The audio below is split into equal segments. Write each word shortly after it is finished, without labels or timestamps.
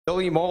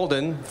Billy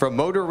Malden from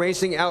Motor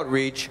Racing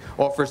Outreach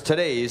offers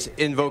today's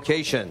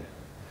invocation.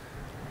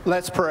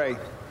 Let's pray.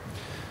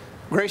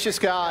 Gracious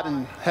God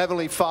and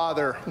Heavenly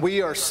Father,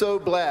 we are so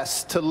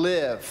blessed to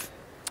live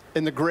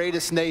in the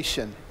greatest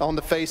nation on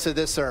the face of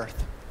this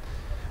earth.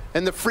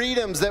 And the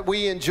freedoms that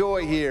we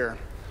enjoy here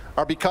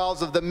are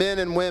because of the men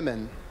and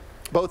women,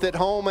 both at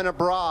home and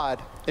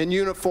abroad, in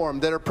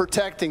uniform that are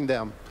protecting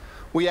them.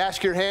 We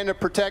ask your hand of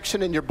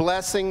protection and your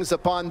blessings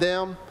upon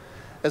them,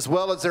 as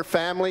well as their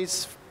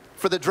families.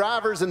 For the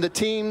drivers and the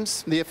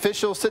teams, the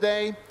officials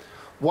today,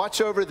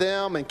 watch over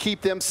them and keep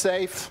them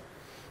safe.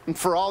 And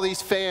for all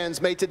these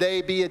fans, may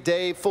today be a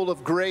day full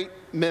of great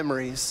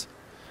memories.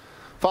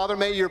 Father,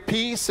 may your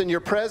peace and your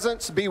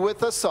presence be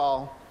with us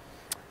all.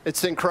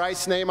 It's in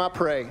Christ's name I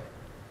pray.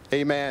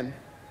 Amen.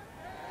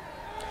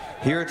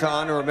 Here to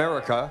honor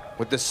America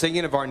with the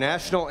singing of our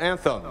national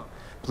anthem,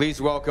 please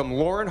welcome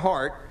Lauren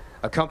Hart,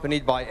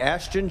 accompanied by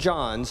Ashton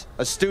Johns,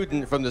 a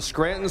student from the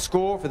Scranton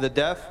School for the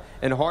Deaf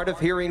and Hard of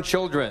Hearing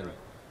Children.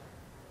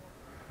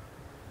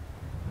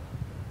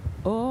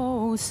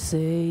 Oh,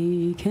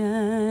 say,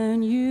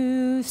 can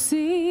you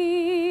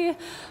see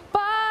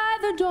by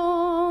the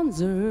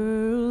dawn's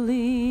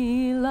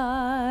early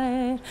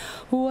light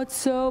what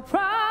so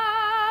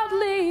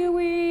proudly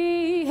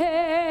we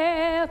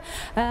hailed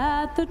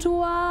at the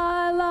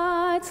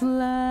twilight's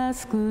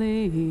last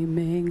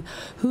gleaming,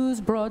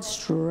 whose broad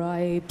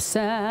stripes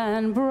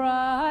and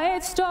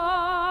bright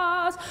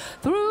stars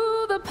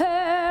through the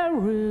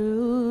perilous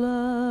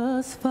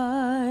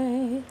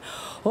fight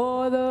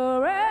o'er the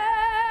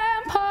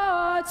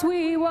ramparts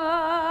we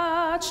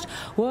watched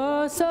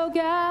were so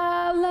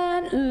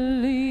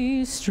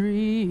gallantly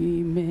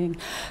streaming,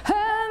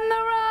 and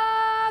the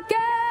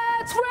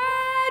rockets'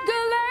 red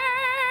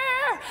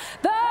glare,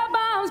 the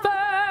bombs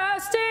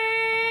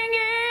bursting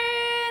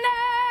in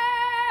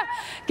air,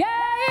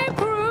 gave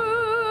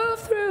proof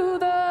through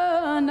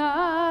the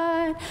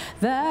night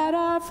that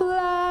our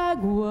flag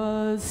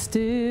was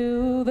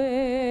still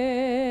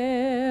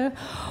there.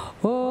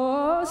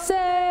 Oh,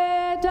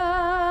 say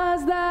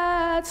does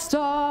that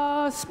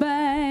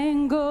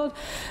star-spangled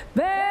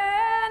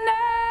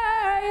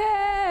banner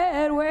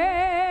yet wave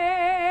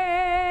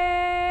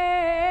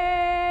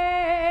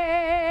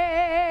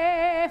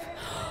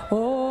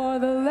o'er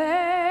the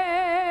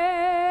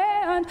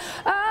land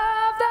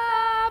of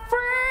the free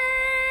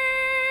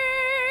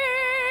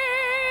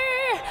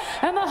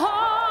and the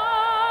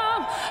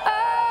home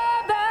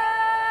of the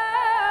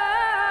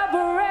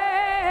brave.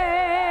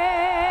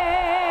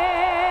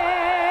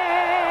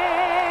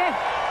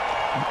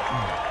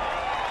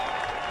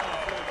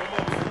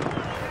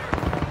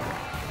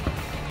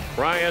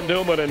 Brian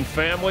Newman and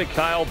family,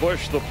 Kyle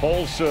Busch, the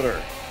pole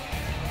sitter.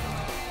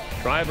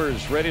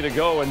 Drivers ready to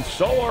go, and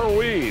so are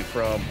we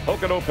from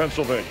Pocono,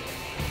 Pennsylvania.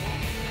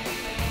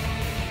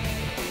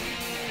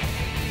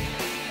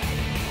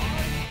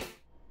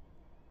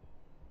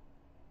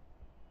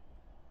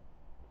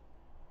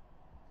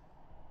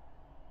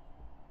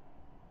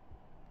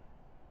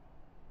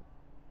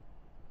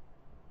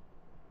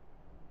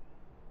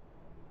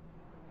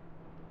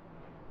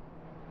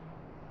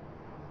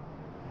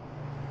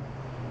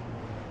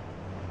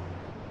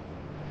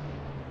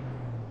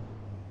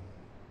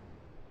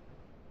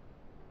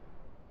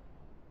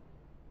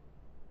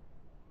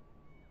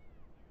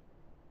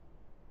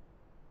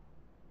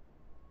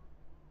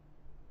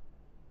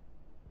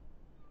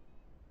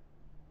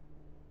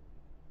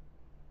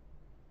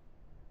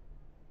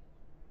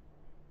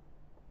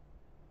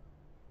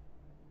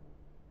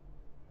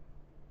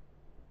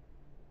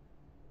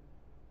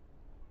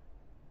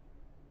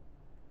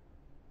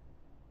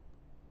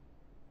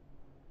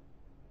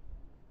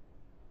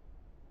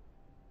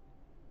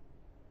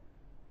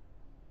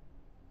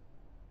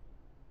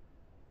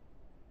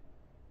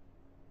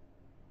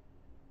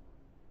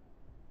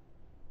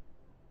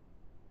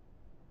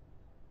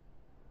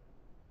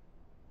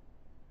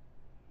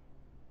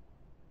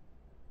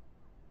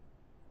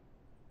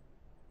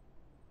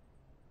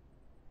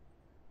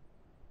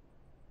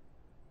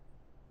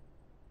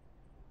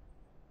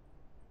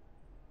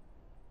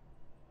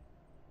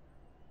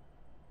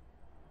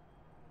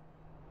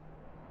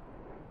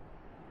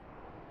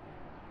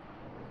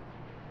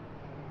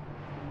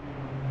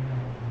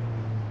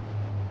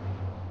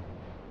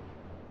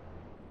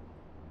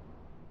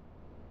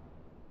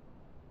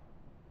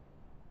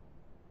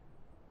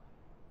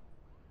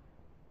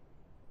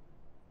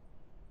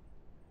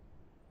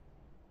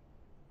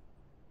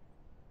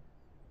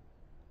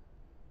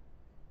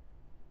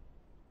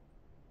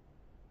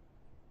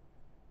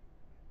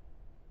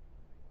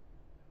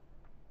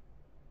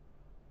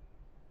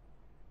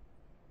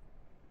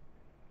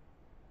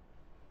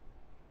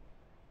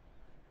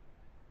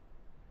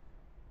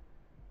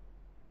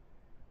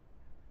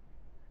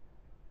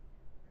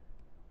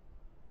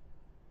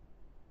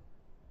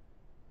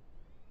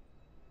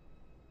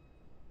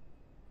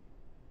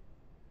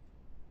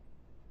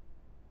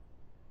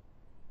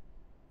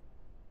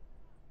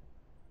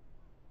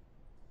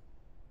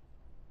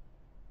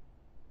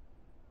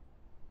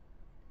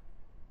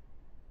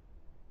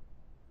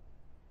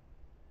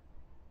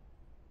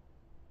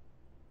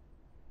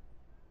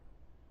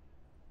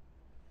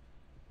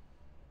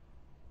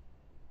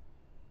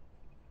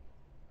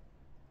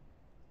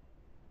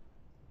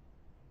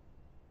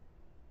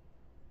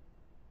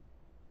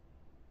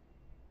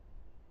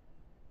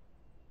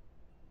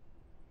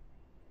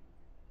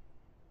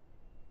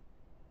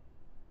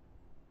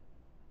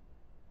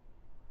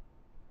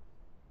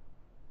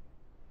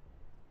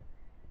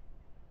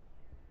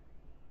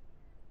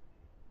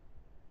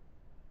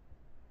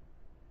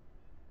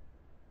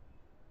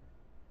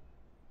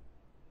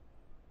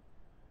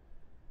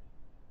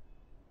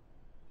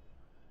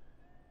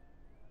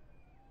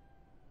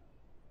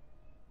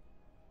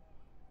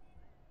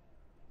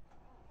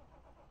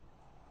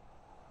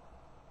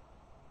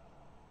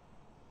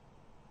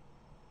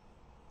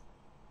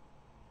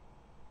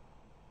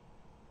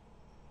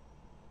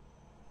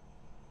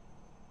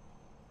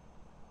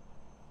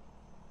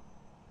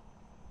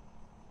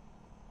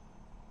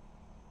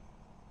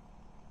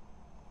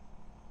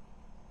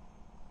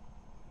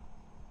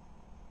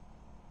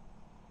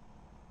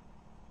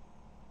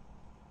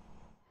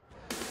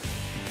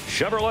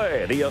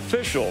 Chevrolet, the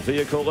official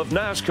vehicle of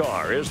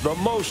NASCAR, is the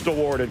most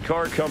awarded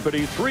car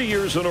company 3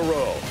 years in a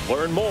row.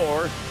 Learn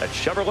more at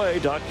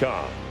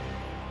Chevrolet.com.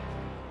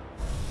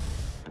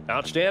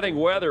 Outstanding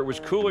weather. It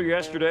was cooler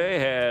yesterday,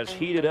 has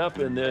heated up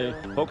in the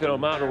Pocono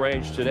Mountain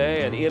Range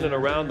today and in and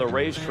around the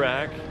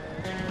racetrack.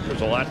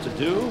 There's a lot to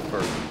do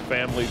for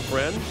family,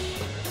 friends,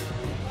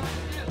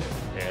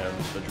 and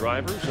the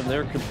drivers and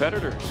their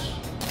competitors.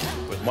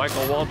 With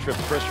Michael Waltrip,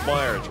 Chris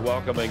Myers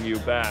welcoming you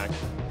back.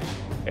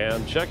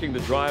 And checking the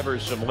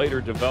drivers, some later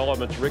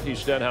developments. Ricky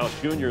Stenhouse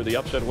Jr., the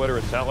upset winner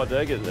at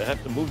Talladega, they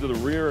have to move to the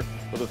rear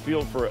of the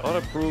field for an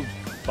unapproved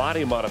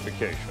body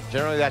modification.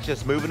 Generally, that's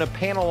just moving a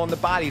panel on the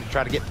body to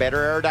try to get better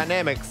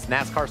aerodynamics.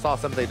 NASCAR saw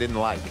something they didn't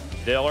like.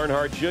 Dale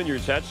Earnhardt Jr.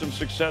 has had some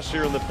success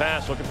here in the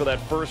past, looking for that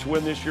first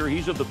win this year.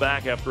 He's at the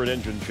back after an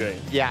engine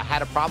change. Yeah,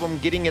 had a problem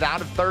getting it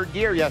out of third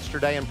gear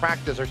yesterday in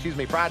practice, or excuse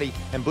me, Friday,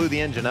 and blew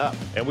the engine up.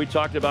 And we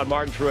talked about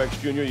Martin Truex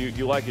Jr.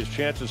 You like his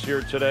chances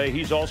here today.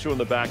 He's also in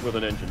the back with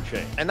an engine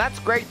change. And that's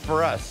great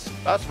for us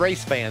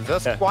race fans,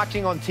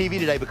 watching on TV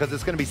today, because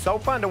it's going to be so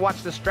fun to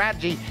watch the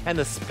strategy and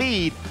the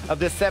speed of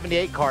this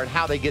 78 car and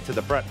how they get to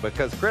the front,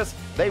 because, Chris,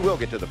 they will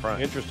get to the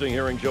front. Interesting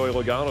hearing Joey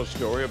Logano's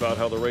story about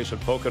how the race at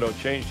Pocono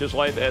changed his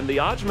life. And the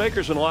odds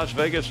makers in Las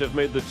Vegas have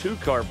made the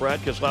two-car Brad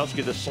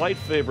Keselowski the slight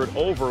favorite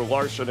over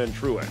Larson and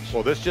Truex.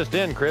 Well, this just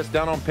in, Chris,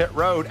 down on pit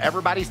road,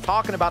 everybody's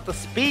talking about the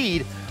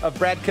speed of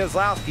Brad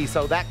Keselowski,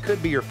 so that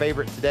could be your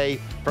favorite today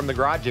from the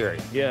garage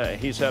area. Yeah,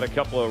 he's had a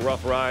couple of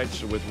rough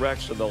rides with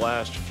wrecks in the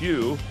last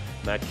few.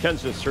 Matt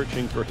Kenseth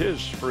searching for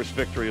his first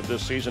victory of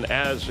this season,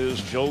 as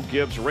is Joe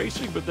Gibbs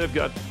Racing, but they've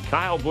got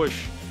Kyle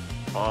Busch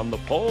on the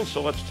pole,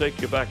 so let's take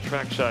you back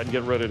trackside and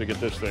get ready to get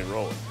this thing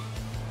rolling.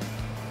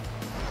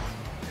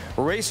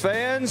 Race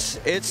fans,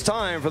 it's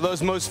time for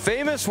those most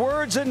famous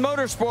words in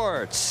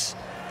motorsports.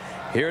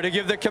 Here to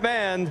give the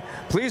command,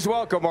 please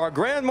welcome our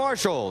Grand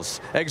Marshals,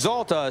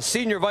 Exalta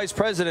Senior Vice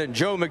President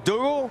Joe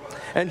McDougall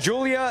and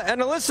Julia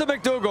and Alyssa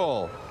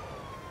McDougall.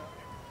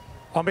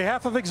 On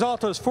behalf of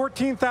Exalta's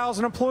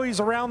 14,000 employees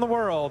around the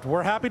world,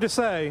 we're happy to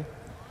say,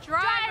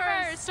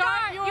 Drivers,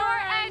 start your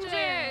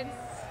engines!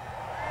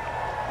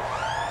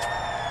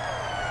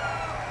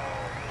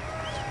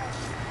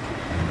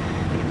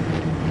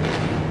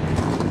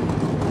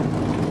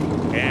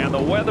 And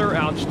the weather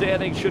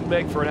outstanding, should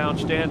make for an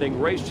outstanding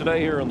race today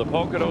here in the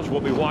Poconos.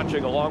 We'll be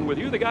watching along with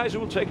you. The guys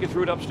who will take you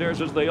through it upstairs,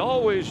 as they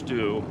always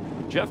do,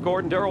 Jeff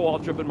Gordon, Darrell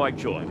Waltrip, and Mike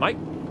Joy. Mike?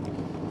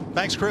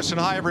 Thanks, Chris, and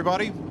hi,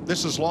 everybody.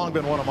 This has long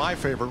been one of my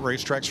favorite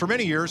racetracks for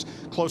many years,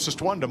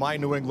 closest one to my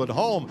New England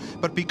home.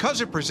 But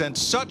because it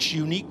presents such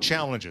unique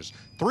challenges,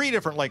 3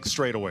 different length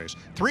straightaways,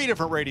 3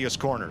 different radius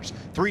corners,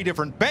 3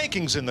 different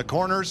bankings in the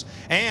corners,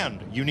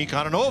 and unique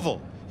on an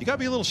oval, you got to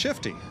be a little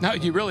shifty. No,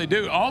 you really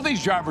do. All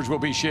these drivers will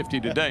be shifty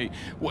today.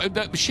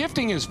 The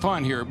shifting is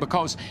fun here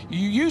because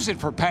you use it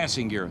for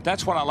passing gear.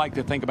 That's what I like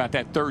to think about,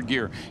 that third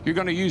gear. You're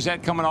going to use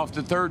that coming off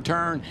the third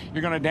turn.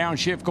 You're going to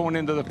downshift going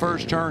into the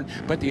first turn.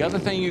 But the other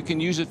thing you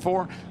can use it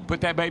for, put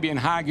that baby in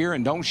high gear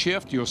and don't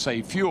shift, you'll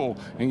save fuel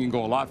and you can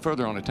go a lot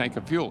further on a tank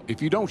of fuel if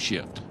you don't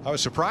shift. I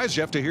was surprised,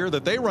 Jeff, to hear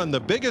that they run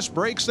the biggest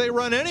brakes they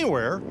run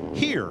anywhere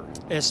here.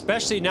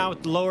 Especially now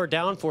with the lower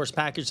downforce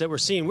package that we're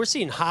seeing. We're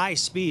seeing high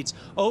speeds,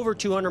 over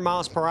 200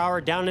 miles per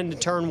hour down into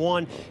turn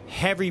 1,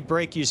 heavy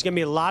brake use. It's going to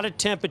be a lot of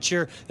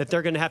temperature that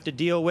they're going to have to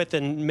deal with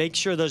and make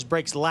sure those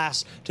brakes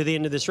last to the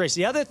end of this race.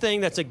 The other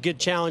thing that's a good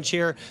challenge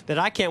here that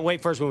I can't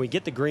wait for is when we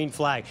get the green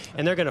flag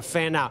and they're going to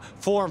fan out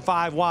 4 and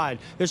 5 wide.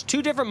 There's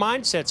 2 different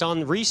mindsets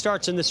on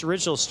restarts in this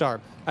original start.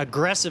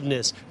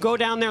 Aggressiveness, go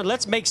down there,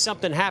 let's make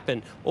something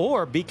happen,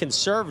 or be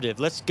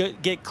conservative, let's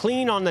get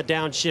clean on the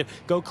downshift,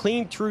 go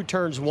clean through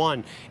turns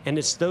 1. And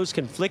it's those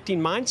conflicting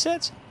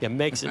mindsets that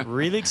makes it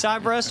really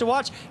exciting for us to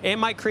watch,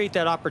 and might create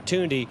that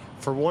opportunity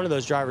for one of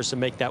those drivers to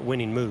make that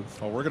winning move.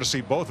 Well, we're going to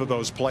see both of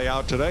those play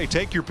out today.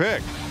 Take your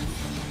pick.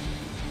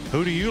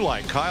 Who do you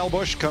like? Kyle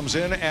Busch comes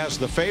in as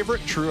the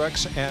favorite,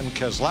 Truex and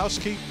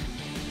Keselowski,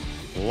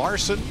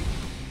 Larson.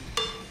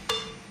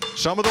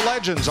 Some of the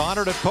legends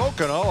honored at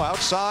Pocono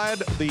outside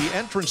the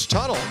entrance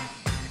tunnel.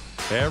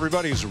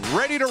 Everybody's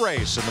ready to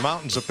race in the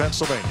mountains of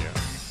Pennsylvania.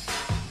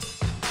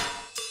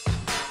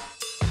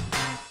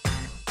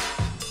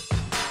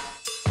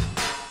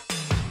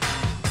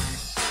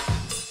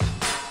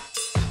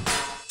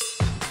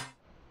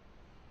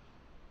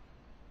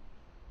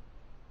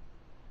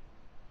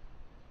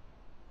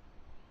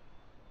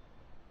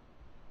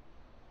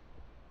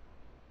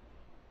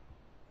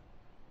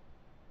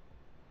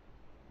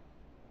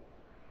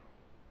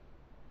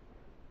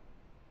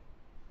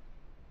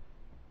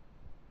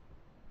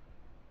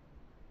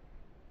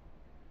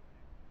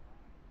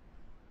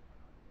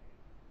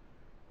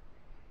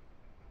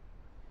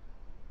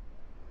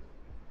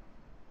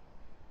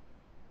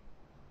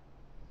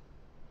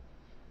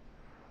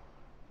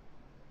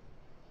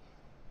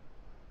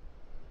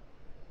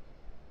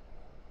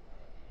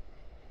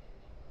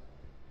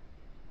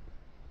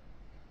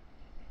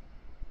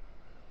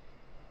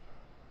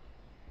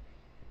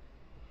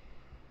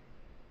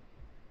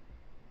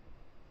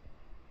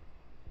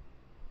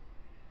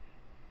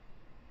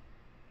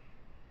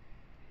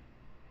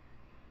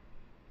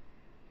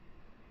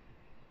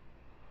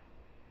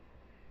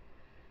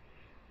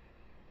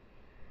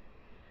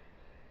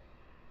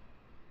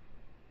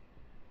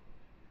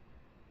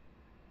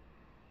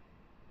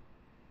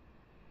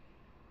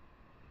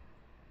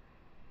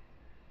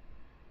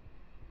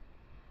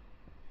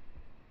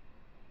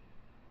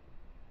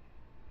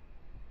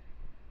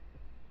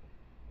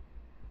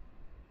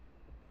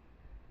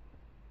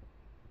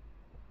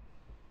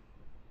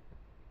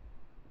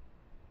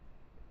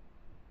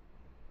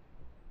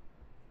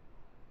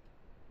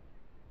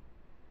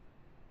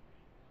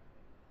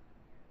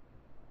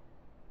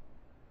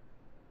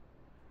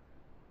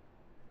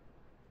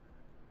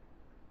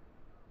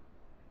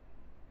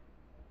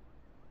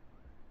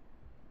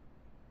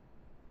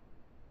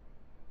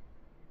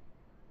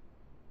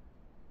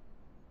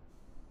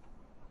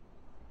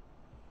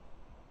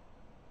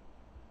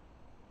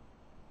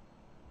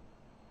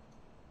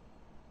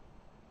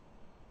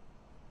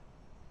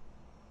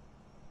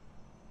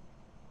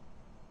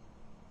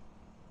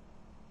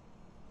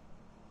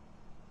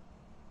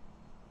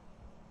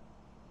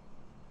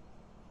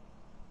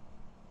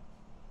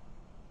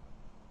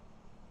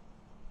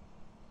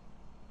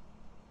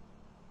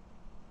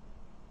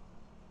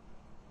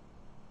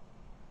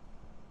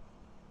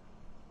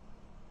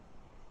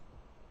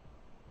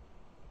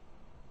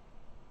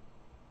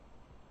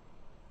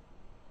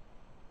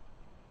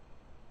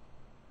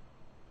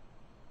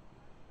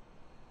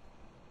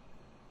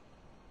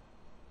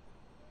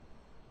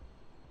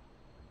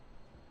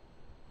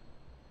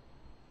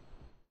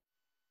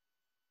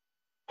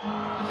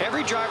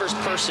 every driver's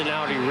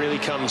personality really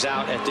comes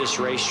out at this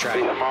racetrack.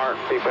 Be smart,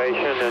 be patient,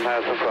 and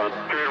have some fun.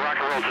 You're ready to rock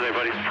and roll today,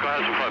 buddy. Go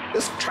have some fun.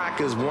 This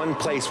track is one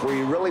place where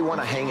you really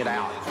want to hang it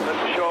out.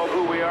 Let's show them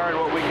who we are and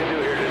what we can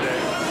do here today.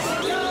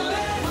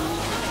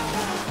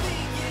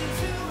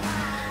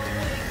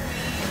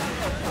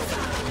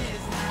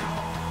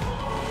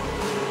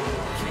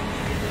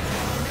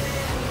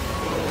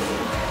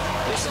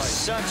 This is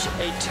such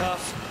a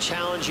tough,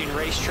 challenging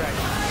racetrack.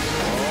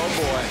 Oh,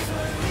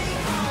 boy.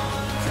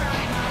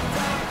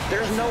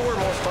 There's nowhere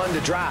more fun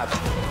to drive.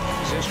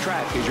 This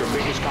track is your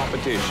biggest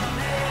competition.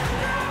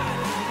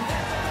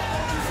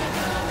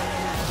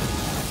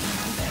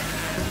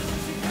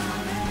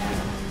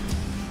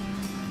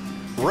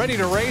 Ready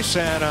to race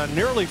and a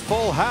nearly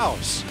full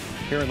house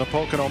here in the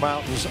Pocono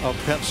Mountains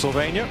of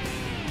Pennsylvania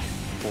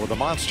for the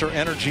Monster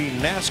Energy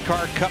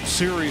NASCAR Cup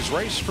Series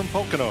race from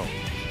Pocono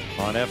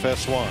on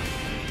FS1.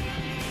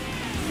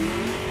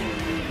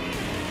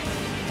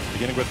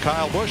 Beginning with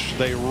Kyle Busch,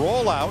 they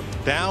roll out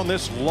down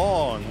this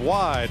long,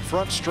 wide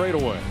front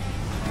straightaway.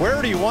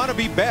 Where do you want to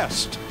be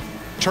best?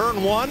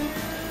 Turn 1,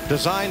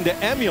 designed to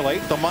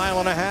emulate the 1.5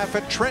 miles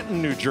at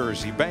Trenton, New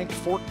Jersey, banked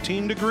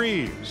 14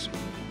 degrees.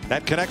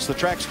 That connects the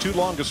track's 2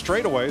 longest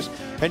straightaways.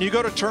 And you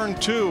go to turn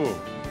 2,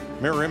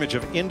 mirror image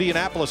of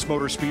Indianapolis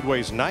Motor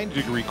Speedway's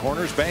 90-degree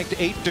corners, banked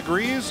 8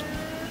 degrees.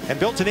 And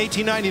built in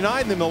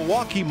 1899, the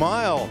Milwaukee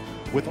Mile,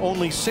 with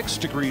only 6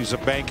 degrees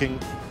of banking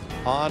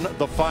on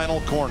the final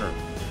corner.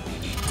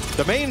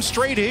 The main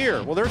straight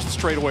here, well, there's the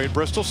straightaway at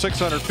Bristol,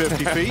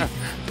 650 feet.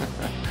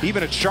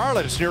 Even at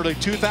Charlotte, it's nearly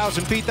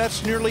 2,000 feet.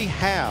 That's nearly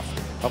half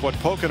of what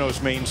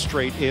Pocono's main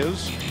straight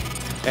is.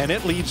 And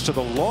it leads to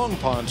the Long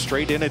Pond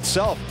Straight in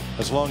itself,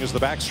 as long as the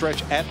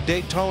backstretch at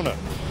Daytona.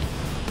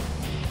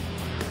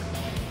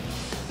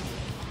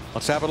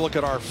 Let's have a look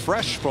at our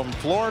fresh from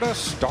Florida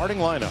starting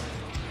lineup.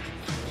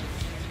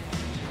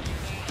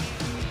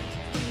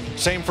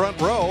 Same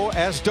front row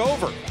as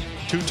Dover.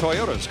 2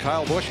 Toyotas,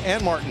 Kyle Busch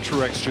and Martin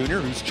Truex Jr.,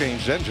 who's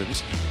changed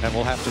engines and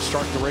will have to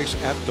start the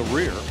race at the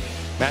rear.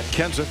 Matt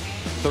Kenseth,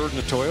 3rd in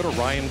the Toyota.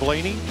 Ryan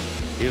Blaney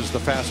is the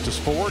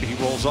fastest Ford. He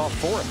rolls off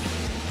 4th.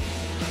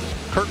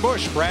 Kurt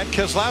Busch, Brad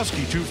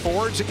Keselowski, 2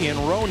 Fords in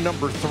row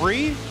number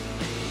 3.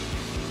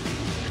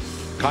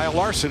 Kyle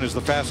Larson is the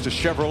fastest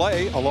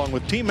Chevrolet, along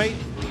with teammate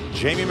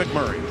Jamie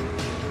McMurray.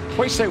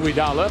 We say we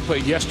dial up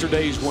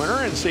yesterday's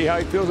winner and see how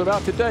he feels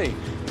about today.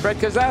 Brad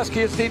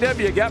Keselowski, it's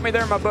DW. Got me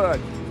there, my bud.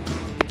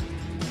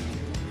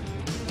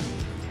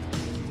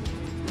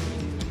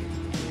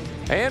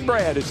 And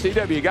Brad, it's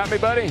DW. Got me,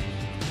 buddy?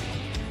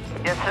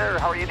 Yes, sir.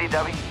 How are you,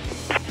 DW?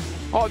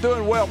 Oh,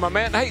 doing well, my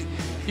man. Hey,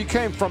 you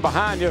came from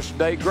behind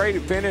yesterday.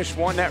 Great finish,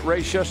 won that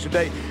race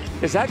yesterday.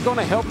 Is that going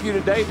to help you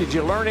today? Did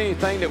you learn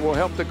anything that will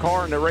help the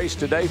car in the race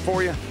today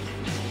for you?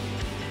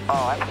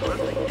 Oh,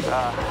 absolutely.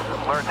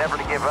 Learn never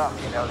to give up.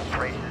 You know, these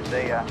races,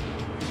 they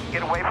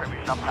get away from you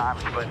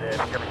sometimes, but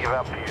never give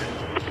up.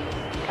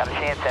 You got a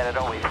chance at it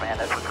always, man.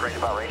 That's what's great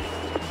about racing.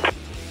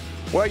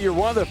 Well, you're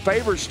one of the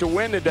favorites to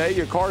win today.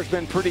 Your car's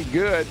been pretty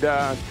good.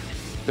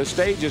 The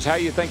stages, how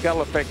you think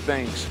that'll affect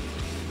things?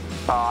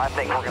 I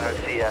think we're going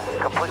to see a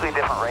completely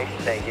different race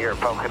today here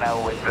at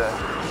Pocono with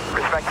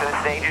respect to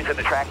the stages and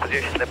the track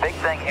position. The big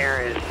thing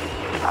here is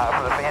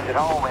for the fans at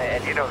home,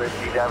 and you know this,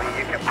 DW,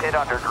 you can pit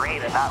under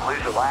green and not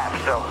lose a lap.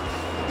 So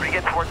when you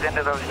get towards the end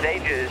of those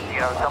stages,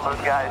 you know, some of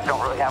those guys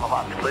don't really have a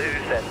lot to lose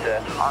that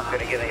aren't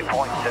going to get any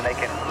points, and they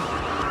can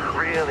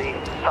really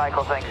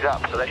cycle things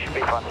up. So that should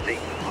be fun to see.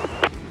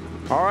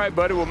 All right,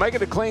 buddy, we'll make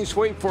it a clean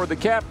sweep for the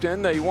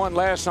captain. They won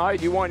last night,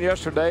 you won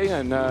yesterday,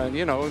 and,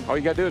 you know, all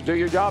you got to do is do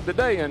your job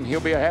today, and he'll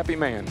be a happy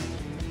man.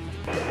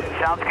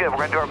 Sounds good. We're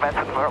going to do our best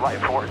with our light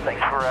forward.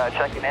 Thanks for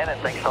checking in,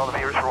 and thanks to all the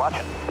viewers for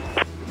watching.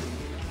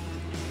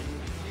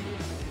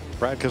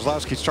 Brad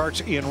Keselowski starts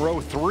in row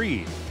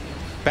 3.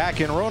 Back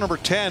in row number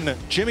 10,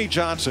 Jimmy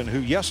Johnson, who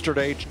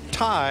yesterday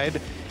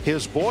tied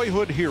his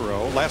boyhood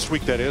hero, last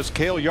week that is,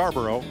 Cale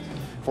Yarborough,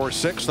 for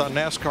 6th on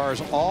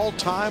NASCAR's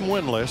all-time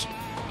win list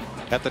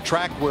at the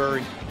track where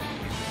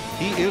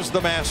he is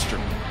the master.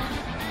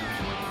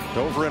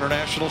 Dover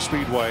International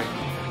Speedway.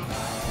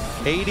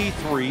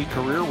 83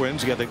 career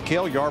wins. He had the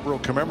Cale Yarborough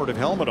commemorative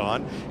helmet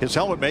on. His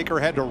helmet maker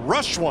had to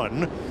rush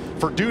one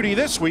for duty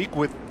this week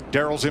with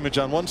Darrell's image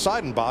on one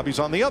side and Bobby's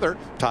on the other,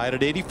 tied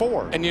at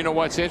 84. And you know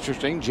what's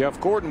interesting? Jeff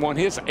Gordon won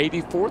his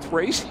 84th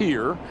race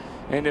here.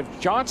 And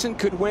if Johnson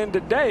could win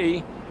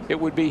today, it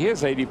would be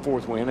his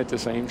 84th win at the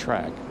same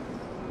track.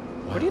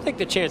 What do you think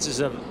the chances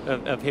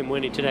of him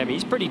winning today? I mean,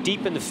 he's pretty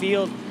deep in the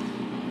field.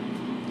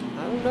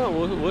 I don't know.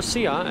 We'll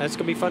see. That's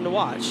going to be fun to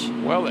watch.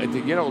 Well,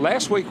 you know,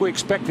 last week we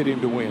expected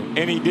him to win,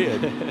 and he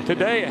did.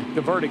 Today,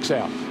 the verdict's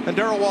out. And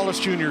Darrell Wallace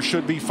Jr.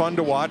 should be fun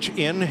to watch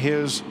in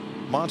his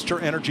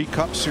Monster Energy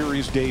Cup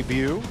Series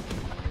debut.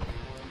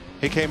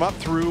 He came up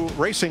through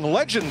Racing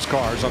Legends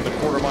cars on the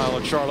quarter mile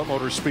at Charlotte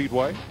Motor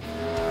Speedway.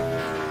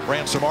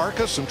 Ran some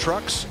ARCA, some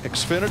trucks,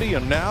 Xfinity,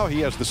 and now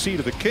he has the seat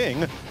of the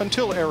king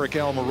until Eric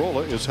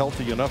Almirola is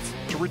healthy enough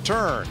to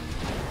return.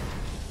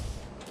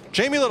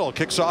 Jamie Little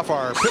kicks off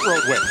our pit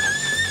road win.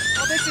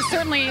 Well, this is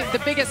certainly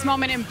the biggest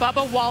moment in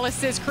Bubba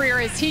Wallace's career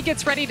as he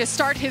gets ready to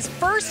start his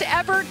first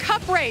ever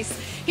Cup race.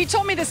 He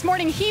told me this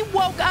morning he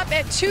woke up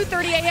at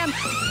 2:30 a.m.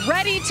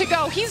 ready to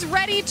go. He's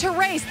ready to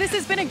race. This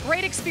has been a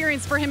great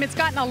experience for him. It's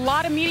gotten a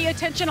lot of media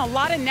attention, a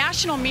lot of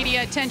national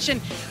media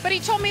attention, but he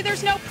told me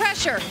there's no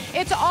pressure.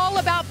 It's all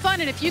about fun,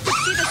 and if you could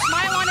see the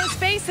smile on his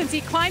face since he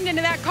climbed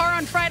into that car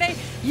on Friday,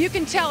 you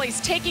can tell he's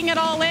taking it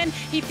all in.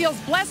 He feels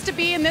blessed to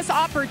be in this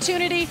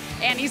opportunity,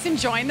 and he's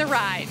enjoying the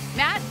ride.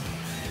 Matt?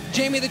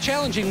 Jamie, the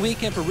challenging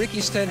weekend for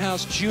Ricky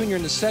Stenhouse Jr.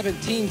 and the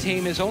 17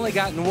 team has only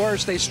gotten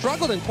worse. They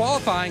struggled in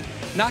qualifying,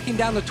 knocking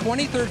down the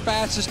 23rd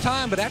fastest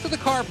time, but after the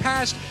car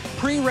passed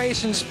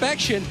pre-race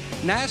inspection,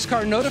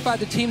 NASCAR notified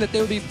the team that they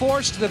would be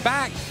forced to the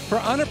back for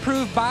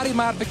unapproved body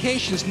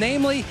modifications,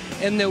 namely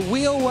in the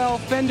wheel well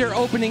fender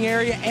opening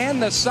area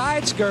and the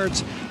side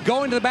skirts.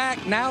 Going to the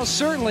back, now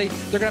certainly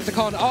they're going to have to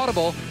call an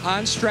audible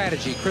on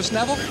strategy. Chris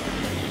Neville?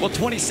 Well,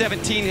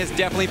 2017 has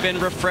definitely been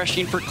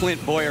refreshing for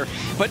Clint Boyer.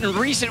 But in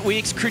recent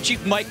weeks, crew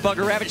chief Mike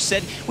Buggeravich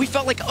said, we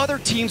felt like other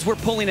teams were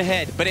pulling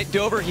ahead. But at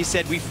Dover, he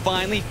said, we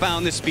finally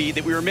found the speed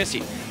that we were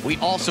missing. We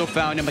also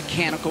found a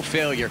mechanical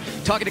failure.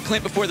 Talking to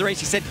Clint before the race,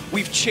 he said,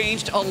 we've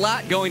changed a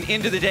lot going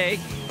into the day.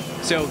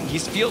 So he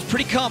feels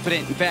pretty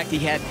confident. In fact, he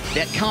had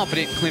that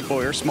confident Clint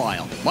Boyer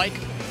smile. Mike?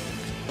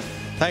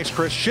 Thanks,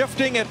 Chris.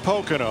 Shifting at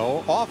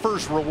Pocono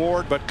offers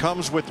reward but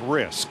comes with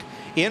risk.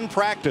 In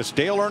practice,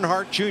 Dale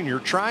Earnhardt Jr.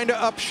 trying to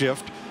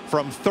upshift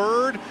from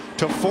 3rd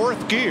to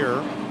 4th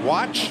gear.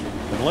 Watch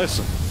and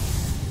listen.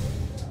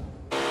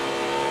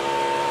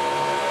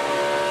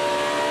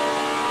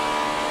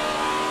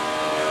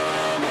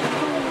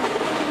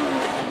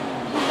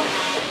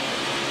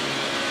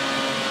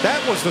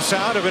 That was the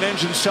sound of an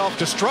engine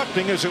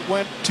self-destructing as it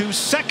went to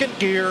 2nd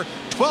gear,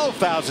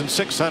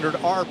 12,600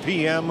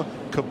 RPM,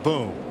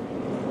 kaboom.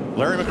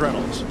 Larry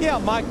McReynolds. Yeah,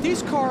 Mike,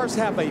 these cars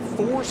have a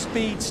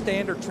 4-speed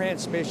standard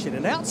transmission,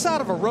 and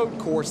outside of a road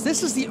course,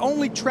 this is the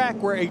only track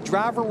where a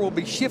driver will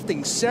be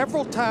shifting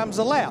several times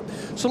a lap.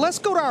 So let's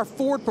go to our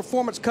Ford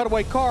Performance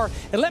Cutaway car,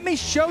 and let me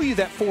show you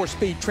that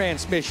 4-speed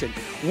transmission.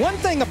 One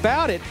thing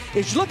about it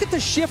is look at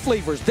the shift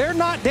levers. They're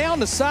not down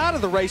the side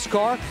of the race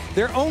car.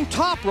 They're on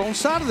top or on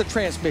side of the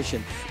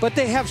transmission, but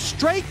they have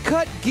straight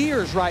cut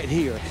gears right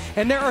here,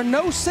 and there are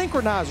no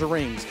synchronizer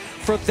rings.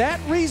 For that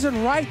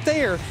reason right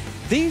there,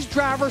 these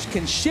drivers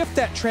can shift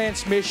that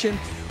transmission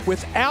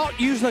without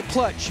using a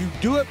clutch. You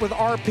do it with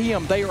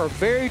RPM. They are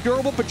very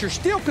durable, but you're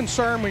still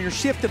concerned when you're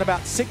shifting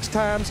about 6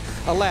 times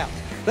a lap.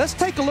 Let's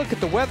take a look at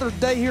the weather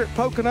today here at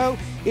Pocono.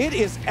 It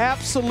is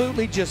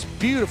absolutely just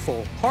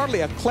beautiful.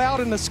 Hardly a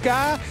cloud in the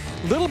sky,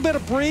 little bit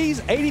of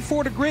breeze,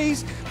 84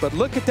 degrees, but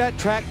look at that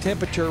track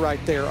temperature right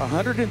there,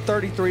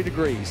 133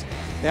 degrees.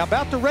 Now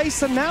about the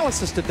race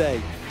analysis today,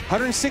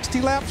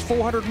 160 laps,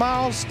 400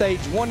 miles, stage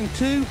 1 and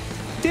 2.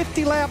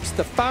 50 laps,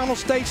 the final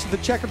stage of the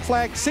checkered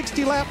flag,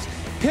 60 laps,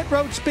 pit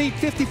road speed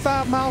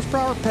 55 miles per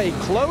hour. Pay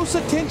close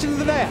attention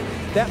to that.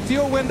 That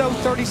fuel window,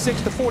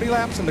 36 to 40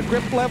 laps, and the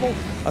grip level,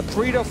 a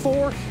 3 to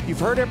 4. You've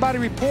heard everybody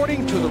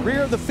reporting to the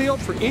rear of the field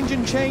for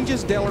engine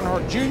changes, Dale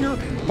Earnhardt Jr.,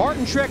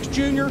 Martin Truex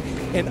Jr.,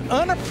 and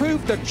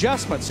unapproved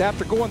adjustments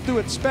after going through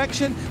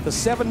inspection, the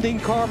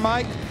 17-car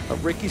Mike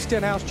of Ricky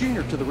Stenhouse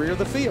Jr. to the rear of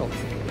the field.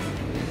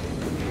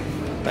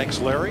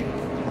 Thanks, Larry.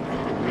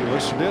 We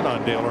listened in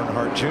on Dale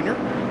Earnhardt Jr.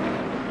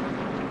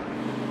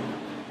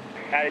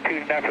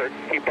 Attitude and effort.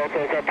 Keep both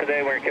those up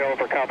today. We're going to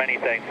overcome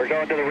anything. We're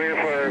going to the rear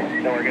first,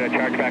 then we're going to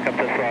charge back up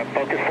the front.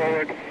 Focus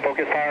forward,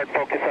 focus hard,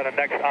 focus on the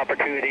next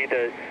opportunity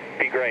to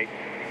be great.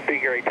 Be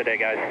great today,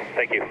 guys.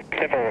 Thank you.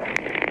 Simple.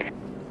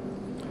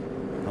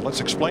 Now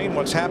let's explain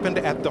what's happened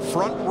at the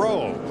front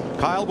row.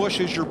 Kyle Busch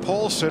is your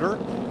pole sitter.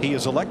 He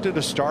is elected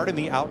to start in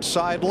the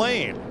outside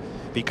lane.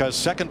 Because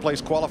 2nd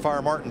place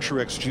qualifier Martin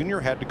Truex Jr.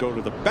 had to go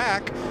to the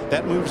back,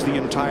 that moves the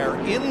entire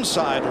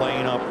inside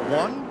lane up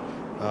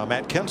 1.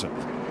 Matt Kenseth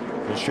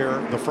will share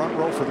the front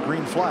row for the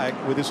green flag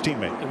with his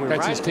teammate.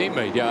 That's his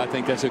teammate. Yeah, I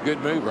think that's a good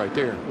move right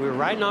there. We were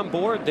riding on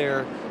board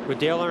there with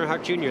Dale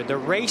Earnhardt Jr. The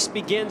race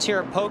begins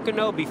here at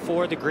Pocono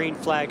before the green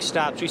flag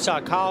stops. We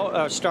saw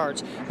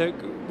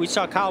we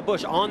saw Kyle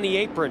Busch on the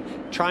apron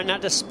trying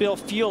not to spill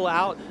fuel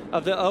out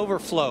of the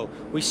overflow.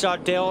 We saw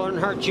Dale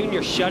Earnhardt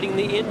Jr. shutting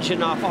the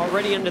engine off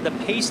already into the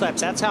pace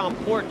laps. That's how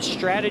important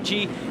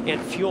strategy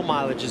and fuel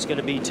mileage is going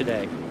to be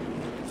today.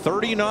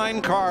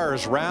 39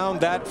 cars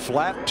round that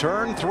flat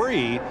turn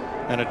 3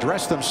 and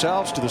address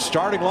themselves to the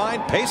starting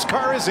line. Pace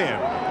car is in.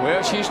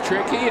 Well, she's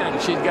tricky,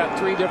 and she's got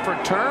 3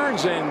 different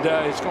turns, and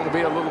it's going to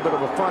be a little bit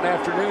of a fun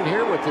afternoon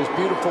here with this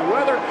beautiful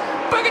weather.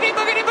 Boogity,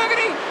 boogity,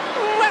 boogity!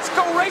 Let's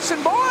go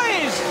racing,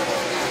 boys!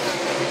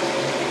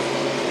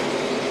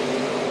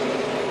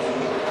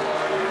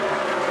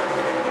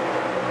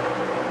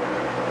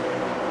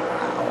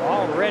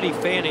 Already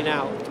fanning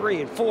out,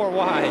 3 and 4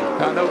 wide.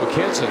 I know,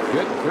 McKenzie,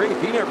 good grief,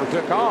 he never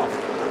took off.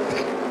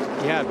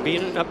 Yeah,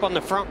 being up on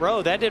the front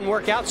row, that didn't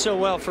work out so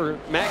well for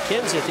Matt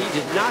Kenseth. He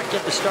did not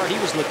get the start he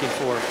was looking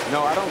for.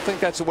 No, I don't think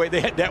that's the way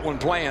they had that one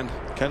planned.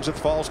 Kenseth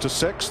falls to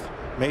 6th.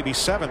 maybe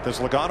 7th as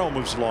Logano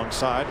moves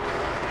alongside.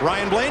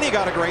 Ryan Blaney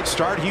got a great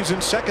start. He's in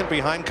 2nd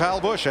behind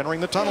Kyle Busch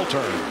entering the tunnel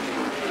turn.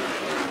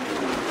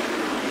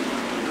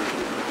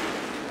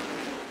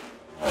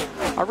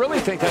 I really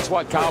think that's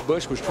what Kyle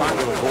Busch was trying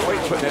to avoid,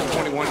 putting that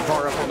 21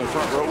 car up on the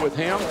front row with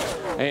him.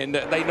 And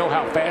they know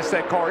how fast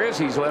that car is.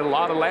 He's led a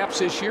lot of laps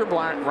this year.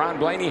 Ryan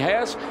Blaney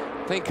has.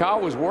 I think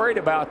Kyle was worried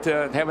about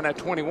having that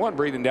 21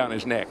 breathing down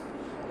his neck.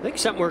 I think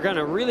something we're going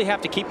to really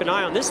have to keep an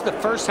eye on. This is the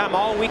first time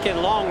all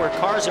weekend long where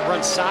cars have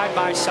run side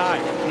by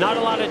side. Not a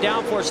lot of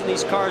downforce in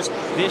these cars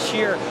this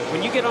year.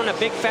 When you get on a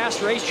big,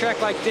 fast racetrack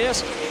like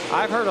this,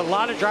 I've heard a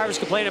lot of drivers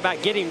complain about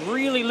getting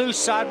really loose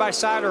side by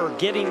side or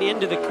getting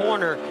into the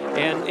corner,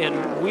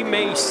 and we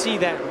may see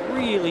that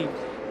really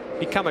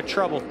become a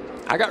trouble.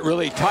 I got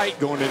really tight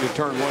going into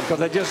turn 1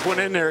 because I just went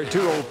in there at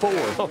 204.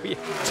 Oh, yeah.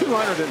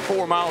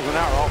 204 miles an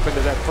hour off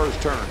into that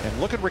first turn. And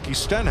look at Ricky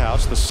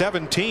Stenhouse, the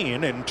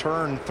 17 in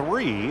turn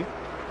 3,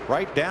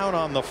 right down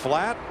on the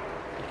flat,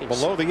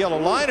 below the yellow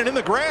line and in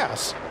the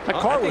grass. That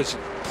car was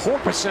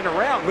porpoising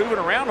around, moving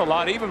around a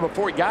lot, even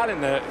before he got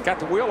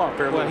the wheel off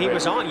there. Well, he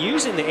was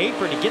using the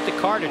apron to get the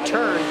car to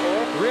turn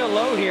real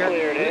low here.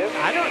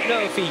 I don't know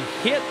if he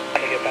hit.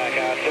 Get back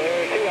out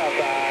there. 2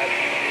 outside.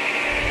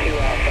 2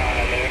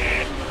 outside there.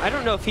 I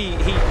don't know if he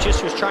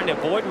just was trying to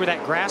avoid where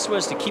that grass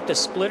was to keep the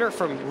splitter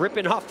from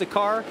ripping off the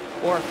car,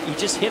 or if he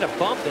just hit a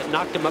bump that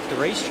knocked him up the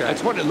racetrack.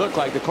 That's what it looked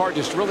like. The car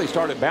just really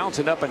started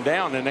bouncing up and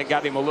down, and it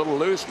got him a little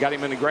loose, got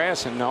him in the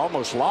grass, and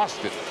almost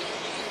lost it.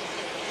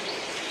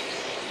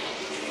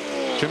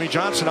 Jimmy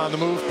Johnson on the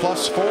move,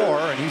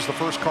 +4, and he's the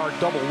first car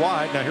double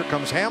wide. Now here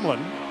comes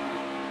Hamlin,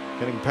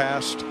 getting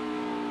past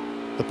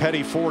the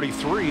Petty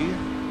 43.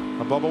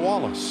 Bubba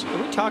Wallace. And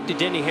we talked to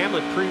Denny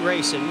Hamlin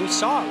pre-race, and we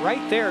saw it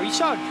right there. You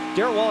saw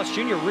Darrell Wallace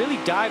Jr. really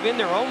dive in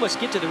there, almost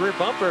get to the rear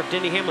bumper of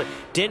Denny Hamlin.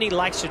 Denny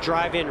likes to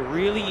drive in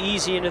really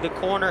easy into the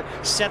corner,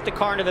 set the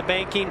car into the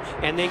banking,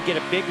 and then get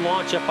a big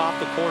launch up off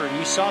the corner. And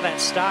you saw that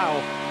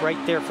style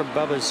right there from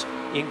Bubba's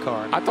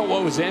in-car. I thought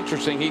what was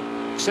interesting, he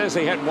says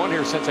they hadn't won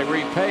here since they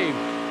repaved.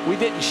 We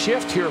didn't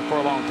shift here for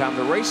a long time.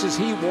 The races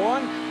he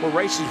won were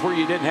races where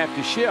you didn't have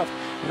to shift.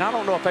 And I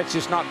don't know if that's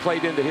just not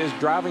played into his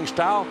driving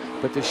style,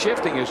 but the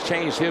shifting has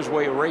changed his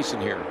way of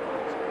racing here.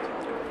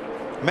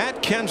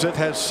 Matt Kenseth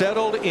has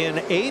settled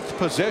in 8th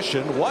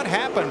position. What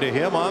happened to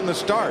him on the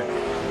start?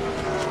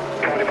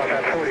 Talking about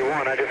that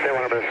 41, I just didn't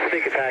want to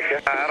sneak attack you.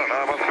 I don't know.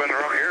 I must have been the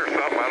wrong gear or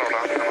something. I don't know.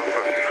 I must have missed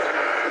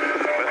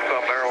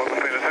something there I wasn't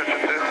paying attention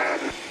to.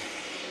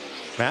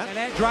 Matt? And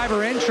at driver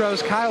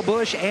intros, Kyle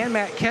Busch and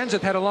Matt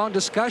Kenseth had a long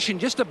discussion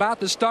just about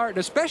the start, and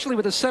especially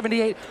with the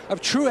 78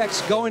 of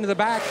Truex going to the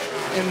back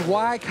and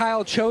why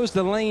Kyle chose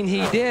the lane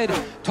he did,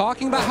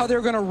 talking about how they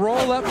were going to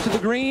roll up to the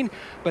green,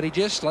 but he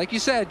just, like you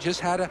said, just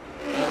had a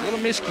little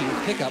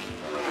miscue pickup.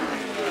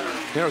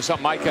 You know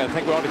something, Mike, I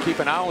think we ought to keep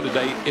an eye on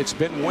today. It's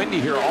been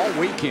windy here all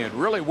weekend,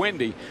 really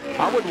windy.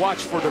 I would watch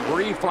for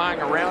debris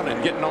flying around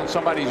and getting on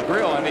somebody's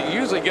grill, and it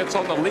usually gets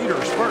on the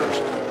leaders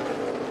first.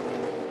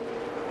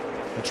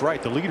 That's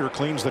right. The leader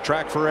cleans the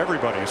track for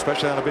everybody,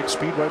 especially on a big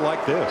speedway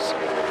like this.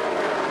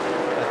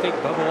 I think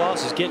Bubba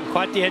Wallace is getting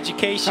quite the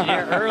education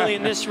here early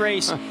in this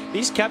race.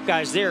 These Cup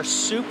guys, they're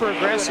super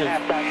aggressive.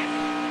 And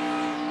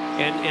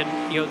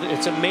you know,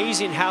 it's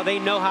amazing how they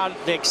know how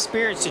the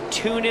experience to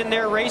tune in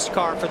their race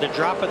car for the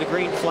drop of the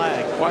green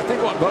flag. Well, I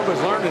think what Bubba's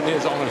learning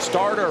is on a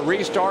start or a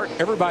restart,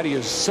 everybody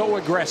is so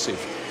aggressive.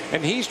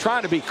 And he's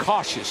trying to be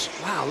cautious.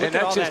 Wow, look and at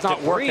that's all just that not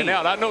debris. working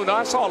out.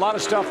 I saw a lot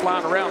of stuff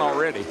flying around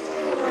already.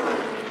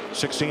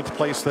 16th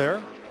place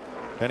there.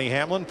 Denny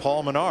Hamlin,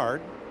 Paul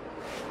Menard,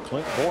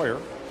 Clint Boyer,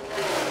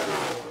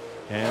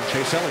 and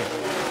Chase Elliott.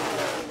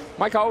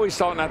 Mike, I always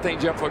thought, and I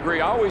think Jeff will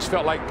agree, I always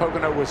felt like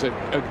Pocono was a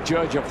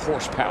judge of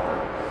horsepower,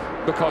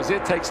 because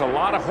it takes a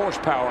lot of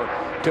horsepower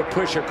to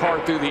push a car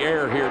through the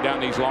air here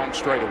down these long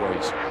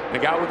straightaways. The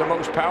guy with the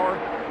most power,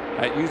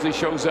 that usually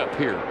shows up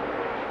here.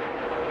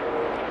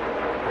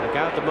 The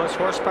guy with the most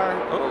horsepower.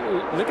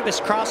 Oh, look at this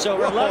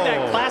crossover. I love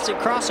that classic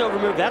crossover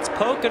move. That's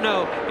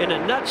Pocono in a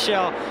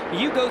nutshell.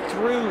 You go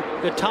through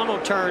the tunnel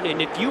turn,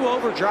 and if you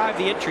overdrive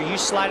the entry, you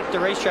slide up the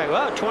racetrack.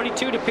 Well,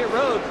 22 to pit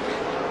road.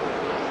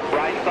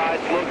 Right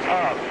sides look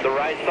up. The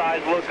right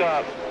sides look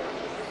up.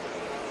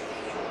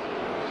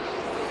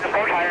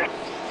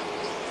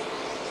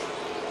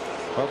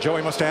 Well,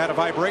 Joey must have had a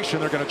vibration.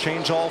 They're going to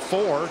change all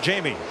 4.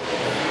 Jamie.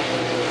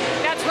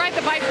 That's right,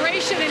 the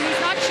vibration, and he's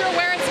not sure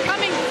where it's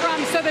coming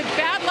from, so the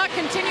bad luck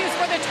continues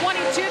for the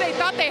 22. They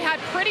thought they had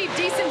pretty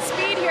decent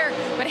speed here,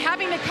 but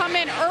having to come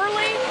in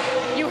early,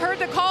 you heard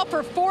the call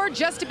for 4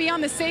 just to be on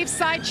the safe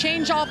side,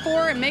 change all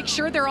 4 and make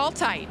sure they're all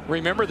tight.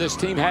 Remember, this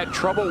team had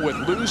trouble with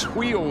loose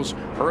wheels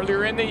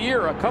earlier in the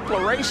year, a couple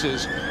of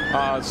races,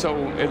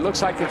 so it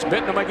looks like it's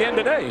bitten them again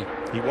today.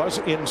 He was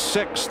in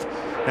 6th.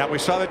 Now we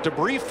saw that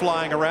debris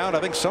flying around. I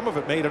think some of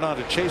it made it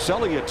onto Chase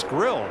Elliott's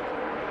grill.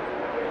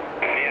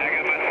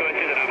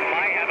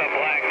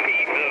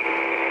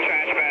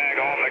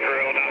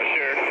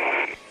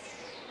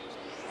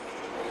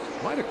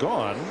 Might have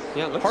gone.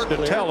 Yeah, it looks hard clear.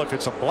 to tell if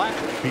it's a black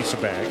piece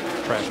of bag,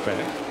 trash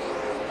bag.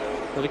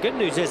 Well, the good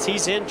news is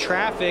he's in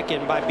traffic,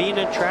 and by being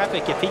in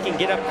traffic, if he can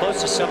get up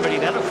close to somebody,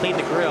 that'll clean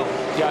the grill.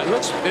 Yeah,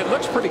 it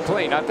looks pretty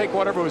clean. I think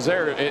whatever was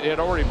there, it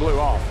already blew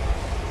off.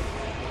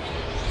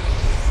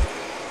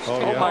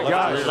 Oh, Oh yeah. my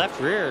gosh. Left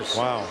rears.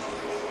 Wow.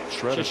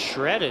 Shredded. Just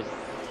shredded.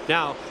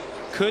 Now,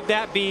 could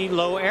that be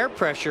low air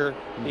pressure?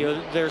 You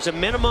know, there's a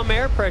minimum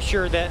air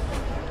pressure that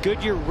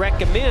Goodyear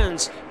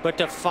recommends, but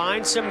to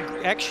find some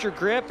extra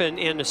grip,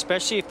 and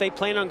especially if they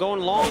plan on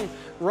going long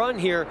run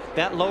here,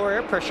 that lower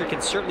air pressure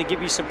can certainly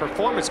give you some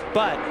performance,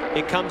 but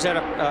it comes at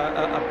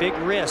a big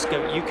risk.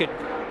 You could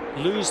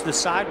lose the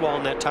sidewall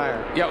in that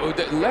tire. Yeah,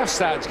 the left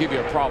sides give you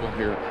a problem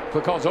here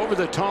because over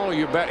the tunnel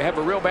you have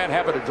a real bad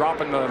habit of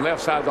dropping the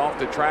left sides off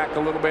the track a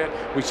little bit.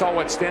 We saw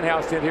what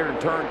Stenhouse did here in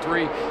turn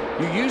 3.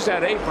 You use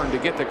that apron to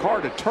get the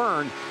car to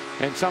turn,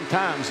 and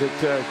sometimes it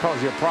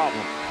causes you a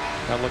problem.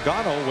 Now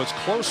Logano was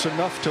close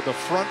enough to the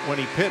front when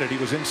he pitted. He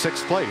was in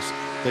 6th place,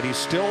 that he's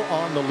still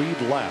on the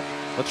lead lap.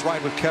 Let's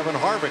ride with Kevin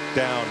Harvick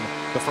down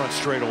the front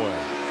straightaway.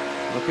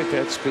 Look at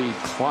that speed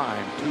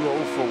climb,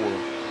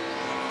 204.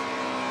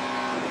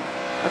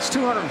 That's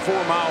 204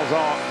 miles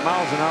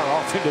an hour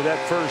off into that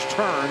first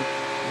turn.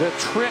 The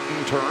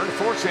Trenton turn.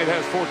 Fortunately, it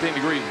has 14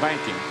 degrees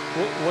banking.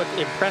 What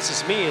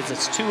impresses me is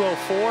it's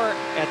 204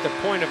 at the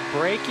point of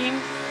braking,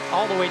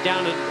 all the way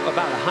down to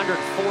about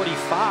 145,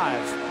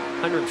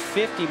 150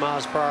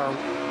 miles per hour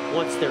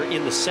once they're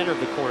in the center of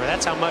the corner.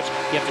 That's how much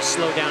you have to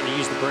slow down to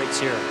use the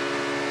brakes here.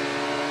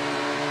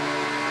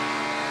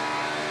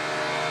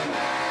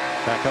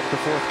 Back up to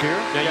 4th gear.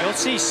 Now you'll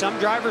see some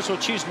drivers will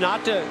choose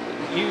not to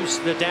use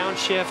the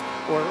downshift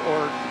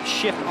or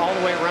shift all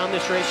the way around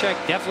this racetrack.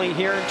 Definitely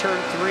here in turn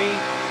 3,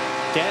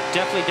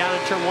 definitely down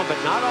in turn 1, but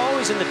not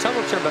always in the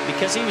tunnel turn. But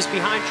because he was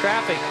behind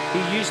traffic,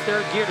 he used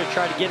 3rd gear to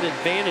try to get an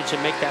advantage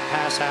and make that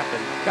pass happen.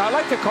 Now, I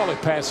like to call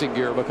it passing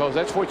gear because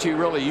that's what you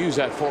really use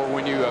that for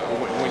when you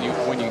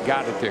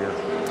got it there.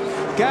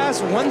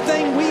 Guys, one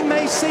thing we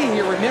may see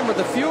here, remember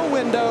the fuel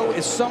window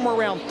is somewhere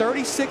around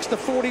 36 to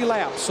 40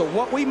 laps. So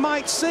what we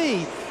might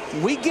see,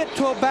 we get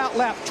to about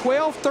lap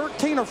 12,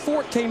 13, or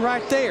 14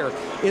 right there.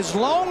 As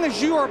long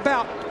as you are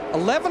about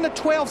 11 to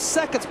 12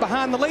 seconds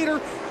behind the leader,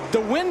 the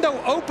window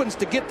opens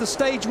to get to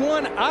stage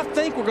 1. I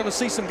think we're going to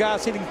see some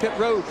guys hitting pit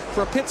road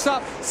for a pit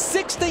stop.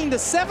 16 to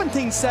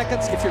 17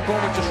 seconds if you're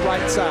going to just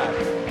right side.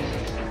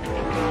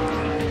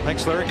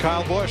 Thanks, Larry.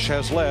 Kyle Busch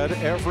has led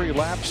every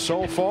lap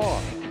so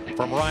far.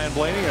 From Ryan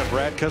Blaney and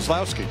Brad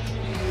Keselowski.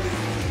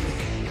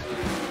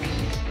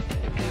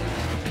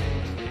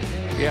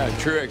 Yeah,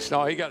 Truex.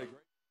 No, he got a great.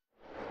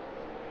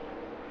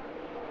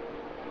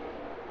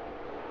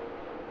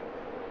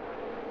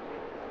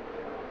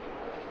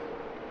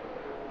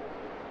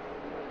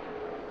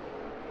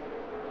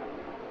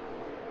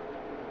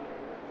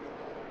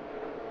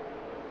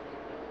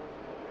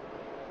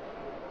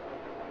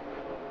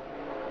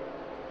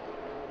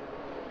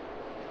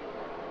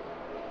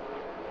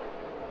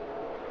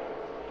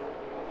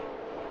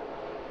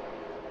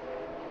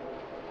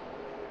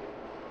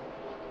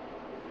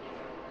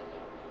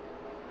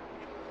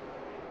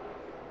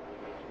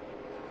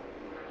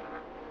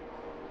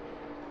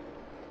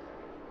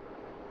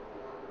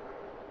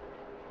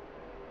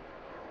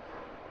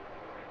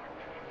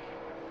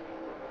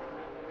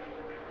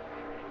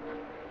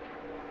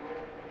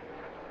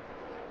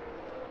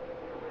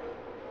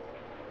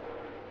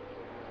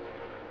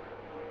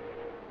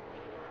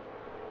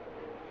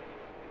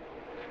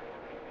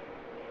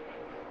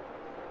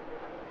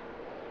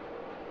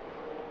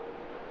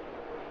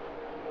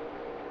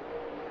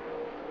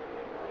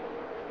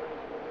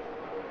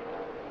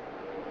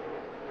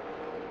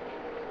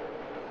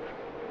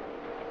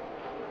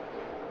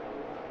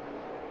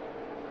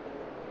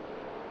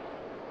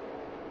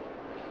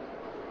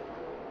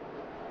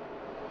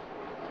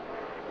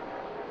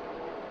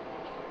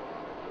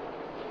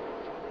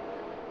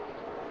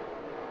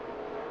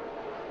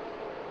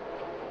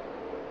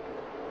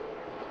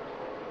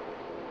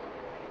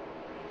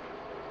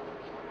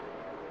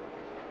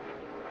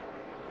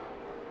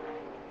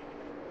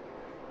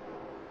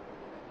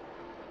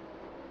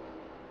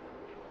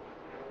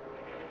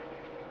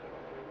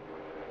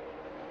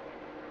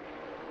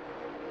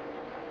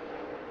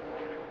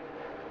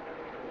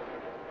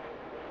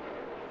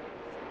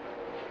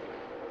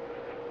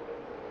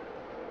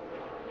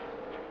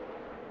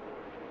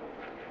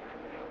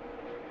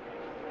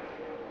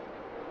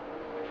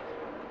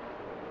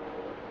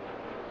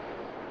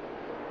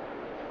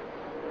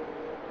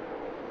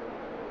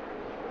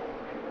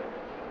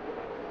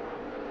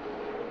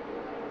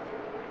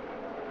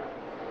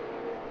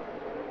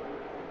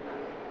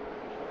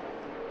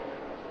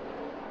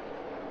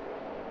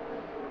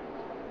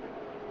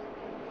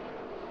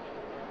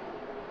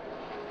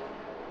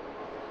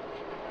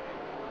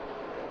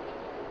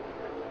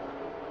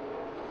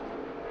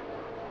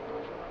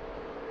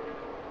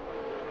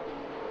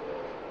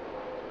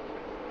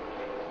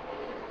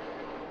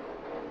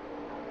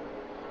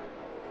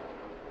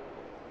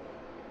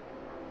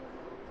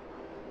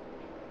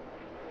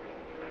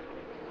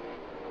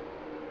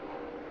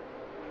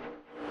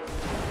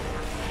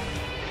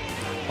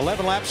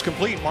 11 laps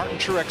complete. Martin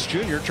Truex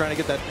Jr. trying to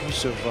get that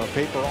piece of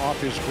paper off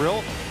his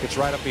grill. Gets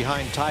right up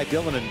behind Ty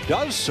Dillon and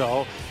does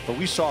so. But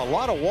we saw a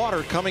lot of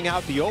water coming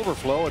out the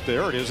overflow.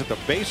 There it is at the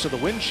base of the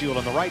windshield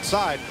on the right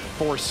side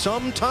for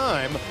some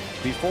time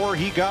before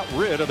he got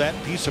rid of that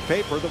piece of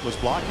paper that was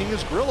blocking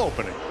his grill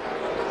opening.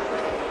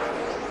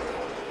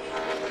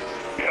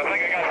 I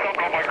think I got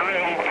something on my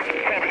grill.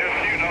 Temperature's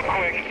shooting up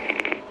quick.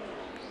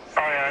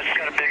 Oh yeah, it's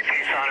got a big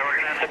piece on it. We're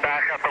gonna have to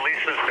back up at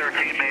least this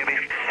 13 maybe.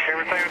 Is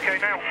everything okay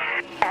now?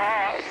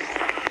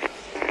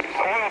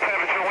 Oil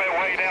temperature went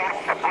way down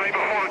right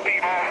before it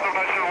came off, so I'm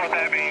not sure what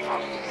that means.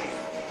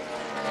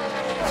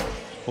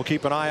 We'll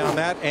keep an eye on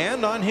that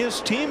and on his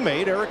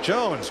teammate Eric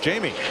Jones.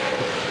 Jamie.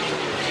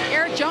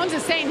 Eric Jones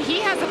is saying he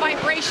has a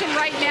vibration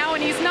right now,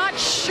 and he's not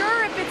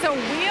sure if it's a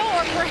wheel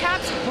or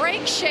perhaps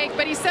brake shake,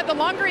 but he said the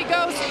longer he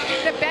goes,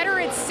 the better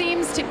it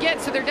seems to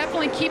get. So they're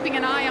definitely keeping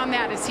an eye on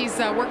that as he's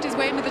worked his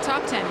way into the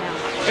top 10 now.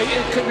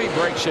 It could be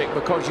brake shake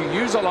because you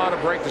use a lot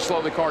of brake to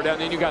slow the car down.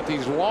 Then you got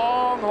these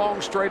long, long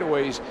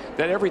straightaways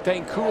that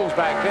everything cools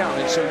back down,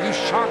 and so you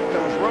shock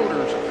those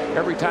rotors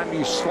every time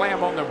you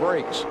slam on the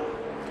brakes.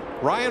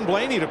 Ryan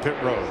Blaney to pit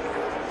road.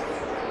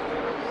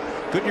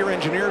 Goodyear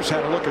engineers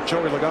had a look at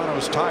Joey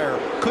Logano's tire.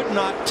 Could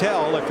not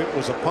tell if it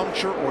was a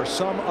puncture or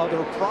some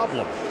other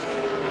problem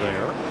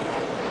there.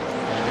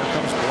 And here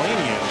comes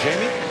Blaney in.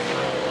 Jamie?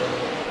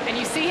 And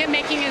you see him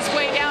making his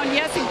way down.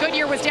 Yes, and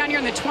Goodyear was down here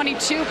in the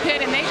 22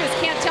 pit, and they just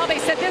can't tell. They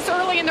said this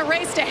early in the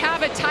race to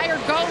have a tire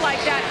go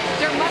like that,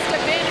 there must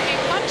have been a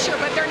puncture,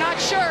 but they're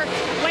not sure.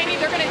 Blaney,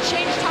 they're going to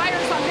change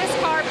tires on this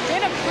car.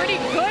 Been a pretty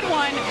good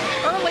one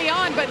early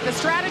on, but the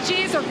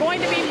strategies are going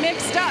to be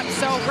mixed up.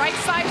 So right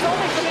side's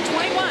only for the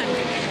 21.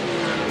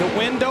 The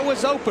window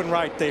is open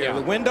right there. Yeah.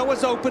 The window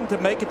is open to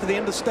make it to the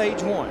end of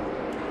stage 1.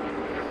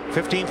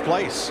 15th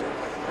place.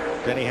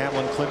 Denny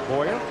Hamlin, Clint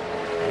Boyer.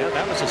 Yeah,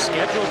 that was a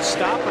scheduled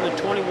stop on the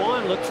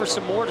 21. Look for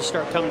some more to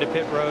start coming to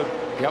pit road.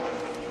 Yep.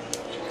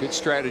 Good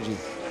strategy.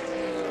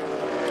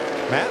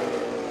 Matt?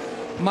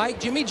 Mike,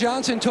 Jimmy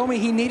Johnson told me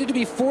he needed to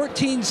be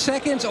 14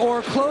 seconds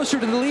or closer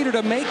to the leader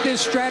to make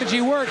this strategy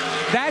work.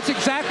 That's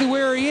exactly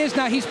where he is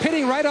now. He's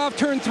pitting right off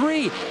turn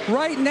 3,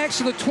 right next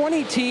to the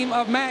 20 team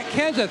of Matt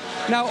Kenseth.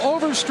 Now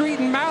Overstreet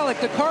and Malik,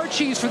 the car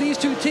chiefs for these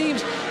two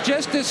teams,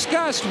 just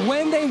discussed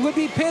when they would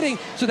be pitting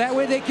so that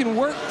way they can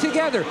work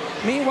together.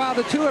 Meanwhile,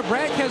 the two of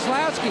Brad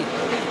Keselowski,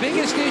 his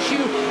biggest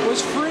issue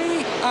was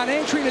free on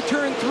entry to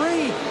turn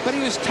 3, but he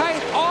was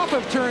tight off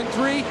of turn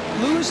 3,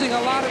 losing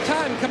a lot of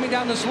time coming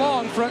down this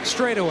long front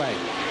straightaway.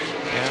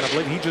 And I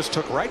believe he just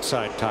took right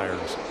side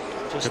tires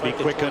just to be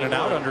quick in and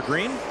out under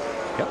green.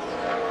 Yep.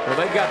 Well,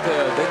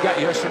 they've got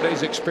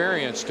yesterday's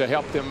experience to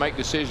help them make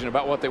decisions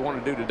about what they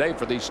want to do today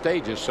for these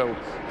stages. So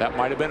that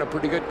might have been a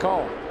pretty good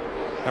call.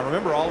 Now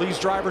remember, all these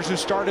drivers who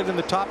started in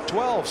the top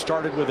 12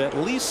 started with at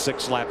least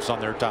 6 laps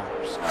on their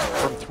tires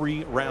from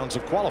 3 rounds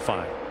of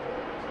qualifying.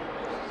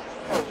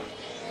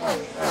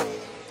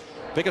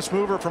 Biggest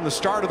mover from the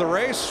start of the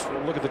race.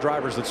 We'll look at the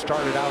drivers that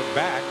started out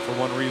back for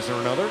one reason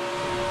or another,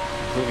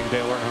 including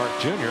Dale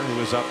Earnhardt Jr., who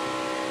is up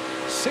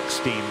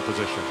 16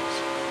 positions.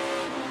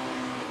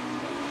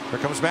 Here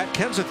comes Matt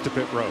Kenseth to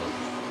pit road.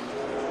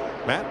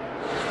 Matt?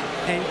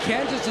 And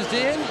Kenseth is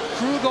in.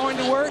 Crew going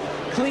to work.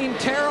 Clean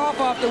tear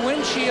off the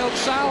windshield.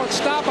 Solid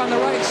stop on the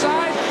right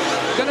side.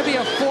 Going to be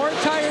a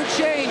 4-tire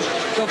change.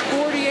 The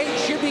 48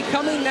 should be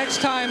coming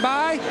next time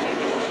by.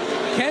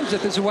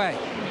 Kenseth is away.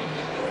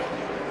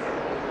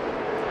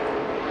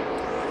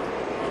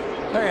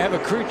 I have a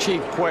crew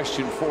chief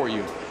question for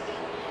you.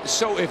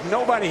 So if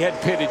nobody had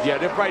pitted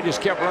yet, everybody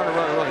just kept running,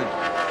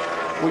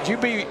 would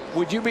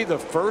you be the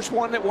first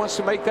one that wants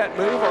to make that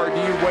move, or do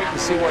you wait and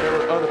see what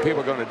other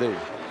people are going to do?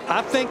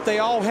 I think they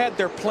all had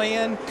their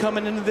plan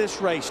coming into this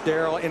race,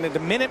 Daryl, and at the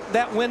minute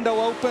that window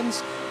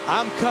opens,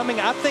 I'm coming.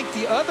 I think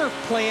the other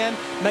plan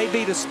may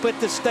be to split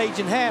this stage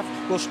in half.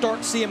 We'll start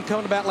to see them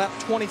coming about lap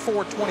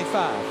 24,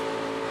 25.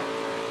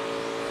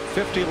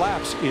 50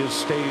 laps is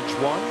stage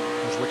 1.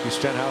 As Ricky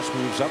Stenhouse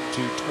moves up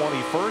to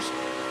 21st.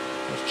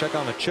 Let's check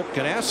on the Chip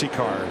Ganassi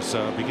cars.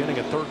 Beginning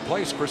at 3rd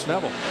place, Chris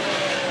Neville.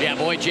 Yeah,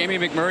 boy, Jamie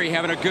McMurray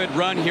having a good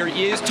run here.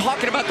 He is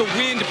talking about the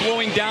wind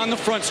blowing down the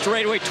front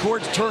straightaway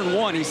towards turn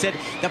 1. He said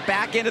the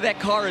back end of that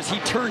car as he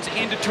turns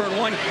into turn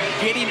 1,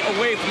 getting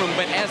away from him.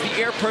 But as the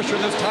air pressure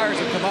in those tires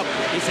have come up,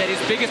 he said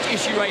his biggest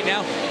issue right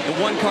now,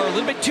 the one car a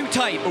little bit too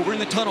tight over in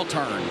the tunnel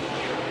turn.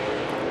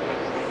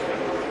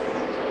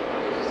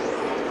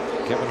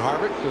 Kevin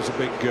Harvick does a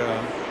big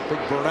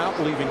burnout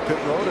leaving pit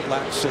road at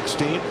lap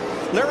 16.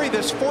 Larry,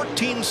 this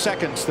 14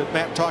 seconds that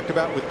Matt talked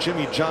about with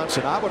Jimmy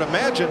Johnson, I would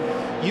imagine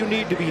you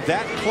need to be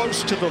that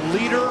close to the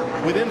leader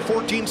within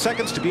 14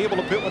 seconds to be able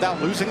to pit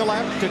without losing a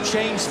lap? To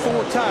change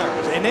 4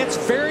 tires. And it's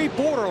very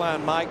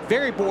borderline, Mike,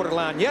 very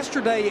borderline.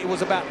 Yesterday it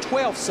was about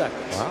 12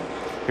 seconds. Wow.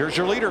 Here's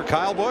your leader,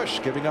 Kyle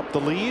Busch, giving up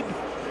the lead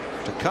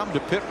to come to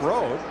pit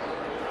road.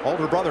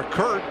 Older brother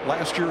Kurt,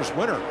 last year's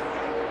winner,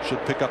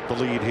 should pick up the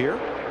lead here.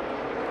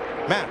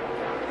 Matt.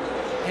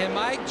 And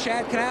Mike,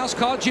 Chad Canals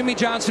called Jimmy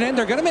Johnson in.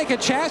 They're going to make a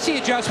chassis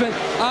adjustment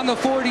on the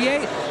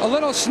 48. A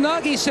little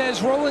snug, he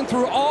says, rolling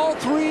through all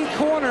 3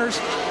 corners,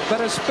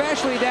 but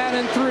especially down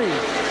in 3.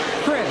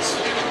 Chris.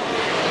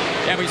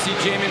 And we see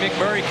Jamie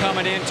McMurray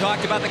coming in.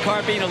 Talked about the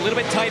car being a little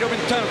bit tight over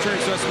the tunnel turn,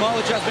 so a small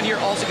adjustment here.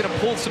 Also going to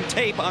pull some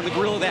tape on the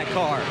grill of that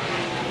car.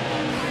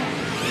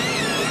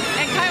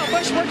 And Kyle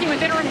Busch working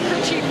with interim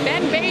crew chief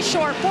Ben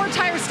Bayshore.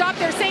 4-tire stop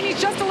there, saying he's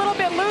just a little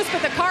bit loose,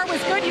 but the car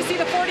was good. You see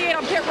the 48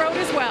 on pit road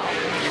as well.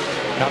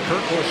 Now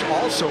Kurt Busch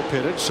also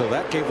pitted, so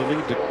that gave the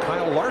lead to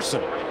Kyle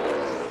Larson.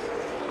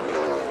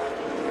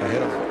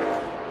 Ahead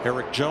of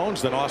Eric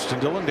Jones, then Austin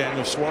Dillon,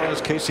 Daniel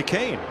Suarez, Casey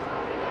Kane.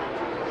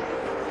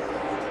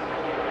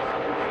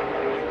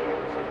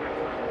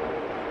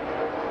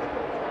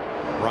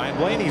 Ryan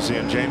Blaney's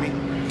in, Jamie.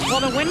 Well,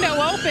 the window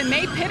open.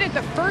 They pitted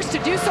the first to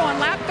do so on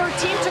lap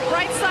 13, took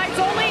right sides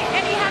only,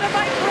 and he had a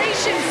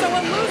vibration, so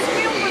a loose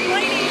wheel for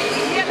Blaney.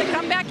 He had to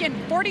come back in.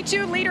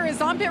 42 leader is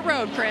on pit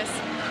road, Chris.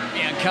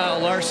 And Kyle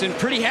Larson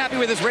pretty happy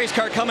with his race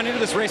car coming into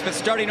this race, but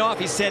starting off,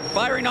 he said,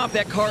 firing off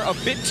that car a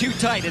bit too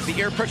tight as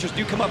the air pressures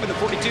do come up in the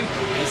 42.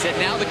 He said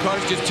now the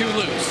car's just too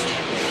loose.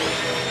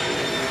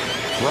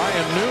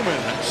 Brian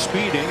Newman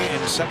speeding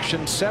in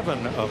section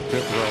 7 of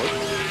pit road.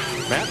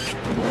 Matt?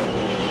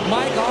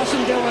 Mike,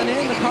 Austin Dillon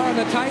in the car on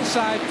the tight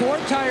side.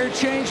 4-tire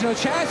change, no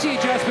chassis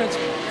adjustments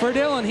for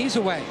Dillon. He's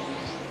away.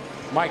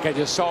 Mike, I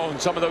just saw in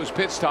some of those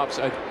pit stops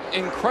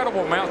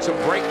incredible amounts of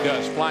brake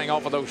dust flying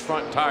off of those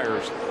front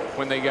tires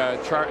when the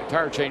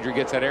tire changer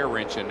gets that air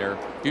wrench in there,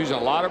 using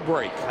a lot of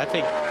brake. I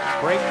think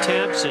brake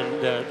temps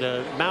and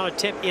the amount of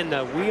temp in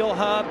the wheel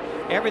hub,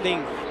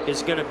 everything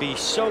is going to be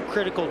so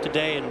critical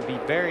today and be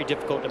very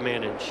difficult to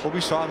manage. What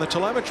we saw in the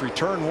telemetry,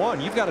 turn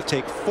 1, you've got to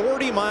take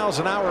 40 miles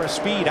an hour of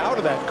speed out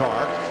of that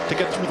car to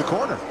get through the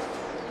corner.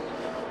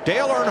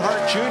 Dale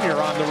Earnhardt Jr.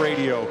 on the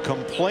radio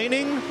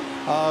complaining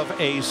of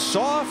a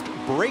soft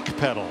brake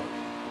pedal.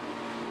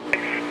 I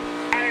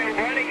am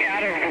running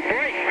out of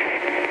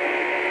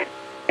brakes.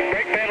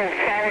 Brake pedal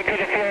solid to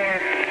the floor.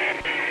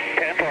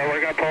 10-4,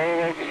 we're going to pull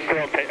a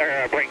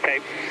little brake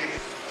tape.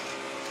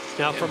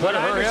 Now, from what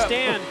I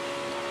understand,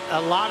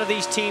 a lot of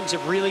these teams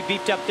have really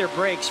beefed up their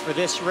brakes for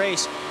this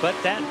race, but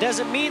that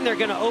doesn't mean they're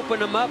going to open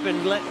them up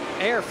and let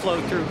air flow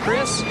through.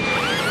 Chris?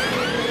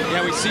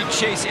 Yeah, we see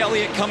Chase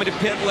Elliott coming to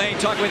pit lane,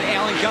 talking with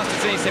Alan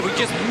Gustafson. He said, we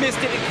just missed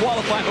it in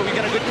qualifying, but we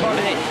got a good car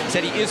today.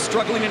 Said he is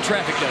struggling in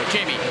traffic, though.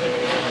 Jamie.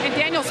 And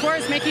Daniel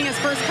Suarez making his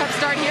first Cup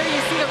start here.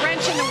 You see the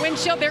wrench in the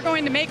windshield. They're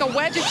going to make a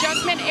wedge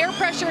adjustment. Air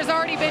pressure has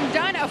already been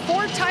done. A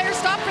 4-tire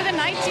stop for the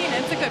 19.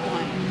 It's a good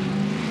one.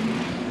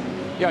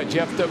 Yeah,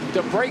 Jeff,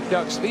 the brake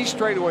ducts, these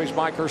straightaways,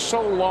 Mike, are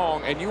so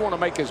long, and you want to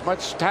make as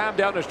much time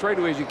down the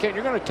straightaway as you can.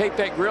 You're going to tape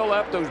that grill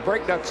up, those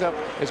brake ducts up,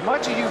 as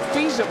much as you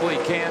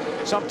feasibly can.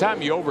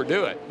 Sometimes you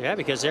overdo it. Yeah,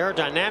 because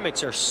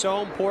aerodynamics are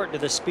so important to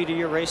the speed of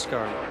your race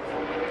car.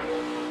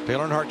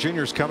 Dale Earnhardt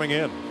Jr. is coming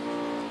in.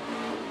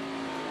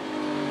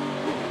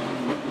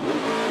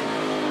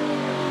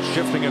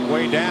 Shifting it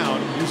way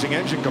down, using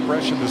engine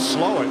compression to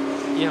slow it.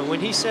 Yeah, when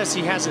he says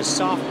he has a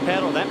soft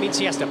pedal, that means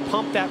he has to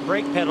pump that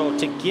brake pedal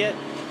to get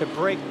the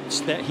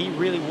brakes that he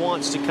really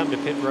wants to come to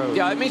pit road.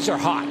 Yeah, it means they're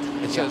hot.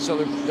 Yeah. So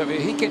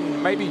he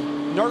can maybe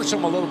nurse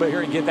them a little bit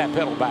here and get that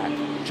pedal back.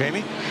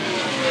 Jamie?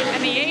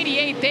 And the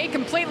 88, they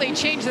completely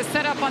changed the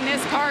setup on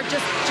this car.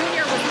 Just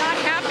Junior was not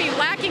happy,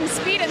 lacking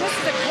speed, and this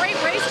is a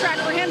great racetrack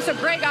for him. So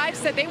Greg Ives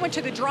said they went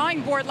to the drawing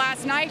board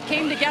last night,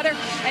 came together,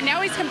 and now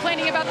he's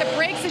complaining about the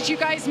brakes, as you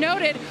guys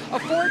noted. A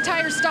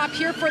 4-tire stop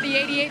here for the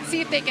 88.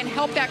 See if they can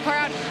help that car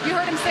out. You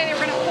heard him say they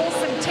were going to pull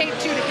some tape,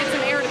 too, to get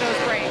some air to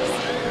those brakes.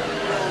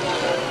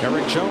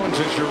 Eric Jones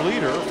is your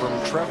leader from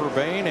Trevor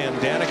Bayne and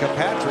Danica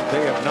Patrick.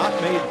 They have not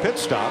made pit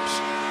stops.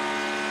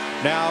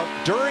 Now,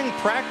 during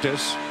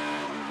practice,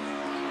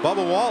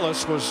 Bubba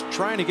Wallace was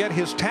trying to get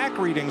his tack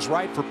readings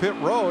right for pit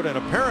road, and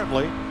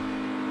apparently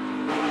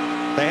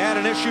they had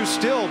an issue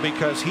still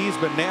because he's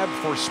been nabbed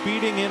for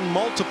speeding in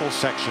multiple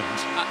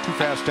sections. Too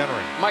fast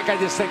entering. Mike, I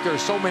just think there are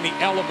so many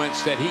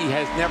elements that he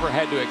has never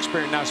had to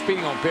experience. Now,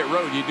 speeding on pit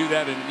road, you do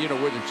that in,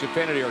 whether it's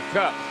Xfinity or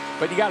Cup,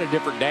 but you got a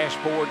different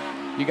dashboard.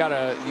 You got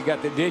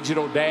the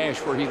digital dash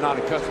where he's not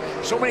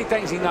accustomed. So many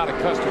things he's not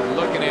accustomed to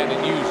looking at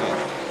and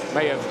using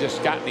may have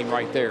just gotten him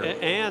right there.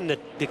 And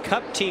the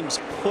Cup teams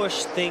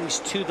push things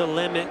to the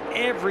limit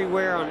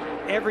everywhere on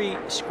every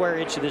square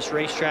inch of this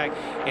racetrack.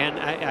 And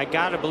I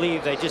got to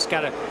believe they just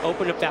got to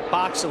open up that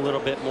box a little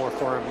bit more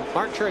for him.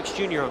 Martin Truex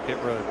Jr. on pit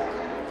road.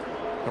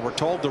 And we're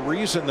told the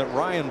reason that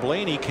Ryan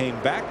Blaney came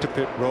back to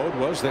pit road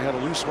was they had a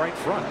loose right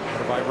front,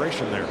 had a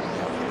vibration there.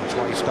 That's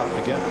why he stopped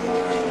again.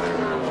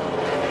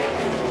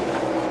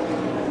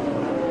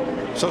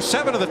 So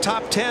 7 of the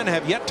top 10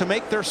 have yet to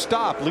make their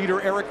stop.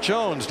 Leader Eric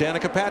Jones,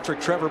 Danica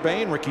Patrick, Trevor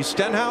Bayne, Ricky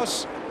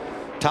Stenhouse,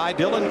 Ty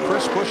Dillon,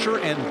 Chris Buescher,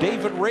 and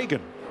David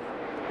Reagan.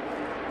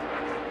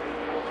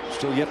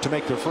 Still yet to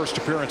make their first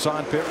appearance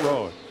on pit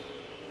road.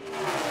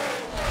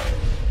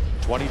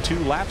 22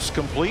 laps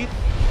complete.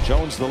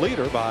 Jones the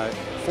leader by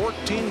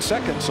 14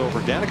 seconds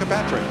over Danica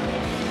Patrick.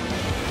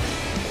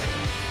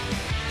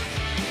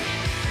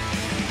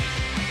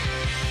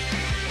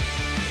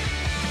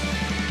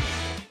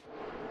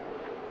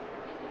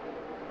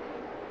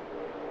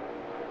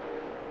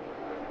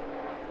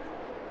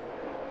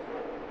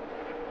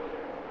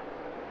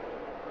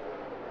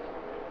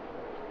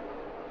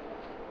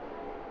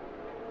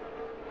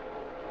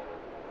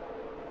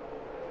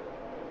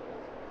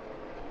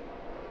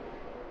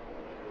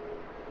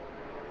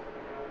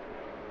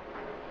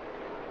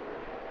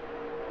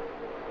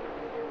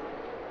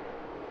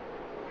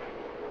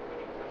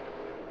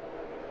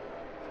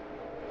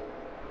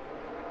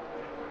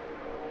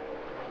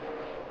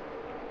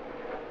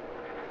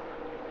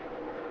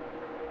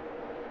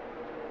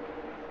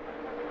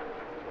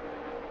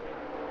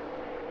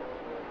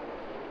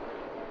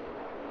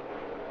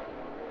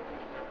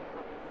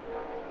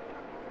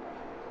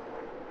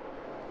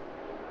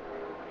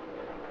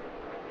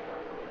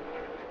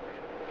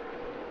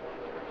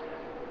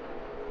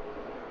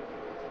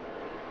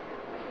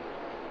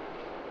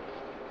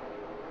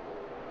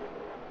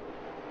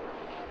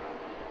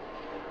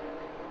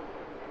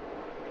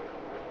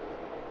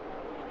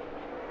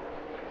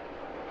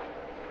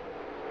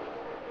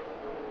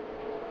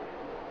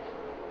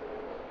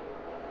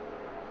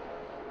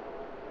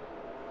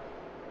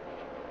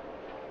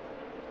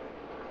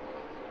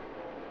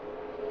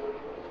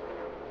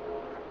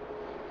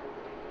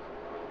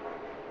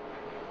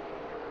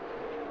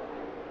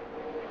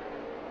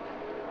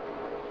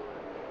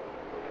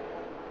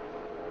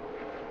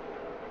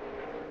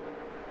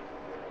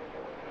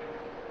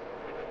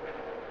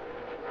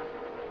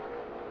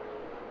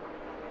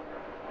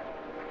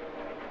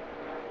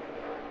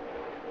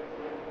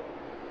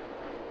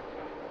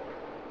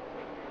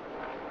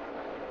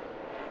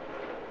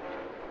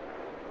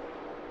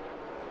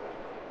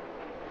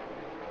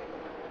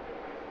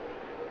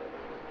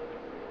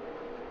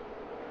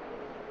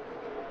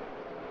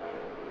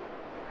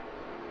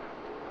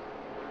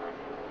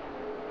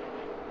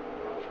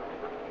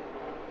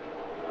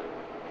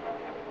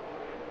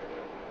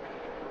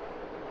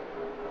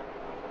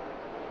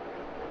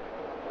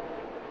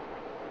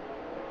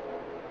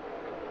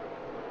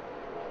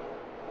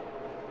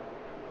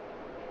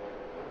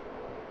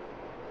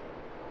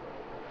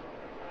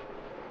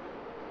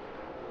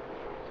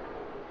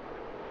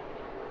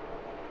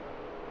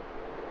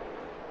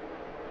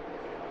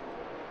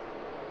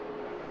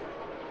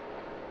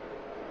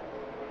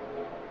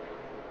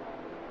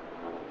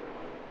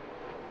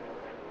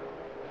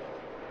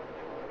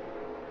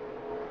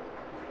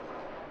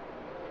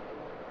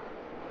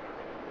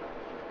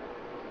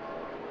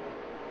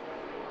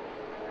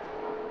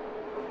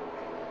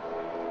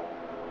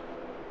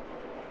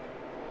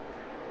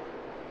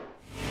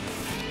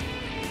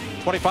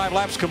 25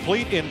 laps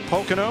complete in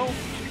Pocono.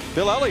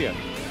 Bill Elliott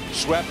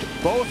swept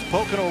both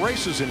Pocono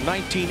races in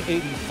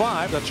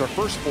 1985. That's our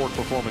first Ford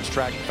Performance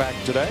track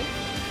fact today.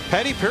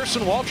 Petty,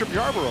 Pearson, Waltrip,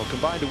 Yarborough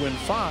combined to win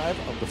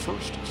 5 of the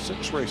first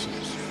 6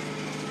 races.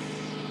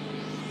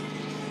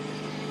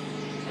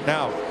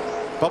 Now,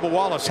 Bubba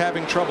Wallace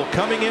having trouble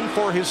coming in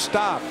for his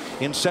stop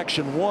in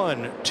section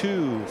 1,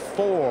 2,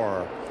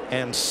 4,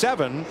 and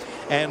 7,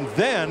 and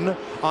then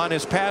on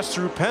his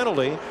pass-through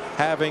penalty,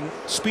 having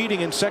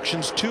speeding in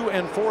sections 2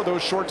 and 4,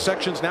 those short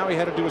sections. Now he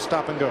had to do a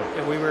stop and go.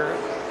 And we were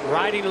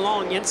riding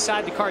along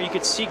inside the car. You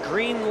could see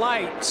green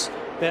lights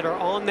that are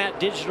on that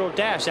digital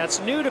dash. That's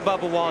new to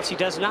Bubba Wallace. He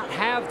does not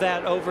have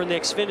that over in the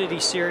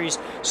Xfinity series.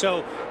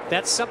 So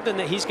that's something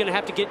that he's going to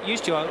have to get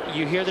used to.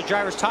 You hear the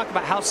drivers talk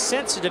about how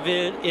sensitive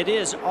it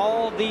is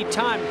all the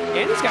time.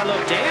 And he's got a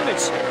little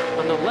damage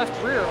on the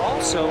left rear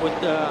also with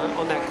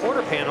on that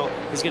quarter panel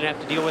he's going to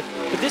have to deal with.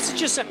 But this is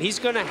just something he's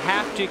going to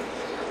have to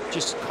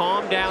just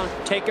calm down,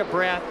 take a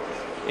breath,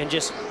 and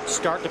just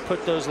start to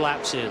put those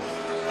laps in.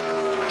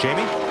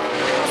 Jamie?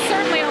 Well,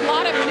 certainly a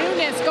lot of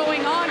newness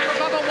going on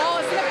for Bubba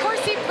Wallace. And of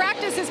course, he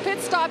practices pit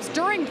stops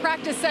during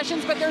practice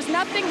sessions, but there's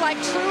nothing like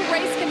true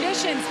race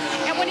conditions.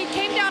 And when he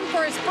came down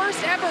for his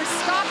first ever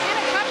stop in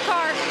a Cup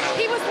car,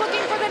 he was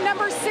looking for the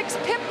number 6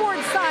 pit board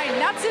sign.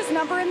 That's his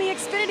number in the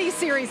Xfinity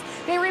series.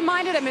 They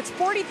reminded him it's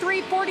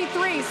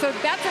 43-43. So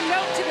that's a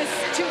note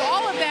to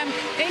all of them.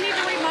 They need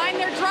to remind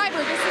their driver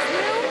this is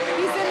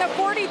new. He's in the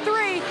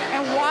 43,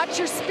 and watch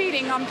your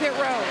speeding on pit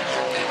road.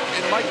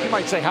 And Mike, you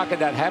might say, how could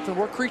that happen?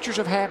 We're creatures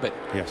of habit.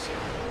 Yes.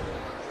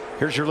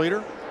 Here's your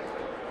leader.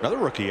 Another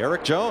rookie,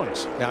 Eric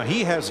Jones. Now,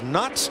 he has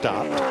not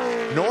stopped,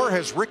 nor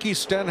has Ricky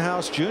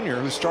Stenhouse Jr.,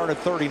 who started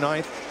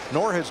 39th,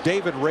 nor has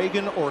David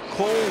Reagan or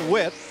Cole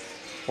Witt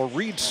or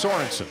Reed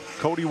Sorensen.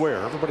 Cody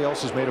Ware. Everybody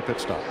else has made a pit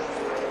stop.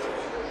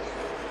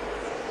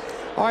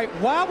 All right,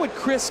 why would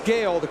Chris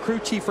Gale, the crew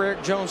chief for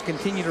Eric Jones,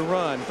 continue to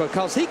run?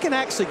 Because he can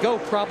actually go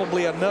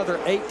probably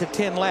another 8 to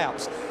 10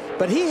 laps.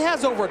 But he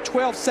has over a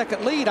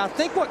 12-second lead. I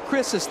think what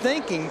Chris is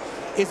thinking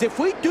is if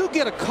we do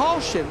get a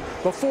caution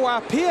before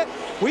our pit,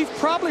 we've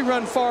probably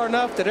run far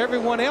enough that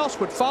everyone else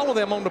would follow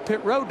them on the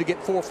pit road to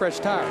get 4 fresh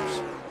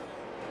tires.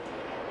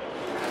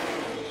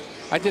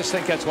 I just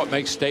think that's what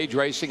makes stage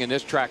racing and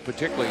this track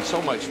particularly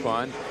so much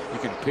fun. You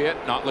can pit,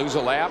 not lose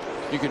a lap.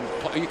 You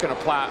can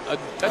apply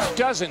a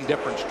dozen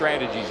different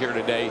strategies here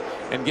today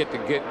and get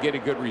a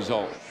good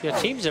result. Yeah,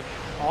 teams have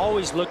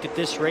always looked at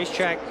this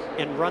racetrack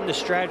and run the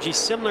strategy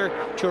similar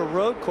to a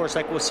road course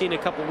like we'll see in a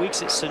couple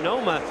weeks at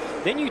Sonoma.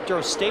 Then you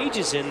throw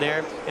stages in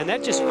there, and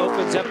that just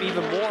opens up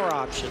even more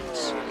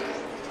options.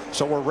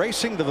 So we're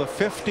racing to the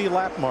 50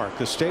 lap mark.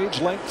 The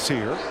stage lengths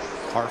here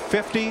are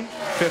 50,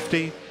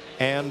 50,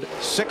 and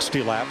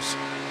 60 laps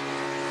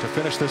to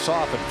finish this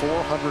off at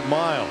 400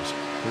 miles.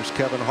 Here's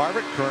Kevin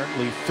Harvick,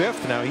 currently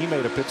 5th. Now he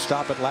made a pit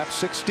stop at lap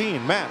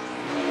 16. Matt.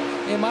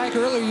 Hey, Mike,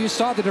 earlier you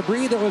saw the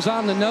debris that was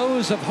on the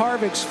nose of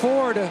Harvick's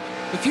Ford. A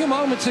few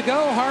moments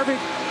ago, Harvick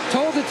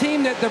told the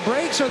team that the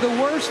brakes are the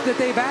worst that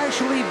they've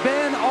actually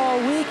been all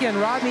weekend.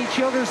 Rodney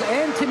Childers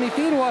and Timmy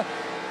Fedewa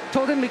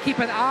told him to keep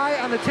an eye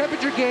on the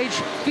temperature gauge.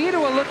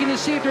 Fedewa looking to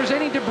see if there's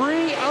any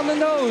debris on the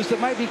nose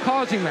that might be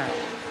causing that.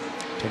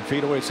 Tim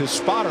Fedewa is his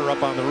spotter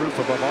up on the roof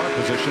above our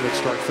position at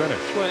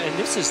start-finish. Well, and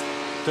this is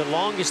the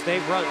longest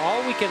they've run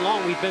all weekend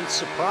long. We've been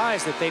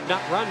surprised that they've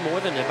not run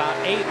more than about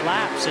 8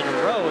 laps in a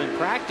row in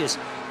practice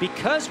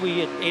because we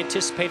had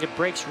anticipated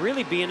brakes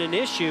really being an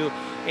issue,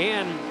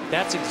 and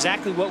that's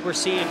exactly what we're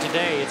seeing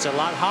today. It's a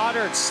lot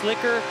hotter, it's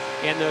slicker,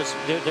 and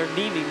they're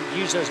needing to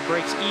use those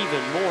brakes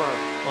even more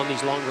on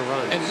these longer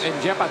runs.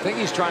 And Jeff, I think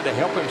he's trying to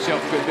help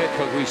himself a good bit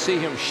because we see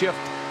him shift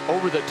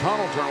over the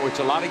tunnel turn, which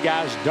a lot of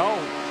guys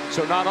don't.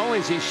 So not only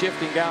is he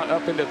shifting down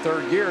up into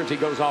 3rd gear as he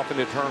goes off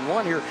into turn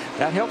 1 here,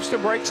 that helps the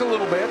brakes a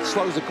little bit,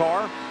 slows the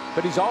car,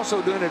 but he's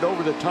also doing it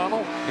over the tunnel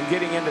and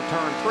getting into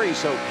turn 3.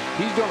 So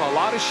he's doing a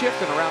lot of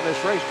shifting around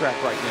this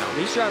racetrack right now.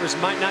 These drivers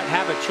might not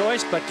have a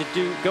choice but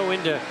to go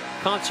into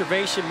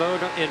conservation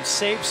mode and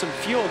save some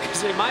fuel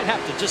because they might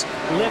have to just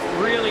lift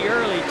really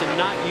early to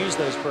not use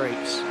those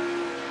brakes.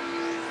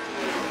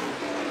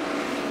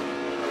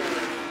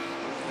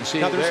 You see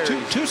now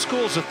there's two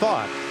schools of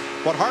thought.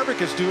 What Harvick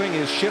is doing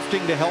is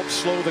shifting to help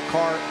slow the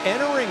car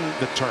entering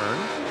the turn.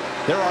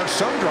 There are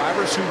some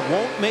drivers who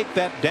won't make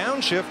that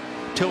downshift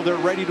till they're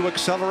ready to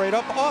accelerate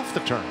up off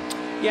the turn.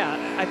 Yeah,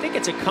 I think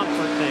it's a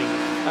comfort thing.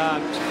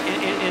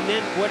 And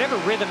then whatever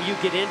rhythm you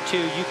get into,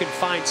 you can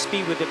find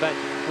speed with it. But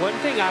one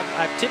thing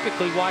I've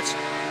typically watched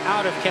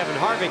out of Kevin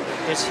Harvick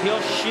is he'll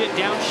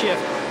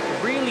downshift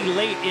really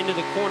late into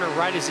the corner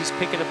right as he's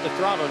picking up the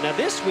throttle. Now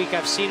this week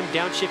I've seen him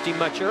downshifting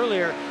much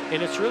earlier,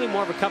 and it's really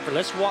more of a comfort.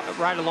 Let's walk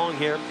right along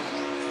here.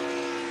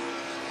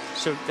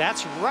 So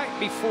that's right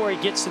before he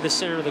gets to the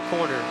center of the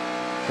corner.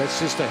 That's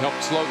just to help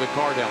slow the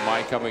car down,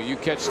 Mike. I mean, you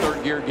catch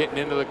 3rd gear getting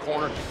into the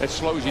corner, that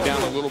slows you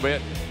down a little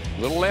bit,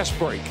 a little less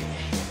brake.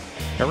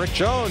 Eric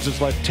Jones has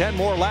led 10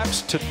 more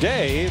laps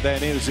today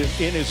than in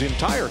his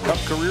entire Cup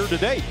career to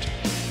date.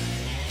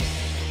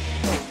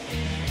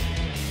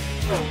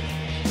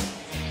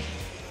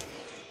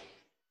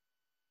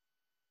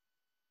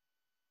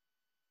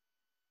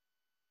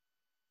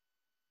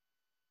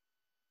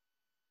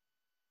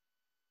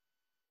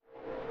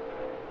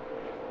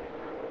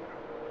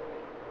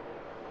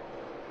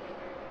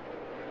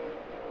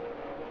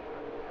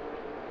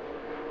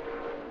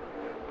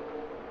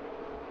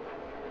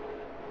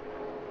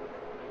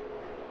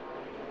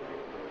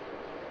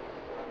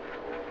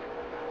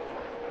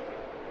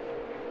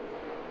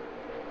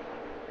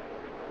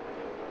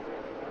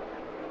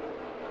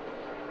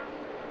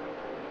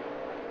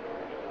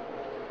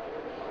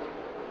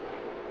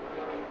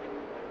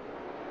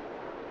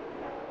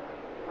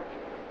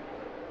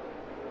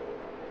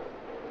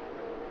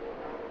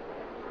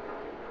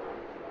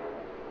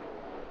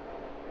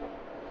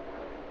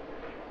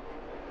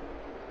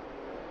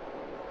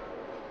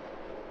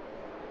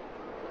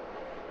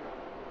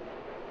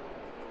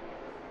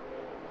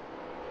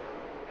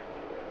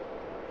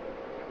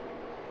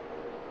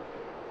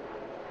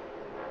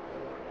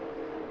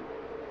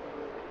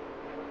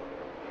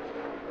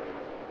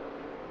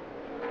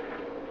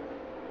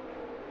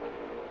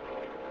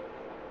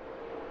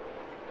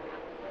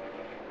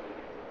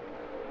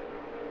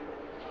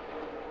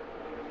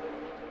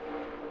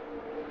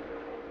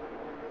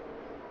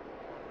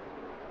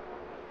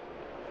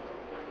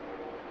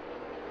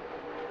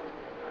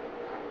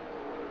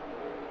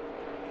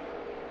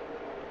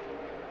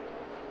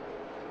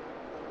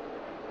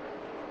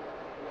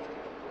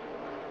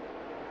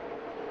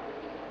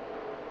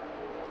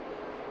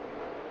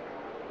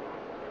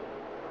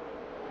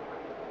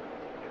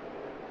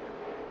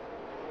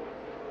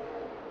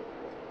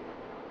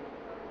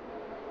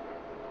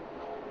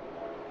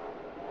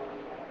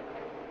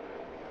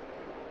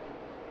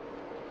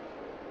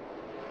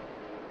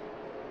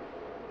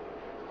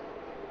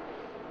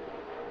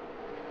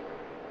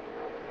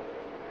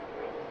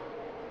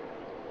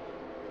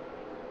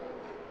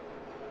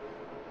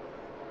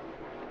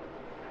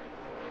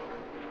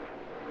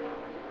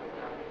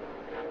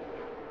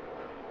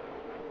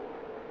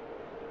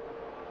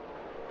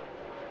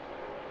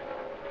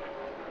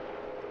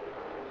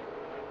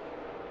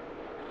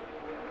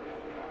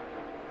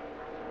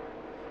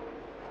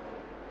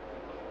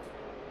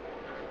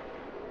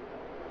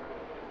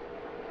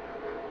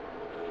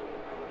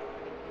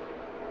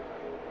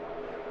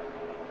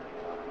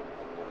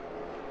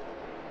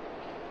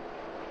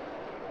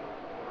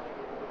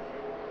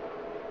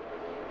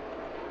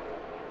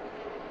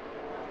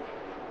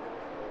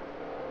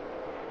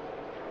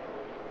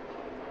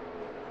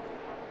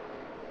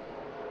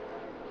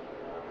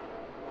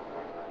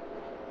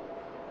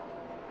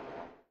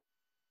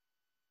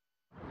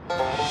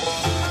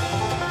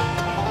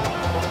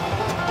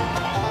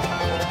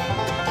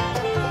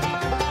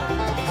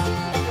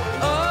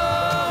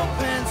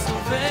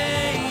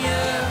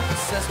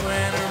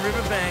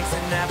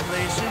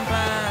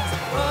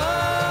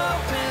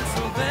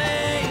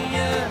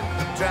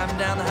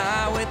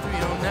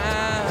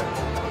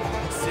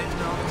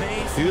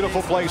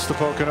 Beautiful place, the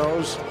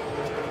Poconos.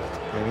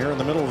 And here in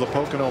the middle of the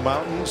Pocono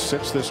Mountains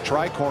sits this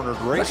tri-cornered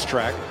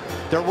racetrack.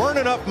 There weren't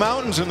enough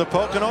mountains in the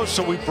Poconos,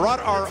 so we brought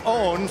our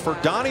own for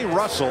Donnie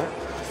Russell,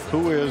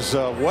 who is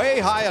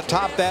way high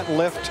atop that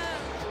lift,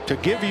 to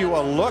give you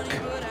a look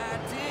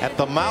at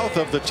the mouth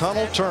of the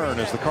tunnel turn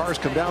as the cars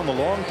come down the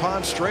Long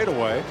Pond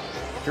straightaway.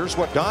 Here's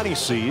what Donnie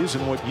sees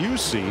and what you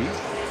see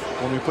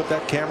when we put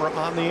that camera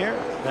on the air.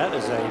 That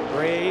is a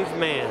brave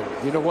man.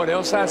 You know what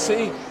else I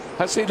see?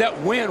 I see that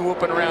wind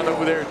whooping around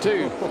over there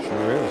too.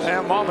 Sure is. The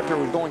thermometer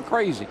was going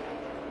crazy.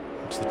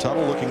 It's the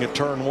tunnel looking at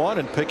turn 1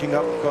 and picking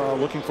up,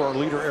 looking for our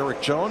leader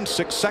Eric Jones,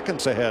 6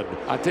 seconds ahead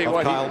I tell you of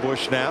what, Kyle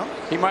Busch now.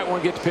 He might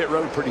want to get to pit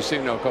road pretty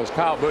soon though, because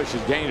Kyle Busch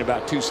has gained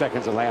about 2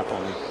 seconds a lap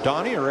on him.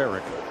 Donnie or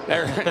Eric?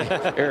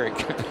 Eric.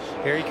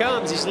 Here he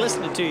comes. He's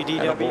listening to you,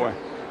 DW. Boy.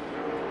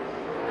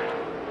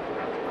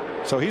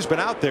 So he's been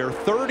out there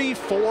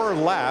 34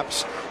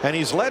 laps, and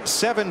he's led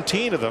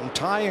 17 of them,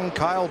 tying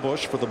Kyle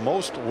Busch for the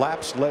most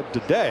laps led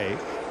today.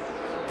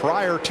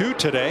 Prior to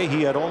today,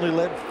 he had only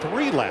led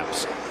 3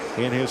 laps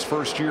in his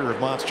first year of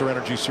Monster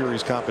Energy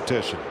Series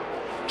competition.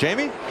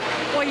 Jamie?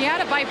 Well, you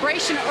had a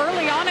vibration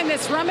early on in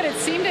this run, but it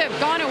seemed to have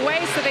gone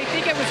away, so they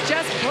think it was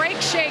just brake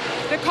shake.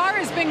 The car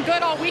has been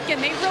good all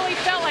weekend. They really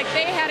felt like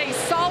they had a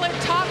solid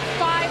top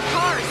 5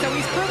 car, so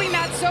he's proving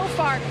that so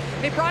far.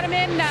 They brought him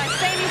in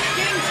saying he's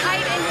getting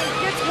tight and it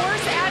gets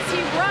worse as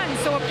he runs,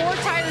 so a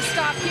 4-tire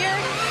stop here.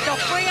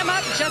 They'll free him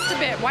up just a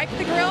bit, wipe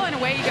the grill, and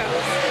away he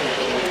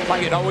goes.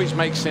 Like it always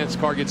makes sense,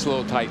 car gets a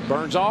little tight,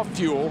 burns off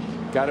fuel,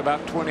 got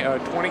about 20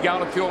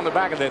 gallon of fuel in the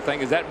back of that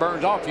thing. As that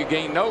burns off, you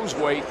gain nose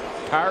weight,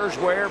 tires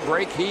wear,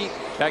 brake heat,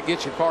 that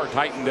gets your car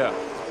tightened up.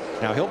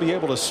 Now he'll be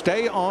able to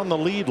stay on the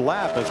lead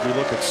lap as we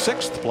look at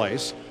 6th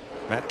place.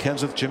 Matt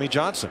Kenseth, Jimmy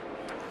Johnson.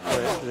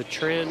 The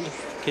trend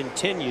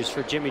continues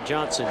for Jimmy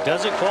Johnson.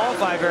 Doesn't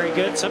qualify very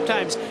good.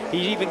 Sometimes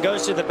he even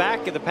goes to the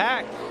back of the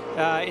pack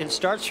and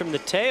starts from the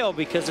tail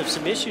because of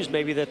some issues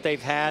maybe that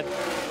they've had,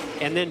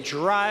 and then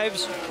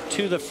drives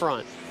to the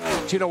front.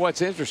 But you know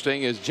what's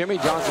interesting is Jimmy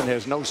Johnson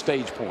has no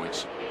stage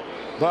points,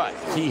 but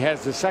he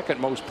has the 2nd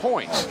most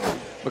points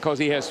because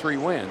he has 3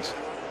 wins.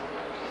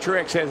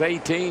 Truex has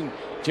 18,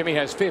 Jimmy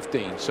has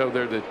 15, so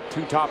they're the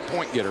 2 top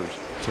point getters.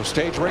 So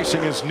stage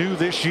racing is new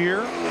this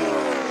year.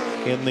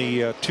 In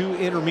the 2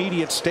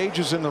 intermediate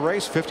stages in the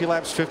race, 50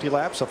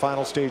 laps, a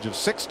final stage of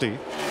 60.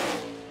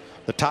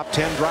 The top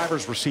 10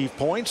 drivers receive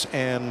points,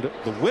 and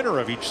the winner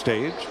of each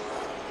stage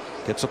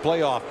gets a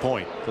playoff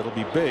point. That'll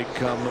be big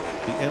come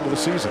the end of the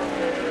season.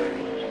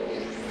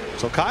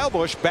 So Kyle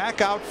Busch back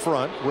out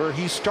front where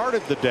he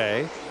started the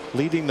day,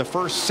 leading the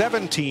first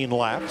 17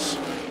 laps,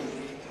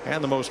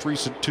 and the most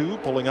recent 2,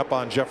 pulling up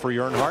on Jeffrey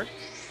Earnhardt.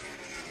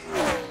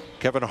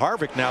 Kevin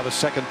Harvick now the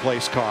 2nd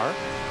place car,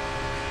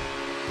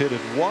 pitted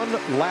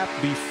 1 lap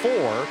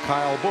before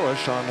Kyle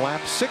Busch on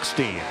lap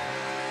 16.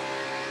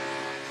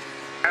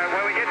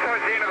 When we get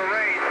towards the end of the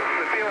race,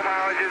 the fuel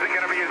mileage isn't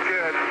going to be as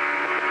good,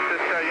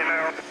 just so you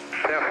know.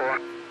 Therefore.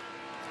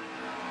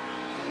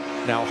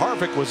 Now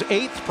Harvick was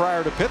 8th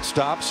prior to pit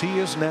stops. He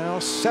is now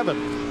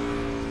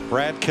 7th.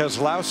 Brad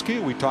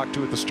Keselowski, we talked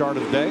to at the start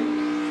of the day,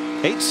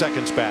 8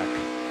 seconds back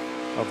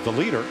of the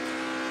leader.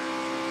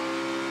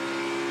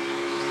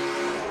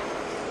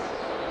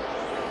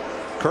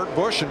 Kurt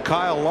Busch and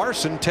Kyle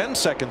Larson 10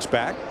 seconds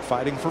back,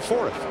 fighting for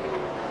 4th.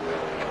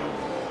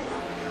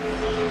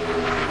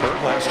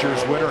 Kurt, last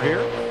year's winner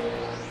here.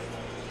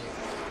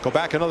 Go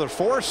back another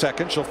 4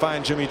 seconds, you'll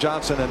find Jimmy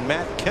Johnson and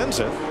Matt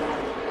Kenseth.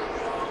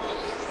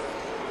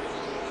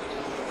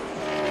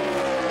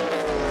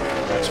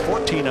 That's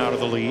 14 out of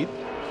the lead.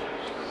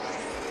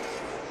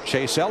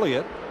 Chase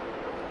Elliott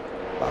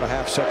about a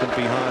half second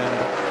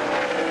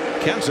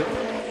behind Kenseth.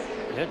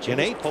 Yeah,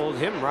 Jimmy pulled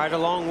him right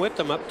along with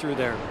them up through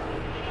there.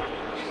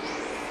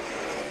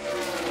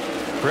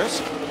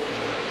 Chris?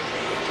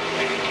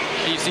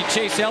 You see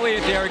Chase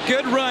Elliott there,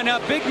 good run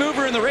up, big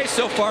mover in the race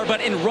so far, but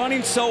in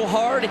running so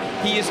hard,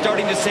 he is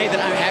starting to say that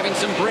I'm having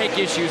some brake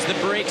issues, the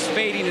brakes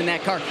fading in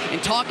that car.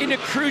 And talking to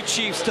crew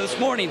chiefs this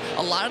morning,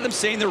 a lot of them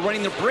saying they're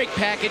running the brake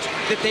package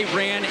that they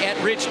ran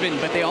at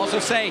Richmond, but they also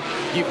say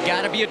you've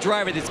got to be a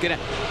driver that's going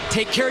to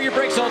take care of your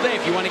brakes all day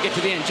if you want to get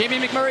to the end. Jamie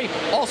McMurray,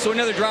 also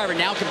another driver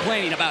now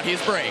complaining about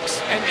his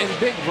brakes. And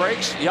big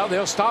brakes, yeah,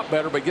 they'll stop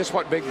better, but guess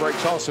what big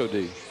brakes also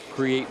do?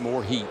 Create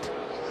more heat.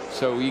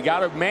 So you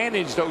got to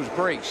manage those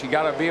brakes. You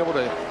got to be able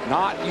to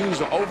not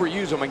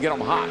overuse them and get them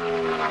hot.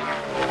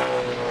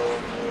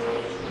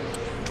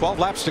 12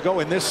 laps to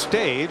go in this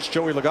stage.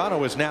 Joey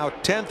Logano is now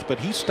 10th, but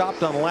he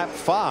stopped on lap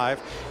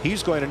 5.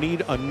 He's going to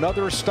need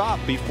another stop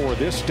before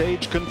this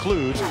stage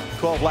concludes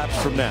 12 laps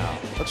from now.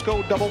 Let's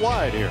go double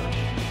wide here.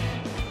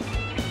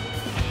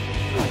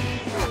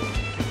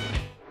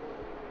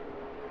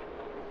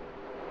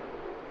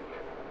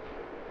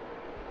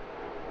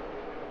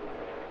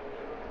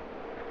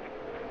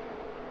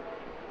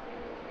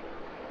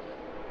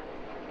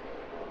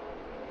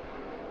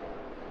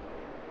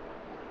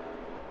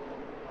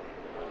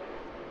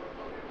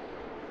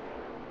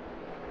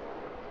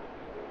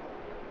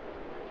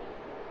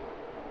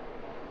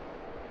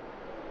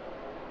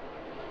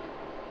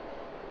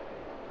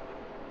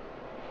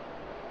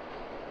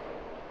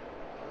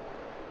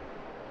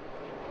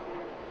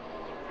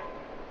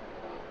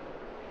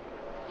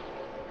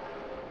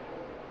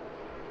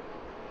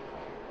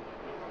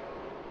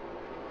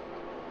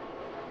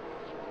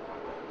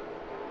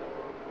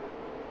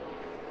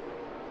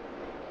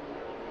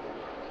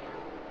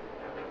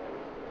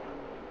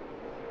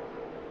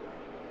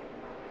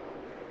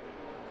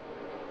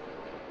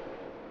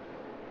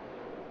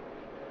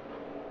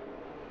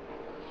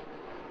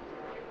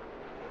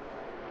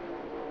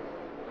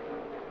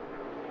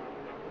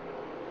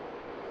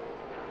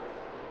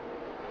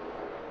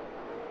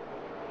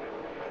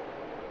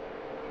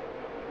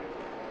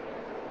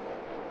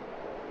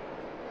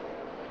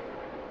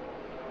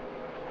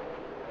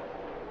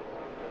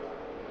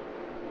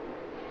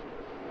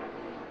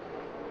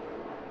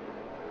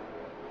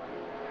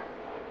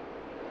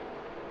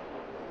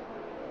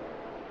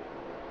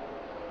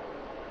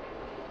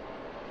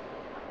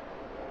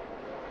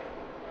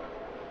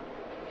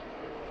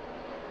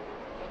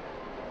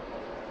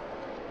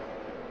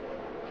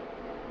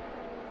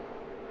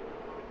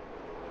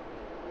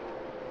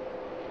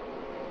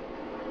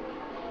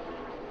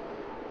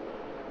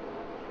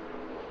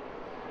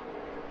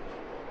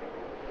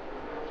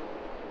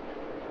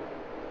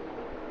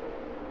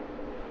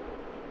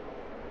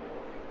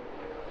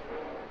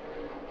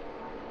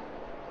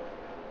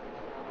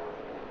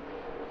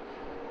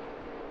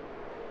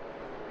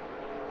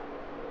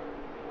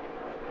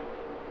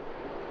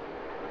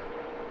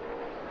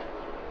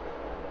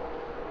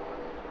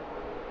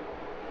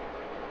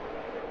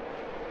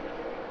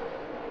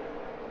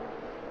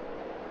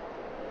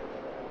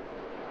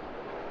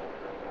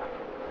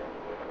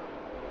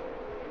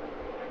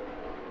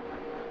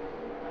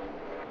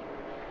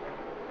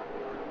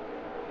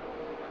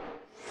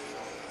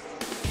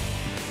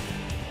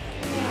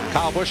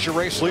 Kyle Busch, your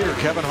race leader.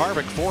 Kevin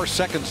Harvick 4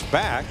 seconds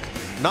back.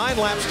 9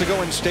 laps to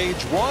go in stage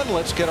 1.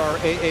 Let's get our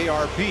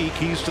AARP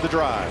keys to the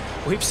drive.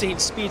 We've seen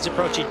speeds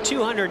approaching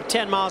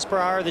 210 miles per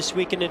hour this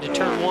weekend into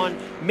turn 1.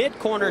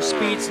 Mid-corner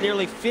speeds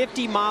nearly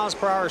 50 miles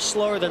per hour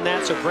slower than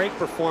that, so great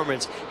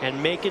performance.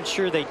 And making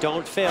sure they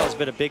don't fail has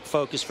been a big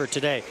focus for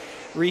today.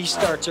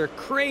 Restarts are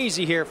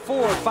crazy here. 4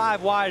 or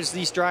 5 wide as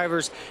these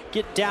drivers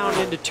get down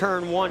into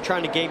turn 1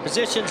 trying to gain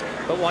positions.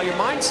 But while your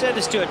mindset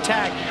is to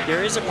attack,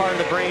 there is a part of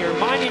the brain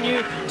reminding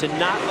you to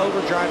not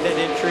overdrive that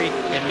entry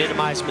and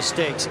minimize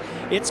mistakes.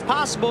 It's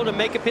possible to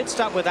make a pit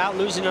stop without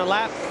losing a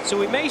lap, so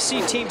we may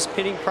see teams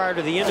pitting prior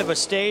to the end of a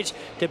stage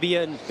to be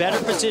in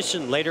better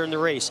position later in the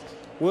race.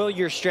 Will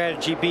your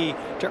strategy be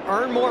to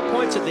earn more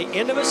points at the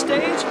end of a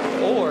stage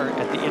or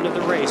at the end of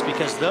the race?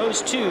 Because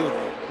those two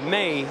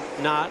may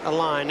not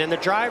align, and the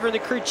driver and the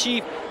crew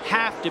chief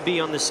have to be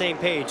on the same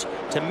page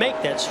to make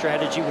that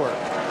strategy work.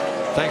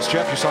 Thanks,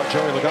 Jeff. You saw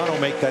Joey Logano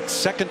make that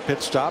second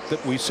pit stop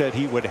that we said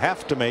he would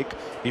have to make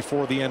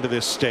before the end of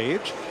this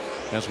stage,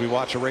 as we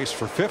watch a race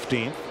for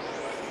 15th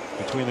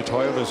between the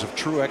Toyotas of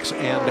Truex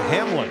and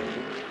Hamlin.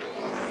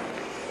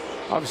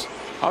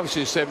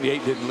 Obviously,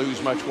 78 didn't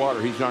lose much water.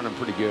 He's running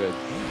pretty good.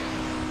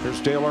 Here's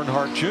Dale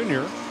Earnhardt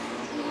Jr.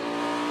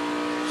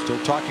 Still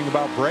talking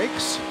about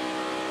brakes.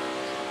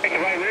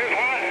 Right rear's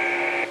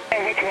hot.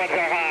 Oh, which ones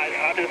are hot?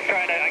 I'm just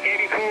trying to. I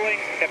gave you cooling.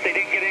 If they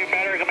didn't get any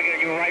better, I'm going to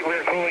give you right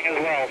rear cooling as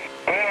well.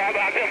 Well,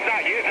 I'm just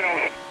not using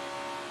them.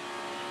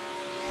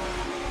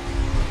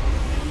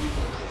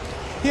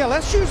 Yeah,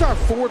 let's use our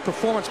Ford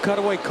Performance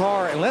Cutaway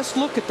car and let's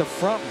look at the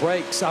front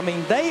brakes. I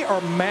mean, they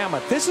are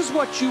mammoth. This is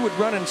what you would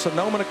run in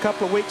Sonoma in a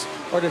couple of weeks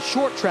or the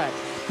short track.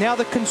 Now,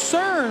 the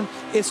concern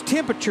is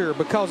temperature,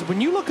 because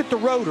when you look at the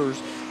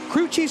rotors,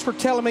 crew chiefs were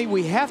telling me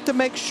we have to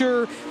make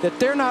sure that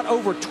they're not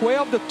over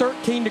 12 to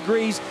 13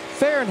 degrees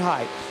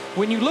Fahrenheit.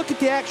 When you look at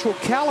the actual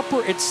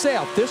caliper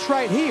itself, this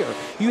right here,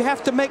 you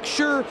have to make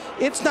sure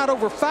it's not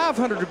over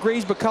 500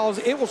 degrees because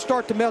it will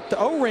start to melt the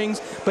O-rings.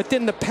 But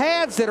then the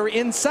pads that are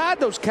inside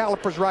those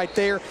calipers right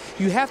there,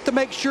 you have to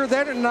make sure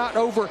that are not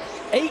over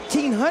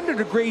 1,800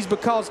 degrees,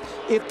 because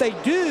if they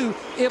do,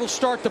 it'll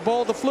start to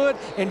boil the fluid.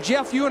 And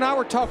Jeff, you and I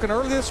were talking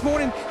earlier this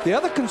morning, the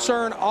other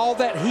concern, all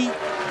that heat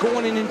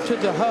going into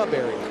the hub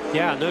area.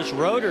 Yeah, and those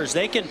rotors,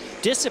 they can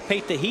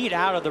dissipate the heat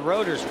out of the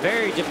rotors.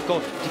 Very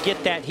difficult to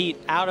get that heat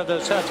out of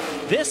those hubs.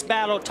 This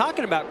battle,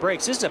 talking about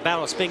brakes, this is a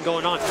battle that's been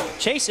going on.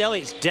 Chase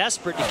Elliott's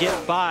desperate to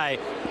get by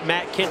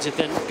Matt Kenseth,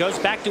 and goes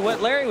back to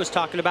what Larry was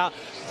talking about.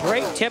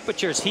 Brake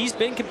temperatures. He's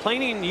been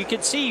complaining. You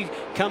can see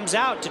comes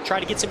out to try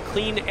to get some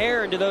clean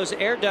air into those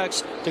air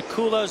ducts to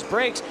cool those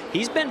brakes.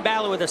 He's been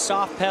battling with a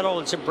soft pedal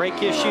and some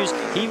brake issues.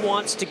 He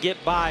wants to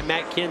get by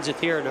Matt Kenseth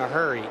here in a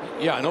hurry.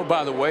 Yeah, I know,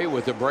 by the way,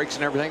 with the brakes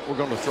and everything, we're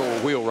going to throw a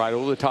wheel right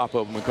over the top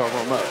of them and cover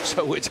them up.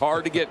 So it's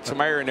hard to get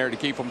some air in there to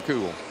keep them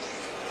cool.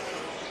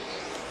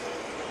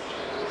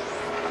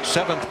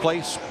 7th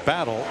place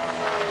battle.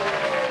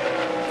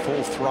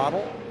 Full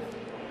throttle.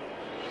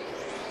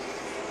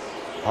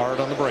 Hard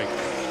on the brake.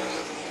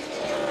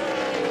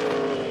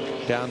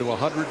 Down to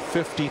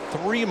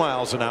 153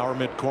 miles an hour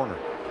mid-corner.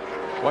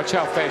 Watch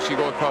how fast you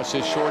go across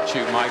this short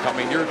chute, Mike. I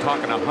mean, you're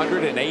talking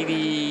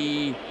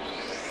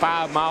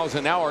 185 miles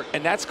an hour,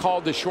 and that's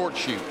called the short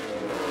chute.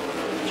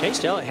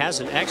 Chase Elliott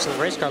has an excellent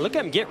race car. Look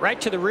at him get right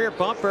to the rear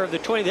bumper of the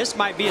 20. This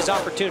might be his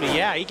opportunity.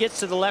 Yeah, he gets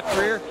to the left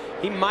rear.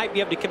 He might be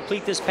able to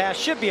complete this pass.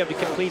 Should be able to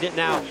complete it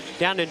now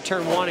down in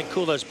turn 1 and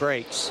cool those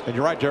brakes. And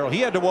you're right, Darrell.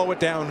 He had to woe it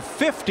down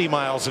 50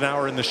 miles an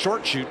hour in the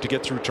short chute to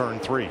get through turn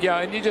 3. Yeah,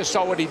 and you just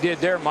saw what he did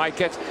there, Mike.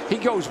 He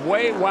goes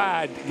way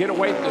wide to get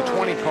away from the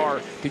 20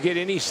 car to get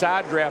any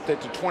side draft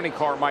that the 20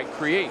 car might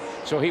create.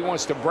 So he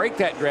wants to break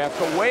that draft,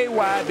 go way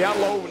wide,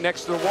 down low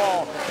next to the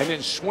wall, and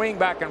then swing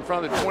back in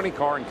front of the 20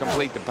 car and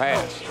complete the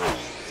pass.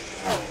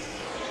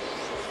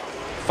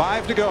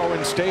 5 to go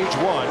in stage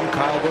 1.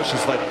 Kyle Busch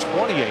has led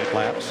 28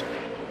 laps.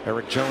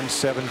 Eric Jones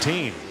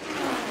 17.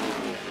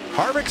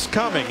 Harvick's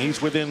coming.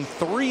 He's within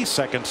 3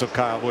 seconds of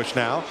Kyle Busch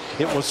now.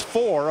 It was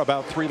 4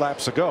 about 3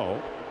 laps ago.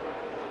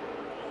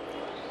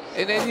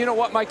 And then, you know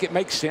what, Mike? It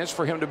makes sense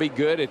for him to be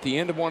good at the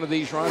end of one of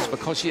these runs,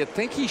 because you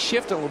think he's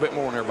shifting a little bit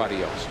more than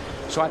everybody else.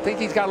 So I think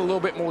he's got a little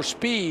bit more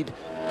speed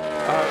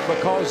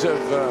because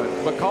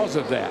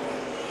of that.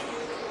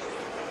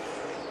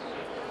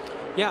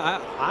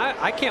 Yeah,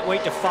 I can't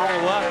wait to follow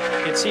up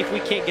and see if we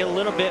can't get a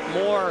little bit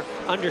more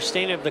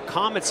understanding of the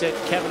comments that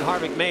Kevin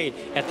Harvick made.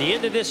 At the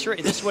end of this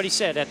race, this is what he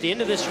said, at the end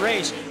of this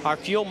race, our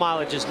fuel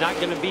mileage is not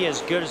going to be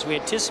as good as we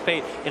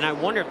anticipate. And I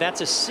wonder if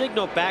that's a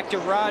signal back to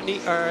Rodney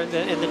and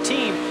the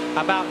team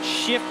about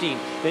shifting.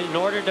 In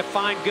order to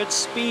find good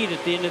speed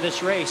at the end of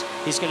this race,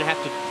 he's going to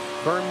have to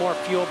burn more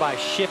fuel by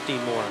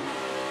shifting more.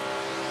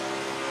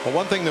 Well,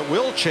 one thing that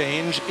will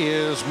change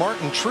is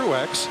Martin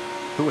Truex,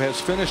 who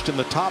has finished in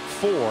the top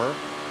 4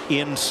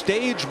 in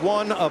stage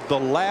 1 of the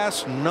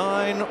last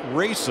 9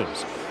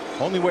 races.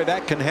 Only way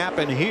that can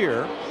happen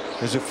here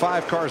is if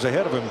 5 cars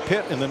ahead of him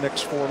pit in the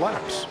next 4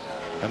 laps.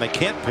 And they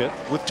can't pit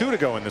with 2 to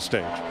go in the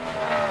stage.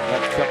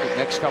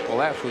 Next couple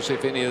laps, we'll see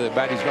if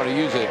anybody's going to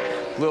use a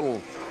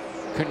little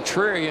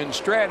contrarian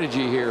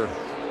strategy here.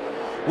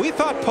 We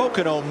thought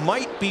Pocono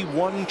might be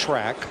one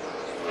track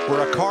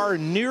where a car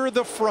near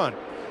the front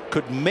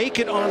could make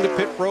it onto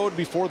pit road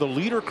before the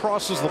leader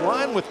crosses the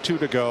line with 2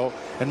 to go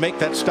and make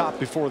that stop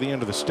before the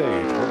end of the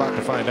stage. We're about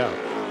to find out.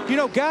 You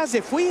know, guys,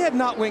 if we had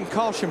not went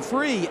caution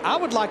free, I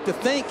would like to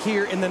think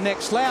here in the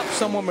next lap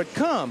someone would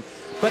come.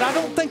 But I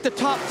don't think the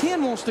top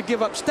 10 wants to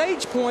give up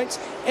stage points.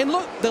 And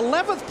look, the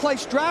 11th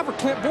place driver,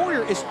 Clint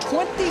Boyer, is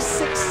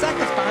 26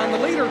 seconds behind the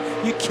leader.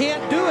 You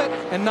can't do it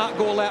and not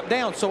go a lap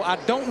down. So I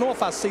don't know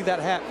if I see that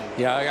happen.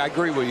 Yeah, I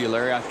agree with you,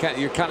 Larry.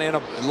 You're kind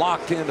of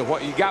locked into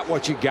what you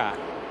got.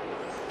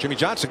 Jimmy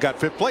Johnson got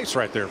 5th place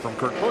right there from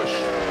Kurt Busch.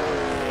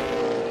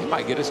 He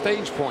might get a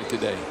stage point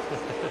today.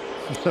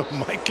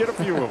 Might get a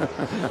few of them.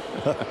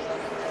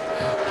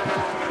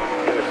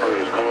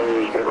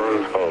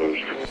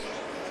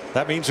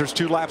 That means there's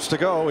 2 laps to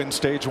go in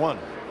stage 1.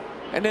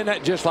 And then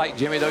that, just like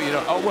Jimmy, though, you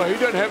know, oh, well, he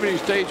doesn't have any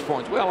stage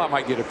points. Well, I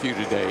might get a few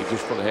today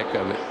just for the heck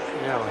of it.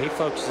 No, he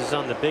focuses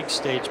on the big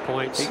stage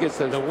points. He gets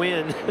those, the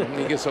win.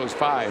 He gets those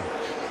 5.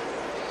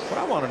 What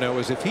I want to know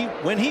is if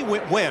when he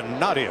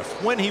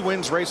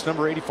wins race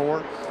number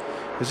 84,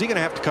 is he going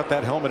to have to cut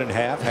that helmet in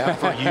half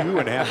for you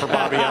and half for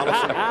Bobby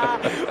Allison?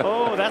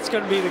 Oh, that's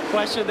going to be the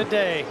question of the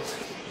day.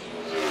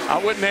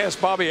 I wouldn't ask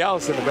Bobby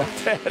Allison about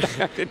that.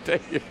 I can tell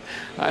you.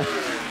 I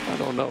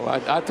don't know.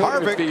 I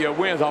told him if he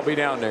wins, I'll be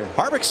down there.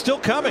 Harvick's still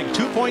coming,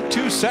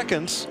 2.2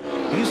 seconds.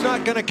 He's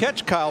not going to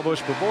catch Kyle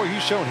Busch, but boy,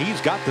 he's shown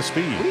he's got the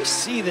speed. We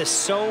see this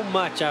so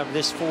much out of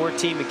this Ford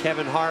team and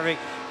Kevin Harvick.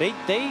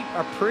 They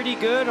are pretty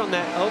good on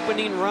that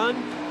opening run,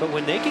 but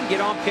when they can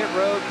get on pit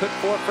road, put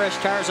 4 fresh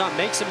tires on,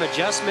 make some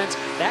adjustments,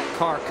 that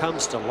car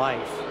comes to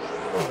life.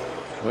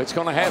 Well, it's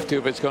going to have to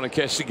if it's going to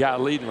catch the guy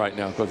leading right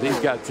now, because he's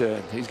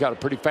got a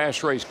pretty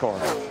fast race car.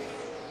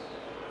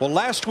 Well,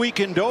 last week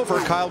in Dover,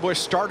 Kyle Busch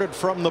started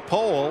from the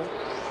pole,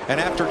 and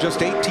after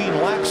just 18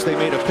 laps, they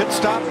made a pit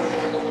stop.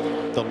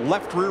 The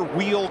left rear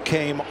wheel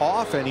came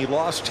off, and he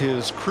lost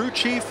his crew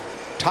chief,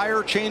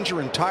 tire changer,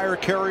 and tire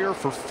carrier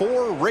for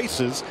 4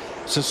 races,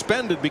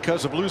 suspended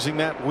because of losing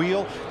that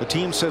wheel. The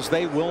team says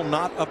they will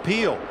not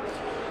appeal.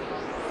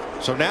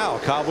 So now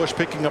Kyle Busch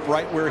picking up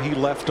right where he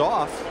left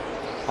off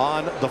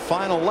on the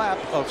final lap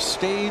of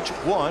stage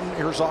 1.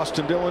 Here's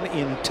Austin Dillon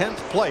in 10th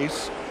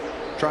place,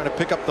 trying to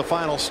pick up the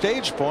final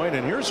stage point,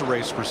 and here's a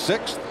race for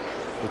 6th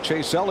with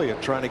Chase Elliott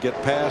trying to get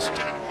past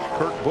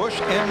Kurt Busch,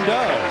 and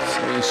does.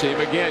 And you see him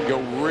again go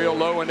real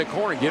low in the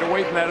corner, get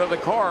away from that other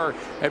car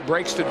that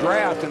breaks the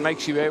draft and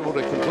makes you able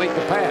to complete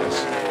the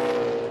pass.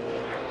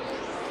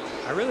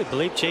 I really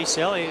believe Chase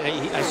Elliott.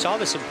 I saw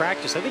this in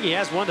practice. I think he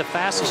has one of the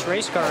fastest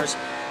race cars.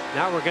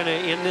 Now we're going to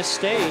end this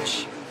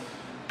stage.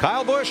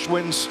 Kyle Busch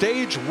wins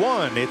stage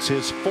 1. It's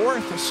his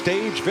 4th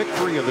stage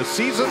victory of the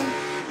season.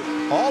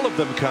 All of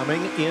them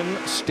coming in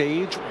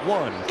stage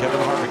 1. Kevin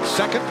Harvick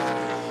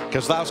 2nd,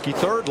 Keselowski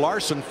 3rd,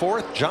 Larson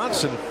 4th,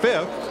 Johnson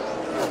 5th.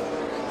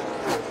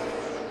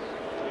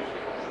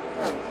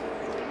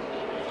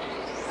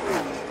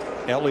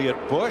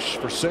 Elliott, Busch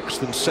for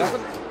 6th and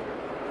 7th.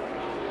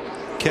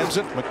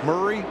 Kenseth,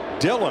 McMurray,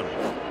 Dillon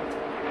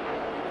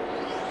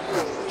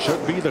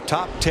should be the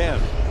top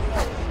 10.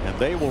 And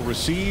they will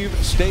receive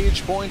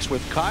stage points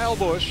with Kyle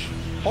Busch.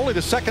 Only the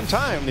 2nd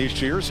time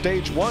this year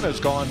stage 1 has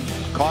gone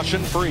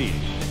caution free.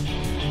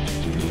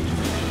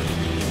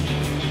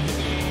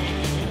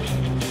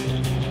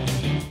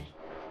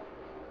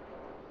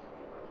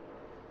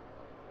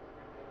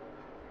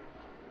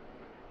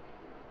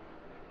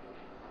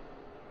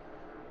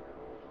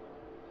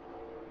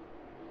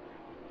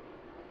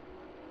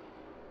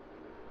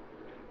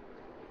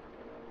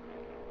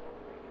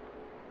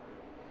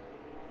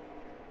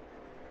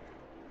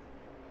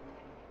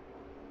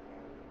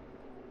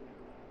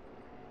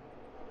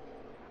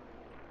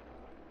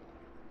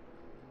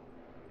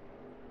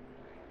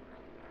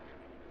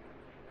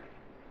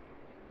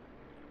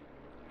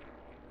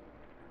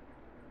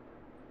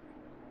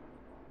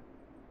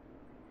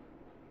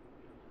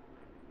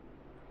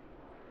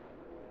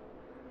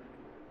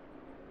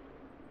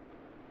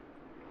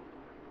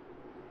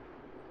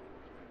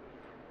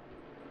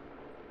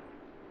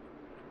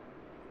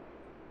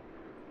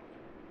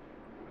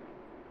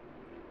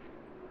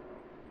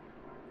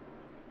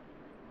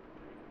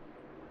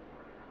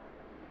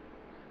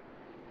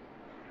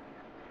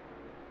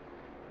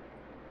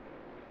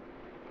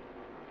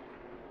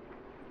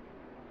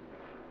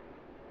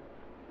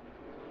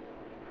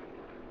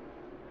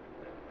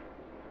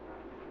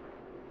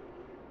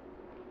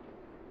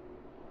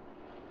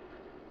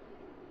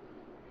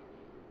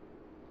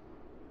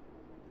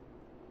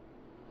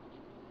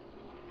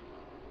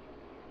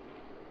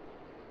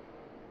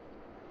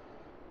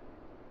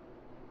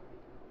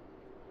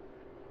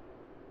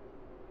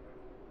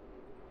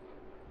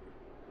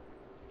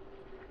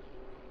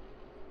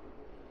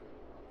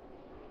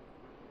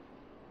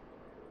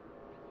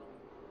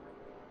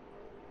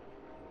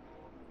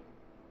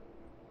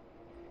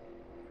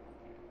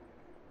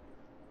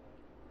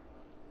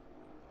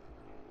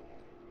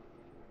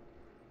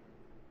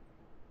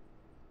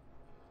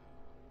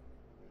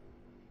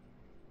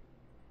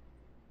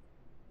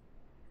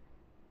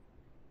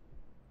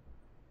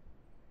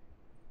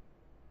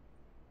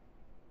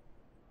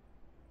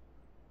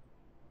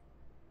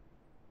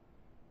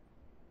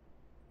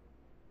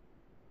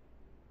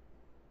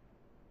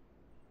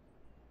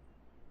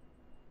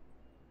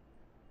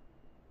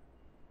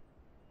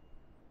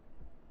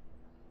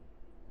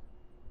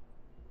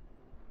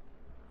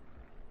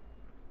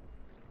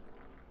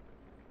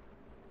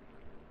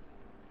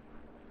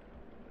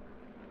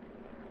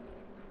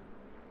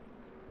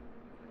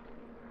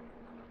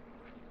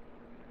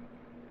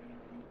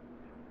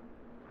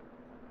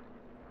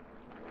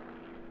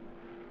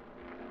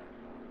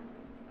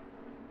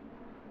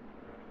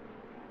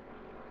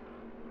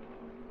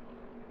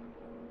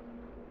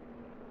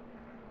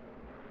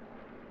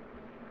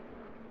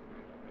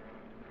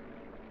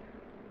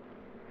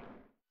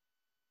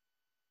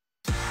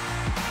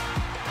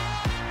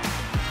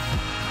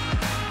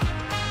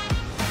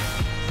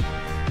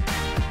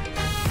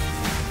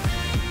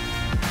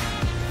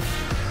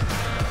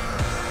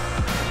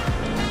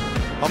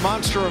 A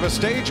monster of a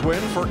stage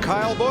win for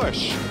Kyle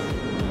Busch.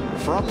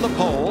 From the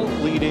pole,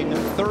 leading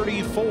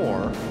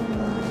 34,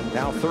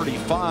 now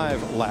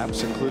 35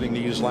 laps, including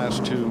these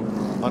last two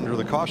under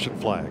the caution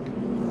flag.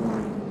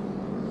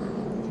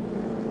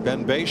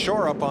 Ben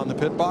Bayshore up on the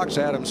pit box.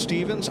 Adam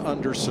Stevens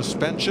under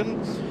suspension,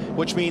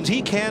 which means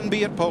he can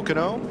be at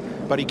Pocono,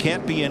 but he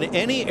can't be in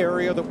any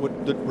area that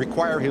would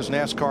require his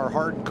NASCAR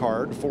hard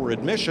card for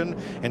admission,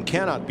 and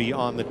cannot be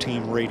on the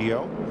team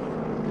radio.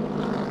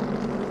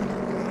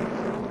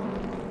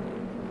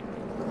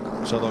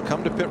 So they'll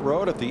come to pit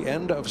road at the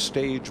end of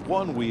stage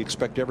 1. We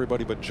expect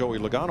everybody but Joey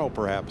Logano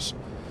perhaps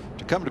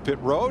to come to pit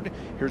road.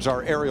 Here's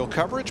our aerial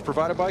coverage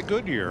provided by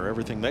Goodyear.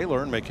 Everything they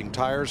learn making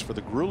tires for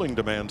the grueling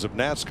demands of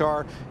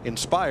NASCAR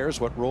inspires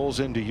what rolls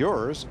into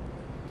yours.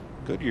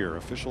 Goodyear,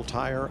 official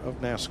tire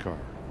of NASCAR.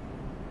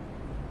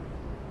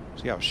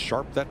 See how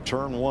sharp that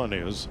turn 1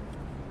 is.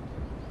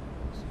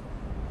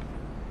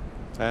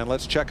 And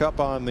let's check up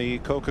on the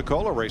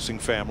Coca-Cola Racing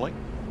family.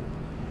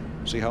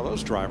 See how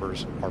those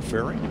drivers are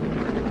faring.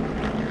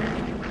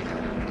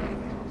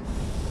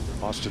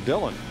 Austin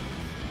Dillon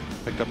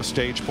picked up a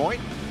stage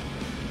point.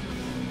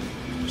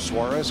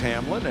 Suarez,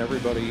 Hamlin,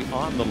 everybody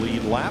on the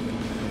lead lap,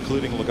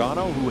 including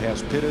Logano, who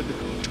has pitted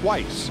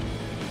twice.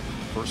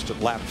 First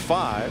at lap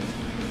 5,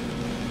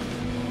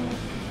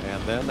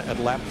 and then at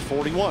lap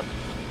 41.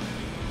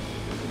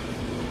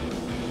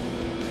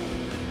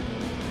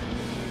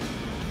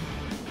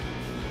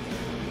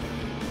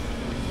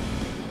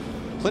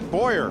 Clint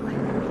Boyer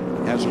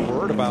has a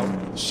word about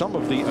some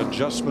of the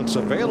adjustments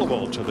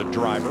available to the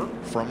driver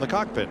from the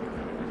cockpit.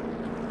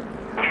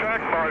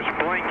 Track bar's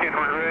blinking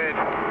red.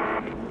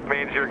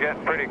 Means you're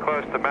getting pretty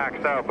close to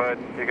maxed out, but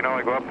you can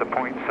only go up to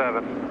 0.7.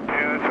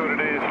 Yeah, that's what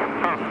it is.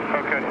 Huh,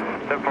 okay.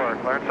 That far.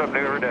 Learn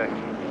something new every day.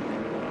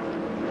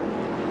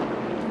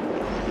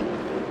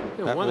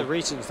 You know, one of the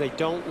reasons they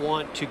don't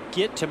want to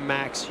get to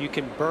max, you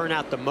can burn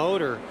out the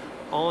motor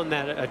on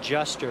that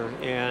adjuster,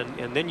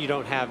 and then you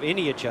don't have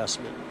any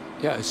adjustment.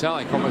 Yeah, it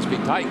sounds like car must be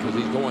tight because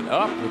he's going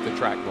up with the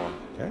track going.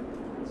 Okay.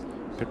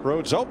 Pit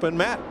road's open.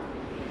 Matt.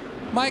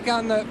 Mike,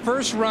 on the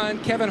first run,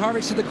 Kevin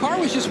Harvick said the car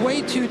was just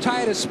way too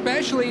tight,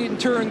 especially in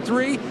turn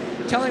 3,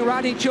 telling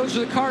Rodney Childers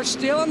the car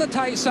still on the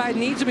tight side,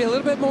 needs to be a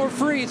little bit more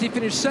free as he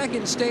finished second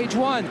in stage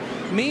 1.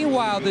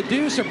 Meanwhile, the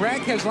deuce of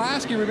Brad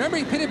Keselowski, remember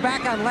he pitted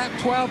back on lap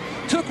 12,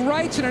 took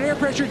rights in an air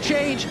pressure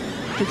change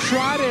to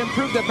try to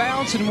improve the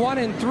balance in 1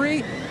 and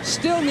 3.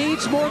 Still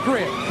needs more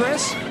grip.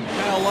 Chris?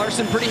 Kyle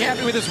Larson pretty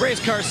happy with his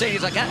race car, saying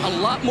he's like, got a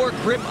lot more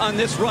grip on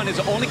this run. His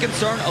only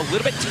concern, a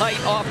little bit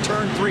tight off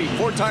turn 3.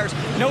 4 tires,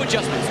 no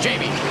adjustments.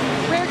 Jamie.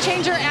 Rear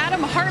changer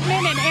Adam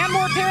Hartman and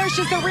Anmore Parrish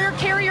is the rear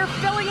carrier,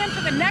 filling in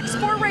for the next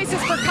 4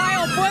 races for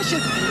Kyle Busch.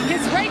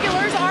 His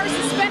regulars are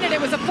suspended. It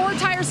was a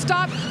 4-tire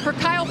stop for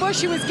Kyle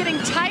Busch. He was getting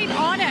tight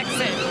on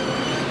exit.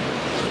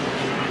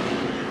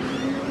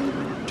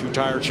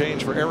 2-tire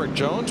change for Eric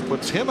Jones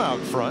puts him out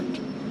front,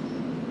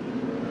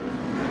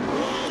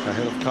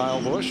 ahead of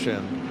Kyle Busch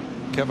and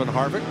Kevin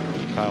Harvick.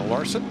 Kyle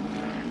Larson.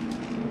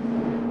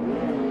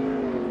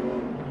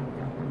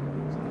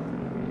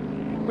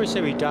 We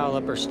say we dial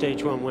up our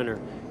stage 1 winner.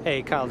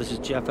 Hey Kyle, this is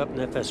Jeff up in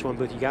the FS1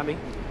 booth. You got me?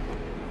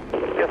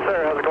 Yes,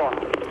 sir. How's it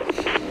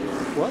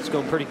going? Well, it's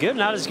going pretty good.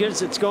 Not as good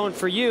as it's going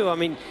for you. I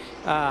mean,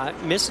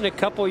 missing a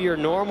couple of your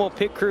normal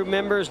pit crew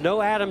members.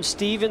 No Adam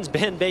Stevens.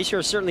 Ben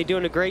Bayshore certainly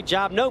doing a great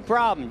job. No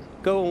problem.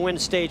 Go and win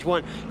stage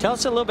 1. Tell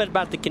us a little bit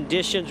about the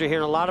conditions. We're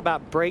hearing a lot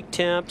about brake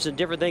temps and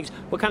different things.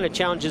 What kind of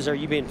challenges are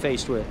you being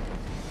faced with?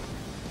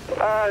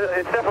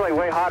 It's definitely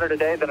way hotter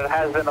today than it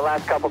has been the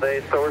last couple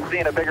days, so we're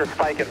seeing a bigger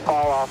spike in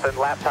fall off and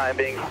lap time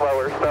being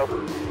slower. So,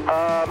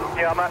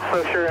 you know, I'm not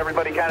so sure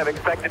everybody kind of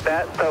expected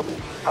that. So,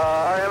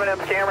 our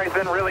M&M's Camry's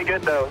been really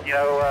good, though. You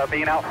know,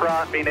 being out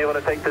front, being able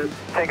to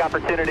take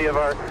opportunity of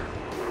our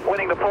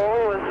winning the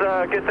pole is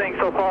a good thing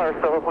so far.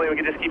 So hopefully we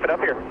can just keep it up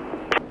here.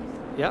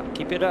 Yep,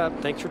 keep it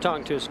up. Thanks for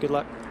talking to us. Good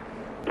luck.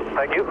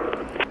 Thank you.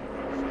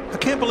 I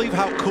can't believe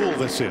how cool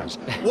this is.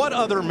 What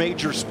other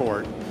major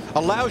sport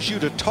allows you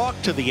to talk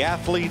to the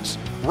athletes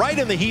right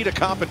in the heat of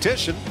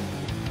competition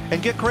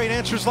and get great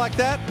answers like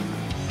that?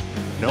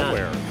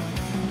 Nowhere.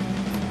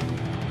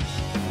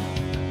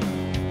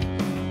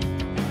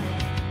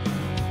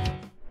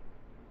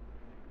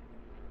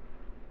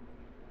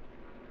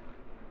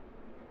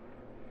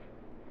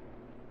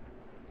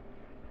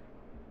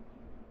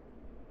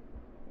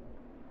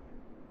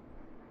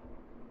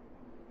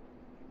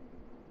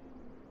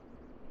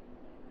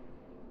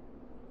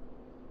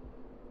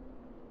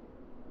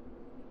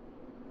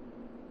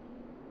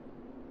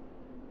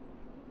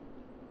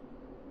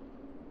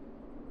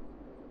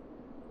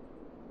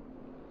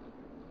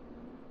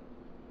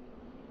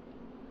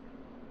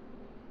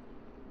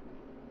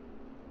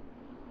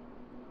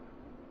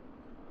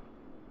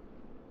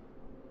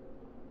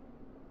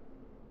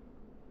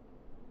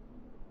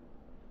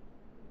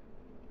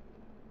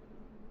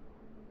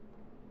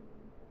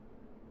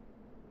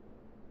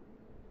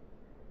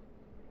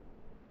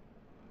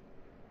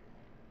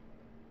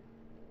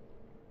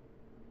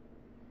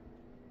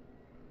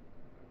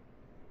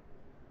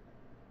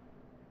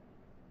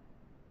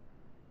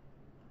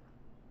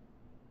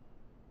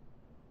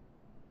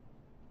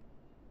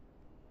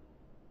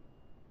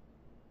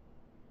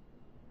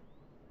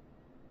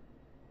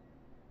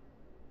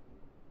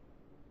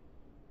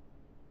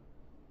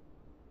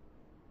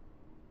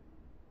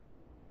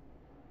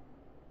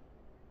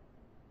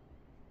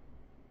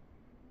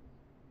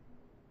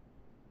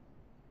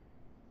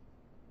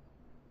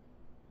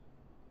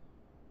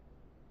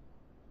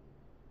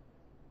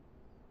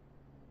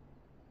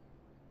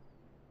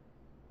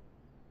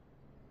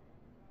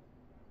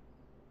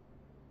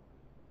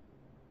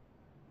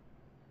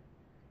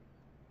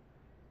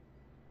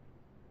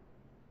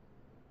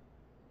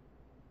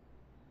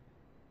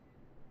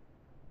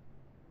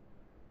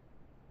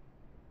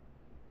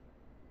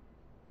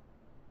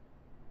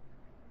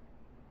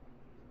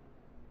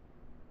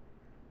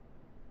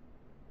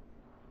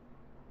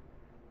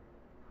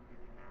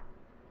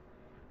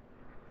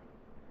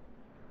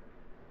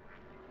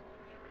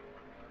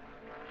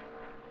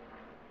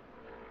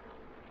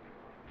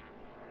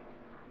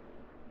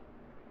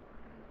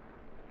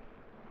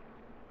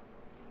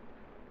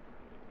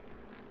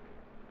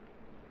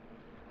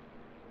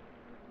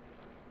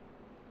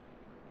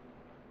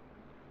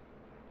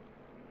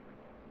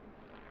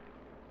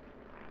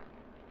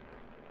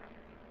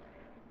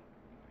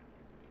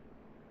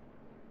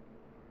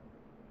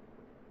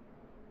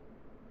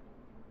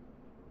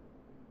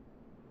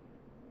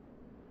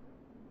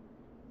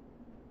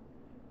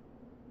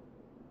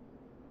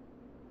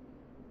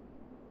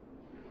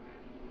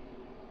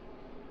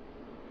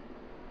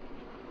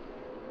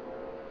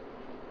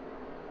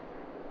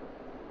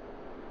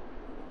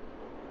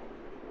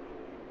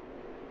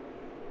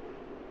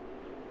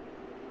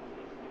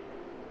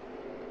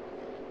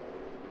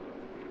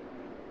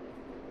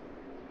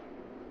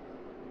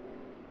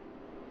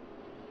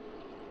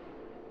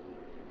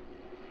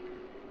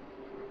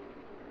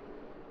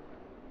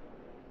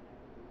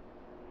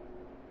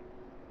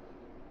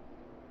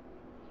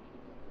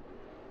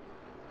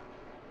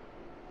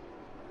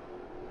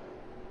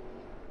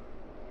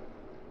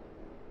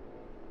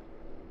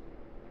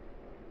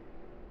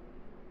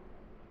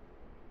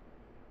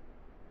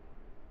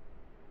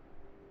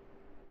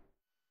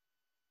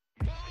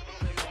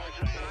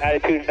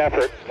 Attitude and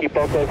effort. Keep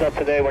both those up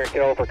today. We're going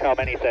to overcome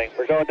anything.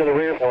 We're going to the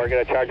rear, and we're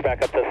going to charge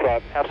back up this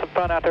front. Have some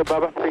fun out there,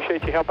 Bubba.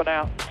 Appreciate you helping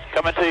out.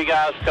 Coming to you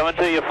guys. Coming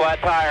to you, flat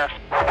tire.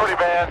 Pretty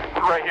bad.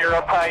 Right here,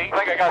 uptight. I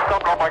think I got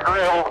something on my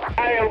grill.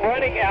 I am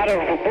running out of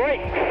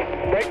brakes.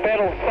 Brake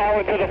pedal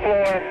solid to the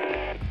floor.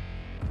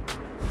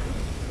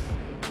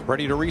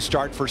 Ready to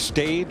restart for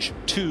stage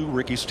 2.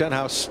 Ricky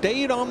Stenhouse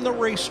stayed on the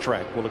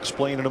racetrack. We'll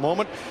explain in a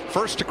moment.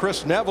 First to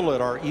Chris Neville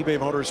at our eBay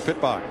Motors pit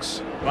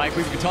box. Mike,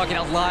 we've been talking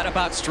a lot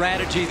about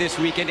strategy this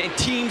weekend, and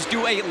teams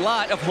do a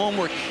lot of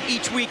homework.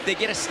 Each week they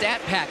get a stat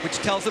pack which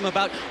tells them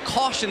about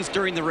cautions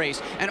during the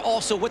race and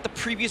also what the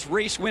previous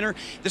race winner,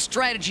 the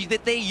strategy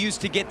that they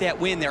used to get that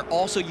win. They're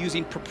also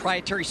using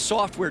proprietary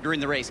software during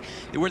the race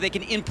where they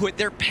can input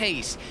their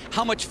pace,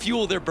 how much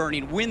fuel they're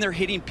burning, when they're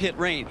hitting pit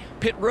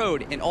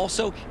road, and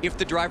also if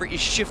the driver is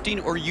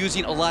shifting or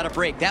using a lot of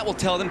brake. That will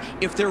tell them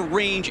if their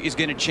range is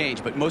going to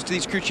change. But most of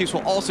these crew chiefs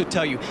will also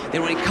tell you that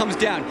when it comes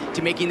down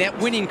to making that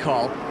winning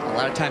call, a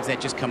lot of times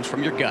that just comes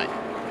from your gut.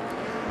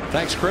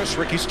 Thanks, Chris.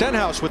 Ricky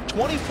Stenhouse with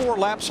 24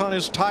 laps on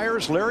his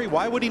tires. Larry,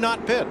 why would he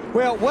not pit?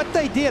 Well, what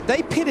they did,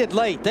 they pitted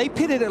late. They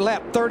pitted at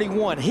lap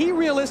 31. He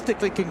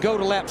realistically can go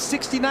to lap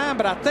 69,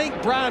 but I think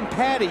Brian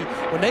Patty,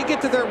 when they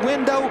get to their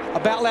window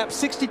about lap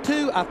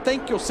 62, I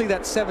think you'll see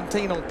that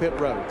 17 on pit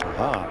road.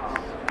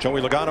 Joey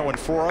Logano and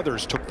 4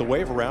 others took the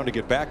wave around to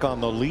get back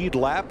on the lead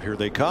lap. Here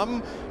they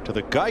come to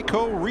the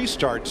Geico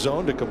restart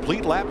zone to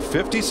complete lap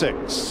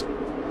 56.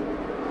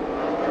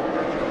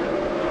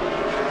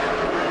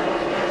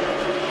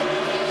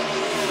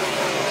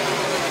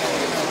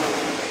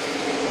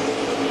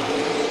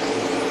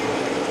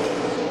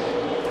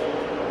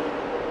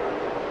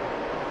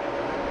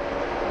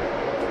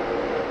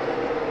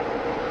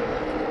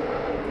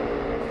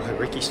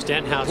 Ricky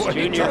Stenhouse Boy, Jr.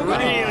 he drove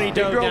really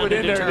dove down it in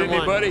into there, turn didn't he,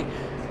 one. buddy?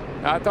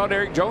 I thought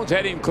Eric Jones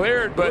had him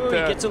cleared, but Ooh, he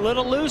gets a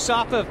little loose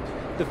off of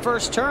the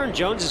first turn.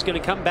 Jones is going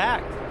to come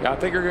back. I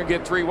think they're going to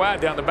get 3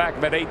 wide down the back.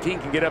 About 18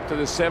 can get up to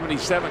the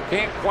 77.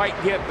 Can't quite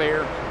get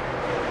there.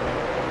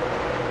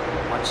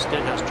 Watch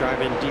Stenhouse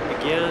drive in deep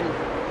again.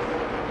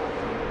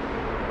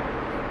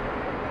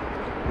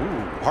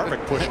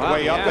 Harvick pushed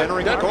way up,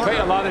 entering the corner. Doesn't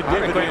pay a lot of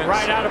dividends. Went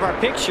right out of our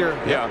picture.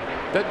 Yeah,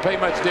 doesn't pay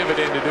much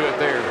dividend to do it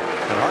there.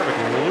 And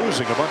Harvick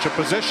losing a bunch of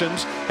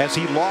positions as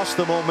he lost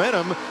the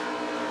momentum,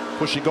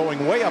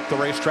 going way up the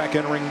racetrack,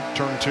 entering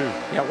turn 2.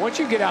 Yeah, once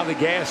you get out of the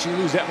gas, you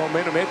lose that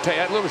momentum.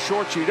 That little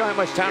short, you don't have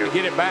much time to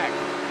get it back.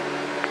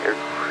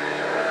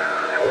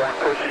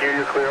 Pushing you,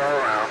 you're clear all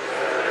around.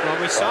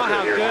 Well, we saw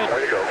how good.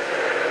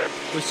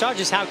 We saw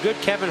just how good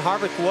Kevin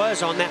Harvick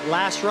was on that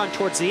last run.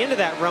 Towards the end of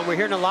that run, we're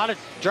hearing a lot of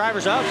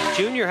drivers up.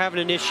 Junior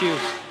having an issue.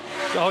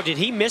 Oh, did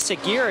he miss a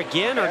gear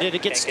again, or did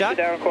it get stuck? Can't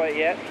get down quite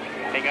yet.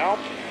 Hang on.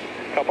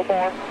 Couple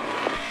more.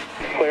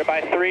 Clear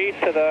by 3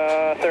 to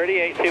the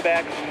 38. 2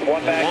 back.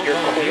 1 back.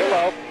 You're clear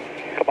low.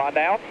 Come on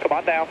down. Come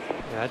on down.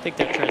 Yeah, I think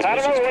that transmission's I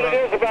don't know what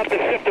it is about the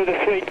shifter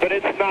this week, but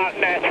it's not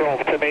natural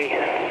to me.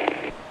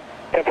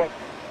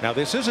 Now,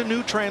 this is a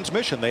new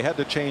transmission. They had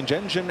to change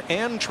engine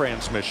and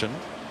transmission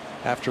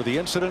after the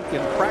incident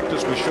in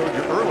practice we showed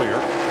you earlier.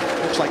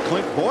 Looks like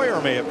Clint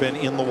Boyer may have been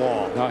in the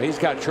wall. No, he's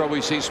got trouble.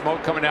 You see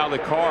smoke coming out of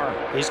the car.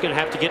 He's going to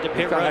have to get to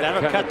pit road.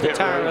 That'll cut the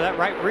tire. That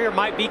right rear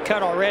might be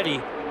cut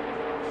already.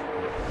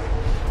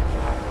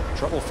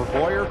 Trouble for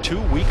Boyer 2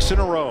 weeks in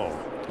a row.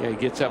 Yeah, he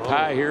gets up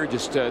high here,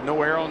 just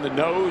no air on the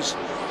nose.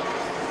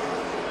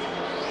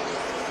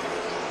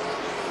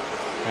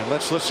 And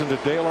let's listen to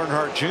Dale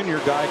Earnhardt Jr.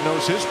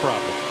 diagnose his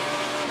problem.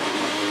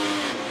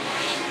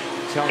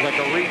 Sounds like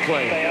a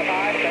replay. Stay up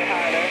high, stay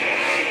high there.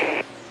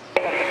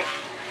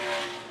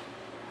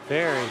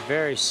 Very,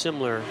 very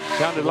similar.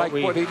 Sounded like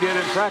what he did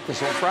in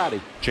practice on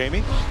Friday.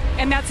 Jamie?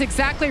 And that's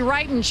exactly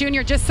right. And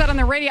Junior just said on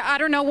the radio, I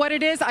don't know what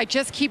it is. I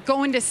just keep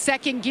going to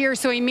second gear.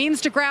 So he means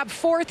to grab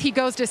 4th. He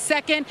goes to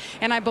 2nd.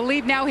 And I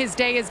believe now his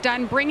day is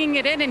done bringing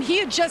it in. And he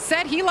had just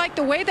said he liked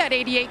the way that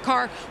 88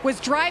 car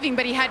was driving,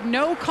 but he had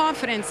no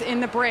confidence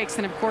in the brakes.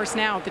 And of course,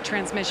 now the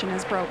transmission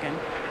is broken.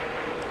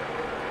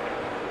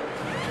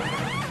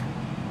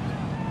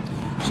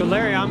 So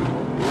Larry,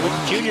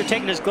 with Junior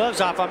taking his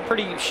gloves off, I'm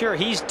pretty sure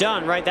he's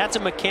done, right? That's a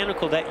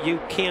mechanical that you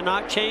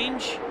cannot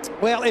change?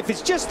 Well, if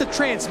it's just the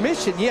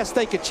transmission, yes,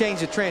 they could change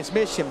the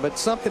transmission, but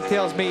something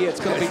tells me it's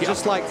going to be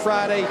just like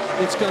Friday.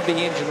 It's going to be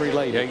engine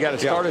related. Yeah, you got to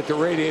start at the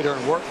radiator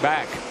and work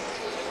back.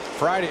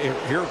 Friday,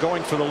 here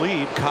going for the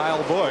lead,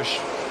 Kyle Busch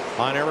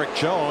on Eric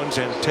Jones,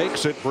 and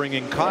takes it,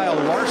 bringing Kyle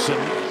Larson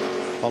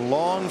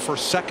along for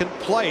 2nd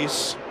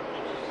place.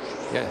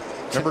 Yeah.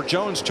 Remember,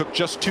 Jones took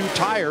just 2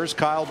 tires.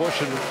 Kyle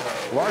Busch and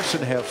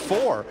Larson have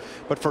 4.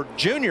 But for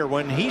Junior,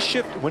 when he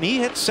hit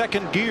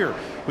 2nd gear,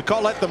 we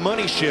call that the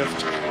money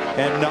shift.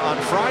 And on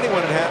Friday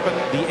when it happened,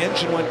 the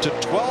engine went to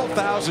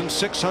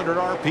 12,600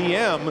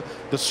 RPM.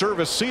 The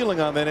service ceiling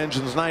on that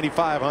engine is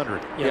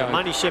 9,500. Yeah,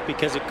 money shift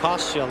because it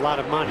costs you a lot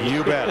of money.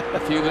 You bet.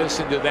 If you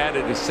listen to that,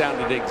 it has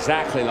sounded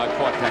exactly like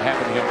what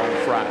happened to him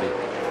on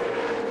Friday.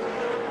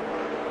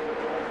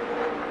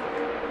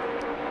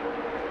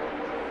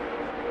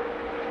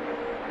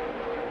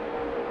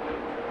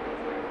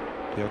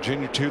 Dale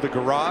Jr. to the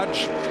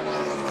garage.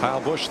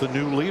 Kyle Busch, the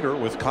new leader,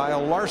 with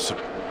Kyle Larson.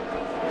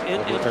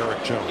 And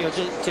Eric Jones.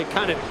 You know, to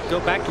kind of go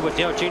back to what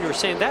Dale Jr. was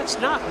saying, that's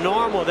not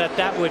normal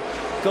that would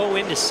go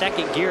into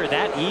second gear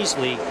that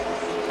easily.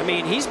 I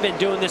mean, he's been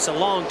doing this a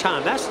long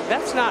time.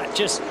 That's not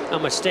just a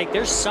mistake.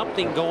 There's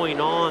something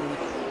going on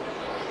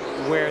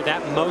where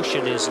that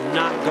motion is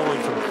not going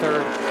from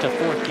third to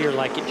fourth gear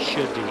like it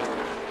should be.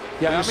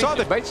 Yeah,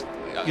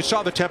 you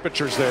saw the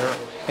temperatures there,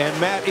 and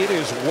Matt, it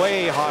is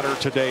way hotter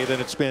today than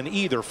it's been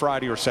either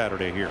Friday or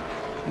Saturday here.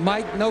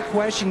 Mike, no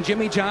question,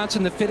 Jimmy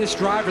Johnson, the fittest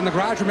driver in the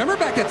garage. Remember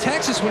back at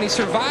Texas when he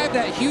survived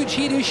that huge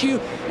heat issue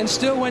and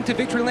still went to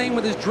victory lane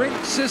with his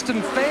drink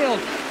system failed.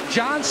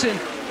 Johnson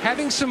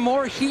having some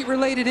more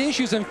heat-related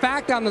issues. In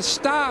fact, on the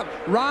stop,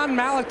 Ron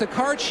Malik, the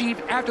car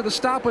chief, after the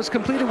stop was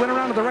completed, went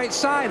around to the right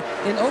side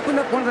and opened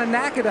up one of the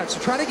NACA ducts to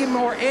try to get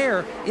more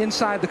air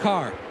inside the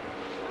car.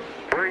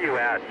 Where are you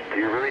at? Do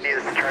you really need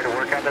us to try to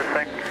work on this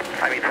thing?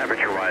 I mean,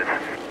 temperature-wise.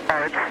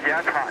 Oh, it's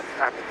hot.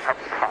 I'm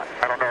hot.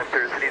 I don't know if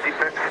there's an easy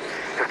fix.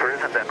 If there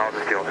isn't, then I'll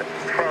just deal with it.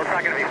 Well, it's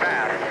not going to be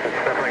fast. It's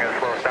definitely going to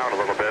slow us down a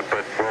little bit,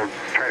 but we'll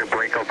try to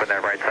break open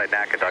that right side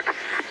NACA duct.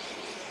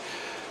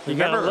 You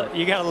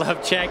gotta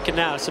love Chad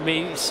Knaus. I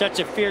mean, he's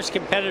such a fierce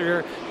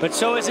competitor, but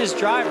so is his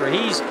driver.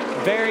 He's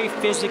very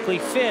physically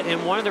fit,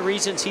 and one of the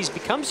reasons he's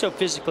become so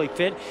physically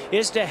fit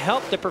is to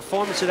help the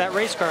performance of that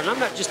race car. And I'm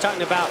not just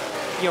talking about,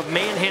 you know,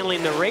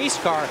 manhandling the race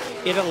car.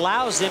 It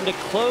allows them to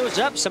close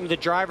up some of the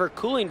driver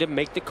cooling to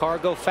make the car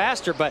go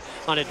faster. But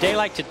on a day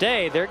like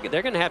today, they're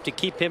going to have to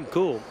keep him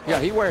cool. Yeah,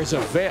 he wears a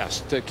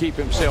vest to keep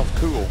himself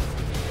cool.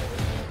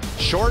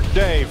 Short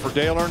day for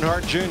Dale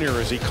Earnhardt Jr.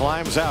 as he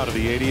climbs out of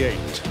the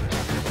 88.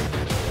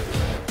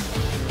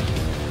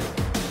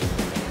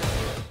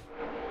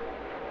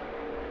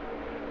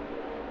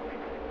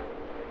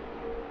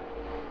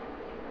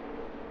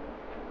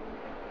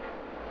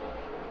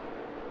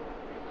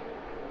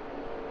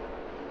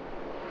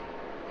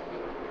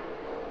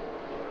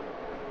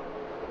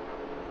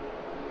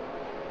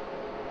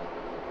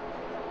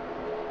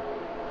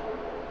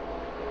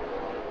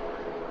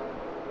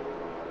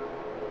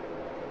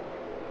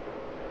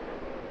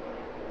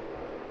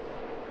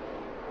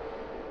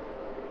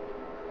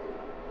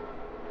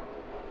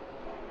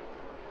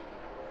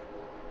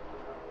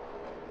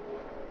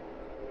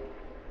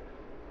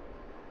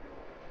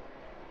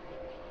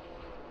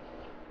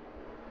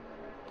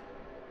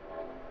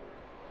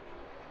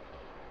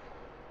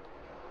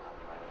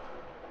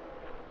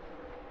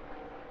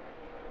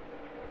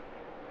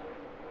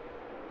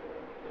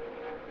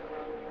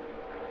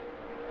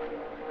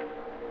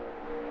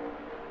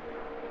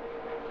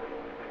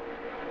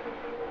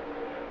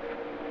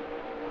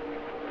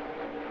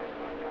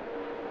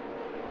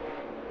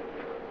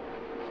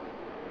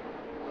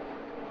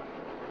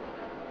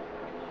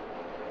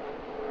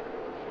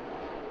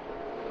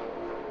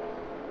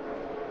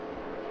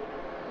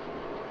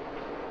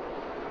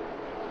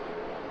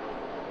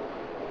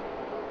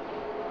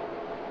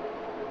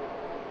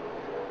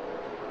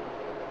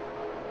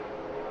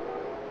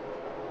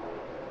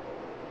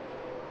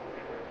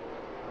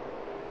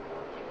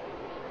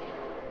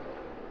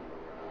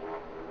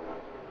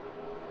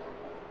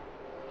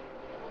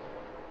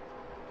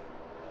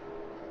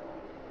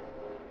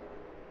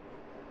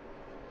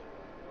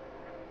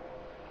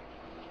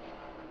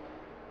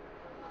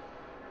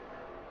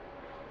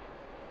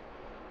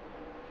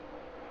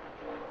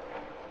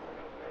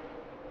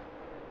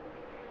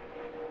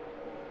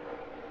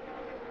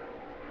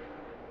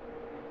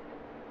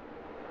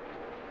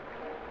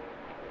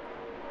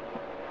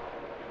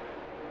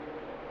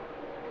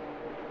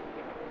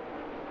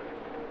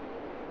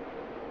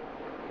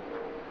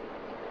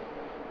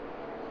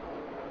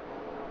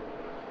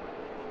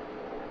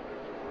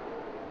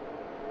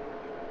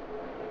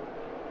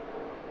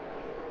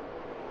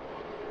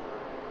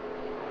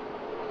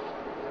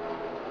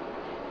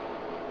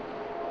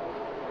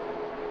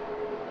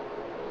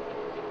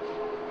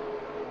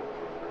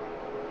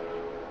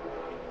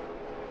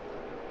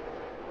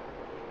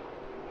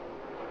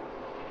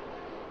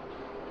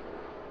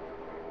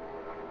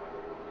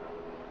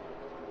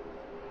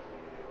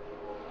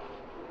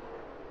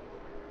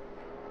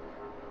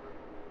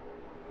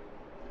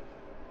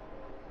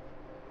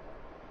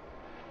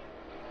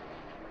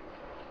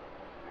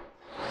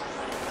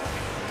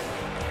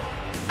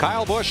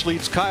 Kyle Busch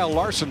leads Kyle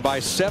Larson by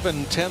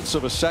 0.7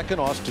 of a second.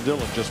 Austin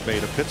Dillon just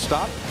made a pit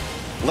stop.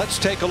 Let's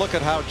take a look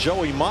at how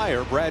Joey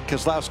Meyer, Brad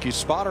Keselowski's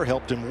spotter,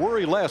 helped him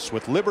worry less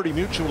with Liberty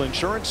Mutual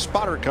Insurance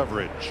spotter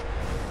coverage.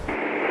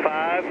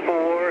 5,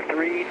 4,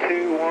 3,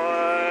 2,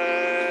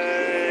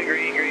 1.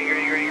 Green, green,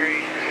 green, green,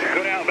 green.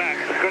 Good out back.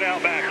 Good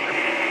out back.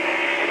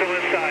 Still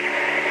inside.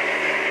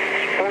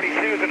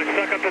 42 is going to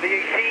suck up to the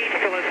 18.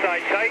 Still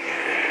inside tight.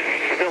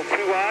 Still 2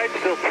 wide.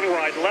 Still 2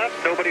 wide left.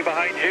 Nobody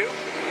behind you.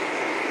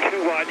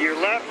 2 wide to your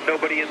left.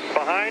 Nobody in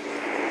behind.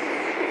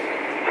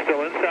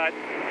 Still inside.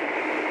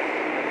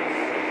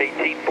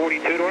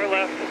 1842 to our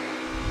left.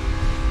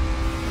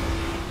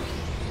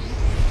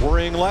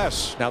 Worrying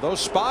less. Now those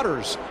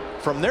spotters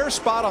from their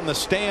spot on the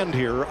stand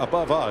here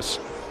above us,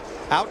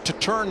 out to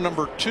turn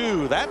number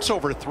 2. That's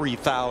over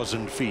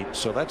 3,000 feet.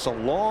 So that's a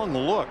long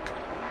look.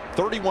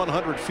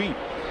 3,100 feet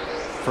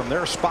from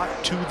their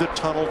spot to the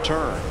tunnel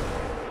turn.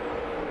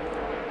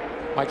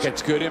 Mike,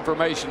 that's good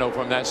information, though,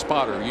 from that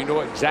spotter. You know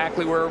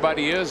exactly where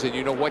everybody is, and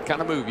you know what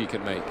kind of move you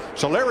can make.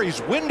 So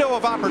Larry's window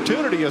of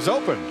opportunity is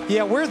open.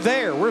 Yeah, we're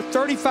there. We're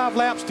 35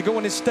 laps to go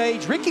in this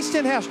stage. Ricky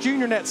Stenhouse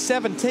Jr. in that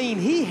 17,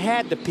 he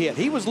had to pit.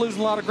 He was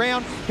losing a lot of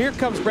ground. Here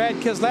comes Brad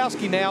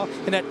Keselowski now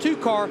in that 2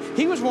 car.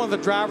 He was one of the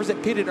drivers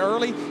that pitted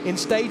early in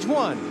stage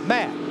 1.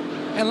 Matt.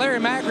 And Larry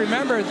Mack,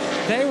 remember,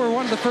 they were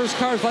one of the first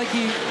cars, like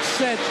he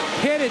said,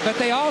 pitted, but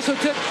they also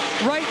took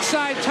right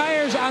side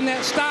tires on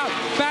that stop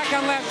back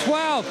on lap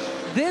 12.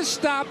 This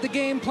stop, the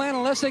game plan,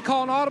 unless they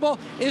call an audible,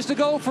 is to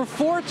go for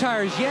 4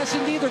 tires. Yes,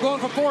 indeed, they're going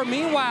for 4.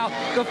 Meanwhile,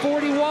 the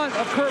 41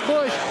 of Kurt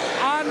Busch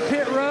on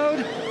pit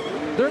road,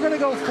 they're going to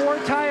go 4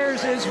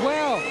 tires as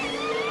well.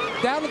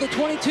 Down to the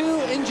 22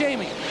 and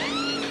Jamie.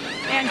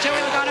 And Joey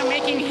Logano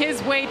making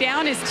his way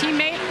down, his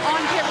teammate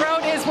on pit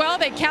road as well.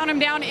 They count him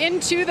down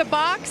into the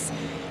box.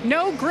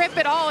 No grip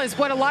at all is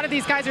what a lot of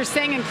these guys are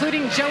saying,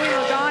 including Joey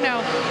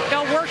Logano.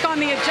 They'll work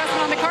on the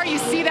adjustment on the car. You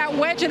see that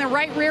wedge in the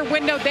right rear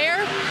window there.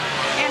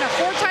 And a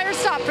 4-tire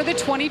stop for the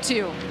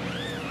 22.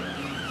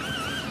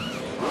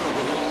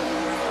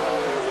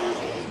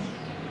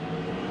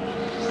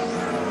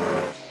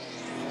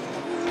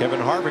 Kevin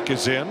Harvick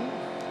is in.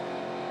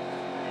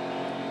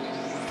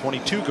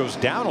 22 goes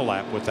down a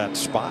lap with that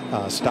stop.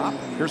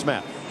 Here's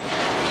Matt.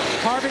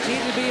 Harvick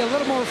needed to be a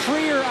little more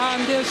freer on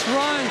this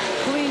run.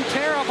 Clean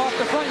tear off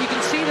the front. You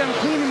can see them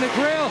cleaning the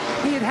grill.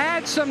 He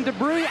had some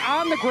debris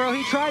on the grill.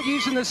 He tried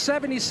using the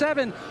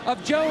 77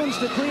 of Jones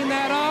to clean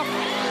that off.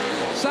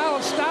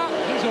 Solid stop.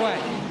 He's away.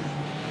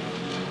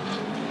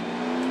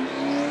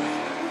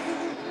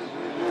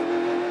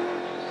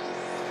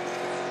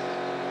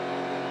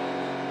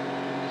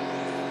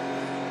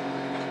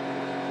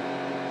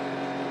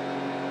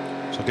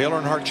 So Dale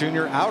Earnhardt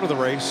Jr. out of the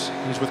race.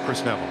 He's with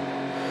Chris Neville.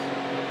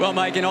 Well,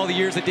 Mike, in all the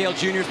years that Dale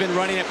Jr. has been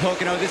running at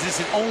Pocono, this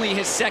is only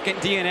his 2nd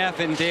DNF.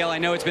 And Dale, I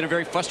know it's been a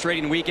very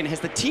frustrating weekend. Has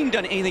the team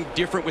done anything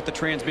different with the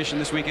transmission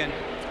this weekend?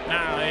 No,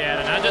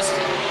 yeah, I just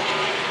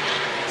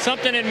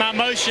something in my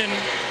motion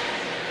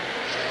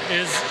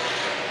is.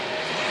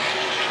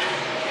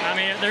 I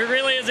mean, there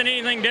really isn't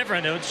anything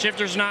different. The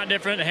shifter's not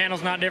different. The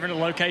handle's not different.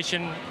 The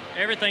location,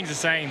 everything's the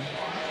same.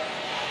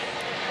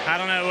 I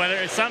don't know whether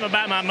it's something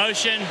about my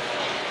motion.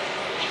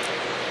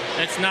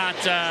 It's not.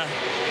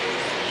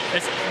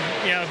 It's,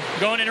 you know,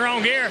 going in the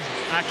wrong gear.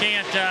 I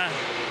can't.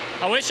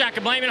 I wish I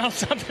could blame it on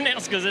something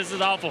else because this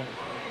is awful.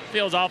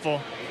 Feels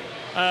awful.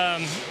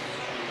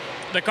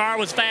 The car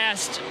was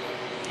fast.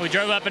 We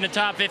drove up in the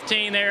top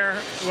 15 there,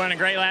 running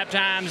great lap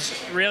times.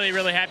 Really,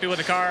 really happy with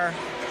the car.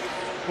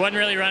 Wasn't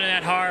really running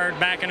that hard,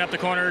 backing up the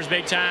corners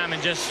big time,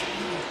 and just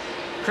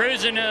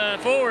cruising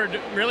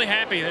forward. Really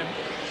happy.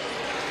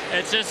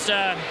 It's just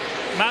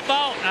my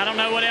fault. I don't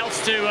know what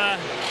else to.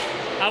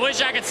 I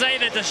wish I could say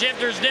that the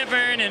shifter's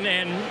different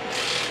and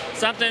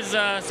something's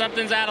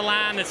out of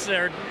line. That's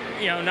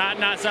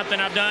not something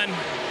I've done.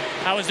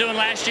 I was doing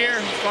last year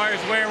as far as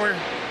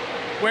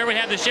where we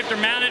have the shifter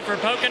mounted for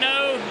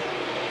Pocono.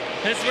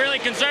 This really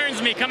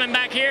concerns me coming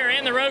back here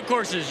and the road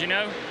courses, you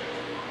know.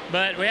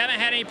 But we haven't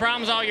had any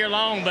problems all year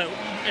long. But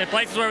in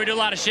places where we do a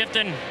lot of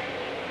shifting,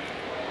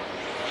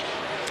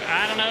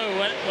 I don't know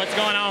what's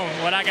going on,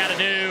 what I got to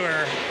do,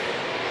 or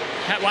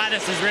why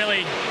this is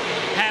really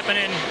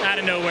happening out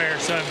of nowhere.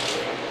 So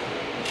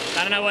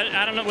I don't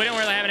know. We don't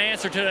really have an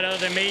answer to it other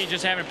than me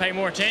just having to pay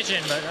more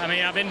attention. But I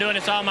mean, I've been doing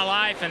this all my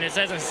life, and this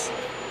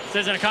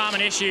isn't a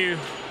common issue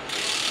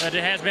that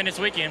it has been this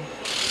weekend.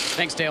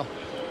 Thanks, Dale.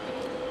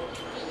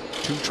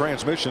 2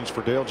 transmissions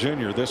for Dale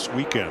Jr. this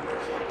weekend.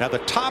 Now the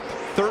top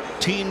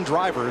 13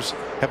 drivers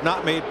have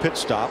not made pit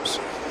stops.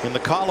 In the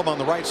column on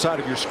the right side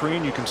of your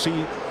screen, you can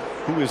see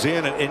who is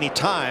in at any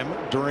time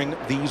during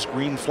these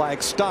green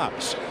flag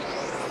stops.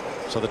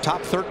 So the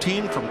top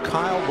 13 from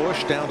Kyle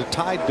Busch down to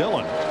Ty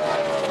Dillon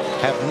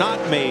have not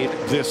made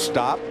this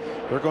stop.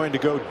 They're going to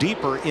go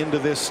deeper into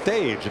this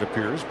stage, it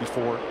appears,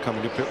 before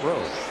coming to pit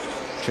road.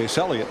 Chase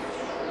Elliott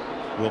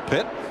will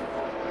pit.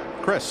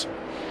 Chris.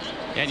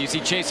 And you see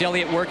Chase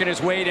Elliott working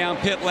his way down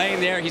pit lane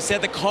there. He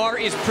said the car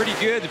is pretty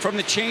good from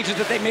the changes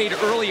that they made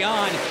early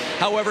on.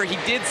 However, he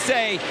did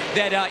say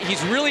that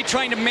he's really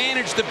trying to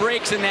manage the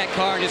brakes in that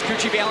car. And his crew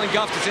chief Alan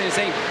Gustafson is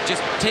saying,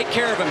 just take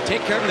care of him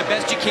the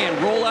best you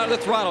can. Roll out of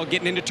the throttle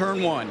getting into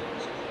turn 1.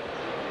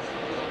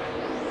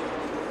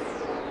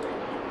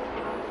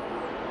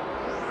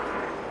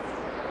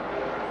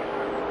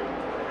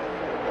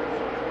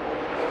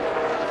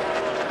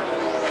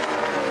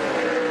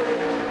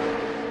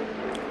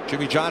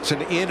 Jimmy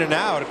Johnson in and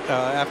out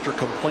after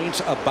complaints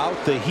about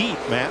the heat,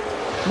 Matt.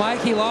 Mike,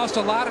 he lost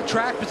a lot of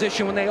track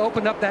position when they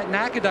opened up that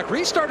NACA.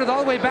 Restarted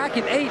all the way back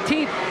in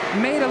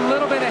 18th, made a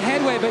little bit of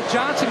headway, but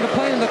Johnson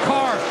complaining the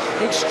car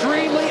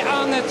extremely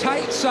on the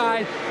tight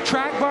side.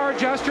 Track bar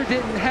adjuster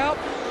didn't help.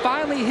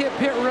 Finally hit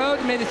pit road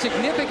and made a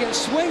significant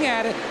swing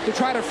at it to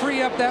try to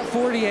free up that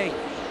 48.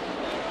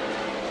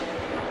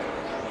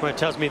 Well, it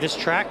tells me this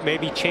track may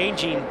be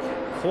changing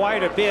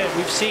quite a bit.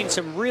 We've seen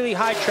some really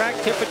high track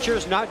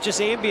temperatures, not just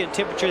ambient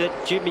temperature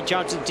that Jimmy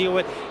Johnson deal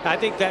with. I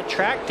think that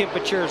track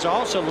temperature is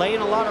also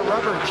laying a lot of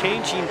rubber and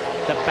changing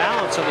the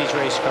balance on these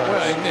race cars.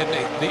 Well,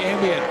 and the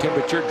ambient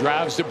temperature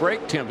drives the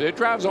brake temp. It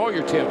drives all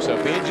your temps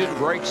up. Engine,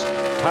 brakes,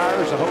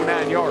 tires, the whole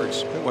 9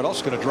 yards. And what else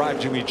is going to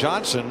drive Jimmy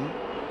Johnson?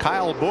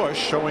 Kyle Busch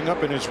showing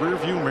up in his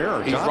rearview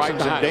mirror. He's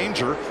Johnson's right in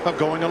danger of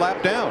going a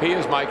lap down. He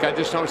is, Mike. I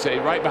just noticed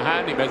it right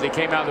behind him as he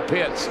came out of the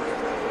pits.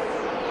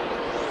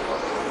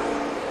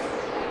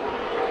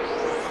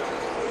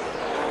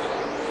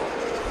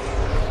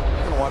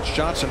 Watch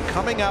Johnson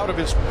coming out of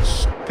his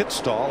pit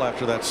stall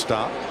after that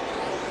stop.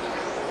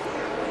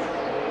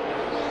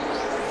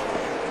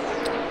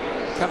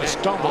 Kind of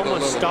stumbled almost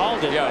a little.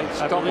 stalled it. Yeah,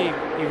 I believe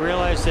he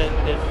realized that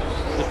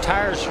the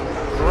tires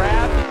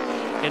grabbed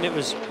and it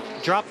was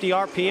dropped the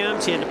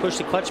RPMs. He had to push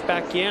the clutch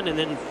back in and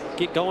then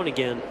get going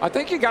again. I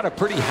think you got a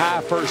pretty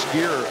high first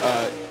gear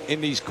in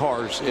these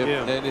cars,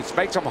 and it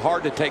makes them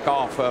hard to take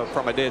off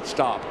from a dead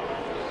stop.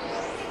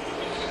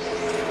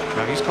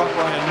 Now he's caught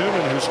Ryan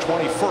Newman, who's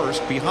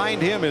 21st. Behind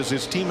him is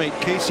his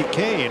teammate Casey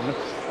Kane,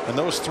 and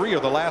those three are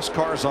the last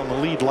cars on the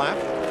lead lap.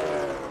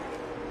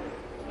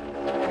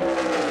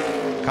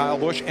 Kyle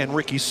Busch and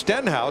Ricky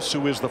Stenhouse,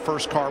 who is the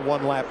first car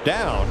 1 lap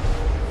down,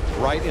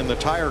 right in the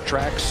tire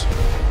tracks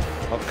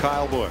of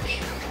Kyle Busch.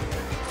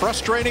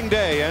 Frustrating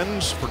day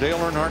ends for Dale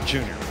Earnhardt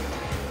Jr.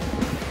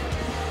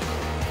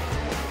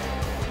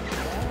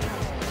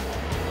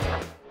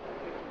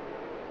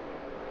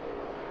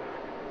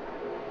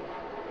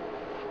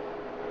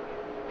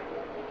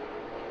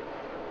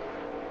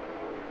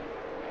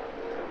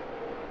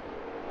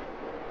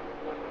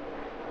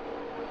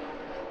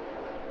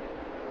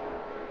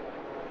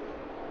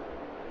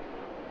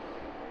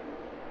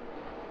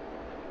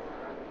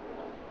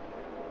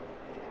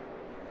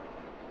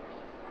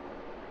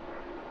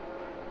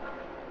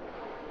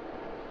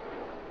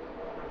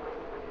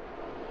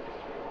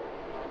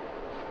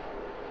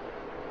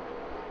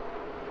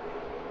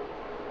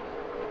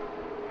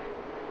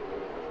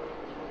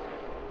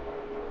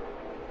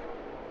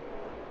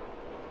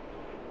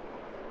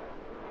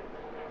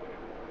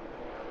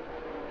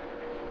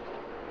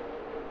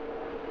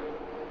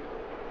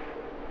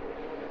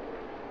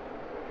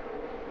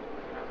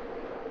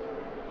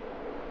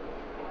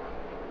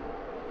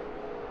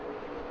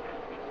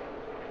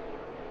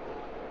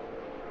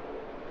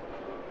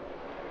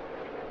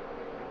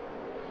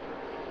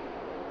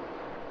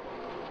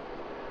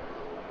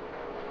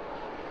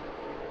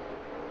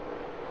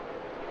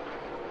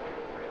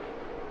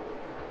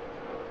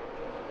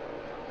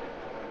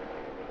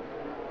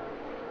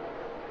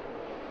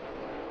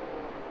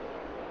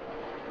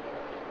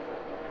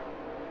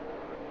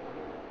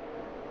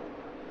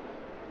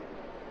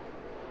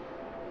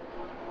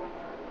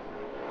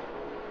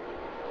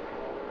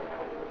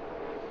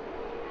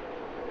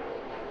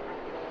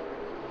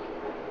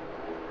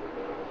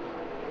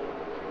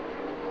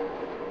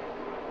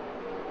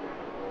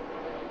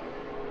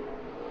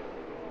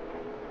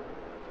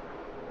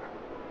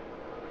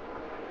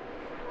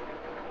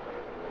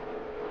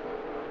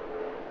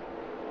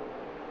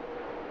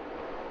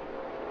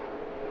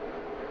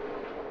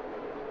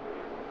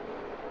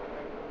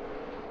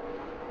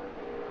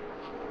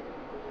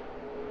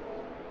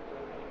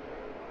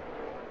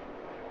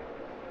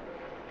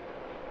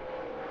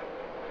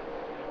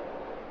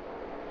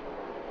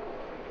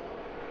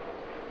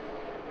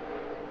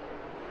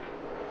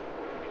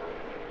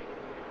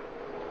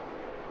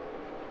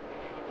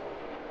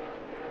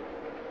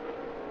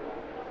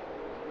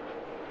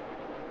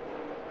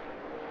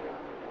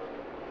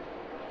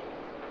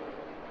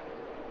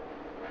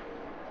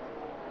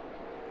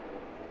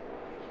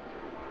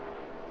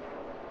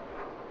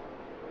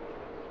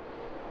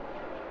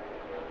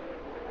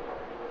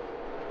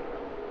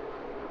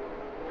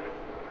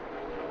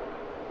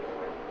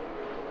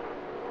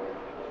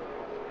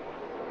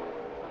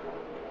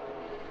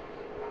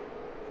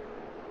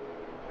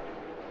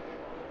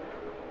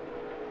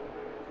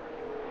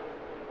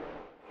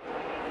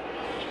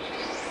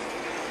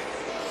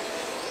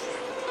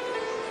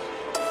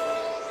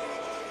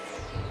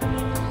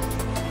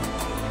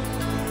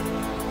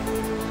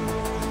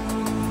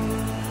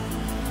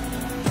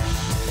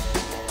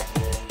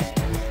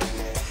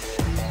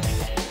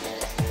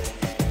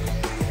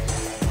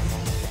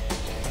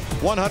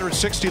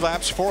 ...160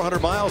 laps,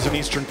 400 miles in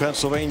eastern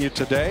Pennsylvania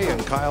today,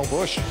 and Kyle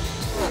Busch,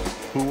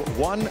 who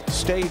won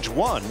stage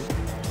 1,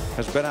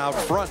 has been out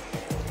front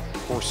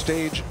for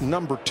stage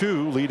number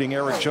 2, leading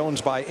Eric Jones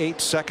by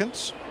 8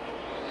 seconds.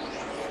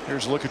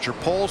 Here's a look at your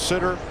pole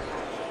sitter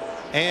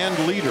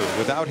and leader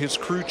without his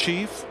crew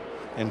chief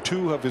and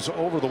 2 of his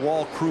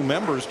over-the-wall crew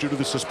members due to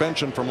the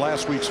suspension from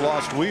last week's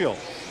lost wheel.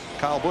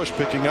 Kyle Busch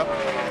picking up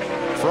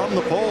from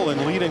the pole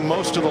and leading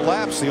most of the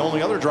laps. The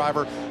only other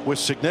driver with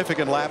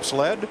significant laps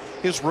led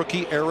is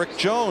rookie Eric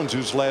Jones,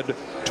 who's led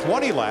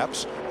 20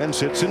 laps and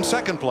sits in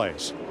 2nd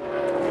place.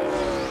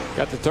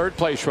 Got the 3rd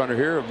place runner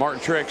here,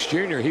 Martin Truex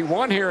Jr. He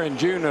won here in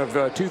June of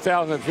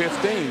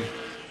 2015.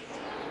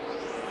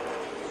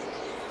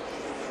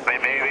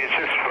 Maybe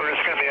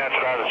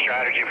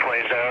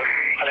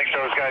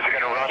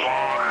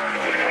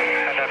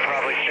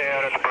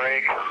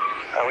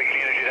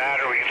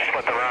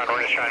with the run.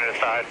 We're just trying to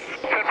decide.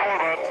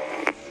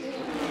 10-4, bud.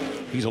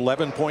 He's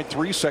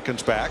 11.3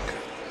 seconds back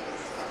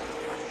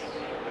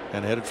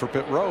and headed for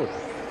pit road.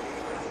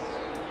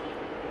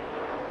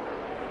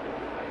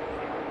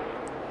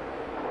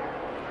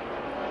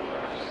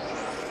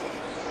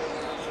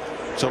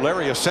 So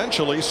Larry,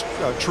 essentially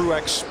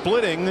Truex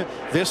splitting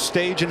this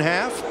stage in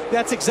half.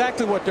 That's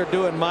exactly what they're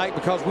doing, Mike,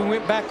 because we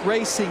went back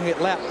racing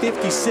at lap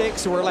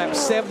 56, so we're lap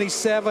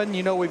 77.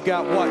 You know, we've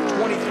got, what,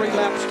 23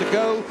 laps to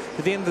go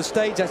to the end of the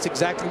stage. That's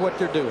exactly what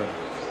they're doing.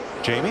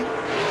 Jamie?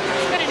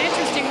 It's been an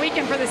interesting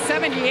weekend for the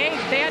 78.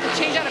 They had to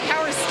change out a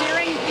power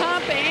steering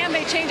pump, and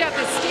they changed out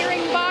the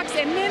steering box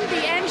and then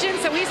the engine,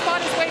 so he's fought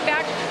his way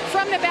back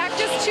from the back,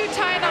 just too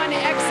tight on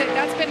exit.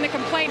 That's been the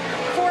complaint.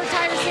 4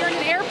 tires here and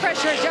an air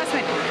pressure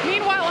adjustment.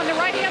 Meanwhile, on the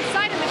right-hand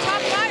side in the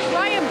top 5,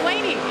 Ryan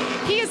Blaney,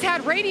 he has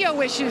had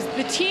radio issues.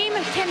 The team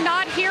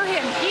cannot hear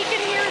him. He can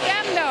hear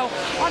them, though.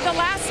 On the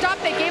last stop,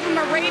 they gave him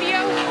a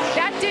radio.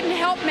 That didn't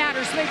help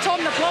matters. So they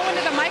told him to blow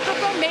into the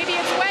microphone. Maybe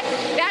it's wet.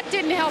 That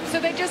didn't help. So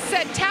they just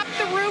said, tap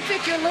the roof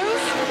if you're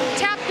loose,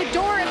 tap the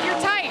door if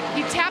you're tight.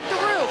 He tapped the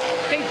roof.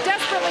 They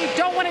desperately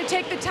don't want to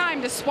take the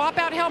time to swap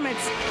out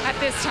helmets at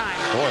this time.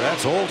 Boy,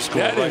 that's old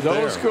school. That is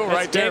old school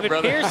right there,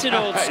 brother. David Pearson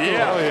old school.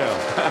 Yeah. Oh,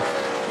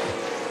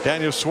 yeah.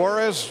 Daniel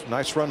Suarez,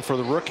 nice run for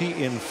the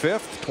rookie in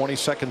 5th, 20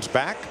 seconds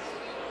back.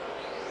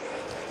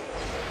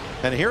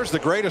 And here's the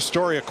greatest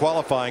story of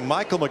qualifying.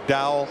 Michael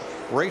McDowell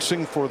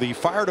racing for the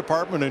Fire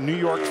Department and New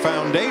York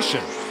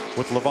Foundation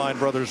with Levine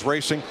Brothers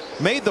Racing.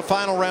 Made the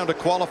final round of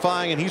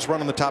qualifying, and he's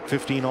running the top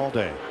 15 all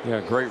day.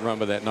 Yeah, great run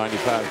by that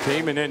 95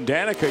 team. And then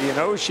Danica, you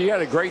know, she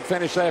had a great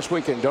finish last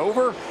week in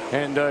Dover,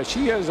 and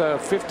she has a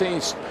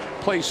 15th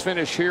place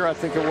finish here. I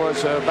think it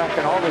was back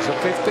in August of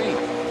 15.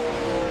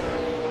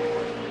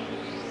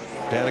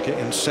 Danica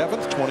in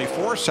 7th,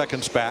 24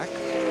 seconds back.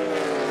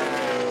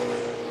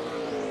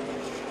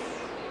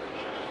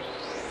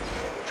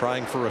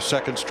 Trying for a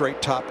second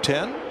straight top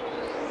 10.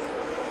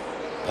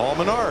 Paul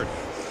Menard,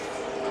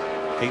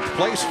 8th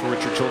place for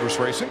Richard Childress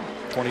Racing,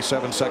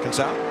 27 seconds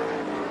out.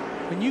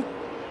 And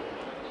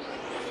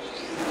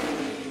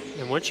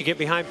once you get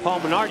behind Paul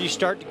Menard, you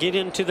start to get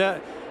into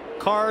the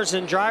cars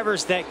and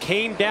drivers that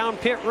came down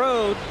pit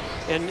road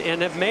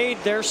and have made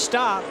their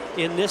stop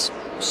in this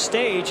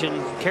stage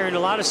and carrying a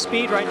lot of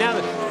speed right now.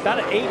 About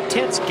an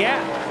 8/10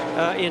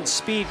 gap in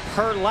speed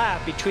per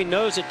lap between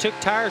those that took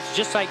tires,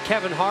 just like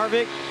Kevin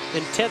Harvick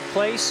in 10th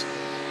place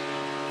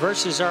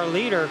versus our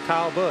leader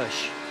Kyle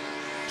Busch.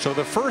 So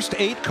the first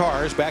 8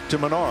 cars back to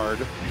Menard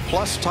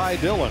plus Ty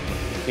Dillon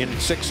in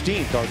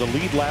 16th are the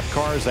lead lap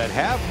cars that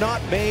have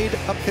not made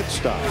a pit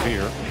stop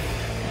here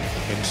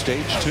in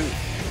stage 2.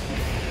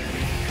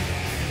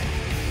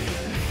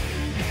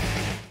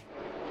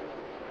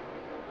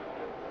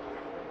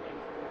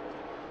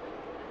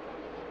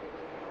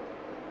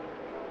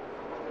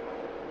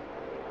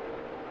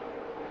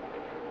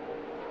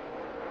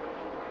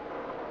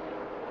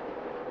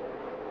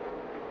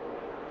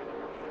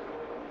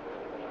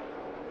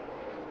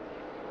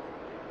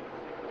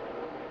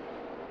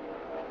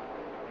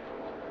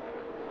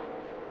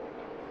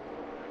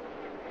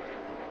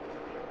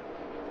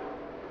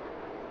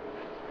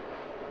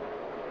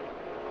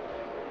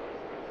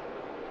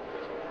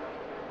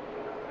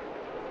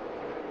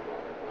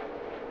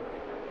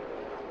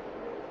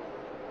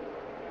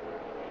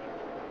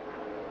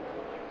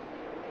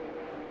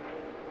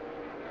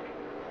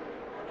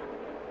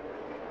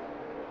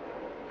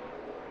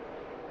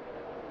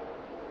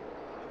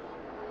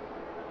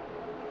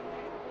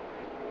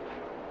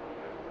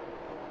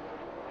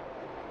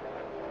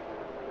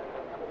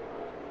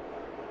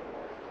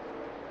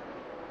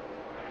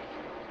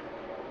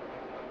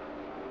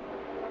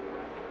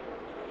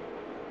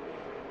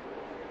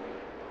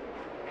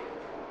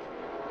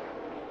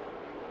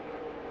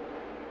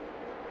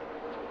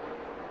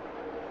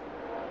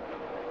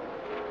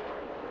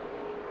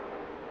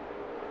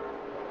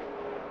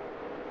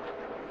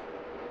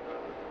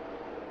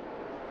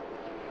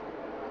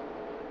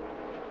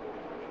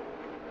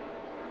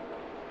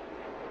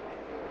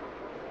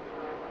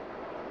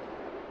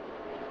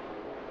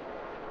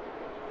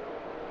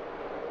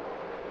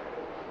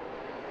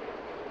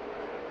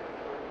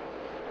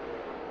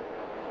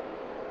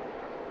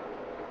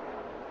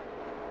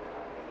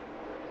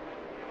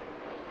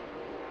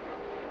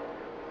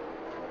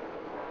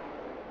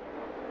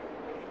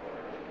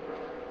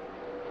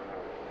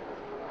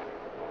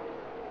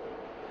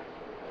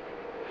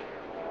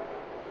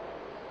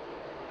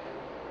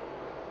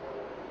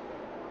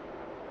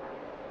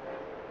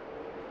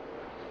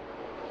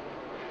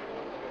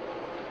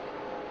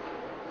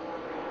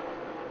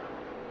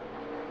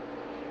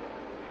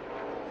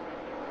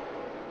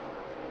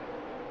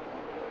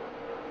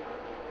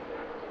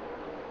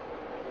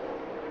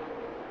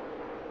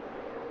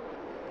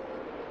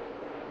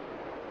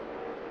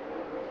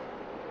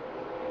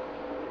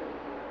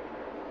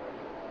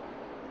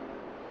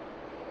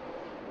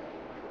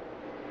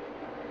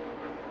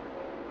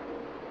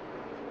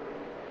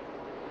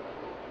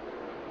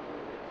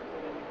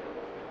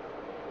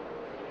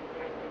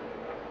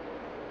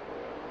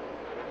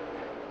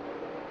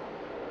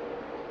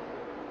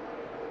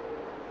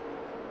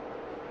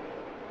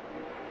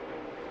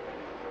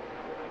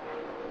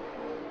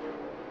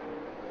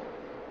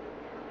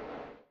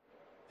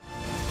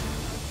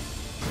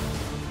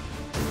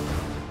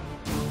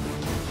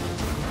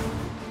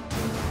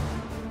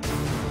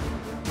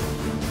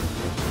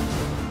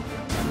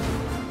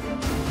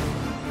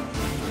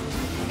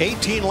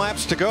 18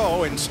 laps to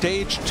go in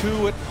stage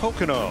 2 at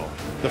Pocono.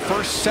 The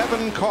first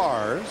 7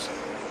 cars,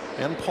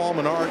 and Paul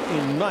Menard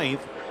in 9th,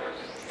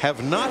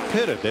 have not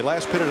pitted. They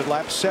last pitted at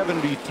lap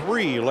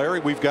 73. Larry,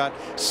 we've got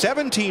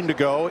 17 to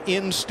go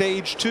in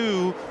stage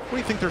 2. What do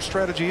you think their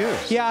strategy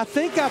is? Yeah, I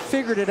think I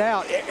figured it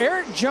out.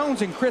 Eric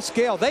Jones and Chris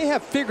Gale, they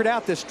have figured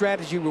out this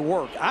strategy will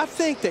work. I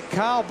think that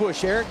Kyle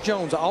Busch, Eric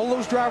Jones, all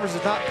those drivers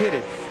have not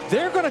pitted.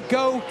 They're going to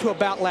go to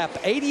about lap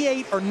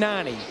 88 or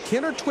 90,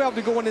 10 or 12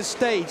 to go in this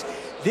stage.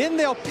 Then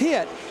they'll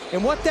pit,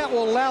 and what that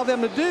will allow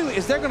them to do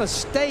is they're going to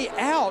stay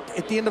out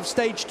at the end of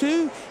stage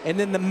 2, and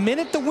then the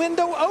minute the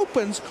window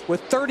opens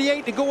with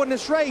 38 to go in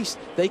this race,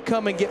 they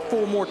come and get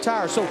 4 more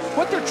tires. So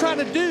what they're trying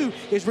to do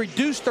is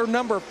reduce their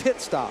number of pit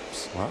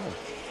stops. Wow.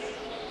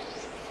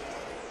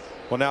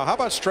 Well, now, how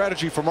about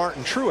strategy for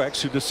Martin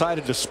Truex, who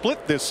decided to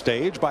split this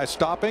stage by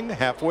stopping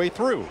halfway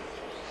through?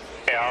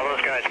 Yeah, all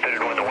those guys pitted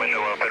when the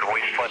window opened.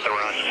 We split the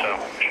run, so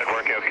should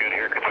work out good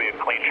here because we have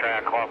clean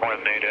track a lot more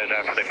than they did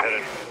after they pitted.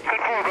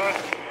 10-4, bud.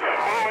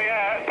 Where we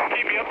at?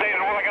 Keep me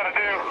updated on what I got to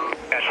do.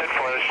 Yeah,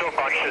 10-4. There's still a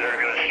bunch that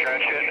are going to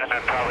stretch it and then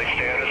probably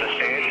stay out of the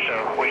stage,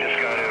 so we just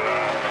got to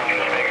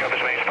just make up as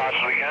many spots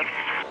as we can.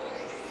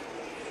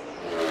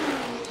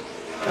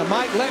 Now,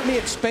 Mike, let me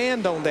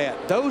expand on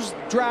that. Those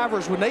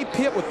drivers, when they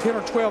pit with 10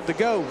 or 12 to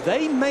go,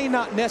 they may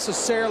not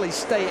necessarily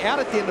stay out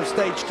at the end of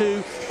stage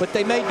 2, but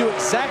they may do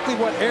exactly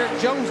what Eric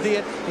Jones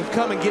did and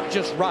come and get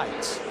just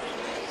rights.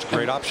 It's a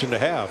great option to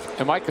have.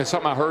 And Mike, there's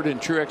something I heard in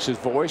Truex's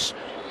voice.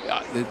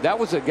 That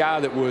was a guy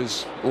that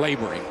was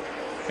laboring.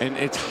 And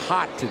it's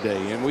hot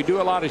today, and we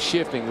do a lot of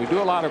shifting. We do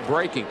a lot of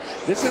braking.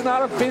 This is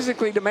not a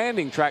physically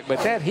demanding track, but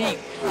that heat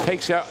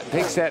takes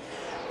that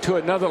to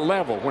another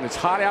level. When it's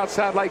hot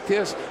outside like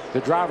this,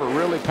 the driver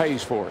really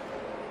pays for it.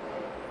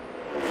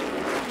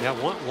 Yeah,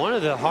 one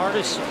of the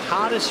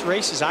hottest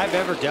races I've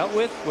ever dealt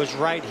with was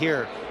right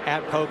here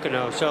at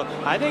Pocono. So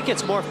I think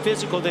it's more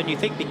physical than you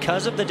think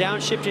because of the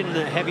downshifting and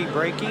the heavy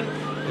braking.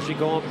 As we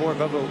go on board,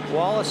 Bubba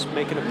Wallace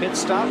making a pit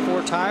stop,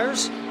 4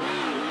 tires.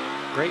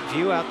 Great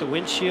view out the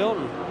windshield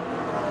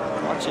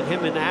and watching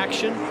him in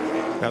action.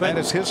 Now that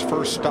is his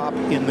first stop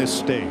in this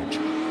stage.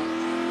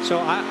 So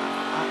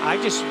I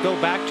just go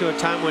back to a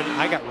time when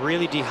I got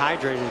really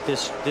dehydrated at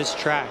this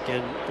track,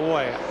 and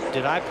boy,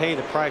 did I pay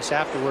the price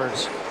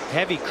afterwards.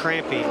 Heavy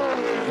cramping.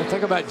 Well,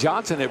 think about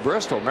Johnson at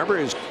Bristol.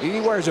 Remember,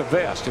 he wears a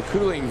vest, a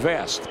cooling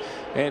vest,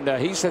 and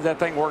he said that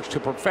thing works to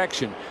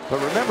perfection. But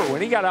remember,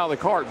 when he got out of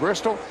the car at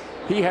Bristol,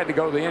 he had to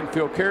go to the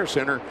infield care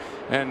center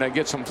and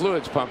get some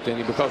fluids pumped in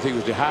him because he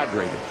was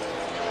dehydrated.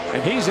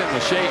 And he's in the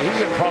shape.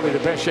 He's in probably the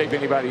best shape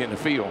anybody in the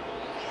field.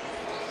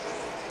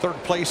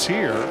 3rd place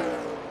here.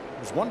 I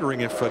was wondering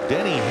if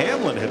Denny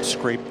Hamlin had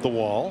scraped the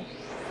wall.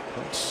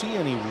 Don't see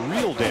any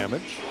real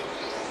damage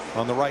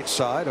on the right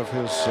side of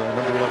his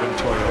number 11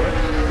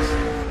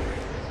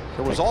 Toyota.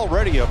 There was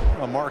already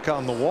a mark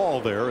on the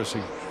wall there as he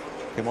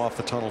came off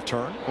the tunnel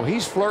turn. Well,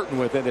 he's flirting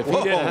with it. If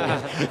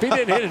he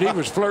didn't hit it, he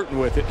was flirting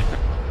with it.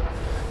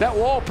 That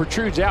wall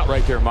protrudes out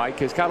right there,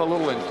 Mike. It's got a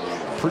little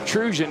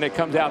protrusion that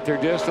comes out there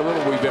just a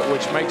little wee bit,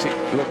 which makes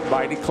it look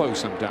mighty close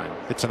sometimes.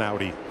 It's an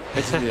Audi.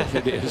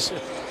 It is.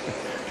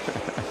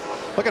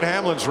 Look at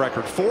Hamlin's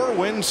record. 4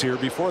 wins here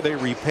before they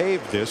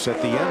repaved this at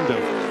the end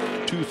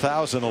of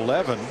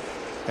 2011.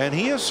 And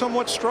he has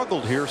somewhat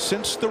struggled here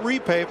since the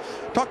repave.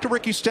 Talked to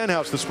Ricky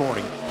Stenhouse this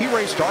morning. He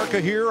raced ARCA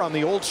here on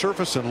the old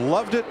surface and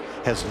loved it.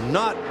 Has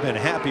not been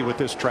happy with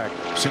this track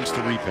since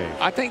the repave.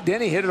 I think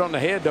Denny hit it on the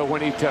head, though,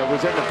 when he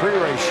was in the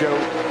pre-race show.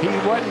 He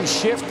wasn't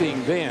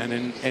shifting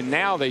then, and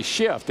now they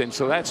shift. And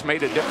so that's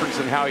made a difference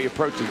in how he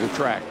approaches the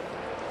track.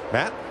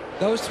 Matt?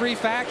 Those 3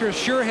 factors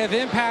sure have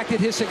impacted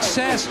his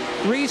success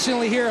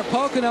recently here at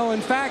Pocono. In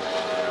fact,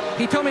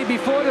 he told me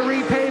before the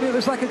repave it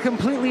was like a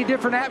completely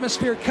different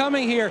atmosphere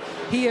coming here.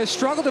 He has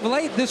struggled of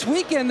late. This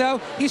weekend,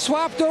 though, he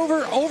swapped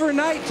over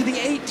overnight to the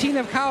 18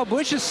 of Kyle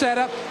Busch's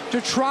setup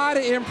to try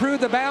to improve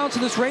the balance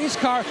of this race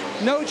car.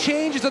 No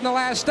changes on the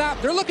last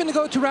stop. They're looking to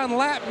go to around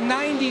lap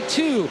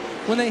 92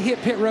 when they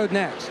hit pit road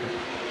next.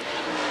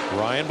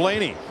 Ryan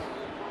Blaney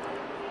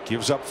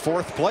gives up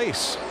 4th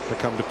place to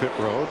come to pit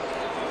road.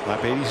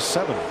 Lap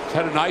 87.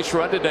 Had a nice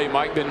run today,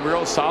 Mike. Been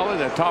real solid in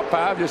the top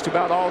 5 just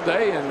about all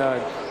day,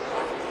 and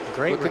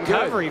great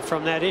recovery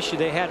from that issue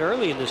they had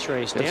early in this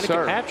race. Yes,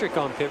 Danica Patrick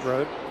on pit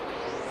road.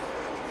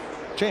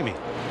 Jamie.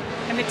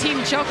 And the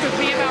team joked with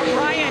me about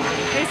Ryan.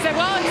 They said,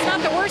 well, it's not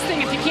the worst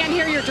thing if you can't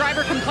hear your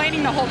driver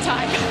complaining the whole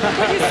time.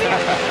 But you see,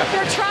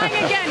 they're trying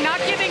again,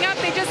 not giving up.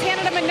 They just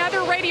handed him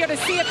another radio to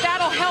see if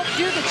that'll help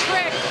do the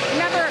trick.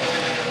 Remember,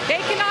 they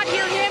cannot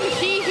hear him.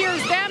 He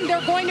hears them. They're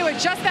going to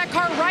adjust that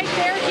car right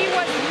there. He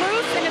was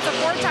loose, and it's a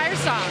 4-tire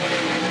stop.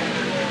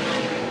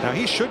 Now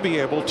he should be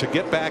able to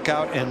get back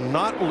out and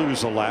not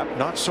lose a lap.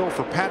 Not so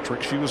for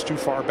Patrick. She was too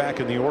far back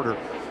in the order.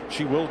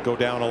 She will go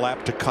down a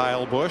lap to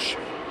Kyle Busch,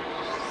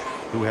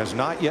 who has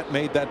not yet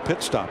made that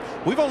pit stop.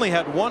 We've only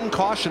had 1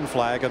 caution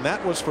flag, and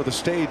that was for the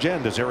stage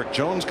end as Eric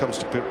Jones comes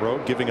to pit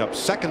road, giving up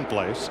 2nd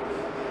place.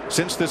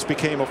 Since this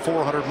became a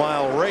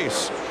 400-mile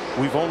race,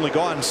 We've only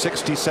gone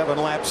 67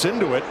 laps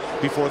into it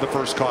before the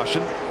first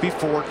caution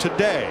before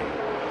today.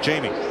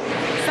 Jamie.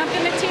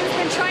 Something the team's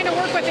been trying to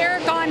work with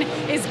Eric on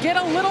is get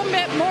a little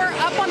bit more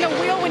up on the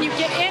wheel when you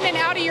get in and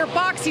out of your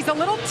box. He's a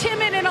little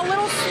timid and a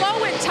little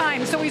slow at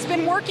times, so he's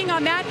been working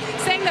on that,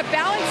 saying the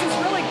balance is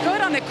really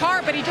good on the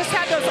car, but he just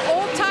had those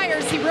old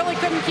tires. He really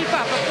couldn't keep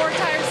up. A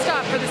 4-tire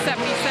stop for the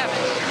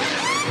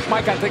 77.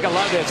 Mike, I think a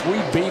lot of that's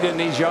we beat in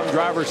these young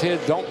drivers'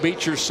 heads. Don't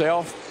beat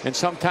yourself. And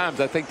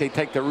sometimes I think they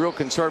take the real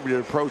conservative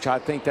approach. I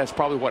think that's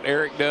probably what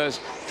Eric does,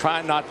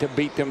 trying not to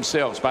beat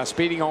themselves by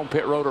speeding on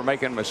pit road or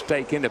making a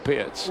mistake in the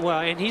pits.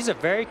 Well, and he's a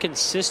very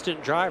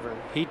consistent driver.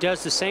 He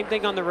does the same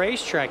thing on the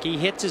racetrack. He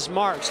hits his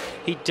marks.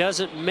 He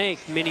doesn't make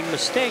many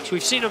mistakes.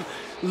 We've seen him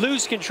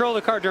lose control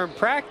of the car during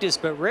practice,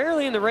 but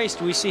rarely in the race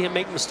do we see him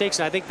make mistakes.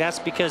 And I think that's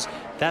because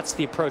that's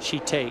the approach he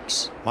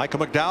takes. Michael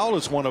McDowell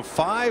is one of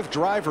 5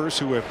 drivers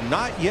who have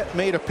not yet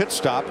made a pit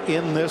stop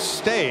in this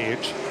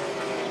stage.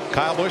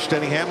 Kyle Busch,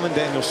 Denny Hamlin,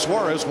 Daniel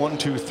Suarez, 1,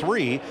 2,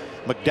 3.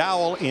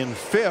 McDowell in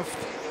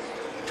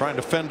 5th, trying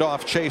to fend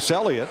off Chase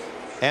Elliott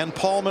and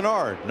Paul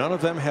Menard. None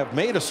of them have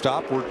made a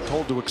stop. We're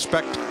told to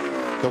expect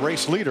the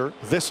race leader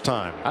this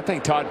time. I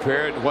think Todd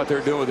Parrott, what they're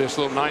doing with this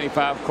little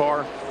 95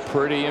 car,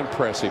 pretty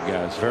impressive,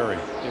 guys. Very.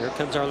 Here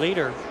comes our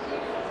leader.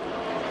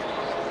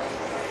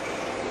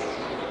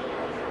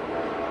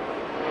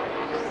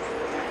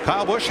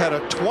 Kyle Busch had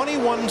a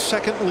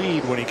 21-second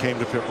lead when he came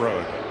to pit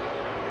road.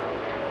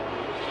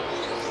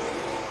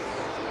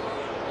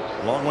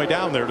 Long way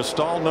down there to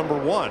stall number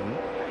 1.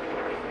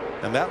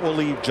 And that will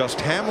leave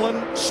just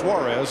Hamlin,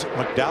 Suarez,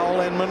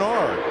 McDowell, and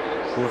Menard,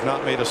 who have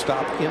not made a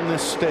stop in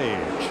this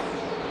stage.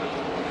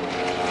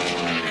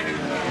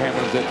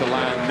 Hamlin's at the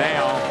line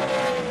now.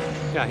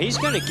 Yeah, he's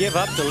going to give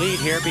up the lead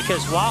here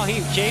because while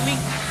Jamie.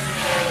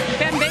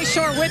 Ben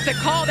Bayshore with the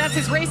call. That's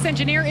his race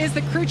engineer, is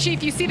the crew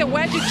chief. You see the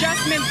wedge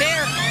adjustment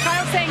there.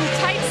 Kyle saying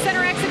tight center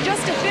exit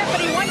just a bit, but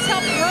he wants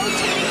help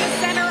rotating the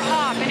center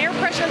off. An air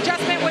pressure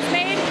adjustment was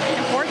made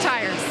and 4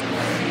 tires.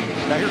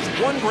 Now here's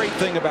one great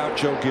thing about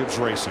Joe Gibbs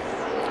Racing.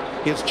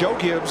 Is Joe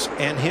Gibbs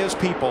and his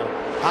people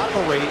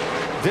operate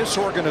this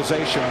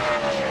organization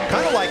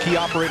kind of like he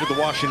operated the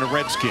Washington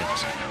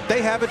Redskins.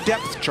 They have a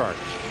depth chart.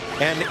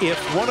 And if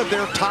one of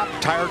their top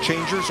tire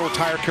changers or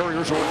tire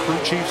carriers or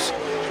crew chiefs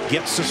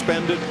gets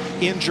suspended,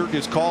 injured,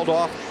 is called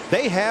off,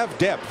 they have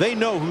depth. They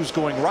know who's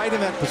going right in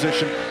that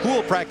position, who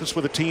will practice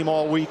with a team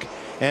all week.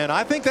 And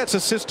I think that's a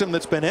system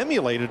that's been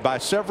emulated by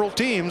several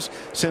teams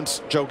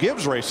since Joe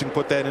Gibbs Racing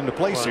put that into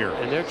place here.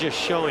 And they're just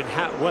showing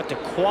what the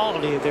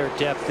quality of their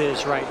depth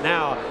is right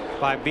now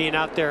by being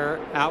out there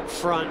out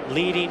front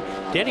leading.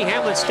 Denny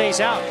Hamlin stays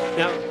out.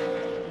 Now,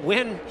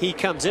 when he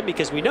comes in,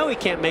 because we know he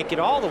can't make it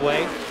all the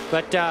way,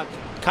 but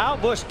Kyle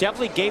Busch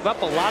definitely gave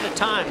up a lot of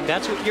time.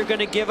 That's what you're going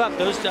to give up.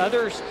 Those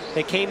others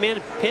that came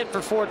in pit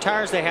for 4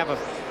 tires, they have a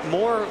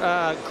more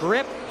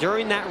grip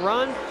during that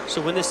run.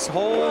 So when this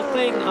whole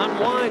thing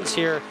unwinds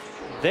here,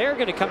 they're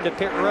going to come to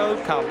pit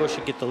road. Kyle Busch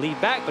should get the lead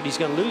back, but he's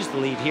going to lose the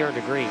lead here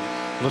into green.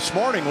 This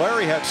morning,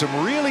 Larry had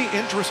some really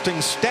interesting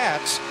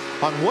stats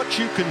on what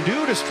you can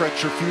do to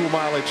stretch your fuel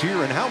mileage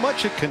here and how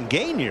much it can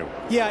gain you.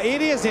 Yeah,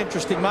 it is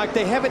interesting, Mike.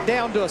 They have it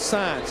down to a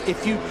science.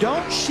 If you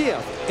don't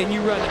shift and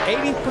you run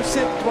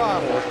 80%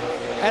 throttle,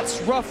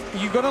 that's rough.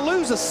 You're going to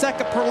lose a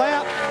second per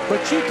lap,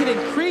 but you can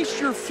increase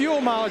your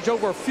fuel mileage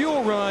over a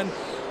fuel run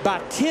by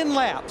 10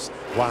 laps.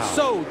 Wow.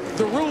 So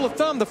the rule of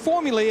thumb, the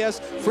formula is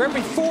for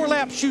every 4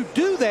 laps you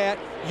do that,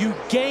 you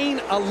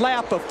gain a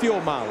lap of fuel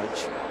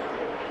mileage.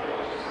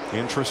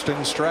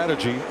 Interesting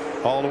strategy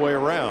all the way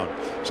around.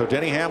 So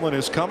Denny Hamlin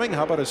is coming.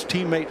 How about his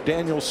teammate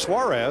Daniel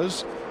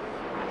Suarez?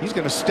 He's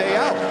going to stay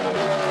out.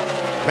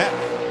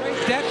 Matt.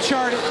 Great depth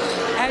chart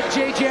at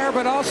JGR,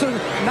 but also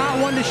not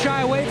one to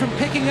shy away from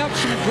picking up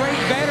some great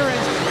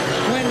veterans.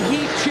 When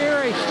Heath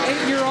Cherry,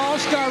 8-year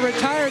All-Star,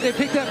 retired, they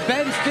picked up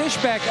Ben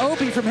Fishback,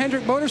 Opie from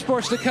Hendrick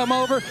Motorsports to come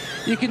over.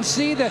 You can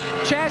see the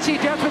chassis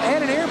adjustment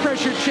and an air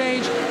pressure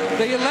change.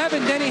 The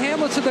 11, Denny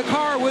Hamlin, of the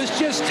car was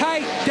just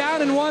tight,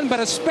 down in 1, but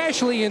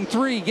especially in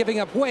 3, giving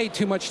up way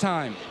too much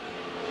time.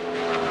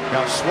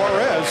 Now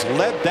Suarez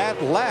led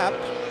that lap,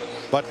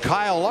 but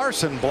Kyle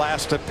Larson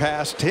blasted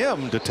past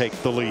him to take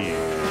the lead.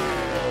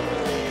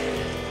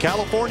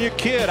 California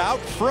kid out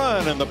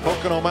front in the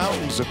Pocono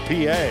Mountains of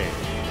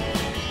PA.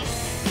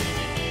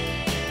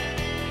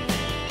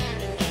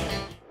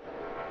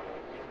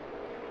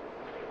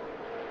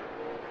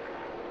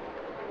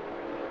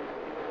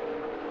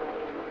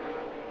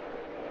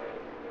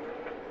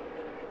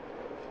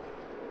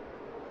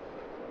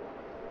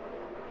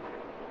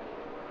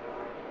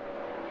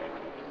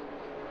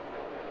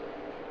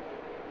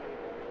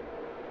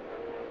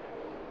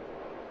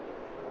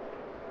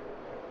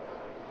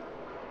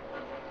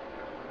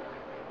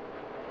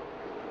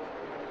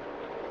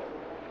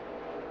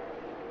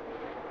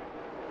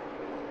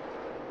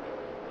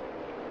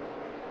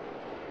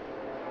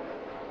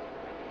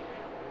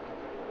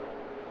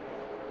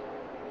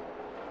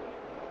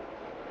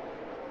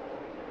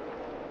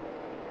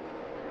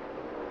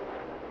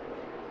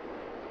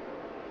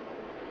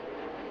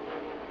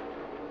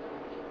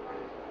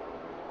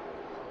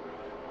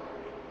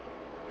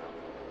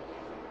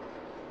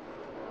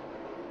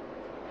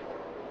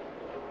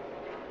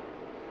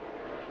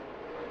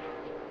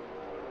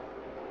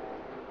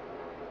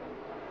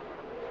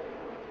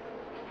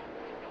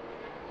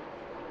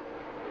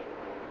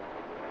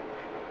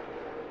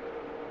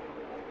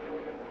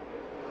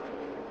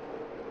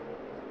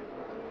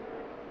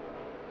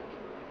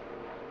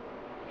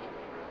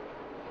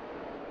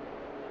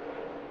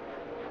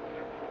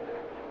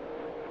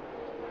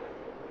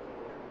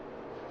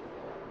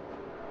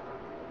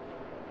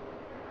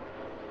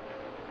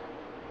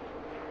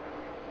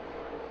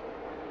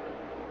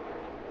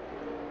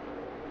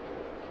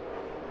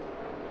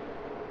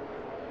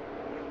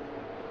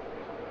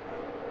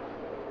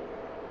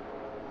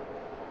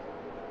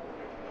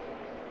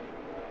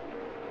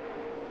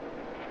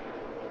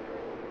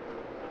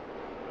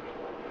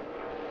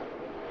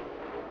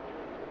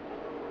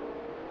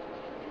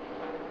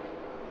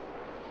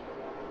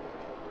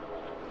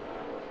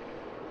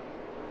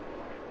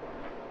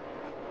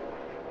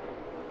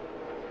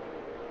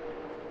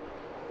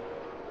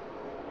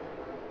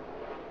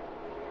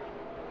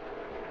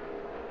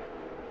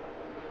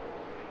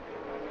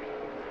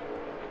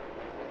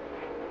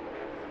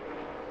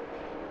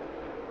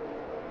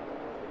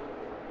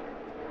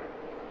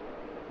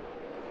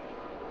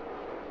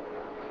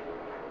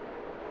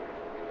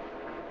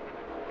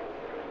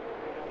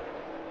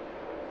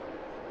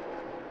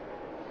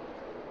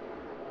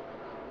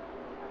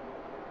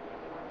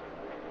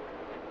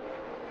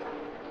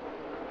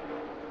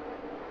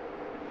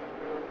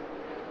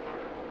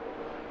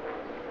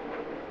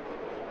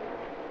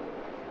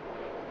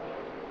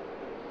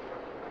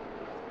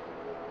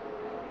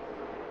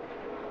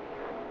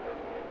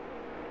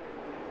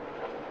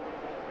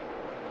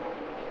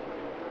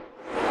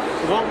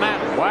 won't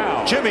matter.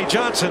 Wow. Jimmy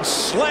Johnson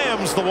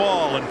slams the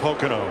wall in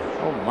Pocono.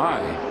 Oh, my.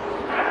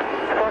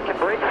 Fucking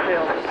brake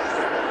failed.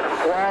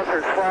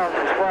 Wowzers.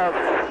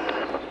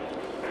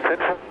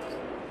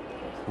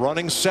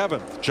 Running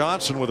 7th.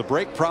 Johnson with a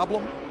brake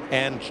problem.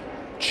 And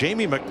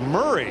Jamie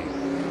McMurray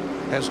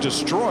has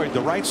destroyed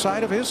the right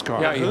side of his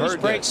car. Yeah, Whose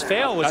brakes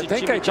failed? Was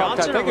it Jimmy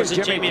Johnson or was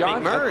it Jamie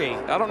McMurray?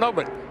 I don't know,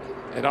 but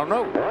I don't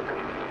know.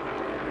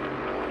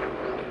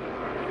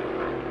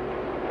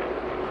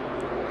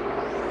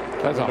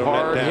 That's a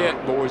hard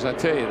hit, boys. I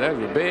tell you, that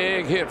was a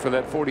big hit for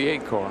that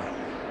 48 car.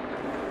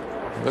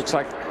 Looks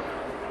like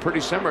pretty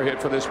similar hit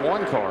for this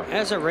one car.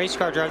 As a race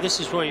car driver, this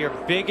is one of your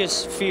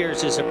biggest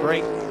fears is a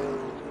brake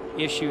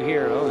issue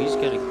here. Oh, he's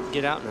going to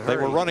get out in a hurry.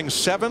 They were running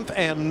 7th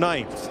and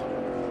 9th.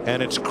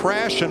 And it's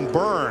crash and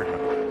burn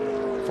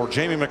for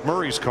Jamie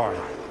McMurray's car.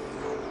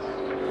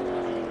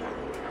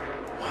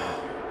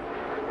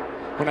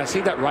 When I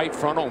see that right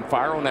front on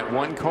fire on that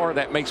one car,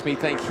 that makes me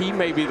think he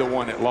may be the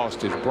one that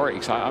lost his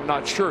brakes. I'm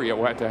not sure yet.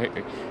 We'll have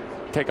to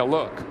take a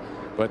look.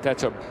 But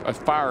that's a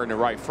fire in the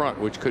right front,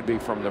 which could be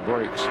from the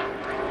brakes.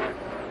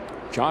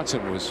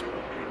 Johnson was.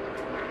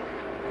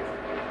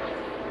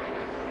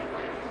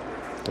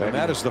 And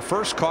that is the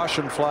first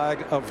caution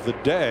flag of the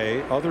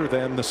day, other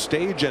than the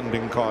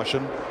stage-ending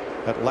caution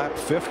at lap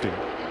 50.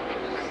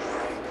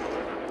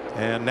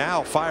 And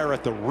now fire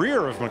at the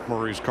rear of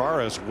McMurray's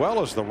car as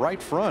well as the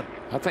right front.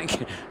 I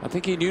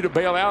think he knew to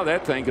bail out of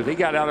that thing because he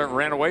got out there and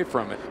ran away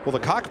from it. Well, the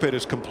cockpit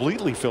is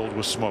completely filled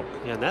with smoke.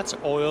 Yeah, and that's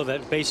oil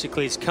that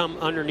basically has come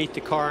underneath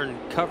the car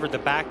and covered the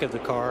back of the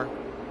car.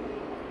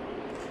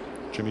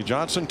 Jimmy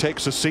Johnson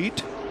takes a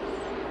seat.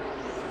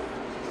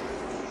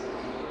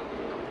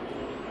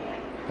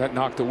 That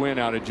knocked the wind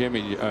out of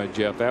Jimmy,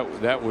 Jeff.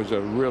 That was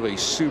a really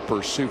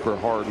super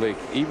hard leak.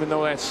 Even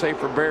though that's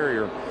safer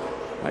barrier,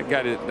 that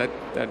got it.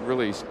 That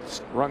really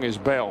rung his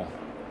bell.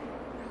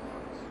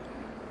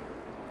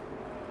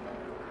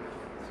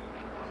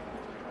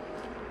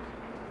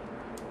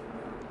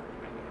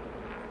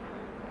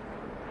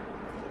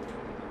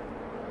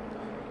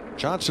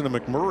 Johnson and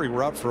McMurray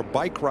were out for a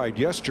bike ride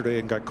yesterday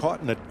and got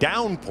caught in a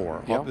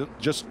downpour. Yep.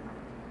 Just.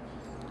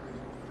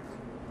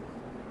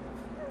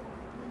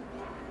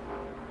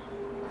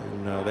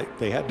 And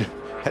they had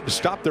to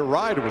stop their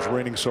ride. It was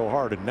raining so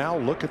hard. And now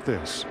look at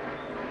this.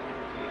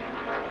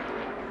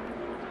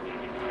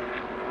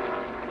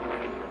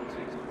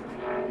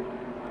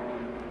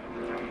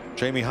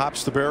 Jamie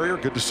hops the barrier.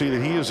 Good to see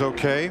that he is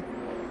okay.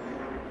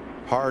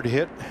 Hard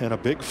hit and a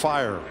big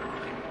fire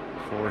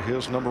for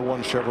his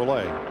 #1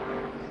 Chevrolet.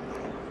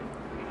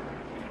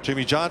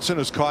 Jimmy Johnson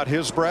has caught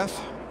his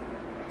breath.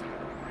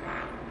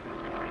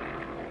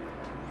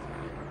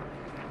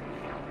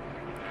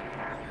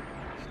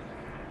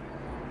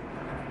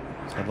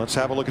 And let's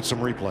have a look at some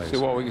replays. See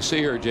what we can see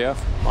here,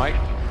 Jeff. Mike.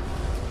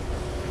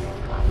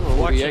 We're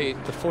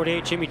watching the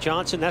 48 Jimmy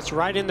Johnson. That's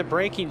right in the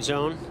braking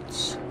zone.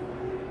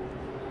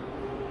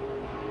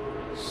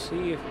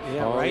 See,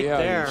 right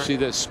there. You see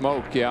the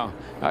smoke, yeah.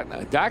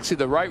 Actually,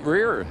 the right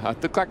rear.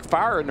 It looked like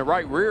fire in the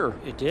right rear.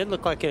 It did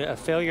look like a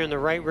failure in the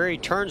right rear. He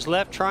turns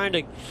left, trying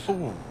to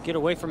get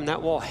away from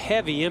that wall.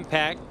 Heavy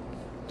impact,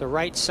 the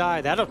right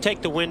side. That'll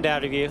take the wind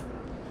out of you.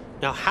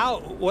 Now,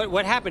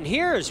 what happened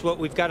here is what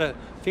we've got to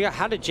figure out.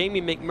 How did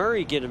Jamie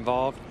McMurray get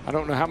involved? I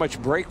don't know how much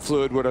brake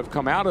fluid would have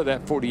come out of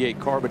that 48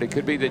 car, but it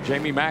could be that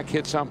Jamie Mack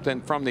hit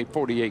something from the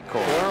 48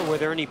 car. Or were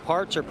there any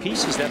parts or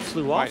pieces that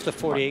flew off the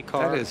 48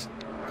 car? That is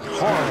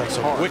hard. That's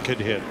a wicked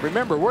hit.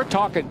 Remember, we're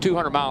talking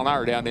 200 mile an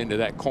hour down into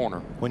that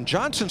corner. When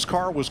Johnson's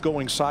car was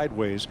going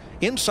sideways,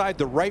 inside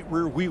the right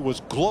rear wheel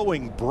was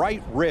glowing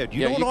bright red.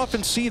 You don't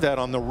often see that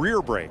on the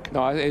rear brake.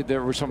 No,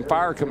 there was some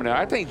fire coming out.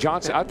 I think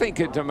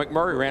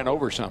McMurray ran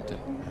over something.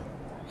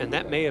 And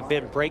that may have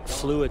been brake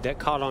fluid that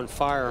caught on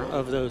fire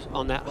of those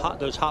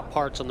hot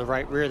parts on the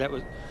right rear that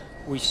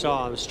we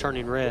saw was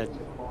turning red.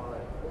 All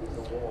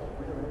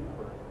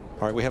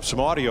right, we have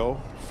some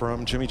audio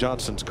from Jimmy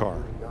Johnson's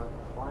car.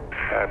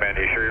 Man,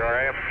 you sure you're all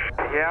right?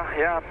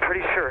 Yeah, I'm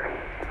pretty sure.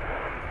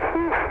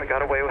 Whew, I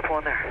got away with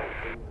one there.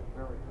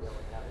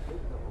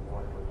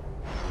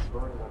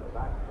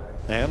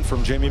 And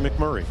from Jamie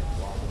McMurray.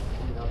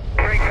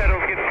 Brake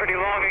pedal's getting pretty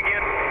long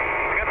again.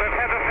 Got the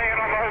pedal hanging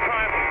on the whole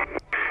time.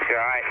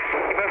 You're all right.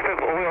 You must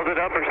have oiled it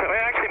up or something.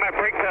 Actually, my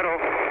brake pedal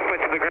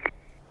went to the ground.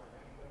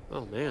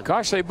 Oh, man.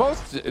 Gosh, they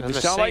both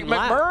sound like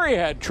McMurray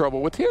had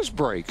trouble with his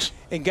brakes.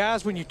 And,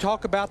 guys, when you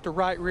talk about the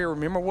right rear,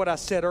 remember what I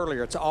said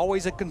earlier. It's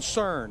always a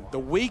concern. The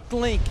weak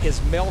link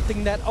is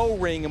melting that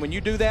O-ring, and when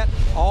you do that,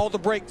 all the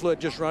brake fluid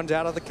just runs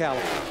out of the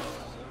caliper.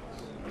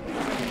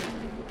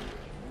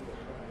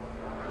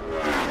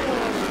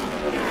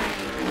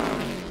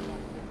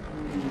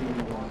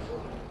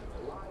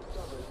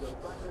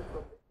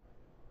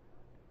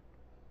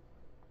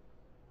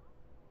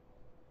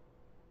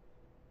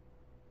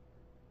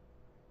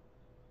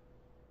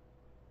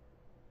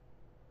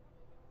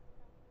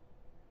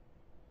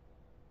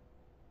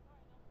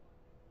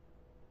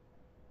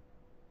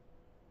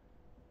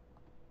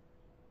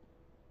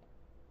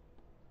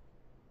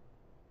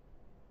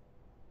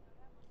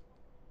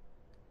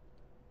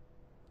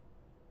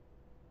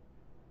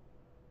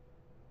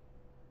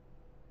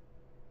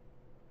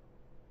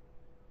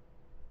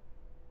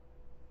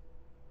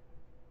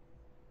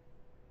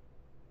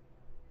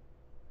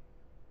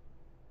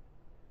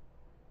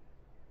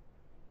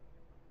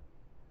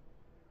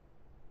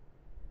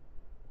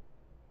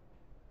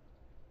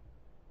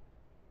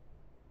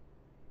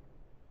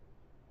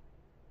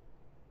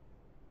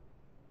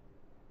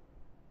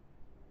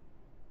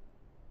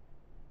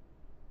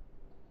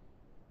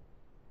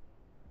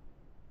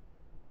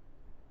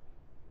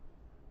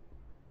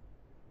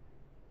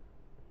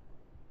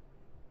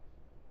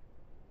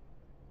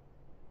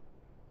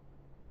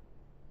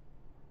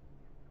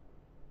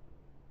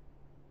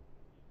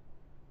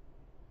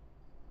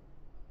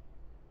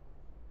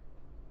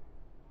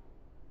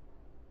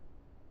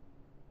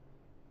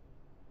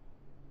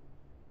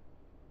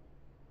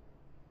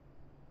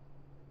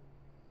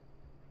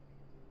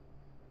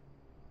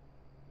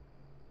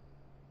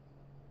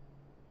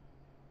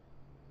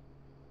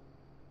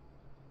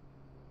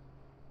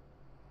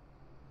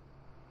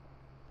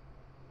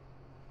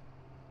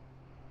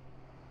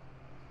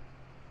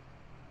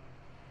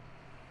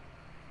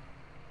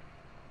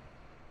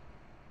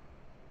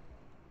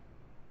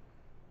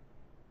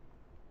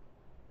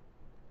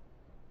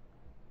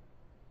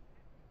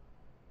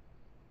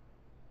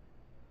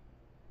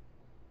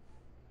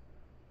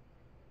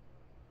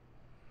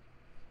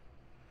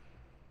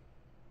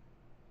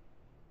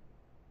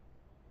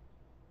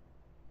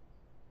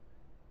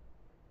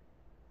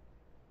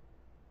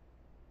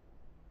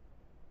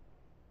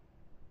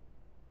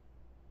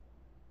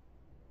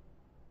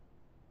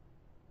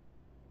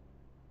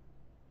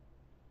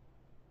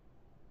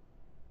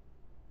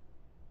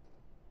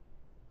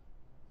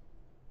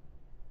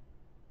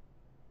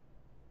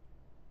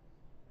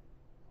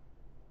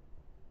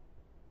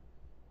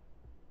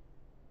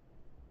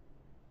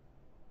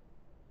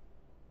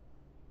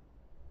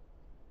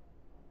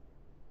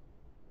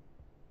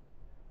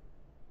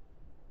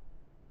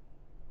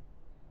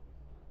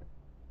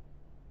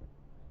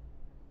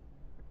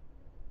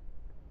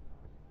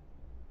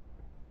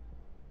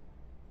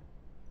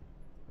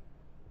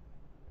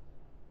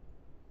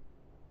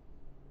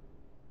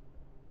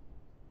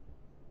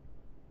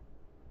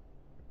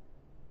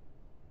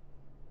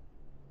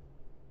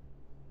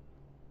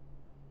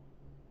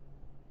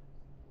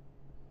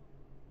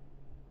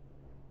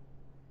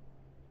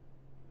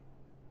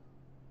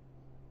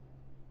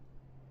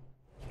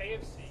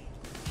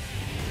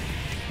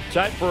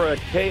 Time for a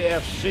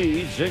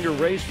KFC Zinger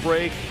Race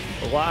Break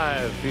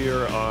live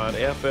here on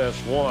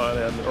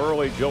FS1. And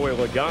early, Joey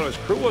Logano's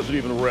crew wasn't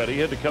even ready. He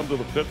had to come to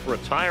the pit for a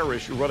tire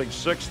issue, running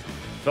 6th,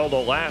 fell to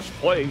last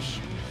place.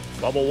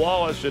 Bubba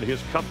Wallace in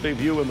his Cup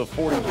debut in the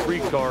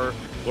 43 car,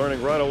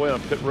 learning right away on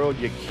pit road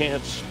you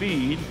can't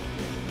speed.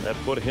 That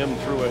put him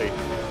through a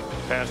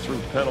pass-through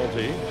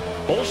penalty.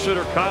 Pole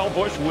sitter Kyle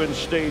Busch wins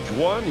stage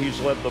 1. He's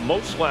led the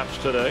most laps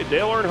today.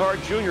 Dale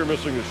Earnhardt Jr.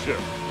 missing a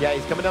shift. Yeah,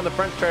 he's coming down the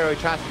front straightaway.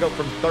 He tries to go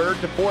from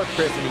 3rd to 4th,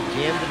 Chris, and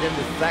he jammed it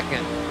into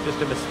 2nd.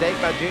 Just a mistake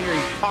by Junior.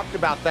 He talked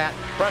about that.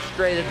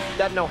 Frustrated.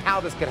 Doesn't know how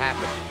this could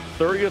happen.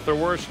 30th or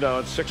worse now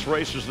in 6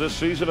 races this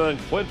season. And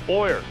Clint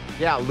Boyer.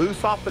 Yeah,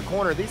 loose off the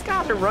corner. These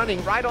guys are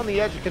running right on the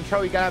edge of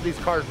control. You got to have these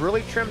cars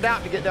really trimmed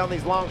out to get down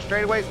these long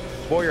straightaways.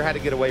 Boyer had to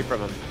get away from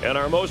him. And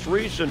our most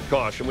recent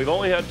caution, we've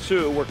only had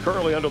 2. We're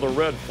currently under the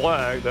red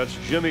flag. That's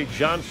Jimmy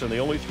Johnson, the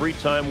only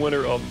 3-time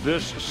winner of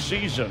this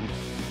season.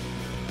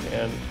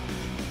 And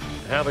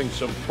having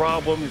some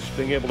problems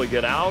being able to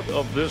get out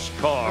of this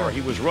car.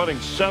 He was running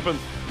 7th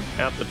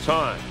at the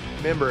time.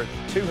 Remember,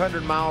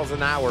 200 miles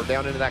an hour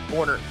down into that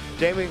corner.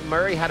 Jamie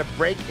McMurray had a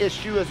brake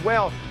issue as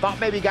well. Thought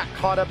maybe got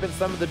caught up in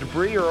some of the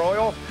debris or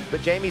oil,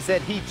 but Jamie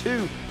said he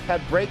too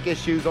had brake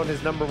issues on his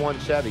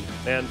 #1 Chevy.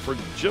 And for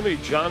Jimmy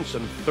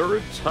Johnson,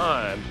 3rd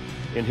time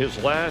in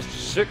his last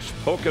 6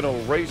 Pocono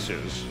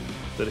races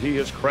that he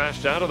has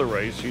crashed out of the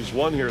race. He's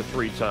won here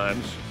 3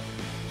 times.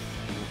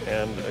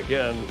 And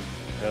again,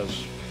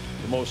 has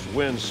the most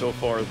wins so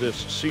far this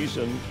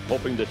season,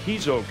 hoping that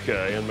he's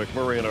okay. And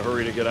McMurray in a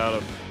hurry to get out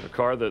of the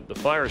car. That the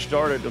fire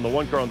started, and the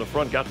one car on the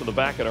front got to the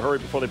back in a hurry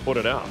before they put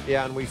it out.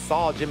 Yeah, and we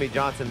saw Jimmy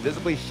Johnson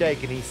visibly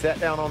shaken. He sat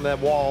down on that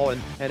wall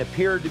and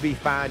appeared to be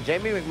fine.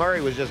 Jamie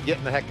McMurray was just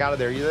getting the heck out of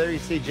there. There you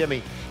see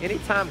Jimmy.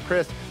 Anytime,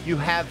 Chris, you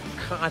have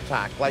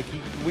contact like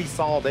we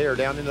saw there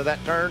down into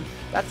that turn,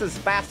 that's as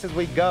fast as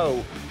we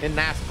go in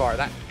NASCAR.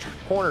 That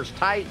corner's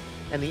tight,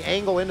 and the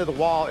angle into the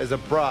wall is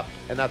abrupt,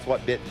 and that's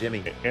what bit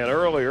Jimmy. And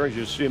earlier, as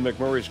you see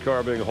McMurray's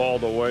car being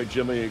hauled away,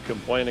 Jimmy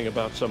complaining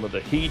about some of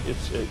the heat.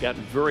 It's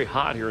gotten very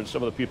hot here, and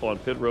some of the people on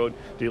pit road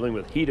dealing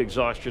with heat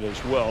exhaustion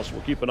as well. So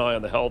we'll keep an eye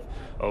on the health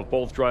of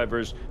both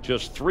drivers.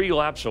 Just 3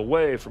 laps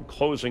away from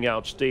closing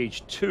out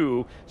stage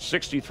 2.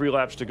 63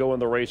 laps to go in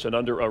the race, and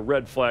under a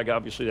red flag,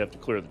 obviously they have to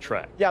clear the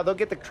track. Yeah, they'll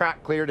get the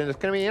track cleared, and it's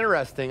going to be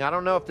interesting. I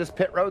don't know if this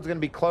pit road's going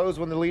to be closed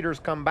when the leaders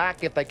come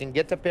back, if they can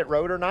get to pit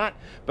road or not,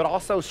 but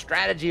also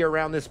strategy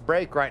around this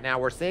break right now.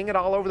 We're seeing it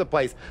all over the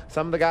place.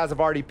 Some of the guys have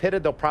already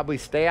pitted. They'll probably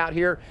stay out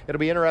here. It'll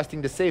be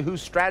interesting to see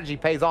whose strategy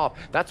pays off.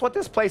 That's what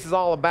this place is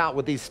all about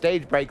with these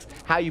stage breaks,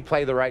 how you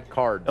play the right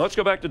card. Now let's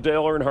go back to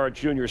Dale Earnhardt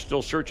Jr.,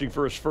 still searching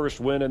for his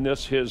first win in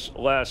this, his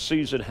last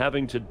season,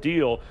 having to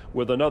deal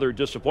with another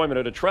disappointment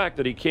at a track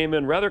that he came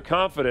in rather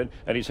confident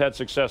and he's had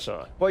success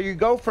on. Well, you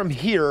go from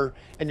here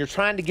and you're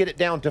trying to get it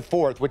down to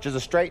 4th, which is a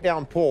straight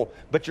down pull,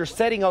 but you're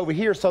setting over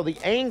here, so the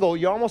angle,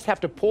 you almost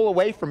have to pull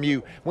away from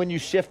you when you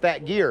shift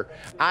that gear.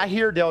 I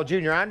hear Dale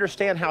Jr., I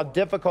understand how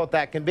difficult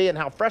that can be and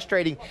how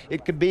frustrating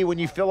it could be when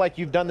you feel like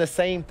you've done the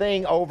same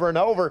thing over and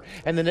over,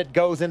 and then it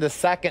goes into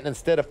 2nd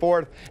instead of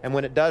 4th, and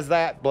when it does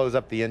that, it blows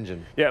up the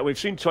engine. Yeah, we've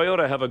seen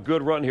Toyota have a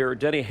good run here.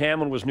 Denny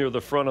Hamlin was near the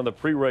front on the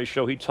pre-race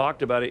show. He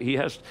talked about it.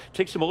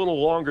 Takes him a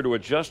little longer to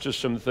adjust to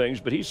some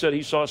things, but he said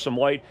he saw some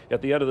light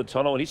at the end of the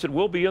tunnel, and he said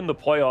we'll be in the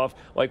playoff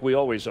like we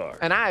always are.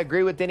 And I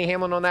agree with Denny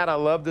Hamlin on that. I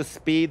love the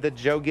speed that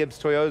Joe Gibbs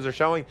Toyotas are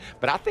showing,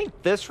 but I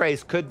think this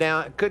race could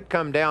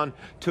come down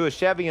to a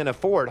Chevy and a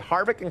Ford.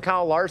 Harvick and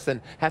Kyle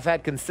Larson have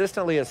had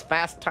consistently as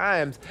fast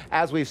times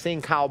as we've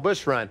seen Kyle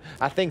Busch run.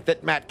 I think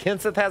that Matt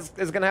Kenseth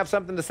is going to have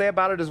something to say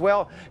about it as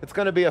well. It's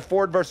going to be a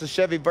Ford versus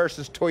Chevy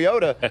versus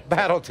Toyota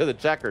battle to the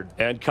checkered.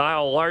 And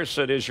Kyle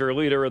Larson is your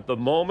leader at the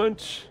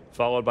moment,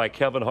 followed by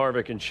Kevin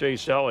Harvick and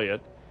Chase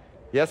Elliott.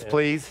 Yes,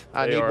 please.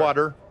 I need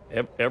water.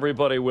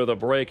 Everybody with a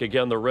break.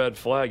 Again, the red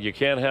flag. You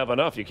can't have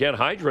enough. You can't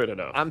hydrate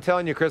enough. I'm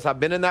telling you, Chris,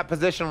 I've been in that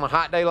position on a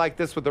hot day like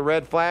this with the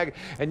red flag,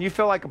 and you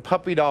feel like a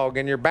puppy dog,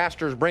 and your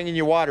bastard's bringing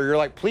you water. You're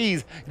like,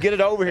 please, get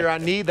it over here. I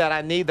need that.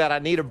 I need that. I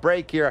need a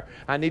break here.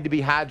 I need to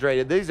be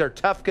hydrated. These are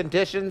tough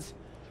conditions.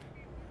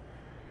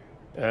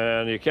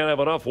 And you can't have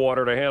enough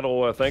water to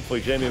handle,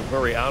 thankfully, Jamie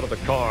McMurray out of the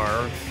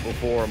car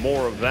before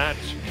more of that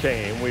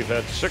came. We've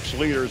had 6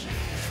 leaders,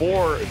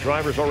 4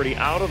 drivers already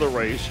out of the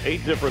race,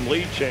 8 different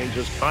lead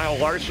changes. Kyle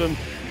Larson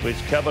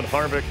leads Kevin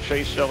Harvick,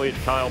 Chase Elliott,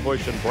 Kyle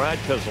Busch, and Brad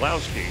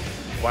Keselowski.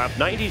 Lap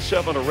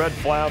 97, a red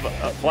flag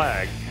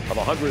of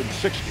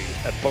 160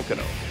 at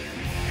Pocono.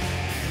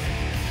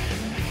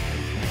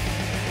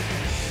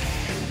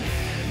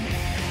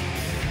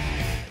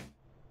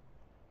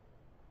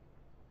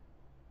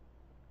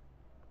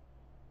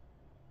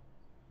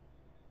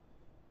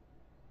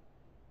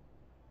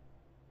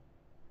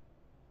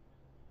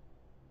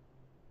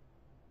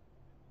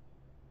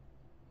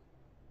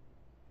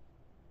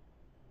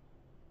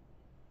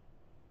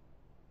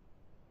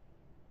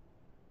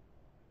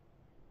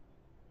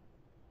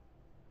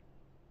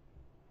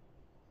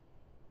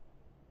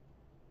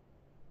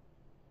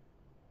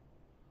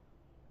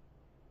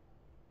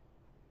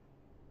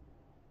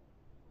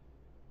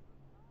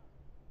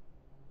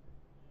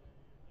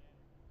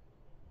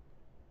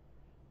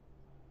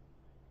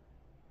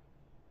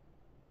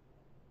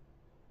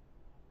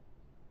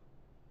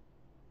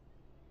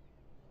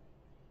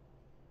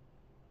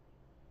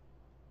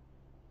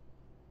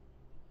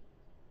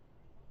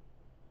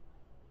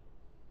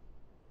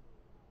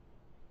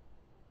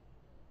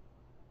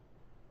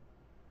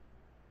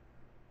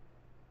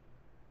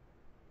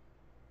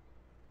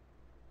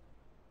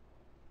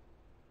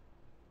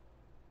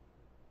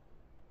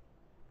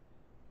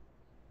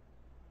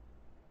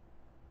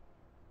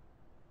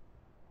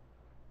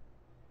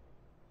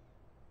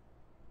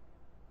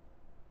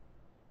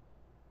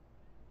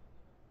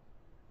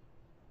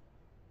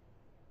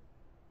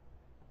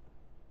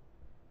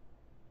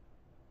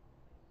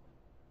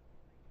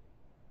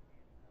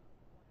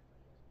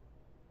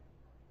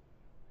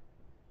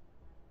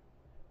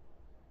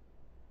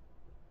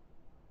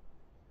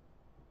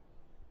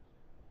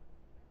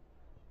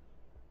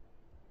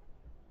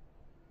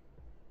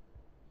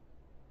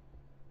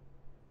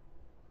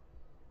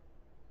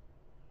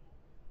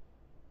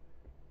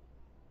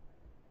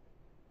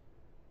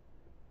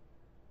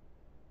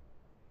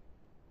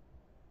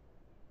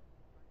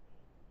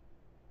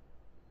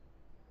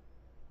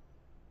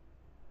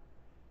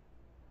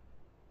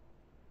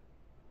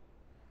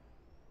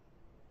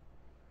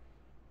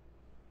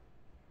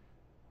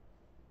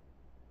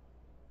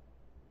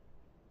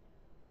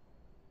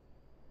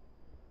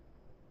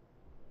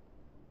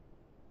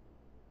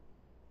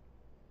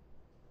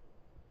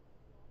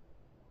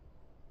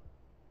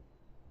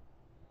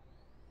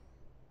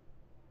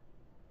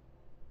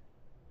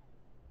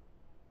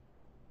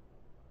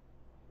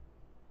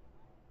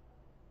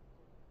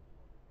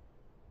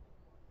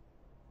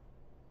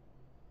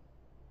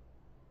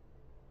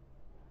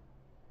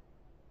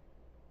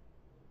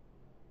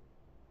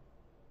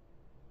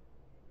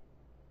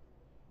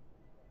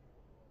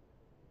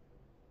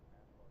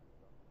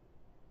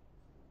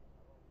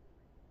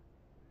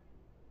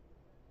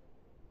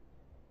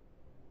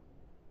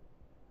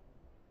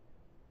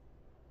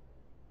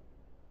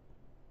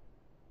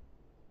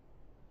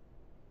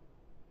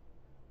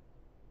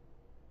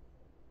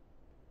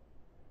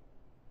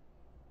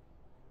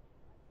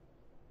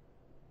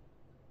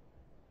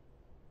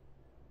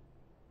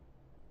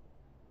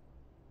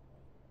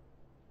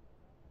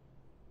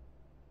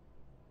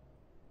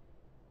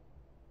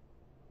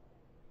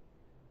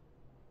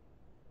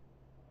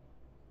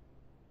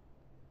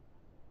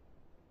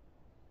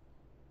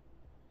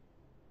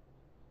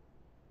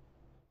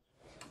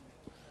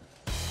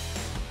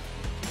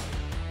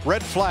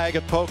 Red flag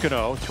at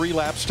Pocono, 3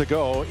 laps to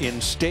go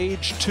in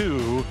stage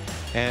 2.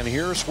 And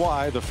here's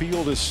why the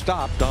field is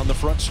stopped on the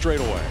front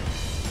straightaway.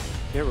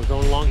 Here we're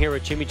going along here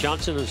with Jimmy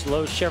Johnson as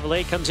Lowe's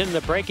Chevrolet comes into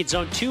the braking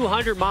zone,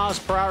 200 miles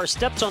per hour,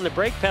 steps on the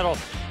brake pedal,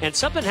 and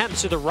something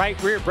happens to the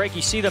right rear brake.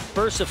 You see the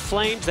burst of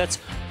flames. That's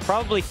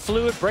probably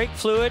fluid, brake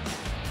fluid.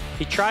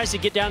 He tries to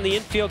get down the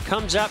infield,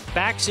 comes up,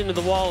 backs into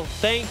the wall.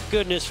 Thank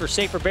goodness for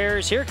safer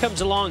barriers. Here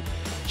comes along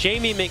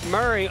Jamie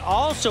McMurray,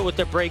 also with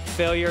the brake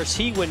failures.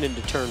 He went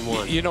into turn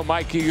 1. You know,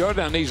 Mike, you go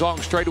down these long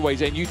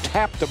straightaways and you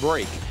tap the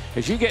brake.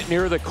 As you get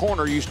near the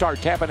corner, you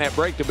start tapping that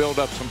brake to build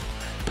up some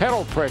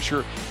pedal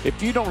pressure.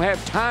 If you don't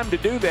have time to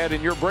do that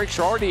and your brakes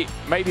are already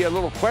maybe a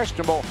little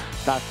questionable,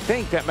 I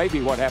think that may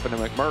be what happened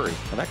to McMurray.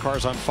 And that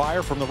car's on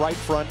fire from the right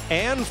front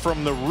and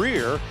from the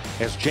rear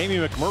as Jamie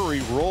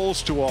McMurray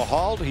rolls to a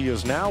halt. He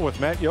is now with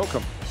Matt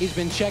Yoakum. He's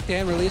been checked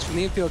and released from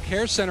the Infield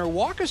Care Center.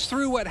 Walk us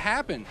through what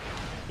happened.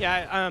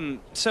 Yeah,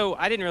 so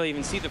I didn't really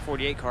even see the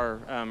 48 car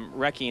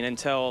wrecking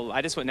until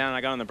I just went down and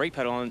I got on the brake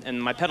pedal,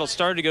 and my pedal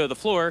started to go to the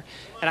floor,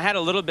 and I had a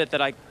little bit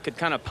that I could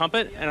kind of pump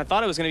it, and I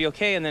thought it was going to be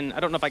okay, and then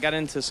I don't know if I got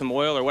into some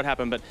oil or what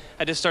happened, but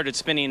I just started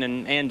spinning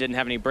and didn't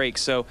have any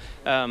brakes. So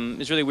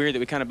it's really weird that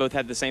we kind of both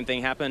had the same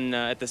thing happen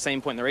at the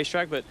same point in the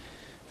racetrack, but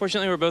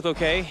fortunately we're both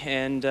okay,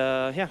 and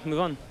yeah, move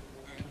on.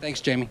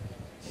 Thanks, Jamie.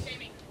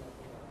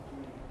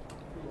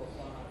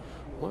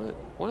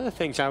 One of the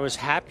things I was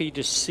happy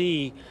to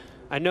see,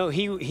 I know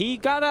he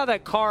got out of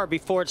that car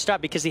before it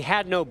stopped because he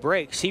had no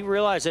brakes. He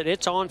realized that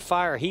it's on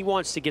fire. He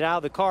wants to get out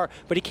of the car,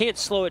 but he can't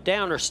slow it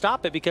down or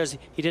stop it because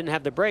he didn't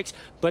have the brakes.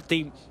 But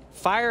the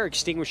fire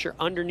extinguisher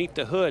underneath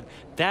the hood,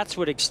 that's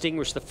what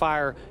extinguished the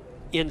fire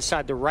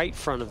inside the right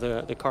front of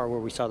the car where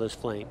we saw those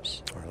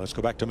flames. All right, let's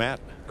go back to Matt.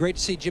 Great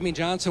to see Jimmy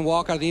Johnson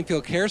walk out of the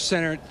Infield Care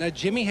Center. Now,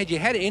 Jimmy, had you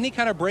had any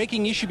kind of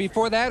braking issue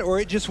before that, or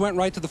it just went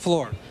right to the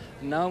floor?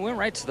 No, it went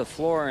right to the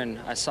floor, and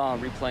I saw a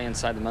replay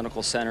inside the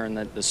medical center, and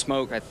the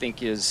smoke, I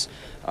think, is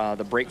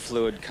the brake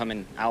fluid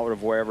coming out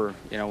of wherever,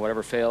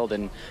 whatever failed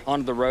and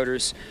onto the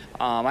rotors.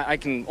 I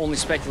can only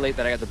speculate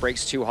that I got the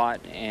brakes too hot,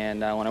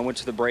 and when I went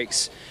to the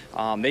brakes,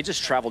 they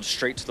just traveled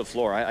straight to the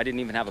floor. I didn't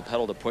even have a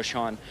pedal to push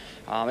on.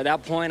 At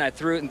that point, I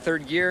threw it in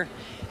third gear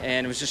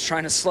and was just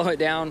trying to slow it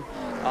down.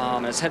 I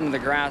was heading to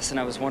the grass, and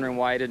I was wondering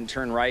why I didn't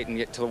turn right and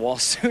get to the wall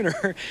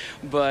sooner.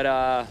 But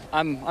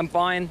I'm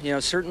fine.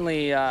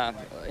 Certainly,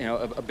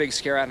 a big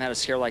scare. I haven't had a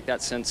scare like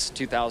that since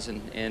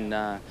 2000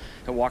 in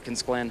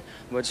Watkins Glen.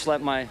 But just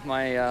let my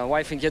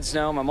wife and kids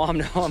know, my mom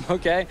know I'm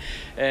okay,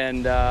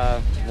 and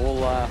I'll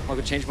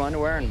go change my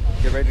underwear and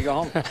get ready to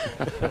go home.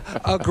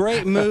 A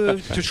great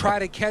move to try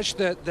to catch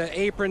the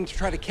apron, to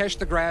try to catch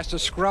the grass, to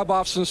scrub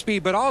off some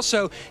speed, but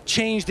also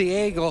change the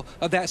angle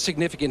of that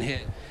significant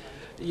hit.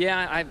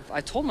 Yeah,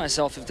 I told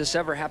myself if this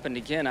ever happened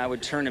again, I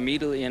would turn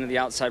immediately into the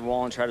outside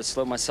wall and try to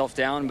slow myself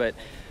down, but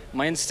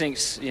my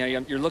instincts,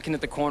 you're looking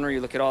at the corner,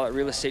 you look at all that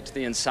real estate to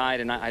the inside,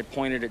 and I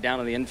pointed it down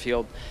to the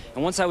infield.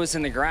 And once I was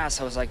in the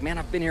grass, I was like, man,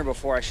 I've been here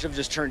before. I should have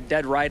just turned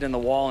dead right in the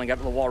wall and got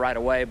to the wall right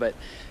away, but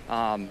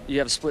you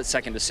have a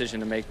split-second decision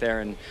to make there,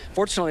 and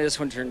fortunately, this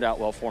one turned out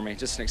well for me.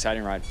 Just an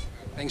exciting ride.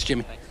 Thanks,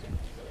 Jimmy.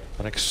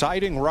 An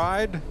exciting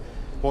ride.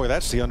 Boy,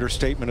 that's the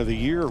understatement of the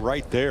year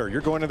right there.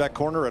 You're going to that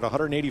corner at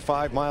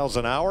 185 miles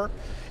an hour,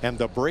 and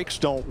the brakes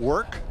don't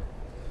work,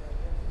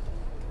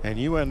 and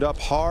you end up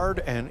hard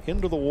and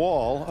into the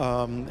wall.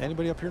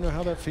 Anybody up here know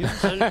how that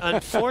feels?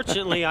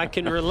 Unfortunately, I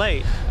can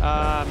relate.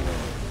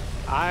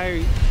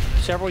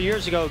 Several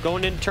years ago,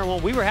 going into turn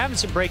 1, we were having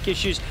some brake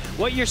issues.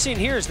 What you're seeing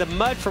here is the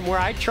mud from where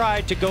I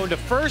tried to go into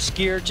first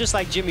gear, just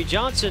like Jimmy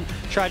Johnson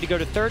tried to go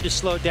to third to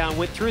slow it down,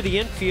 went through the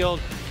infield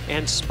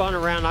and spun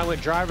around. I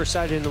went driver's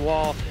side in the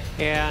wall,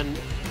 and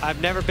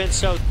I've never been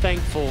so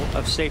thankful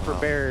of safer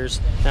barriers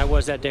than I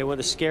was that day. One of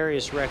the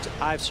scariest wrecks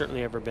I've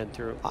certainly ever been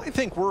through. I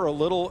think we're a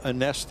little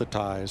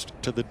anesthetized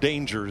to the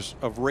dangers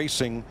of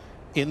racing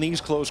in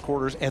these close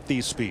quarters at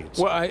these speeds.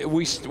 Well,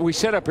 we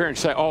sit up here and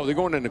say, oh, they're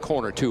going in the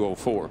corner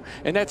 204.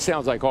 And that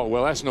sounds like, oh,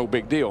 well, that's no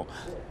big deal.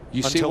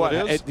 You see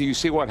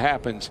what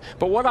happens.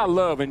 But what I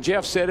love, and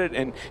Jeff said it,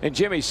 and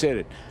Jimmy said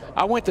it,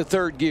 I went to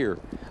third gear.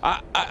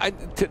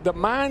 The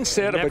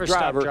mindset of a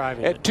driver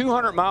at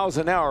 200 miles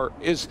an hour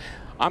is,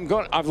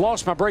 I've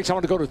lost my brakes, I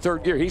want to go to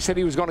third gear. He said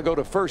he was going to go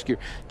to first gear.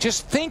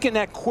 Just thinking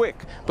that quick,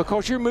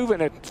 because you're moving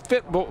at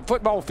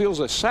football feels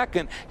a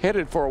second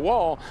headed for a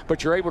wall,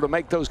 but you're able to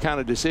make those kind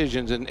of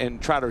decisions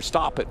and try to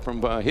stop it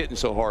from hitting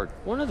so hard.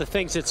 One of the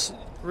things that's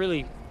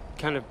really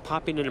kind of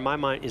popping into my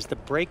mind is the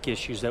brake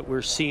issues that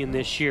we're seeing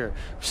this year.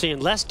 We're seeing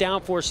less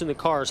downforce in the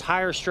cars,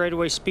 higher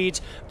straightaway speeds,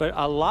 but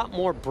a lot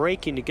more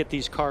braking to get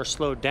these cars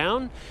slowed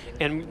down,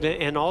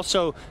 and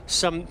also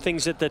some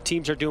things that the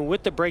teams are doing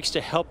with the brakes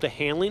to help the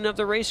handling of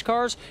the race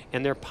cars,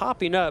 and they're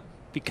popping up,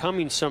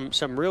 becoming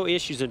some real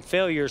issues and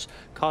failures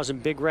causing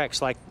big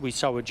wrecks like we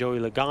saw with Joey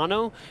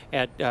Logano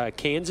at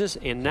Kansas,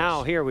 and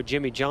now here with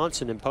Jimmy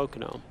Johnson in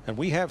Pocono. And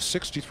we have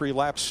 63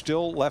 laps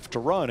still left to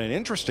run. And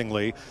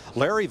interestingly,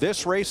 Larry,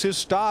 this race is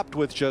stopped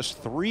with just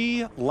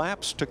 3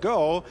 laps to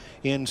go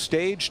in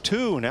stage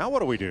 2. Now what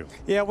do we do?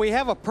 Yeah, we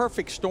have a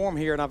perfect storm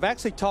here, and I've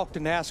actually talked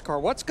to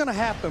NASCAR. What's going to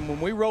happen when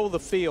we roll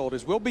the field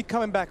is we'll be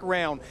coming back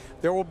around.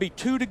 There will be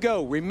 2 to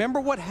go. Remember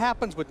what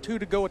happens with 2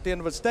 to go at the end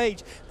of a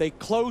stage? They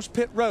close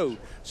pit road.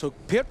 So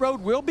pit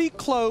road will be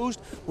closed.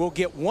 We'll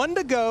get 1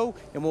 to go,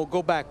 and we'll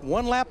go back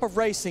 1 lap of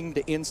racing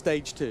to end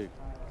stage 2.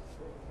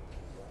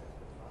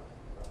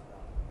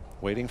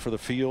 Waiting for the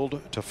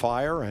field to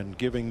fire and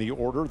giving the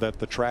order that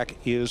the track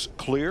is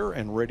clear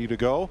and ready to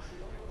go.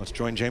 Let's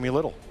join Jamie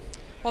Little.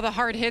 Well, the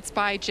hard hits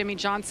by Jimmy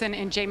Johnson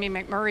and Jamie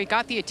McMurray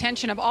got the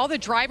attention of all the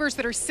drivers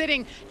that are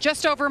sitting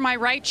just over my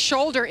right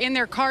shoulder in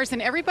their cars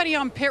and everybody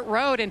on pit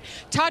road. And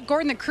Todd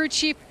Gordon, the crew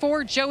chief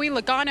for Joey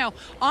Logano,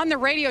 on the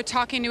radio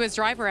talking to his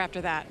driver after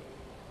that.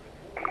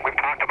 We've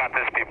talked about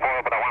this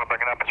before, but I want to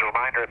bring it up as a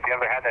reminder. If you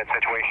ever had that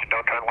situation,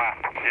 don't turn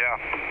left.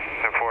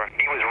 Yeah, before.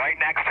 He was right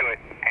next to it,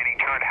 and he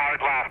turned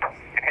hard left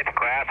and hit the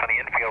grass on the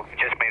infield.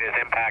 Just made his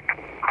impact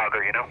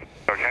harder, you know?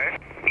 Okay.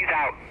 He's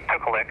out.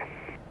 Took a lick.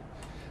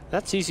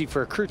 That's easy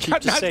for a crew chief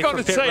to say. I was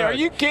going to say, are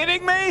you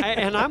kidding me?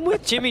 And I'm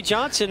with Jimmy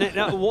Johnson.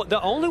 The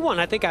only one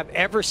I think I've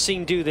ever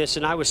seen do this,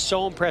 and I was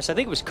so impressed. I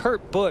think it was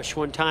Kurt Busch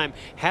one time,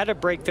 had a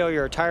brake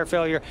failure, a tire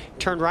failure,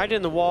 turned right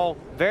in the wall,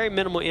 very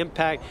minimal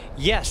impact.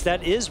 Yes,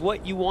 that is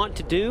what you want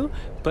to do,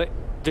 but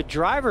the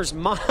driver's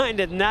mind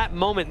in that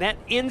moment, that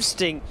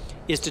instinct,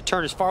 is to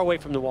turn as far away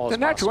from the wall as possible.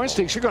 The natural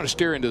instincts, you're going to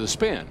steer into the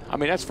spin. I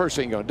mean, that's the first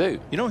thing you're going to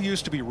do. You know who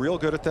used to be real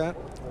good at that?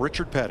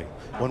 Richard Petty.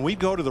 When we'd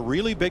go to the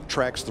really big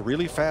tracks, the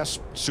really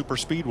fast super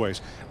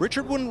speedways,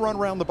 Richard wouldn't run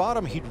around the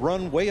bottom. He'd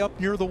run way up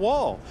near the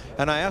wall.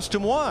 And I asked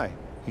him why.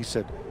 He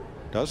said,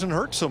 doesn't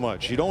hurt so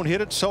much. You don't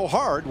hit it so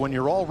hard when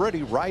you're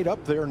already right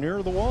up there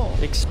near the wall.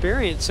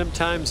 Experience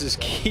sometimes is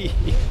key.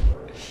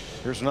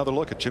 Here's another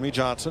look at Jimmy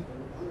Johnson.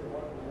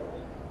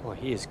 Boy,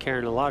 he is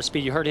carrying a lot of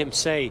speed. You heard him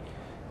say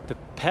the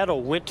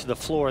pedal went to the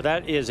floor.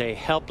 That is a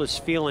helpless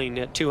feeling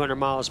at 200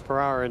 miles per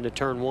hour into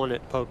turn 1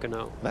 at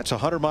Pocono. That's a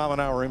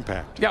 100-mile-an-hour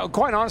impact. Yeah,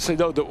 quite honestly,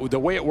 though, the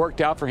way it worked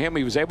out for him,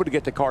 he was able to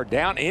get the car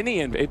down in the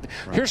end.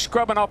 Here's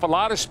scrubbing off a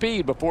lot of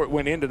speed before it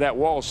went into that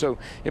wall. So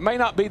it may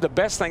not be the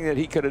best thing that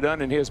he could have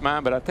done in his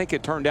mind, but I think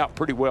it turned out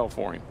pretty well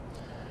for him.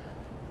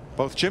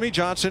 Both Jimmy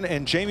Johnson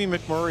and Jamie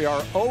McMurray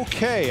are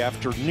okay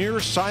after near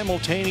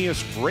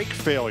simultaneous brake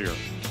failure,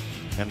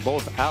 and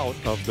both out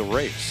of the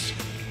race.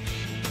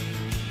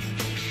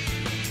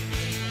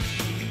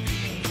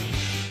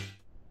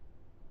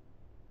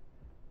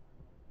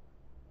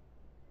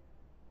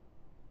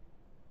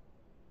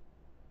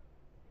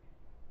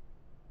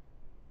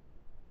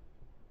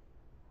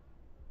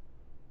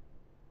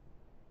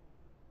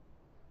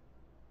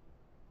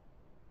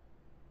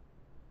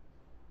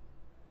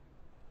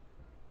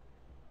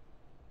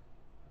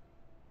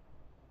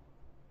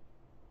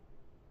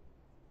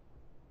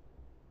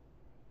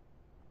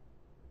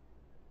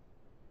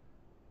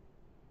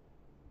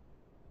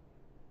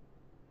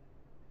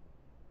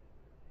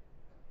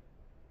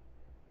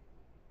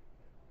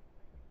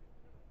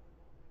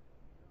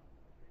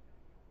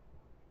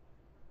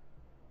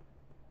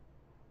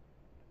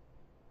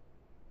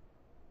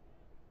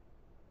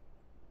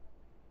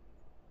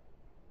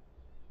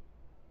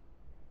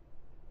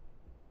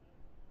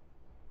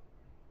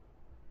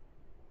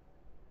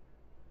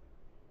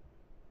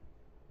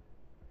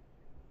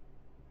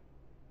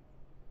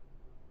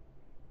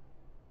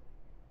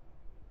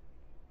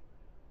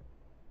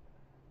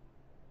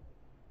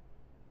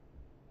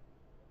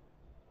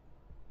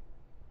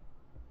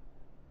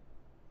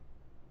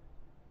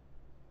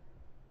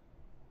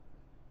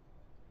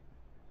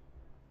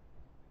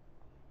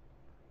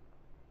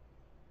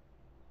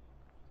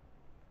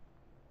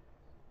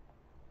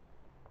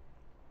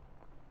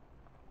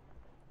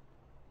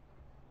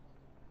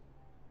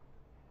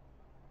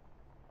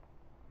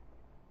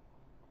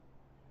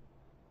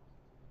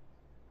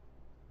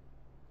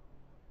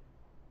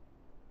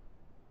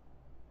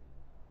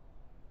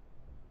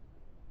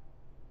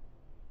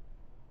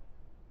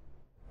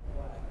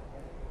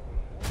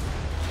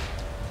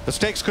 The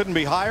stakes couldn't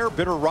be higher.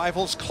 Bitter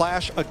rivals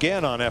clash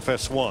again on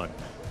FS1.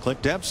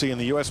 Clint Dempsey and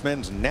the U.S.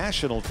 men's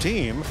national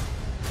team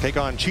take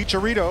on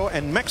Chicharito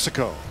and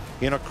Mexico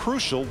in a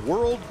crucial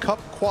World Cup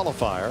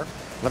qualifier.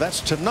 Now that's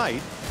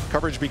tonight.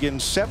 Coverage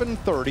begins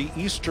 7:30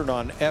 Eastern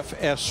on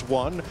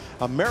FS1.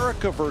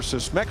 America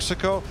versus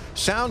Mexico.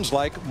 Sounds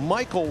like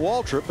Michael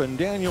Waltrip and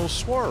Daniel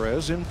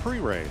Suarez in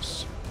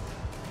pre-race.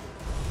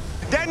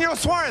 Daniel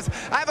Suarez,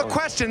 I have a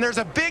question. There's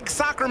a big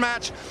soccer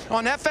match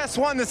on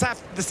FS1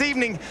 this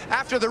evening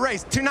after the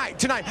race,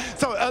 tonight.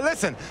 So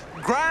listen,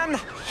 Gran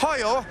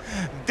Hoyo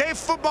de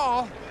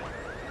Fútbol,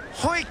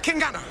 hoy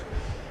 ¿quién gana?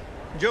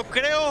 Yo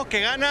creo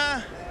que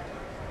gana.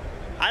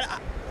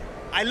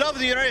 I love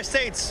the United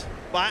States,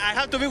 but I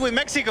have to be with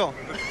Mexico.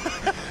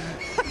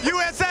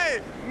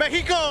 USA,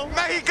 Mexico!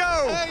 Mexico!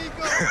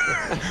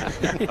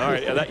 All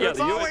right. It's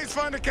always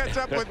fun to catch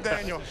up with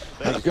Daniel.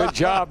 Good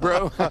job,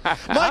 bro.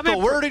 Michael,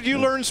 where did you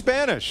learn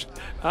Spanish?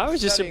 I was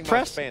just Studying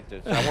impressed. my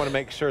Spanish. I want to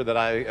make sure that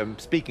I am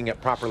speaking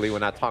it properly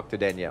when I talk to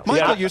Danielle.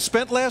 Michael, you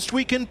spent last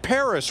week in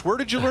Paris. Where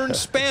did you learn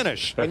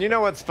Spanish? And you know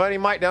what's funny,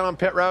 Mike? Down on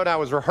pit road, I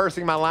was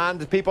rehearsing my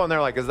lines to people, and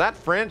they're like, "Is that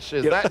French?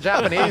 Is that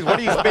Japanese? What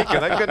are you speaking?"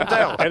 They couldn't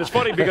tell. And it's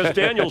funny because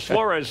Daniel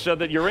Suarez said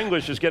that your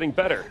English is getting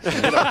better.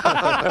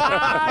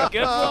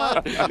 Good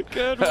one.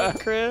 Good one,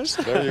 Chris.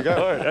 There you go.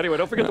 All right. Anyway,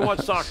 don't forget to watch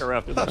soccer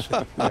after this.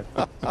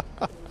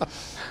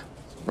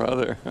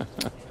 Brother.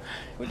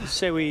 What do you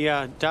say we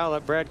dial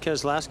up Brad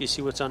Keselowski,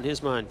 see what's on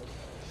his mind?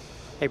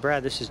 Hey,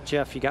 Brad, this is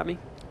Jeff. You got me?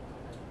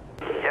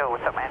 Yo,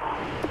 what's up, man?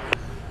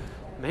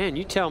 Man,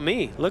 you tell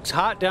me. Looks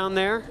hot down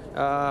there.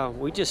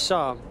 We just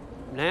saw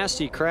a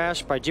nasty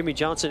crash by Jimmy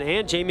Johnson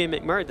and Jamie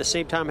McMurray at the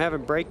same time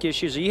having brake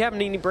issues. Are you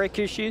having any brake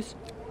issues?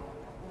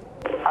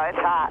 It's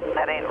hot.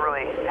 That ain't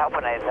really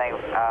helping anything.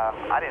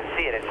 I didn't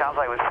see it. It sounds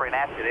like it was pretty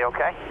nasty. They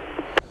okay?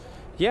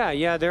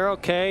 Yeah, they're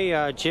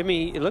okay.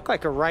 Jimmy, it looked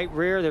like a right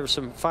rear. There was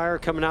some fire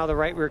coming out of the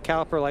right rear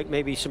caliper, like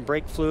maybe some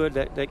brake fluid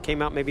that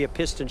came out, maybe a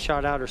piston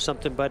shot out or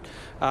something. But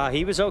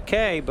he was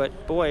okay.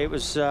 But boy, it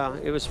was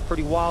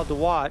pretty wild to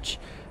watch.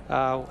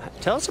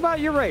 Tell us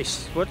about your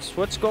race.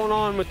 What's going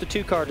on with the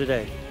 2-car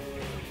today?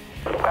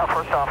 Well,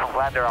 first off, I'm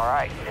glad they're all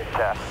right.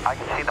 I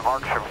can see the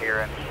marks from here,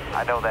 and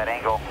I know that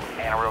angle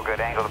ain't a real good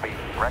angle to be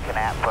reckoning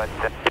at. But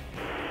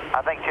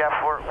I think, Jeff,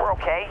 we're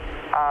okay.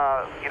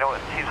 You know,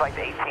 it seems like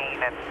the 18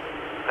 and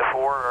the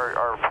 4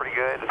 are pretty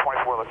good. The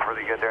 24 looks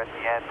really good there at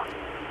the end.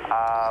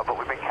 But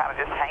we've been kind of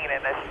just hanging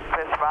in this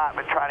fifth spot,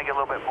 been trying to get a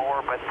little bit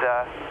more, but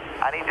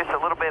I need just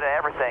a little bit of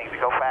everything to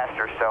go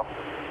faster. So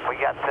we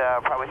got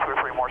probably 2 or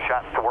 3 more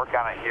shots to work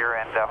on it here,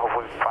 and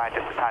hopefully we can find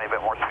just a tiny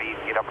bit more speed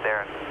and get up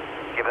there and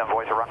give them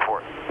boys a run for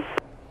it.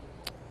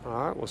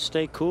 All right, well,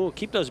 stay cool.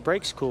 Keep those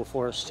brakes cool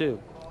for us, too.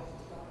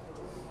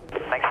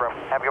 Thanks, bro.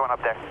 Have a good one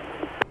up there.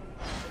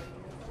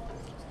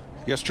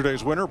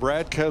 Yesterday's winner,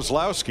 Brad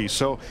Keselowski.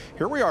 So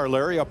here we are,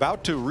 Larry,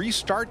 about to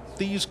restart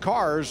these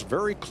cars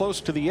very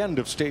close to the end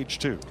of stage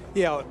 2.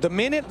 Yeah, the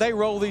minute they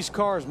roll these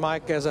cars,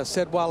 Mike, as I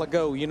said a while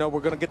ago, you know,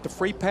 we're going to get the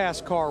free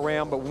pass car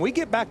around. But when we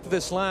get back to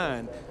this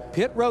line,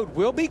 pit road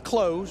will be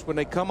closed when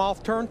they come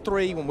off turn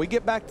 3. When we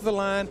get back to the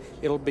line,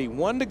 it'll be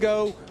 1 to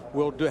go.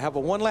 We'll have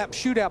a 1-lap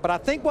shootout. But I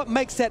think what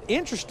makes that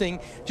interesting,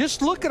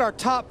 just look at our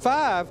top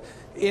 5,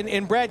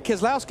 in Brad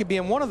Keselowski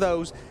being one of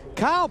those.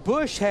 Kyle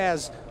Busch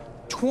has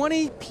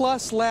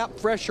 20-plus lap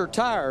fresher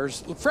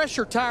tires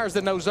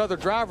than those other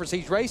drivers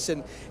he's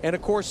racing. And,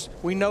 of course,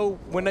 we know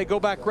when they go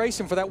back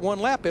racing for that 1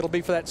 lap, it'll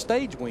be for that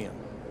stage win.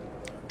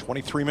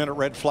 23-minute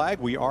red flag.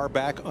 We are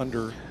back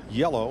under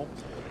yellow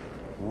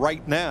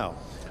right now.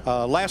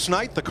 Last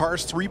night, the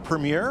Cars 3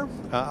 premiere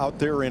out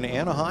there in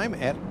Anaheim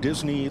at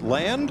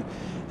Disneyland.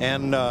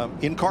 And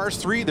in Cars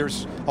 3,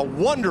 there's a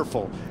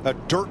wonderful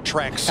dirt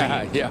track scene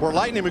where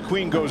Lightning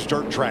McQueen goes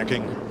dirt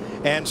tracking.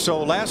 And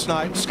so last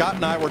night, Scott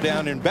and I were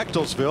down in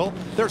Bechtelsville.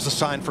 There's a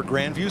sign for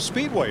Grandview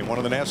Speedway, one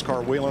of the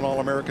NASCAR Whelen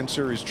All-American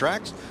Series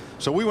tracks.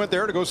 So we went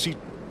there to go see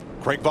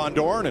Craig Von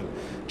Dorn and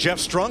Jeff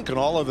Strunk and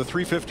all of the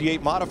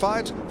 358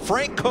 modifieds.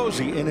 Frank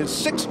Cozy in his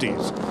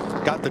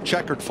 60s got the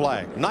checkered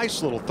flag.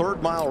 Nice little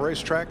third-mile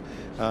racetrack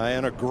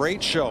and a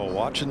great show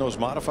watching those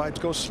modifieds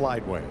go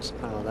slideways.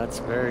 Oh, that's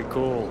very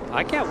cool.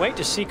 I can't wait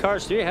to see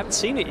Cars 3. I haven't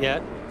seen it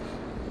yet.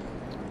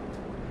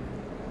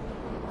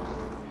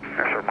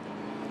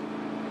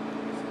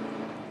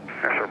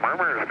 There's some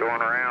rumors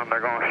going around.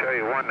 They're going to show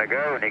you 1 to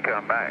go, and you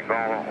come back and go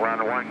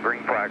run 1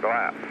 green flag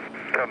lap.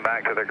 Come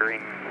back to the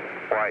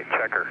green-white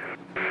checker.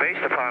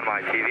 Based upon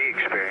my TV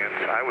experience,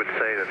 I would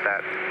say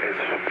that is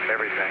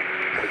everything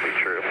could be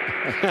true.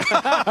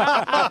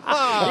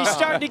 He's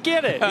starting to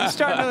get it. He's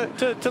starting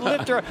to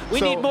lift her.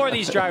 We need more of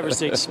these drivers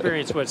to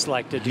experience what it's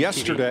like to do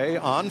Yesterday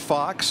TV. on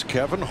Fox,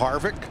 Kevin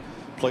Harvick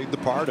played the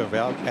part of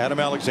Adam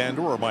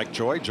Alexander or Mike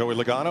Joy. Joey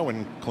Logano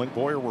and Clint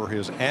Boyer were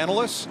his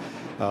analysts.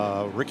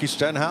 Ricky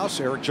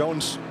Stenhouse, Eric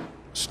Jones,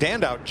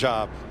 standout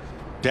job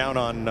down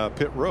on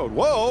pit road.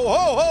 Whoa,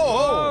 whoa, whoa,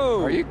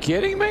 whoa. Are you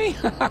kidding me?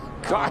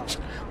 Gosh,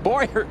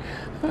 Boyer.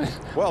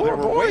 Well, they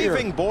were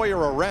waving Boyer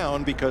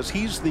around because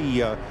he's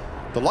the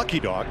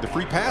lucky dog, the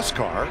free pass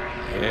car.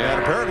 Yeah.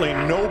 And apparently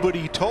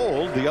nobody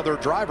told the other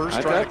drivers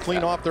trying to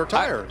clean off their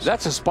tires.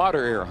 That's a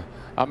spotter error.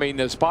 I mean,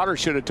 the spotter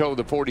should have told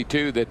the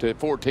 42 that the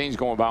 14's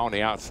going by on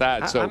the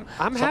outside. So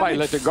I'm somebody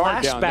let the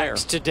guard down there.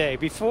 flashbacks today.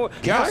 Before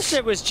Gosh. first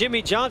it was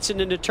Jimmy Johnson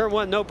into turn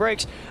 1, no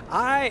brakes.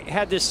 I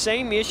had this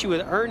same issue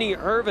with Ernie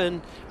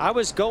Irvan. I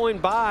was going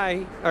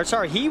by, or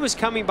sorry, he was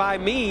coming by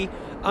me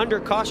under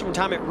caution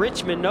time at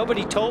Richmond.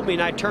 Nobody told me,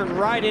 and I turned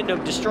right into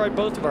him, destroyed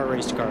both of our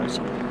race cars.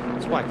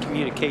 That's why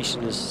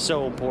communication is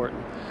so important.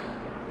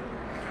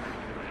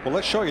 Well,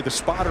 let's show you the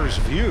spotter's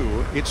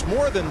view. It's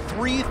more than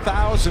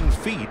 3,000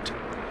 feet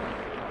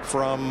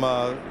from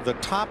the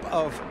top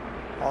of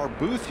our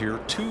booth here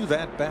to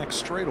that back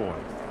straightaway.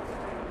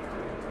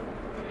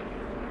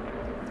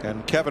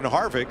 And Kevin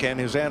Harvick and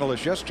his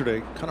analyst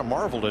yesterday kind of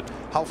marveled at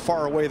how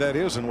far away that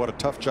is and what a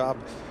tough job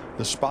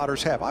the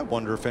spotters have. I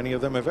wonder if any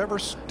of them have ever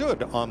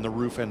stood on the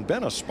roof and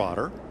been a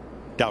spotter.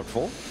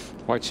 Doubtful.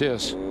 Watch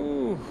this.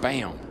 Ooh.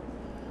 Bam.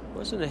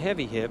 Wasn't a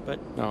heavy hit, but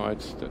no,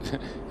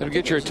 it'll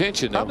get your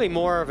attention. Probably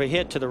more of a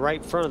hit to the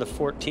right front of the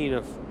 14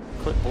 of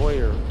Clint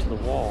Boyer to the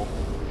wall.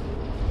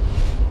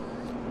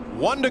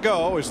 1 to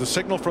go is the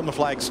signal from the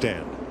flag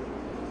stand.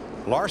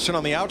 Larson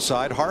on the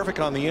outside,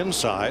 Harvick on the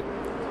inside.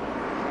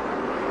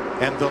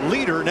 And the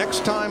leader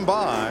next time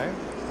by,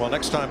 well,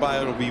 next time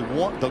by it'll be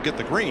one, they'll get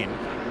the green.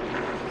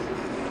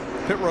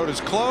 Pit road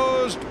is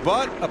closed,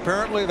 but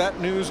apparently that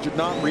news did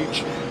not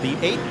reach the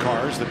 8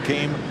 cars that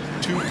came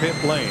to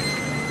pit lane.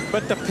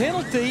 But the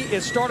penalty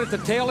is started to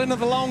tail into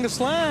the longest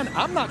line.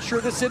 I'm not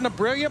sure this isn't a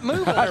brilliant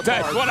move on their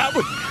That's part. what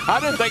I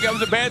didn't think that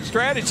was a bad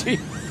strategy.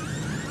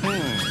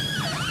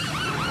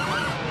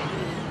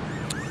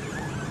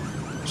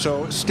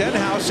 So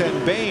Stenhouse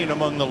and Bain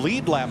among the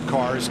lead lap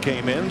cars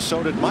came in.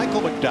 So did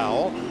Michael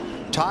McDowell,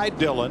 Ty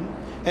Dillon,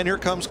 and here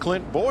comes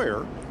Clint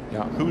Boyer,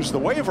 who's the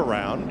wave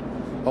around,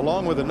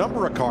 along with a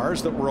number of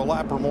cars that were a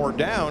lap or more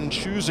down,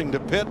 choosing to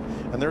pit.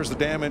 And there's the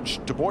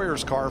damage to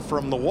Boyer's car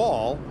from the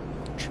wall.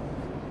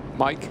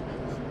 Mike.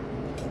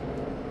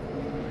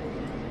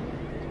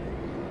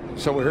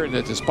 So we're hearing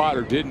that the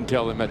spotter didn't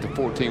tell him that the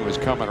 14 was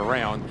coming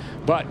around,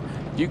 but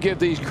you give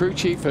these crew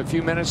chief a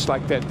few minutes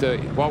like that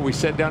while we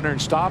sat down there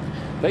and stopped,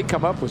 they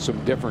come up with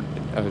some different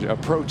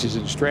approaches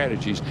and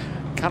strategies,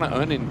 kind of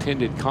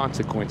unintended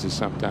consequences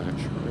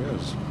sometimes. Sure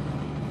is.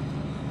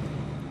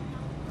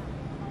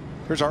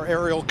 Here's our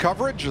aerial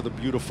coverage of the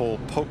beautiful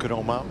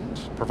Pocono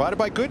Mountains, provided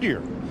by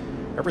Goodyear.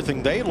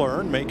 Everything they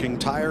learn making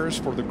tires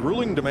for the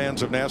grueling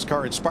demands of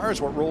NASCAR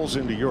inspires what rolls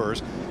into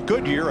yours.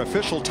 Goodyear,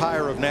 official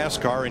tire of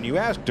NASCAR. And you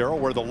asked Darrell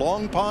where the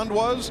Long Pond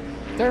was?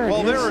 There it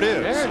is. There it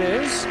is. There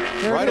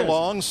it is. Right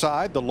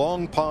alongside the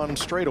Long Pond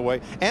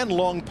straightaway and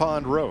Long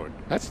Pond Road.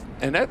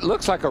 And that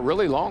looks like a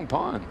really long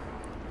pond.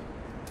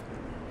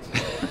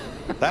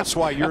 That's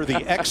why you're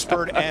the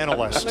expert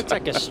analyst. Looks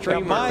like a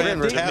streamer.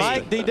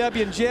 Mike,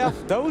 DW, and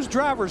Jeff, those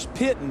drivers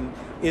pitting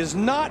is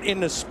not in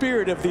the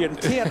spirit of the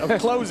intent of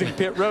closing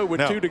pit road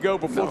with 2 to go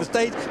before the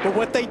stage. But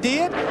what they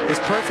did is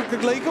perfectly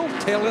legal,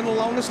 tail in the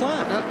longest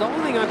line. The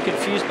only thing I'm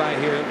confused by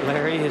here,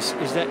 Larry, is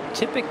that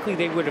typically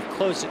they would have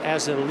closed it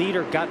as the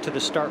leader got to the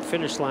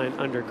start-finish line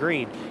under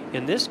green.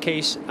 In this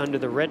case, under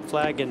the red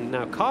flag and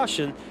now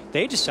caution,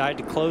 they decided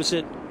to close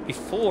it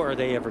before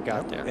they ever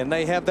got there. And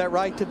they have that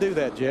right to do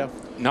that, Jeff.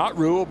 Not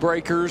rule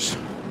breakers,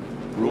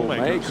 rule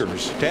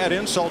makers. To add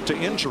insult to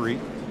injury,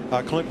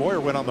 Clint Boyer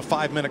went on the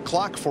 5-minute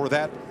clock for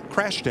that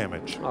crash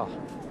damage.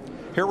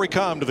 Here we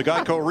come to the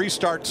Geico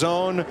restart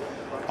zone.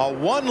 A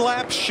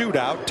 1-lap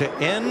shootout to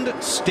end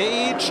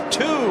stage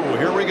 2.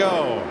 Here we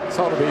go. This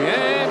ought to be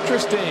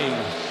interesting.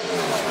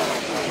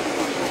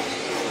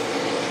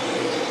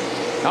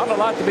 Not a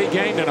lot to be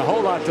gained and a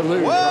whole lot to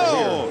lose.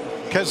 Whoa! Right here.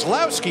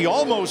 Keselowski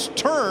almost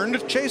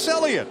turned Chase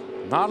Elliott.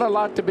 Not a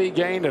lot to be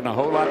gained and a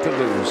whole lot to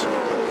lose.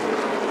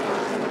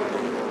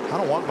 I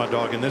don't want my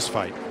dog in this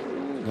fight.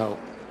 No.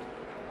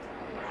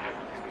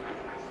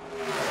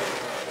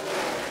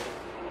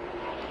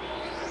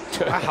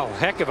 Wow,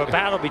 heck of a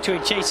battle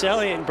between Chase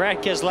Elliott and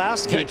Brad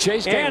Keselowski. Yeah,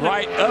 Chase came and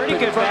right a up pretty in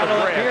good front of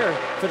battle up Brad. here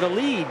for the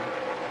lead.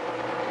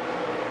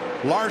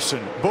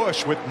 Larson,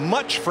 Busch with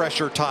much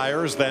fresher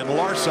tires than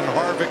Larson,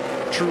 Harvick,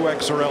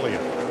 Truex, or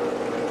Elliott.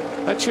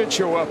 That should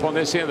show up on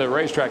this end of the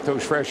racetrack,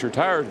 those fresher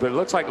tires, but it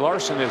looks like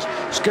Larson is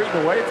scooting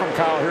away from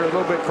Kyle here a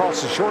little bit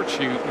across the short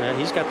chute. Yeah,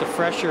 he's got the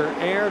fresher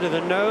air to the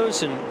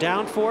nose and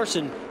downforce,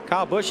 and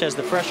Kyle Busch has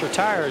the fresher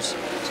tires.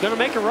 He's going to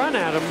make a run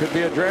at him. Could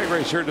be a drag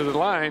race here to the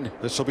line.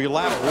 This will be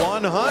lap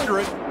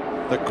 100.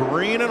 The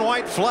green and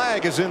white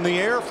flag is in the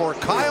air for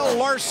Kyle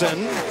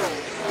Larson.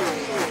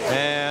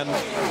 And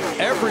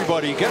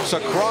everybody gets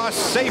across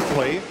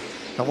safely.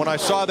 And when I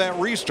saw that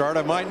restart,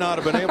 I might not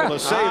have been able to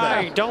say that.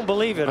 I don't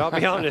believe it, I'll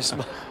be honest.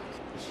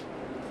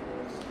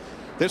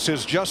 This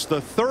is just the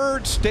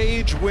 3rd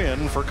stage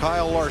win for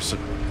Kyle Larson.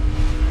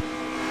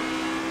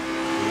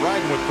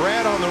 Riding with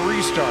Brad on the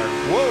restart.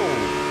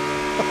 Whoa.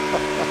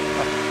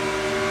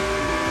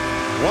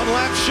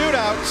 1-lap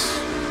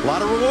shootouts. A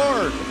lot of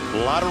reward,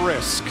 a lot of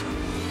risk.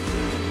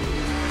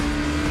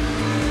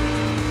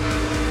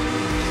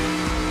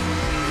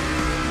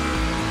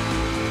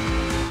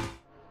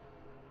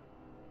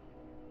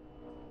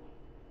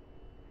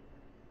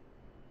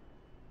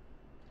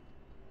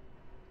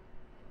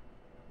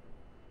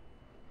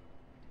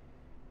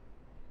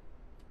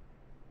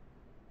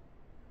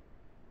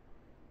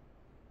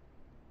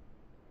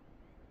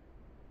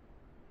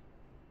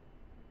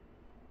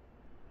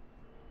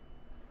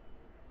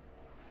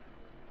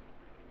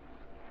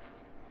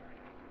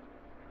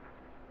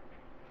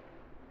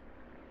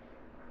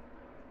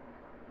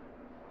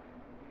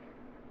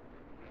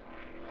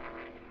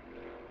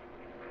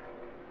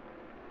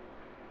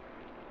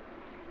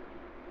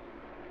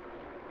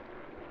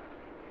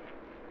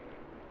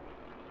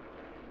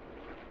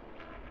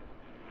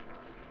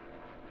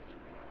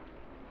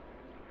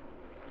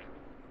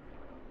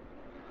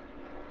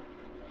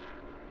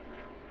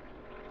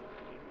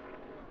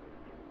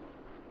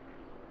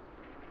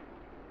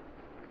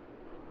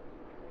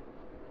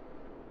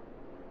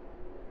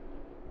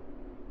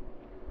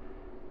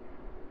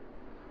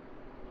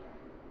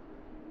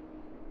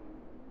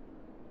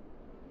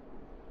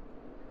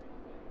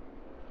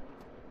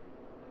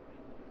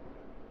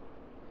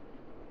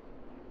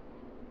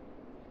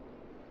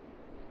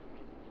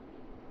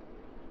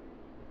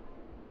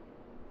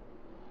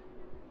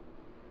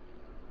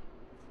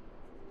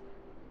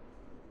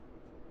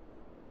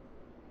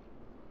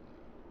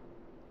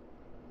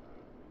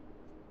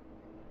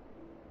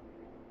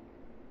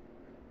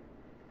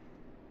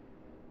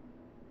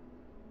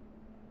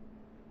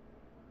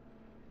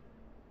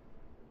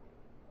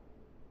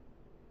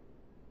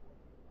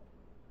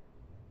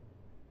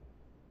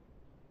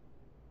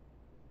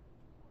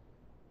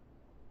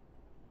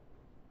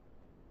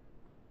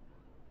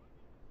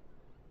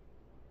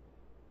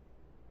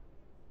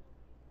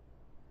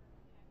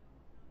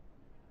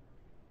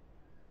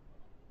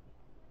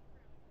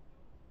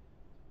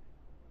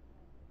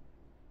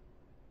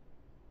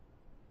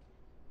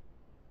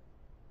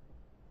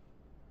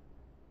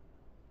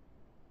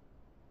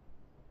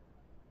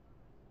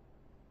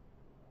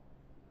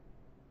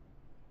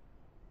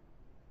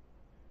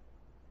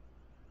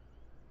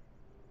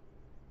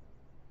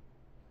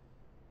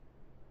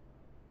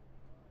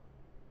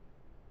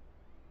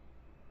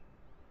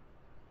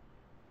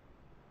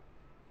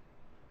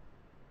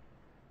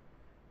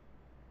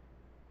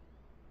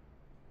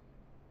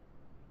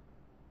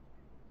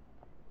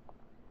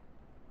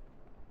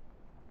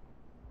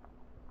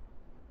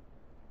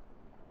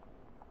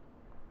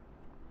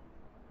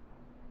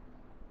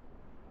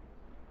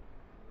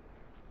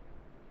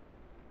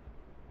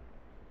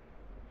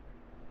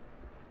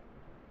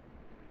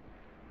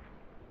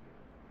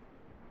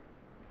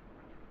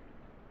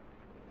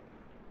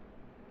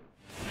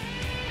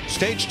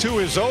 Stage 2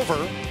 is over.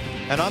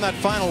 And on that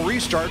final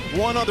restart,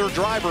 one other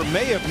driver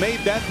may have made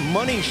that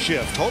money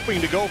shift,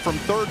 hoping to go from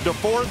third to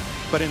fourth,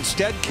 but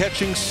instead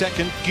catching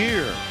second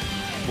gear.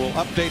 We'll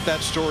update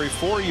that story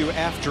for you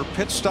after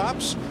pit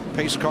stops.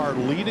 Pace car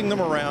leading them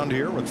around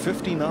here with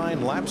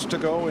 59 laps to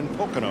go in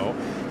Pocono,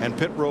 and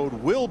pit road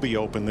will be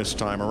open this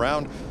time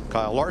around.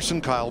 Kyle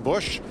Larson, Kyle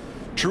Busch,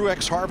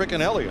 Truex, Harvick,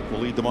 and Elliott will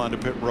lead them onto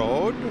pit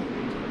road.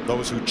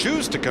 Those who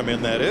choose to come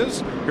in, that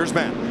is. Here's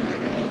Matt.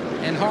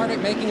 And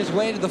Harvick making his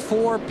way to the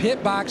 4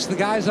 pit box. The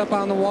guys up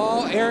on the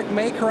wall. Eric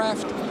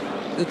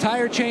Maycraft, the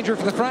tire changer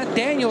for the front.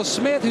 Daniel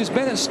Smith, who's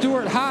been at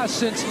Stewart-Haas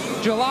since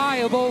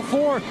July of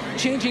 '04,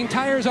 changing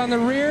tires on the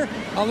rear.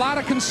 A lot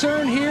of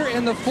concern here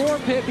in the 4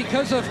 pit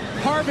because of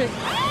Harvick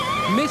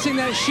missing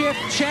that shift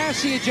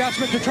chassis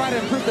adjustment to try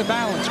to improve the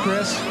balance,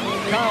 Chris.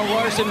 Kyle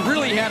Larson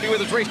really happy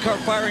with his race car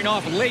firing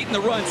off late in the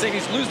run, saying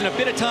he's losing a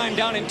bit of time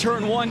down in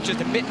turn 1,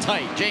 just a bit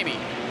tight. Jamie.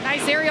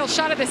 Nice aerial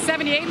shot of the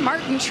 78.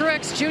 Martin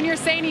Truex Jr.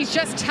 saying he's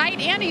just tight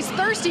and he's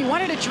thirsty.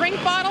 Wanted a drink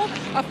bottle.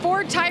 A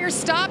Ford tire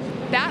stop.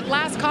 That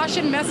last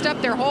caution messed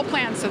up their whole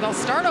plan, so they'll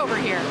start over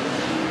here.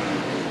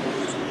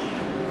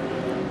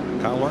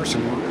 Kyle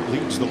Larson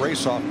leads the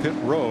race off pit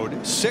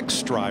road.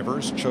 6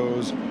 drivers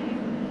chose,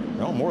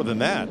 well, more than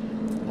that.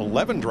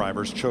 11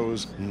 drivers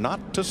chose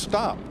not to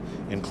stop,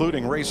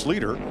 including race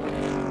leader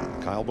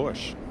Kyle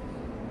Busch.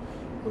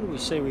 What do we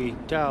say we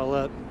dial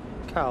up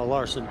Kyle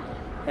Larson?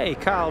 Hey,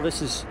 Kyle,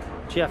 this is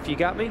Jeff. You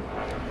got me?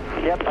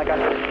 Yep, I got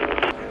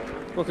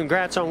you. Well,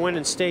 congrats on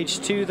winning stage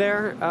 2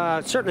 there.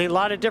 Certainly a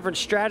lot of different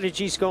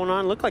strategies going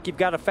on. Look like you've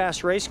got a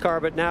fast race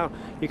car, but now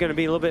you're going to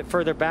be a little bit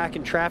further back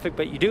in traffic.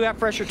 But you do have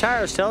fresher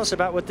tires. Tell us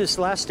about what this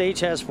last stage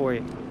has for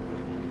you.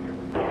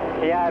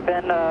 Yeah, I've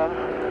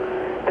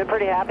been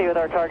pretty happy with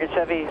our Target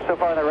Chevy so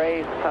far in the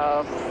race.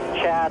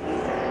 Chad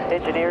and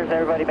engineers,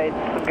 everybody made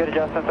some good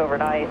adjustments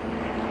overnight.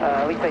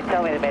 At least they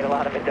tell me they made a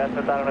lot of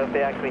adjustments. I don't know if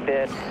they actually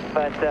did.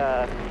 But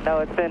no,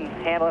 it's been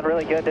handling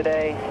really good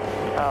today.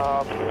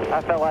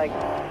 I felt like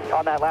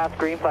on that last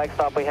green flag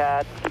stop we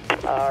had,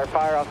 our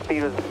fire-off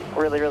speed was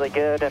really, really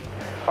good. And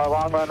our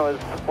long run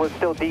was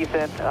still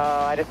decent.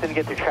 I just didn't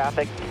get through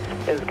traffic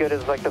as good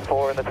as like the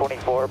 4 and the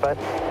 24. But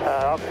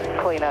I'll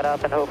clean that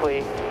up and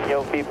hopefully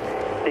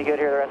be good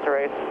here the rest of the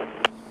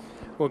race.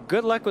 Well,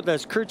 good luck with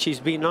those crew chiefs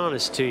being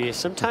honest to you.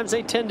 Sometimes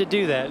they tend to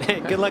do that.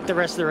 Good luck the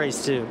rest of the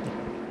race, too.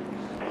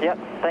 Yep,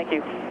 thank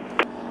you.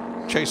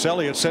 Chase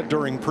Elliott said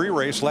during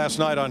pre-race last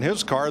night on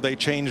his car they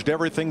changed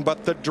everything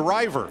but the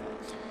driver.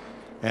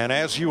 And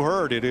as you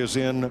heard, it is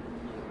in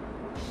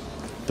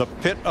the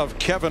pit of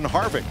Kevin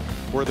Harvick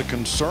where the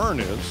concern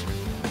is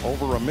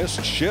over a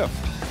missed shift.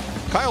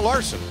 Kyle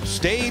Larson,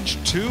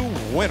 stage 2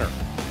 winner.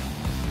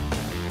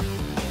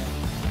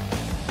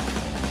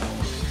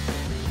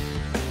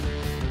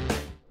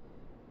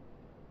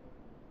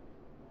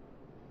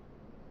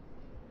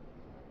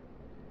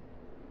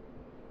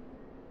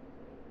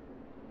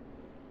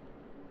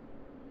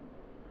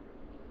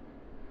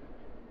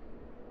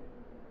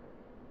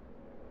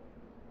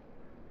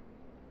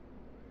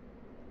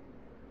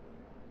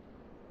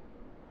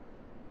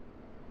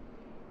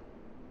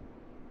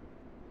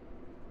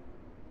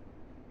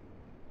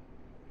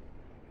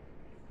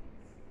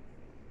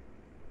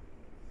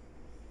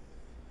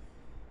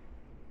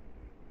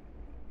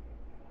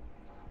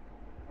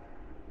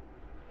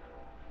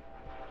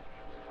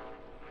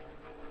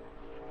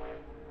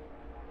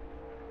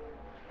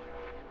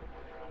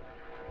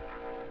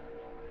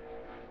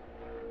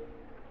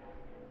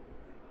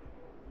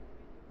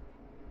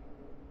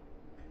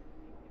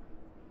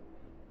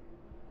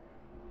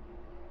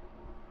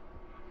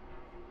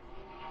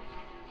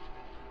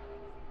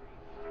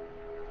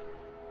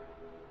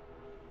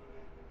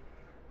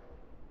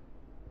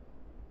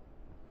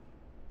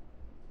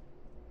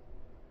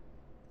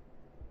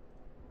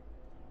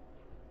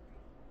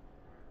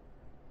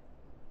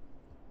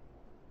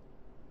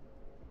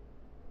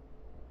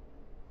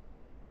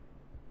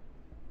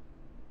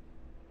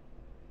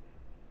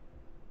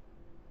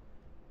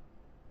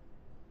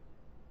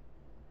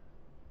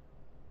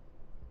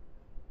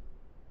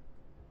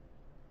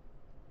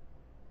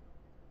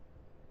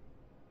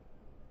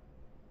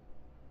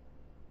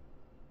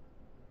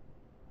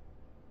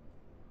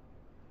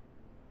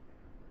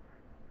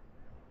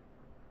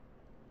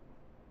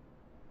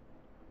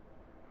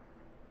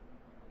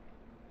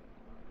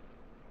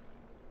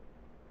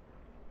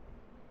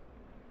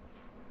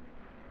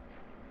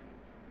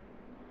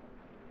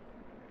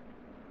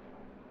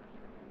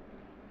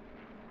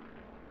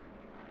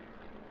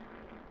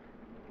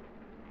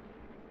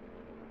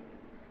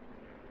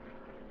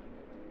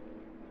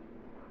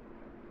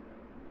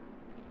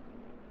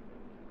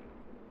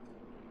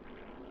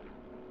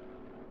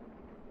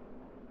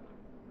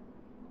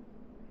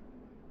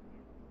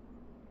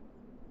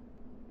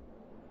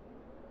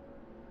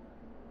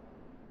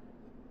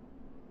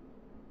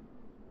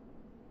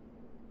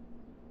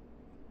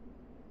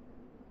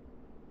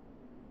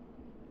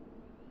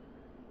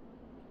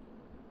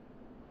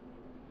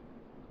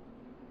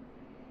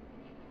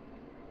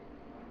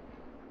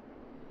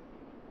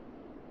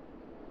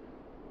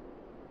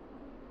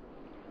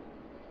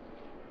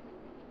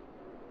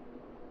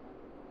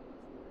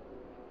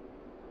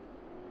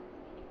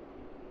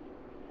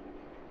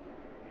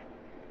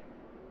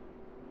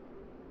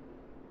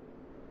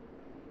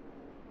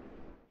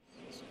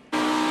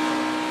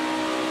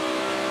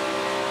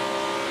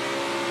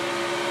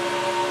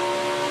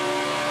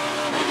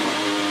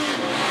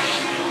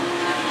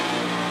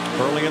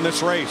 early in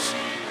this race.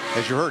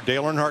 As you heard,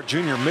 Dale Earnhardt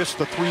Jr. missed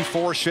the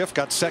 3-4 shift,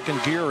 got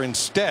second gear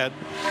instead,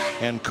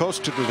 and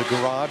coasted to the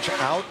garage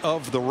out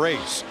of the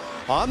race.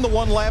 On the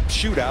one-lap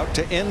shootout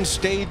to end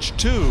stage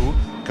 2,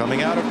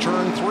 coming out of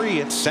turn 3,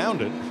 it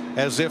sounded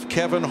as if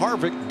Kevin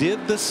Harvick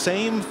did the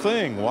same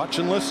thing. Watch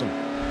and listen.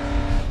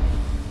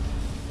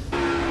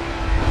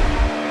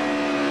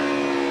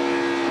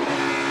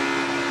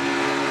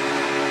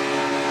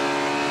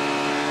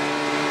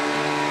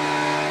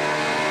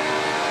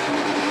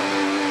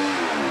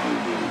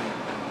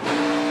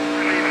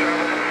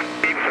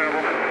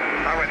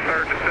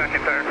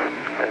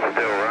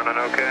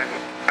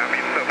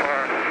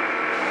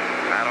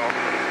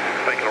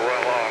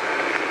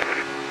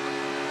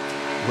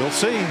 We'll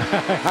see.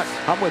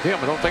 I'm with him.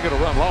 I don't think it'll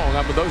run long.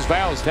 I mean, those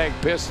valves tag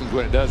pistons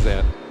when it does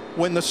that.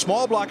 When the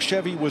small block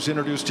Chevy was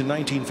introduced in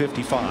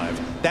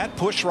 1955, that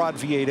pushrod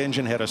V8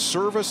 engine had a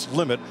service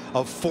limit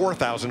of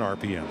 4,000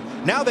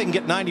 RPM. Now they can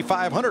get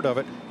 9,500 of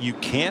it. You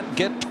can't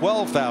get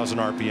 12,000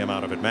 RPM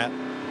out of it, Matt.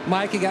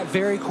 Mike, it got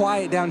very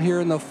quiet down here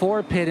in the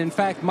 4 pit. In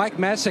fact, Mike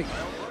Messick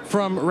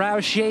from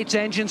Roush Yates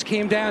Engines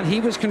came down. He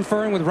was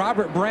conferring with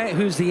Robert Brandt,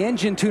 who's the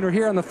engine tuner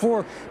here on the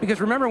 4.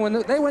 Because remember, when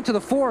they went to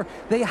the 4,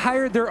 they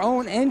hired their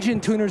own engine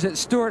tuners at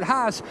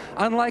Stewart-Haas,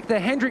 unlike the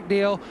Hendrick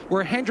deal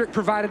where Hendrick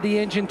provided the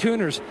engine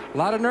tuners. A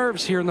lot of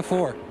nerves here in the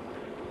 4.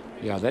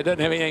 Yeah, that doesn't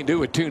have anything to do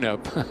with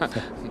tune-up.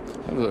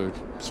 That was a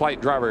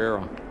slight driver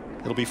error.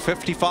 It'll be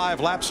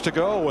 55 laps to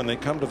go when they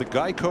come to the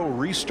Geico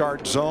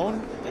restart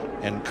zone.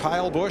 And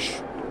Kyle Busch,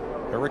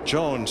 Eric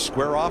Jones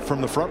square off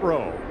from the front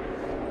row.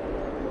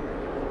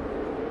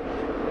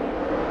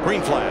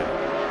 Green flag.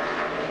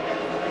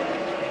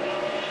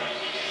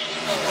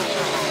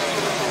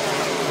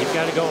 You've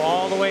got to go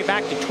all the way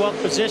back to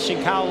 12th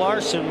position. Kyle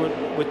Larson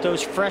with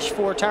those fresh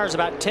 4 tires,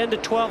 about 10 to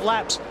 12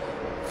 laps.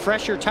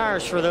 Fresher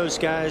tires for those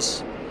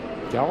guys.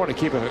 Yeah, I want to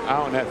keep an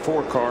eye on that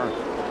 4 car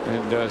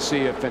and see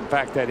if, in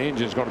fact, that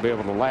engine is going to be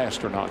able to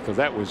last or not, because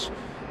that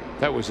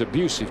was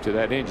abusive to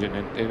that engine,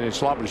 and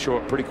it's liable to show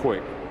up pretty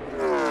quick.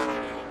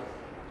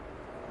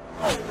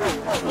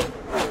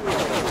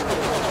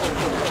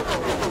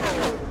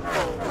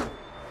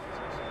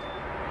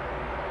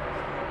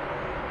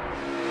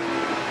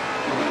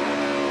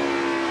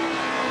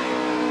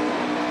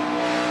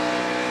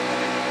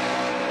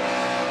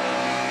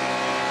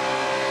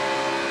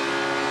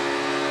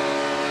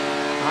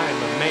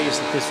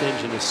 That this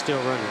engine is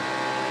still running.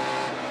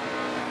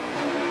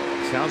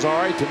 Sounds all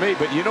right to me,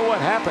 but you know what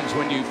happens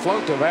when you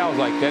float the valves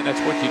like that?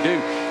 That's what you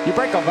do. You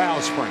break a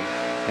valve spring,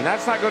 and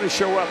that's not going to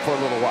show up for a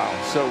little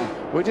while. So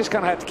we're just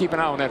going to have to keep an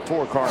eye on that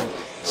 4 car and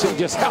see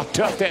just how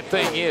tough that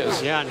thing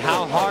is. Yeah, and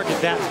how hard did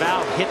that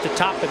valve hit the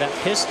top of that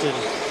piston?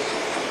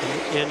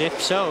 And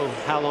if so,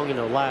 how long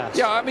it'll last?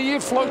 Yeah, I mean, you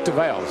float the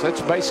valves. That's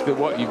basically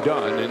what you've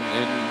done.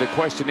 And the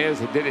question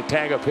is, did it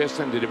tag a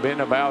piston? Did it bend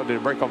a valve? Did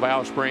it break a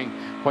valve spring?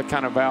 What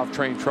kind of valve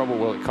train trouble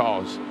will it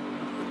cause?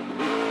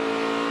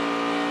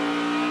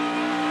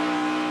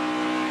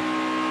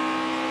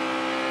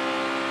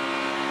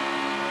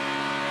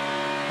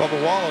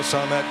 Bubba Wallace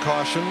on that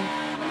caution.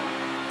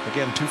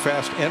 Again, too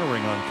fast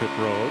entering on pit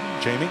road.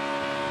 Jamie?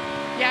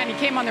 Yeah, and he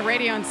came on the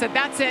radio and said,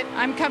 that's it.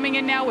 I'm coming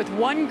in now with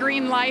 1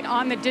 green light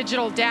on the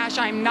digital dash.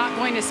 I'm not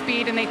going to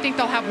speed, and they think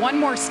they'll have 1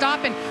 more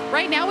stop. And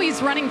right now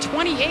he's running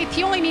 28th.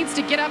 He only needs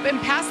to get up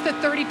and pass the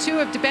 32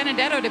 of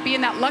DiBenedetto to be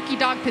in that lucky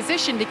dog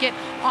position to get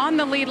on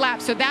the lead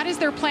lap. So that is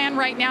their plan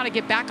right now, to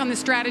get back on the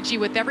strategy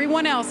with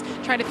everyone else,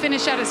 try to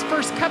finish out his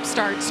first Cup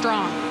start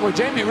strong. Well,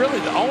 Jamie, really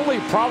the only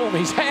problem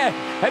he's had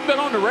hadn't been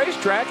on the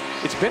racetrack.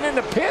 It's been in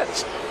the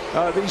pits.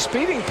 These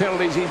speeding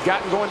penalties he's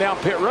gotten going down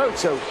pit road.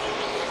 So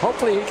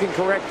hopefully he can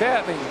correct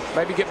that and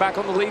maybe get back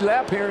on the lead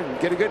lap here and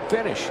get a good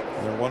finish.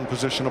 They're 1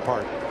 position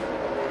apart.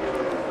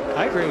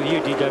 I agree with you,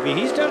 DW.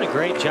 He's done a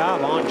great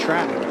job on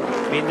track.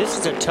 I mean, this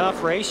is a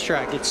tough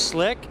racetrack. It's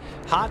slick,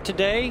 hot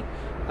today,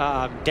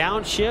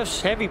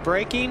 downshifts, heavy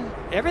braking.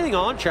 Everything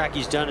on track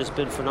he's done has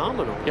been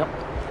phenomenal. Yep.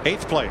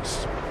 8th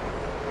place.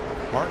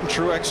 Martin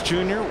Truex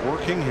Jr.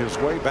 working his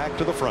way back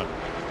to the front.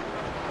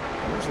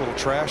 There's a little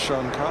trash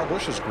on Kyle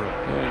Busch's grill.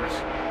 And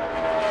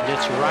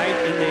it's right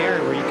in the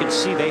area where you can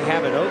see they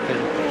have it open.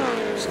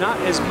 It's not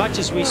as much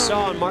as we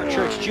saw on Martin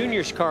Truex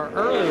Jr.'s car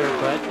earlier,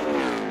 but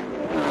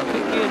it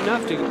could be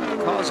enough to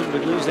cause him to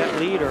lose that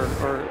lead or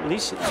at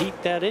least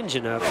heat that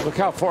engine up. Look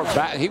how far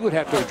back. He would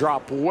have to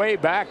drop way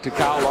back to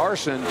Kyle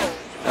Larson,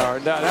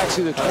 or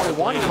actually the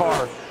 21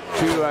 car,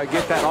 to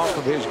get that off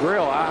of his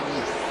grill. I'm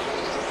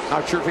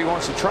not sure if he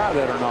wants to try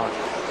that or not.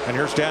 And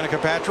here's Danica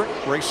Patrick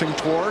racing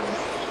toward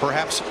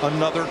perhaps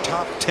another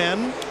top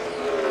 10.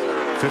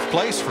 5th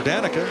place for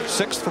Danica,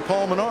 6th for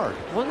Paul Menard.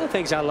 One of the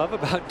things I love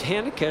about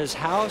Danica is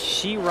how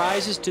she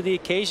rises to the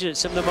occasion at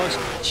some of the most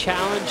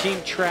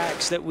challenging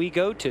tracks that we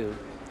go to.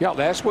 Yeah,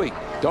 last week,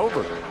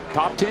 Dover,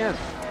 top 10.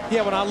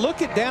 Yeah, when I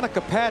look at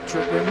Danica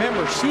Patrick,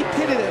 remember, she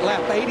pitted at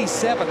lap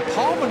 87.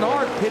 Paul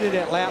Menard pitted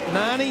at lap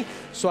 90.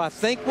 So I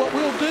think what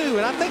we'll do,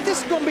 and I think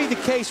this is going to be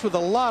the case with a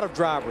lot of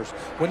drivers,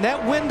 when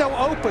that window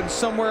opens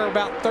somewhere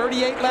about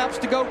 38 laps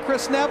to go,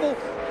 Chris Neville,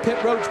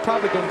 pit road's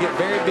probably going to get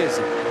very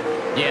busy.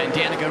 Yeah, and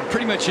Danica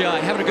pretty much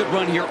having a good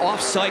run here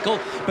off cycle,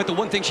 but the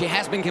one thing she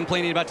has been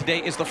complaining about today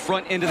is the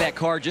front end of that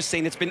car, just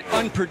saying it's been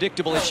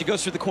unpredictable as she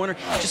goes through the corner,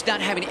 just not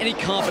having any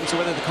confidence of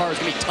whether the car is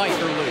going to be tight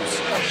or loose.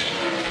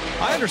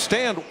 I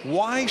understand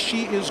why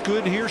she is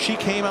good here. She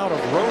came out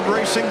of road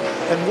racing,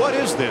 and what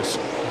is this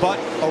but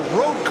a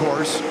road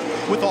course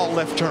with all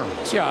left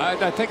turns? Yeah,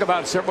 I think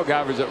about several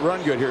drivers that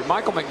run good here.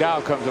 Michael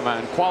McDowell comes to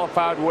mind,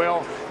 qualified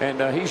well,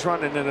 and he's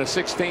running in a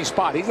 16th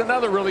spot. He's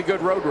another really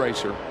good road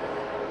racer.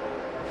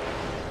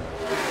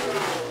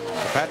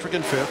 Patrick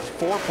in 5th,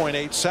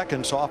 4.8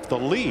 seconds off the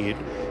lead.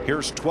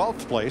 Here's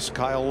 12th place,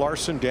 Kyle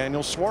Larson,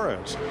 Daniel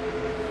Suarez.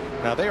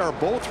 Now they are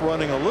both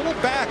running a little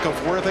back of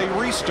where they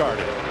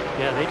restarted.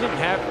 Yeah, they didn't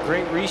have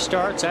great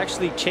restarts.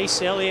 Actually,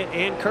 Chase Elliott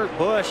and Kurt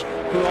Busch,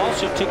 who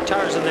also took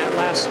tires in that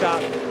last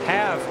stop,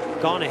 have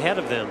gone ahead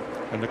of them.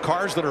 And the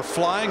cars that are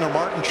flying are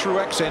Martin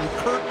Truex and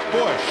Kurt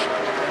Busch.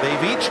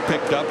 They've each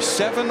picked up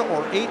 7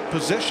 or 8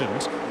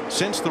 positions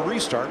since the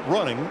restart,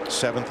 running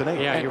 7th and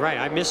 8th. Yeah, you're right.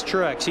 I missed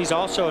Truex. He's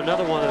also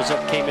another one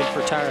that came in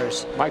for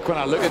tires. Mike, when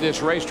I look at this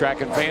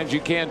racetrack, and fans,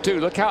 you can too.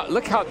 Look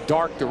how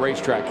dark the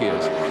racetrack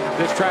is.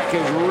 This track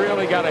has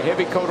really got a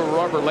heavy coat of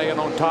rubber laying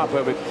on top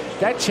of it.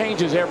 That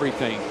changes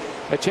everything.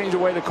 That changes the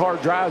way the car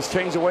drives,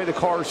 changes the way the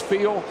cars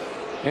feel,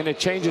 and it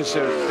changes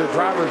the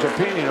driver's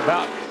opinion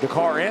about the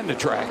car and the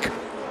track.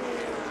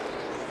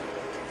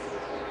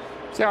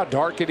 See how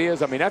dark it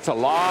is? I mean, that's a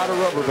lot of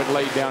rubber been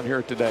laid down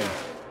here today.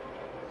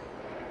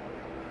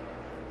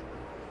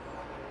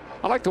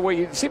 I like the way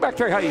you see back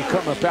there how you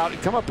come up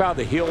out of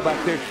the hill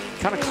back there,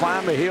 kind of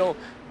climb the hill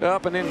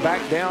up and then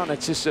back down.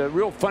 It's just a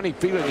real funny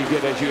feeling you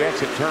get as you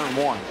exit turn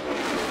 1.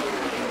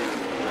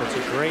 That's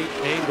a great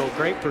angle,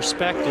 great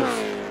perspective.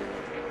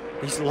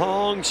 These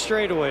long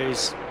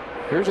straightaways.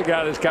 Here's a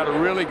guy that's got a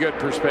really good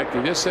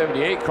perspective. This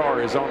 78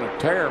 car is on a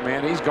tear,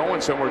 man. He's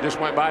going somewhere. Just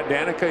went by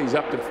Danica. He's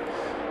up to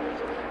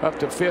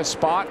 5th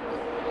spot.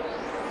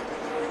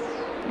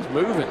 He's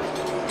moving.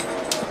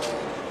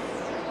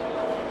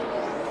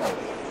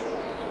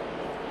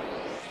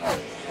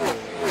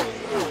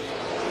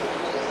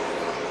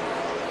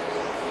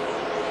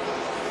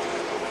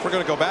 We're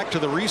going to go back to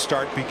the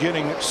restart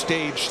beginning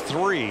stage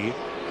 3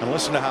 and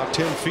listen to how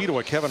Tim Feto,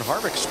 a Kevin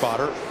Harvick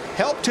spotter,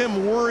 helped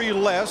him worry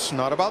less,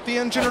 not about the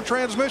engine or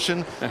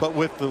transmission, but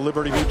with the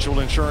Liberty Mutual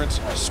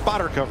Insurance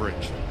spotter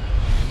coverage.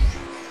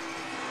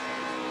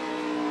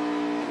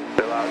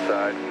 Still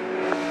outside.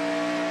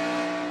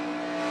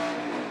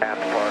 Half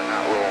the part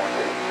not rolling.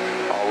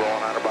 All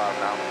rolling on the bottom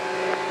now.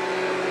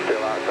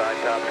 Still outside.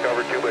 Top's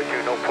covered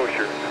 2x2, no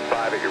pusher.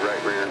 5 at your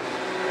right rear.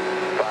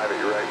 5 at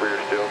your right rear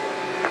still.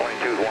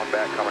 22 is 1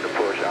 back coming to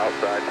push.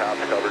 Outside,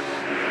 top's covered.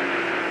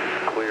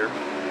 Clear.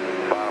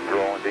 Bottom's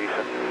rolling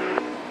decent.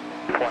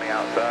 20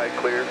 outside,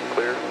 clear,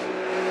 clear.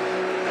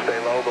 Stay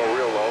low, go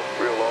real low,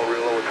 real low,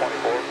 real low with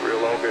 24,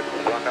 real low, good.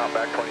 Run down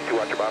back 22,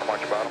 watch your bottom,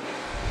 watch your bottom.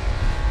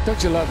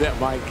 Don't you love that,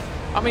 Mike?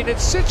 I mean,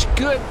 it's such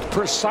good,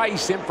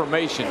 precise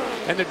information,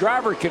 and the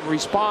driver can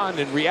respond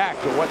and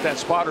react to what that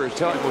spotter is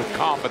telling him with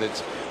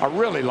confidence. I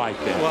really like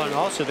that. Well, and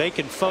also they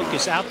can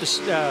focus out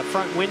the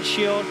front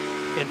windshield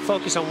and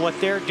focus on what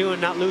they're doing,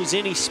 not lose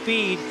any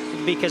speed,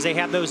 because they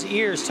have those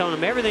ears telling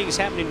them everything is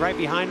happening right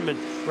behind them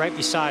and right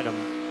beside them.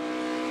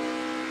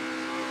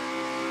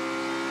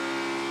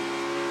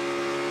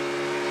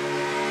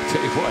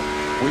 Tell you what,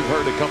 we've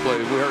heard a couple of,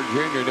 we heard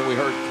Junior, and then we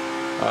heard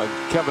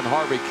Kevin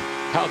Harvick,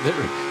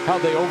 how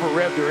they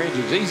over-rev their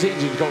engines. These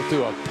engines go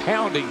through a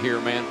pounding here,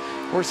 man.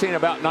 We're seeing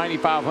about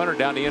 9,500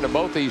 down the end of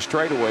both these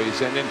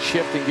straightaways, and then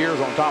shifting gears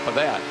on top of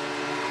that.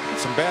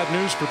 Some bad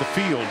news for the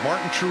field.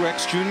 Martin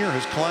Truex Jr.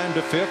 has climbed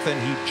to 5th,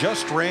 and he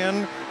just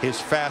ran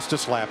his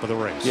fastest lap of the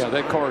race. Yeah,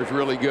 that car is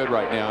really good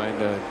right now,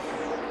 and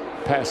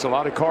passed a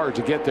lot of cars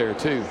to get there,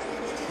 too.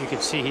 You can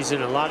see he's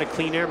in a lot of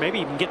clean air, maybe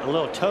even getting a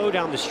little toe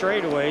down the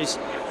straightaways.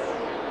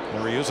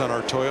 There he is on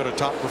our Toyota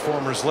top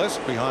performers list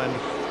behind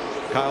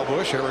Kyle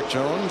Busch, Eric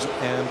Jones,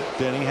 and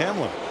Denny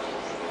Hamlin.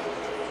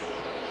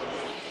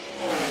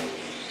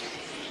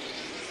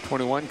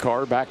 21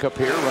 car back up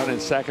here running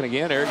second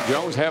again. Eric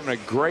Jones having a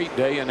great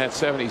day in that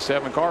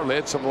 77 car,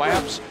 led some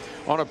laps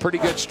on a pretty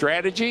good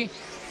strategy.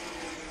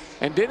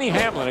 And Denny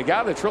Hamlin, a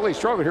guy that's really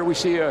struggled here. We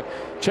see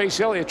Chase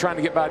Elliott trying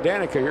to get by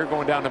Danica here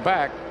going down the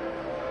back.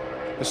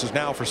 This is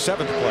now for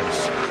 7th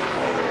place.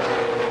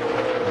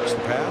 That's the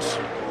pass.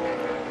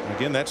 And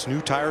again, that's new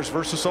tires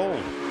versus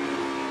old.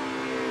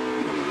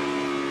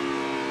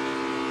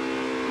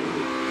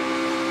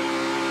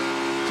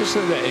 Just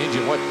look at that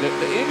engine.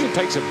 The engine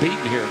takes a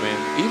beating here,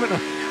 man, even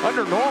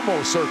under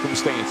normal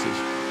circumstances.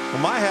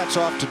 Well, my hat's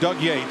off to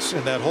Doug Yates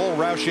and that whole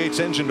Roush Yates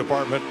engine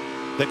department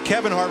that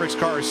Kevin Harvick's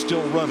car is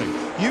still running.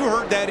 You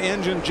heard that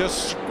engine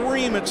just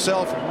scream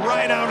itself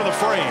right out of the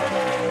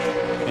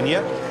frame. And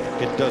yet,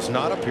 it does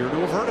not appear to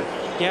have hurt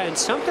it. Yeah, and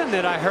something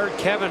that I heard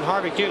Kevin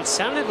Harvick do, it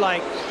sounded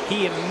like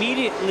he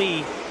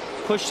immediately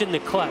pushed in the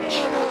clutch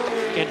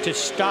and to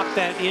stop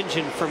that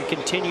engine from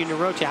continuing to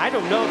rotate. I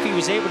don't know if he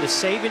was able to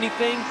save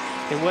anything,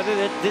 and whether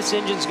this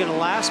engine's going to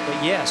last.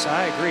 But yes,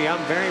 I agree.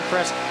 I'm very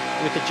impressed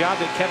with the job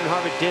that Kevin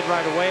Harvick did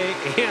right away,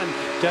 and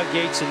Doug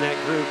Yates in that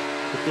group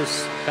with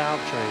this valve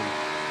train.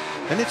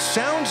 And it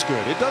sounds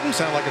good. It doesn't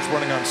sound like it's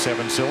running on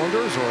 7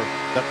 cylinders or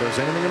that there's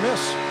anything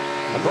amiss.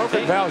 A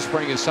broken valve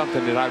spring is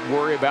something that I'd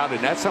worry about,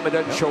 and that's something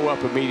that doesn't show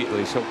up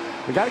immediately. So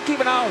we got to keep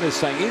an eye on this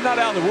thing. He's not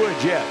out of the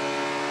woods yet.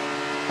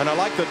 And I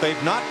like that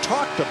they've not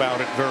talked about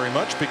it very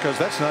much, because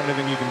that's not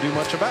anything you can do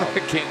much about.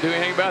 Can't do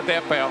anything about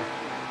that, pal.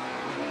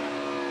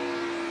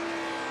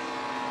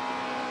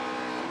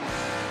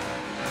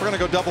 We're going to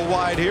go double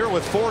wide here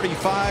with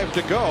 45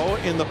 to go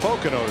in the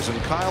Poconos,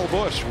 and Kyle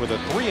Busch with a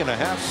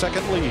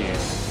 3.5-second lead.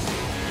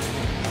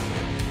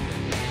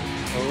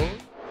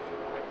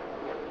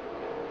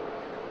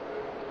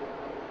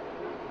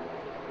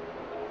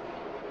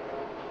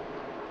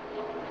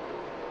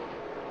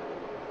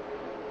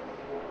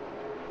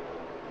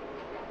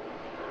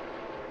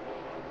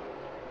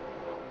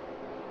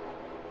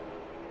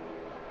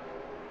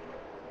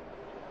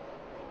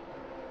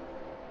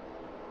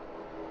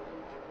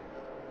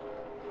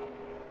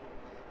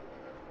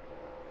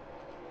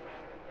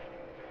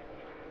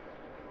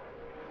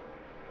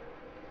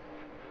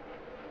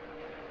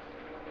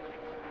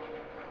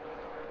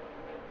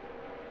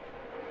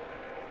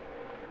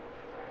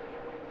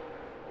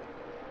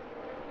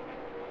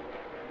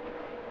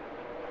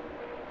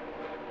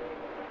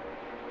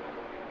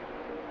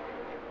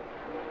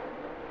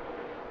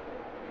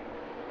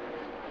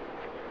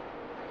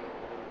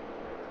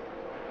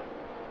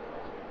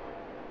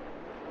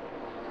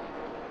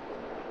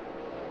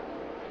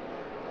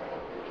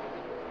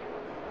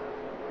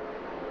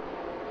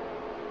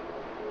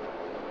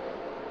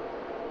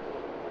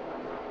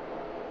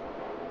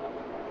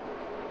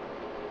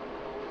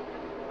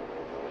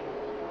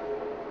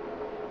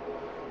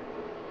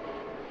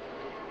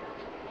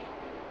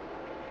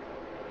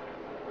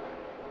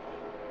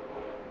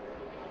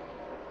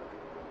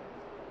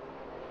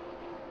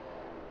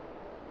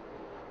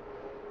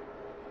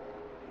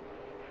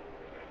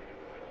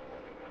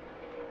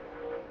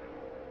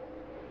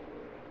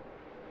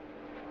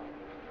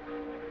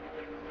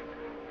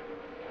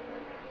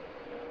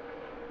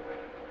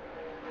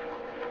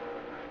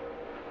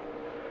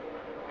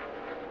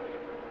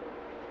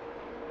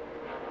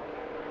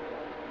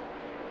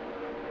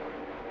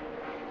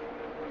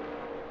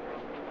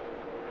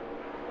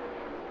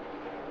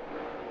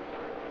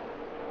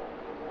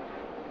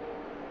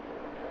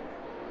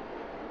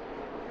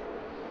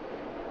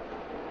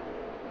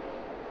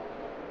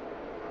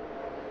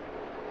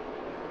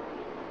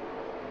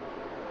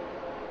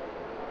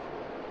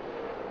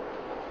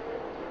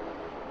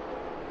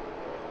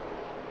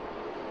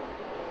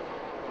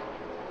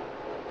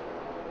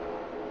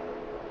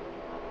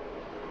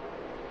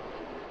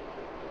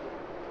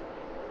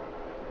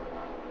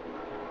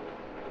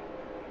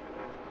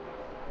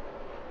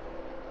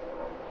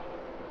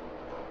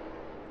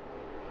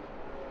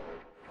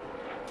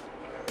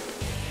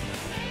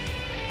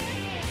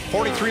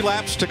 .43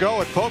 laps to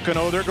go at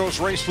Pocono. There goes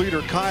race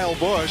leader Kyle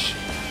Busch.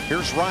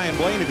 Here's Ryan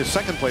Blaney, the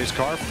second place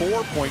car,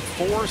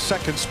 4.4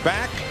 seconds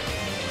back.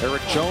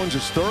 Eric Jones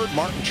is third,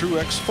 Martin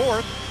Truex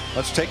fourth.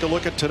 Let's take a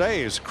look at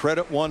today's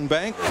Credit One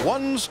Bank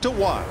ones to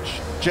watch.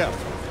 Jeff.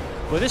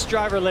 Well, this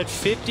driver led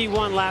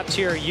 51 laps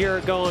here a year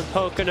ago in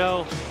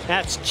Pocono.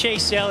 That's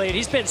Chase Elliott.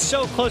 He's been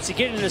so close to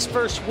getting his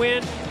first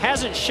win.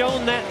 Hasn't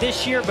shown that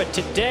this year, but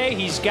today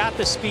he's got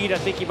the speed. I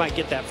think he might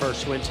get that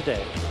first win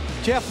today.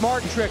 Jeff,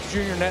 Martin Truex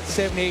Jr. and that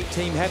 78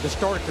 team had to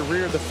start at the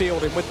rear of the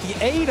field, and with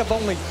the aid of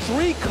only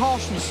 3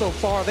 cautions so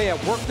far, they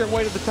have worked their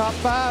way to the top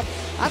 5.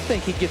 I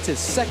think he gets his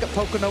second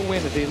Pocono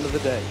win at the end of the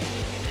day.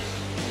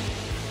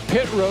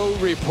 Pit road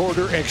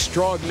reporter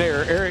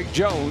extraordinaire Eric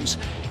Jones.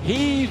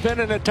 He's been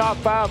in the top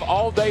 5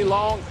 all day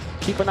long.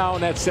 Keep an eye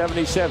on that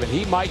 77.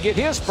 He might get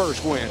his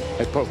first win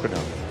at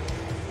Pocono.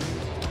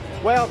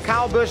 Well,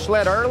 Kyle Busch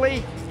led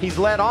early. He's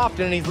led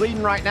often, and he's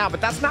leading right now,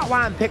 but that's not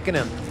why I'm picking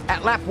him.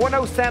 At lap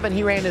 107,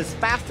 he ran his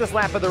fastest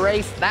lap of the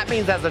race. That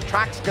means as the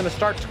track's going to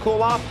start to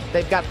cool off,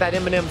 they've got that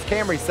M&M's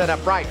Camry set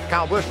up right.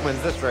 Kyle Busch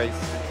wins this race.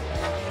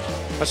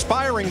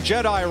 Aspiring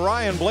Jedi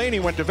Ryan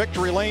Blaney went to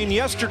victory lane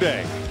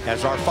yesterday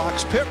as our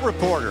Fox pit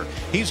reporter.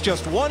 He's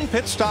just 1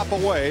 pit stop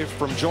away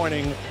from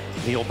joining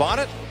Neil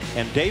Bonnet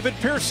and David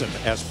Pearson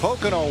as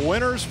Pocono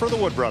winners for the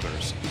Wood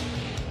Brothers.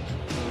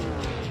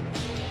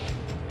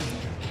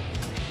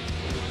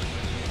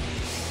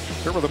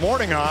 Here were the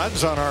morning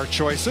odds on our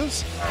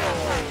choices.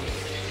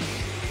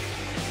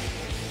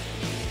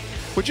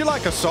 Would you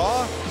like a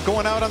saw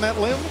going out on that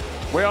limb?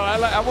 Well,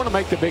 I want to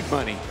make the big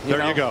money. You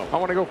go. I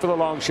want to go for the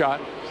long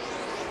shot.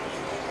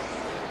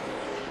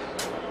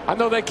 I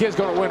know that kid's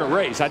going to win a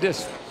race. I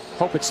just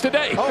hope it's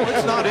today. Oh,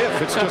 it's not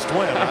if, it's just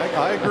when.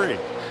 I agree.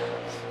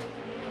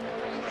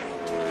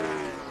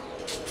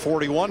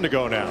 41 to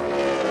go now.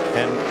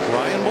 And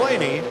Ryan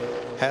Blaney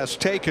has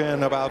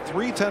taken about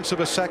 0.3 of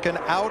a second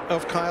out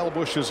of Kyle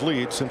Busch's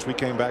lead since we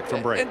came back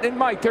from break. And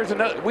Mike, there's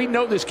another. We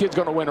know this kid's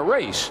going to win a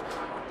race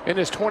in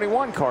this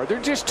 21 car.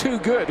 They're just too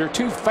good. They're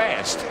too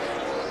fast.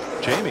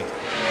 Jamie.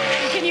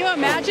 You Can you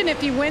imagine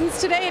if he wins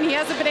today and he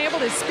hasn't been able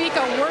to speak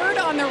a word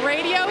on the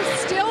radio,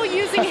 still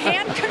using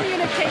hand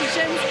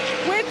communications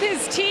with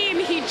his team?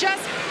 He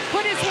just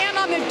put his hand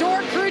on the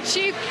door, crew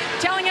chief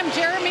telling him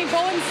Jeremy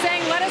Bullen's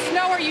saying, let us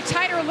know, are you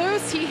tight or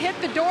loose? He hit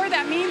the door,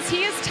 that means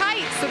he is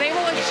tight. So they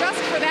will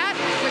adjust for that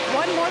with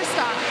one more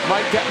stop.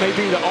 Mike, that may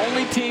be the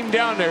only team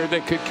down there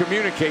that could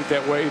communicate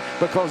that way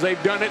because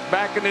they've done it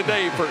back in the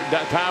day for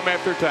time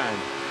after time.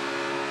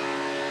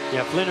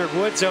 Yeah, Leonard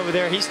Woods over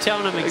there, he's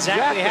telling them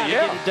exactly how to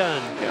get it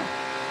done. Yeah.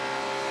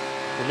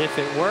 And if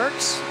it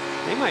works,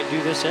 they might do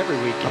this every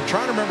weekend. I'm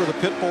trying to remember the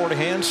pit board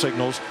hand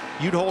signals.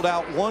 You'd hold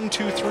out 1,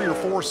 2, 3, or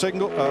 4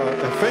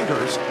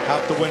 fingers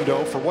out the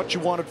window for what you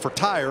wanted for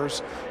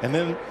tires, and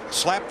then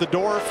slap the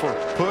door for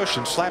push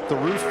and slap the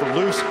roof for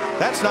loose.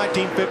 That's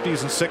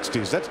 1950s and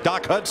 60s. That's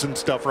Doc Hudson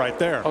stuff right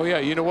there. Oh, yeah.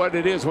 You know what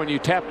it is when you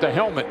tap the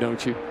helmet,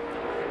 don't you?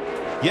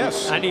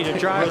 Yes. I need a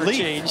driver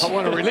change. I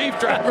want a relief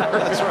driver.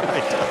 That's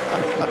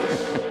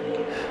right.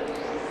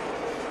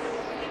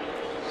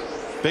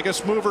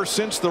 Biggest mover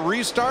since the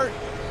restart.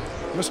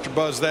 Mr.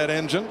 Buzz that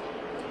engine.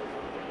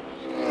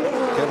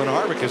 Kevin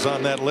Harvick is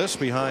on that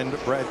list behind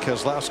Brad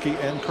Keselowski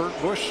and Kurt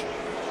Busch.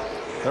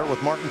 There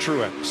with Martin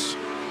Truex.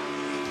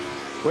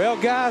 Well,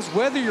 guys,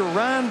 whether you're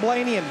Ryan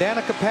Blaney and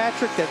Danica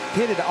Patrick that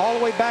pitted all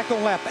the way back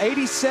on lap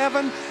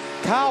 87,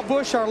 Kyle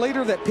Busch, our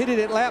leader, that pitted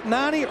at lap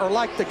 90, or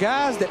like the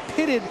guys that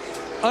pitted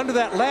under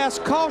that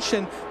last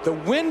caution, the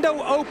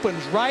window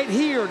opens right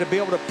here to be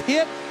able to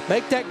pit,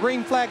 make that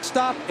green flag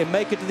stop, and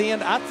make it to the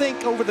end. I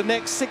think over the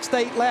next 6 to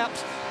 8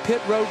 laps,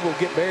 pit road will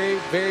get very,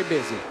 very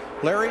busy.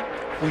 Larry,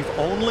 we've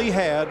only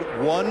had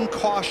one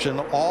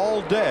caution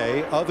all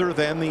day other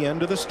than the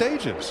end of the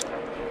stages.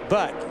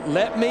 But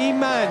let me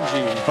mind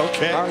you,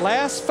 our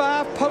last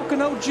 5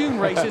 Pocono June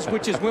races,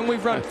 which is when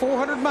we've run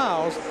 400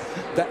 miles,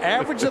 the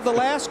average of the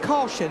last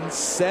caution,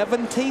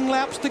 17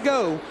 laps to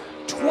go,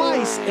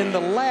 twice in the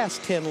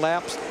last 10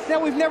 laps. Now,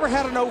 we've never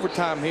had an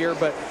overtime here,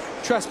 but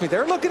trust me,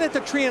 they're looking at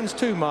the trends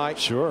too, Mike.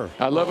 Sure.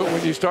 I love it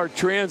when you start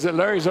trends, and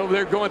Larry's over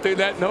there going through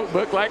that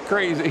notebook like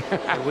crazy.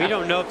 We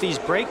don't know if these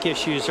brake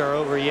issues are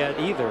over yet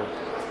either.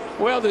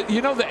 Well,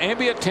 you know, the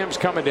ambient temps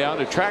coming down,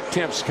 the track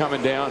temps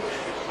coming down.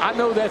 I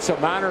know that's a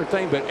minor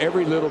thing, but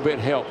every little bit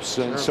helps.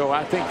 And so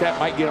I think that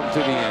might get them to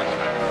the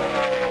end.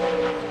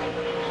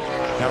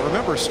 Now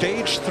remember,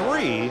 stage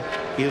 3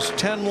 is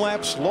 10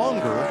 laps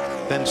longer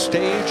than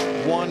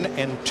stage 1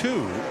 and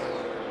 2.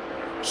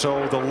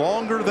 So the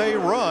longer they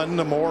run,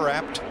 the more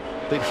apt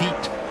the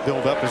heat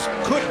buildup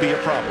could be a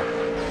problem.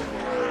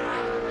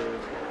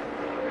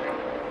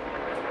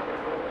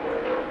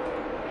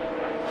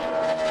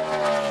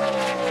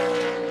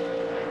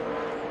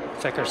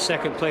 It's like our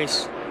second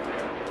place,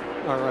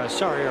 or our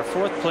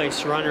 4th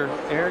place runner,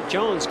 Eric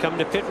Jones, coming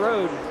to pit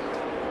road.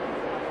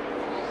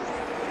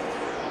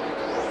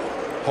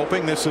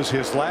 Hoping this is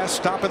his last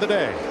stop of the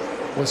day.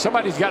 Well,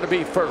 somebody's got to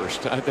be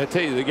first. I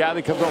tell you, the guy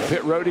that comes on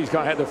pit road, he's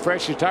going to have the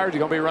freshest tires. He's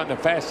going to be running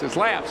the fastest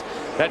laps.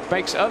 That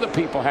makes other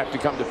people have to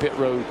come to pit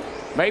road,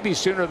 maybe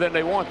sooner than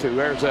they want to.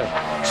 There's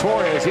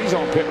Suarez. He's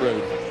on pit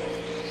road.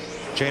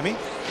 Jamie?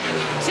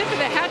 Tip of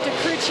the hat to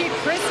crew chief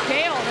Chris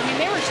Gale. I mean,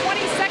 they were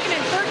 22nd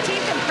and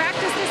 13th in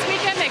practice this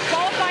weekend. They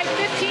qualified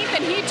 15th,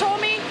 and he told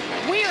me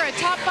we are a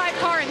top 5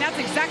 car, and that's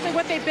exactly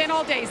what they've been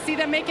all day. See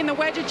them making the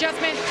wedge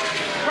adjustment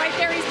right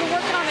there. He's been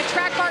working on the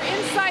track bar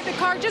inside the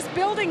car, just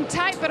building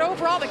tight, but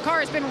overall the car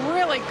has been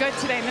really good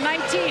today. The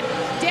 19,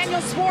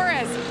 Daniel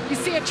Suarez. You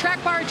see a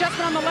track bar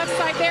adjustment on the left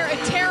side there, a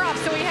tear off,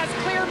 so he has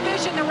clear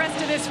vision the rest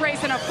of this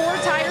race, and a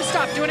 4-tire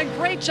stop, doing a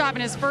great job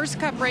in his first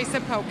Cup race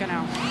at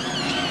Pocono.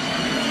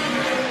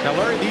 Now,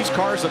 Larry, these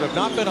cars that have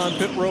not been on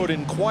pit road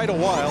in quite a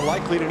while,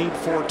 likely to need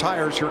 4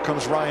 tires. Here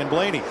comes Ryan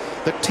Blaney.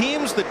 The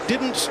teams that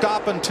didn't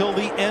stop until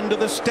the end of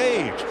the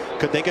stage,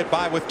 could they get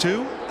by with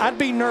 2? I'd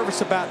be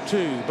nervous about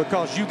 2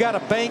 because you got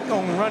to bank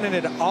on running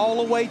it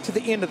all the way to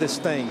the end of this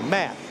thing.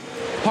 Matt.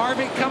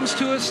 Harvick comes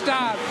to a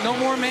stop. No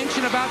more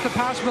mention about the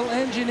possible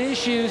engine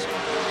issues.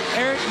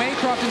 Eric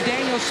Maycroft and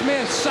Daniel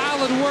Smith,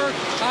 solid work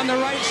on the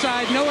right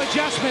side. No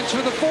adjustments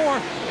for the 4.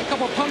 A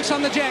couple pumps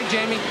on the jag,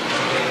 Jamie.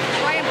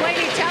 Ryan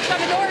Blaney tapped on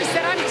the door,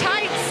 said I'm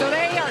tight, so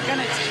they are going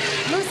to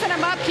loosen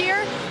him up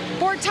here.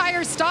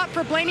 4-tire stop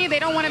for Blaney. They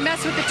don't want to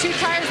mess with the 2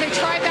 tires. They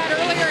tried that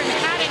earlier and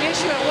had an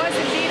issue. It was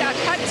indeed a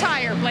cut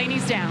tire.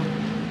 Blaney's down.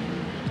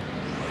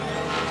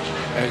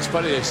 And it's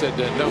funny they said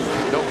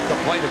don't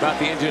complain about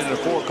the engine in the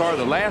 4 car.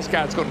 The last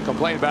guy that's going to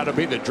complain about it will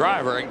be the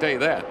driver. I can tell you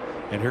that.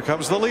 And here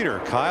comes the leader,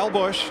 Kyle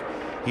Busch.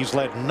 He's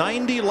led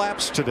 90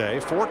 laps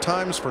today, 4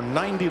 times for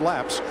 90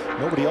 laps.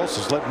 Nobody else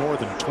has led more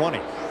than 20.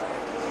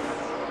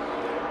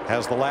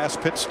 Has the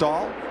last pit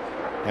stall,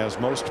 as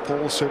most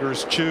pole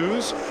sitters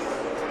choose.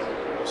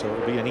 So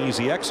it'll be an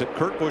easy exit.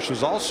 Kurt Busch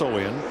is also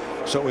in.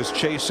 So is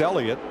Chase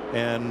Elliott,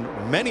 and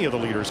many of the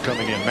leaders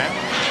coming in. Matt.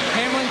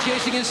 Hamlin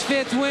chasing his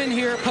 5th win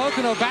here at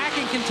Pocono, back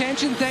in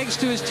contention thanks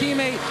to his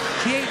teammate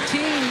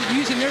T18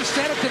 using their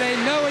setup today.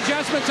 No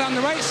adjustments on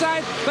the right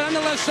side, but on the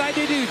left side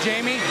they do,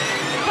 Jamie.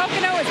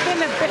 Pocono has been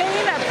the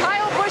bane of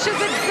Kyle Busch's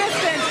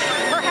existence.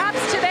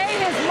 Perhaps today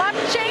his luck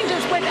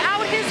changes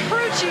without his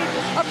crew achieve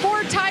a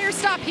 4-tire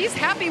stop. He's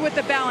happy with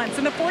the balance,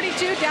 and the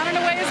 42 down and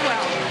away as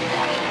well.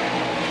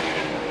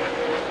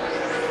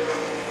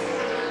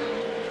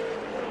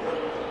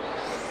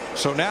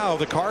 So now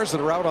the cars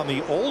that are out on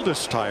the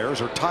oldest tires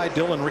are Ty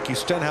Dillon, Ricky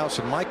Stenhouse,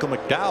 and Michael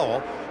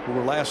McDowell, who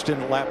were last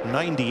in at lap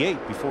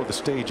 98 before the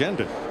stage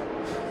ended.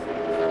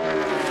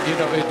 You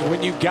know,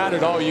 when you got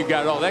it all, you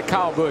got it all. That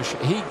Kyle Busch,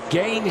 he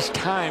gains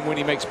time when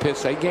he makes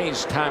pits. He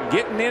gains time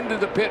getting into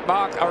the pit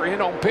box or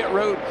in on pit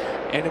road.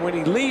 And when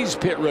he leaves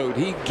pit road,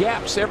 he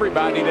gaps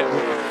everybody.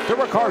 There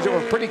were cars that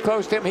were pretty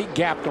close to him. He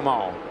gapped them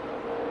all.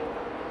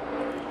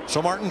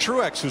 So Martin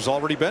Truex, who's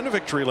already been to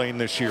victory lane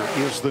this year,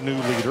 is the new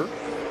leader,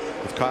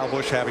 with Kyle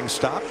Busch having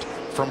stopped.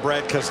 From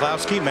Brad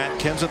Keselowski, Matt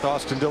Kenseth,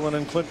 Austin Dillon,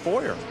 and Clint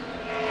Bowyer.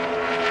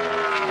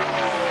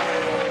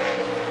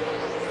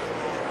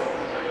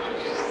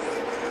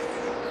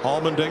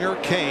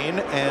 Allmendinger, Kane,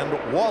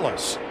 and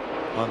Wallace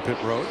on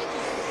pit road.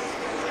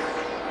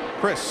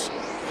 Chris.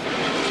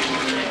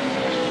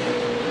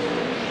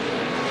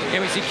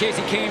 And we see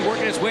Casey Kane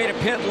working his way to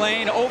pit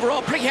lane.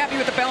 Overall, pretty happy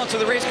with the balance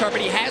of the race car,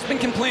 but he has been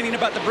complaining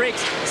about the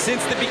brakes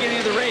since the beginning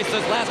of the race.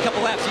 Those last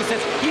couple laps, he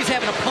says he's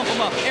having to pump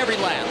them up every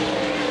lap.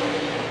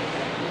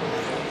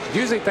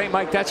 Usually think,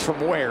 Mike, that's from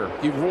wear.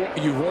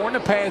 You've worn the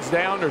pads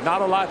down. There's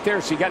not a lot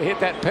there, so you got to hit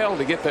that pedal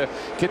to get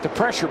the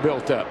pressure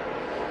built up.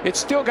 It's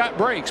still got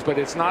brakes, but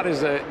it's not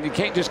as you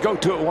can't just go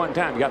to it one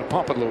time. You got to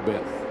pump it a little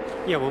bit.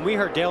 Yeah, when we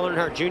heard Dale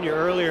Earnhardt Jr.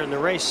 earlier in the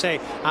race say,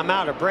 "I'm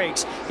out of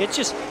brakes," it's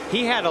just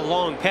he had a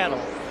long pedal.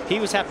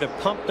 He was having to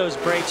pump those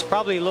brakes,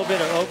 probably a little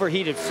bit of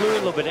overheated fluid,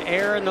 a little bit of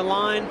air in the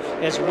line,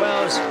 as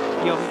well as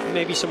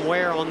maybe some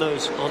wear on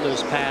those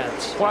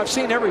pads. Well, I've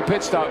seen every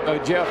pit stop,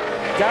 Jeff.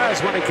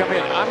 Guys, when they come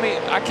in, I mean,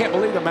 I can't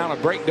believe the amount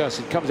of brake dust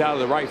that comes out of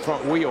the right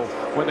front wheel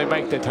when they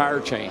make the tire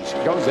change.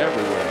 It goes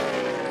everywhere.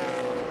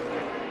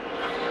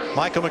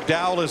 Michael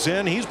McDowell is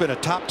in. He's been a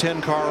top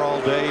 10 car all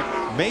day,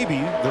 maybe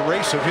the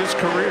race of his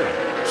career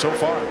so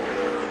far.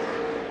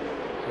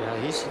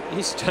 Yeah,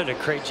 he's done a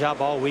great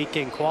job all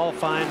weekend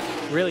qualifying,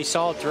 really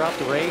solid throughout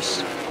the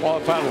race.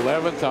 Qualified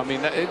 11th. I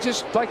mean, it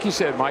just like you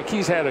said, Mike,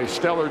 he's had a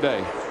stellar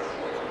day.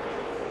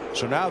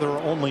 So now there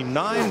are only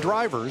 9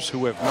 drivers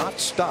who have not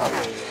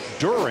stopped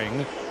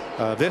during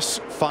this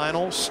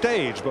final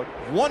stage, but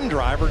one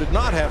driver did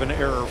not have an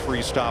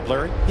error-free stop,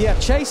 Larry. Yeah,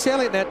 Chase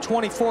Elliott in that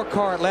 24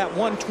 car at lap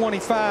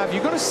 125.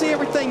 You're going to see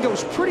everything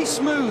goes pretty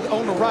smooth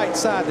on the right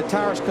side. The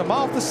tires come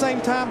off the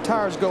same time,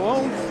 tires go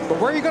on,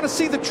 but where you're going to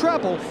see the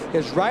trouble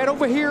is right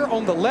over here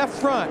on the left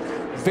front.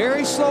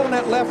 Very slow on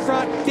that left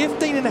front,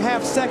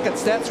 15.5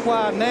 seconds. That's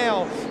why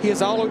now he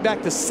is all the way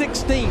back to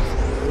 16th,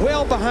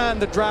 well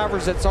behind the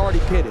drivers that's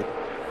already pitted.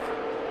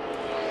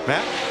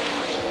 Matt?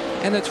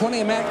 And the 20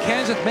 of Matt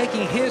Kenseth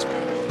making his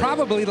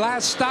probably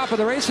last stop of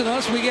the race,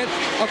 unless we get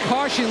a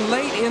caution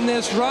late in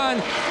this run.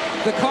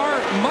 The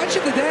car, much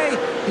of the day,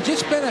 has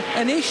just been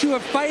an issue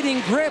of fighting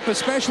grip,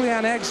 especially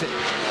on exit.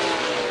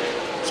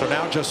 So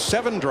now just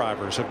 7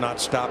 drivers have not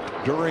stopped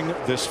during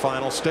this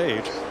final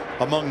stage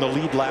among the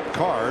lead lap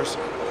cars.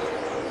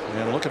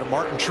 And looking at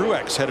Martin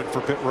Truex headed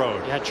for pit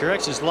road. Yeah,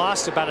 Truex has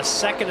lost about 1.5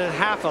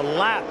 seconds a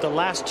lap the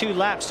last 2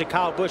 laps to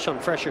Kyle Busch on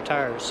fresher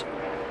tires.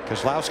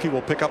 Keselowski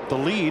will pick up the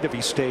lead if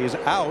he stays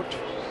out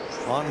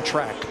on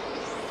track.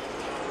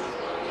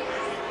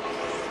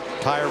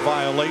 Tire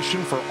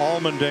violation for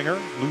Allmendinger.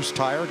 Loose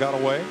tire got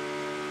away.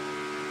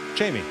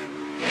 Jamie.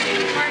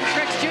 Martin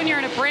Truex Jr.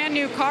 in a brand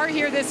new car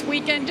here this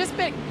weekend. Just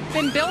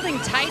been building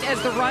tight as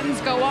the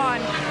runs go on.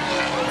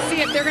 Let's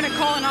see if they're going to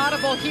call an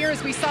audible here,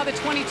 as we saw the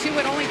 22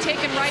 had only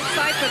taken right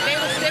side, but they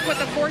will stick with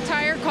the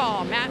 4-tire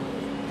call. Matt?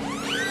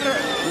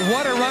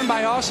 What a run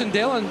by Austin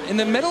Dillon. In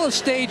the middle of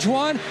stage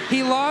 1,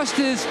 he lost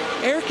his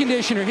air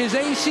conditioner. His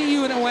AC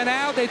unit went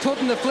out. They told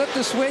him to flip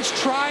the switch,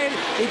 try it.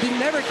 It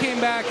never came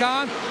back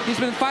on. He's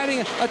been fighting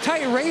a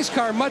tight race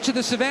car much of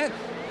this event.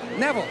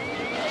 Neville.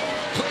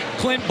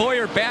 Clint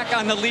Bowyer back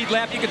on the lead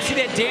lap. You can see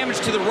that damage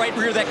to the right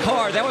rear of that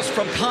car. That was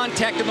from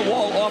contact in the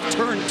wall off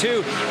turn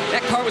 2.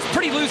 That car was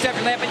pretty loose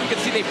after that, but you can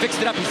see they fixed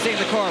it up and saved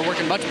the car,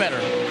 working much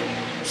better.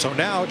 So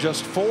now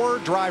just 4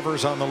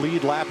 drivers on the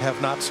lead lap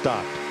have not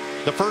stopped.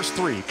 The first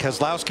 3,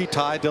 Keselowski,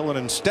 Ty Dillon,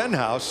 and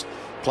Stenhouse,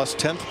 plus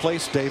 10th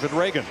place David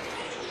Reagan.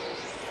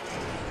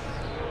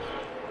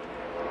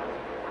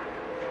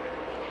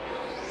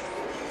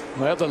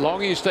 Well, the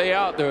longer you stay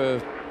out,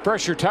 the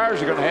fresher tires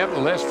you're going to have,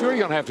 the less fuel you're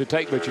going to have to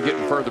take, but you're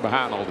getting further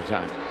behind all the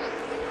time.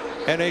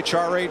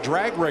 NHRA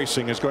drag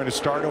racing is going to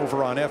start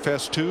over on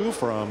FS2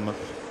 from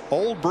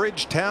Old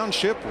Bridge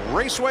Township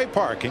Raceway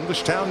Park,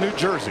 Englishtown, New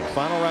Jersey.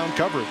 Final round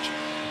coverage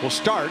will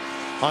start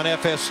on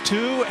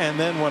FS2, and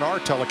then when our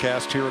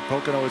telecast here at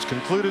Pocono is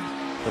concluded,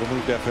 it'll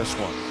move to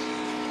FS1.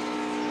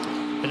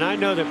 And I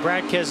know that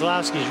Brad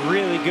Keselowski is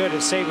really good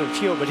at saving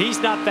fuel, but he's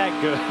not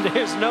that good.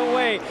 There's no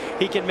way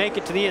he can make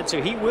it to the end,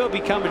 so he will be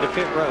coming to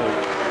pit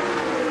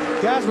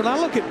road. Guys, when I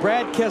look at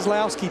Brad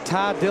Keselowski,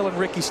 Ty Dillon,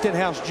 Ricky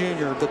Stenhouse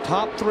Jr., the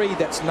top 3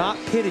 that's not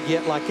pitted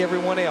yet like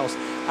everyone else,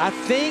 I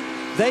think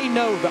they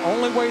know the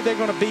only way they're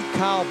going to beat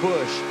Kyle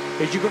Busch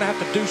is you're going to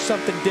have to do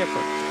something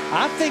different.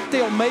 I think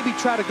they'll maybe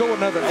try to go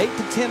another 8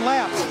 to 10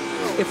 laps.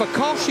 If a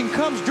caution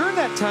comes during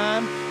that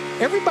time,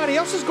 everybody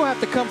else is going to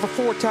have to come for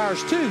 4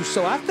 tires too.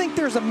 So I think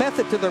there's a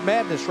method to their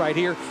madness right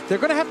here. They're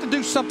going to have to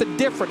do something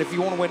different if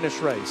you want to win this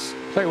race.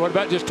 Hey, what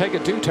about just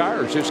taking 2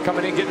 tires? Just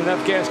coming in, getting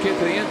enough gas, get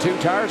to the end, 2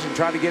 tires, and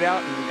try to get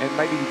out and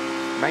maybe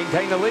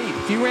maintain the lead.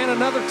 If you ran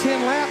another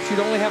 10 laps,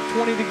 you'd only have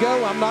 20 to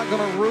go. I'm not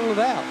going to rule it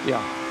out.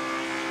 Yeah.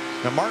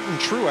 Now, Martin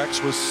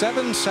Truex was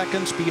 7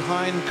 seconds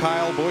behind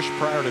Kyle Busch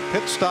prior to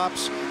pit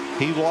stops.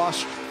 He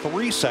lost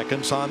 3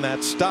 seconds on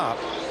that stop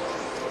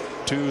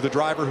to the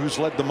driver who's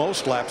led the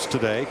most laps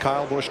today,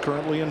 Kyle Busch,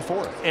 currently in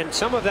 4th. And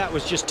some of that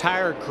was just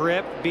tire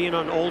grip, being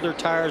on older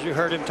tires. We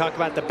heard him talk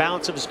about the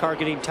balance of his car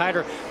getting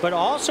tighter, but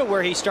also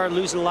where he started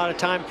losing a lot of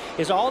time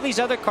is all these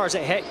other cars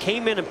that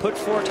came in and put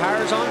 4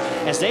 tires on.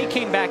 As they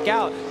came back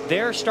out,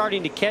 they're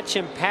starting to catch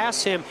him,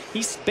 pass him.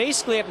 He's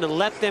basically having to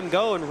let them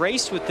go and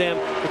race with them,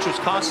 which was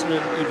costing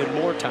him even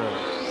more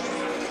time.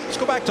 Let's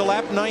go back to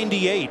lap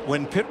 98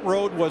 when pit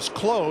road was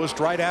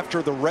closed right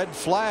after the red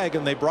flag,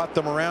 and they brought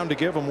them around to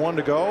give them 1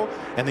 to go,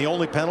 and the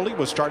only penalty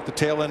was start the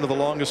tail end of the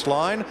longest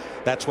line.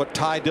 That's what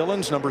Ty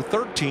Dillon's number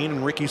 13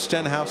 and Ricky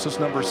Stenhouse's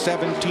number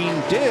 17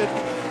 did.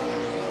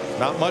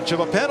 Not much of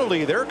a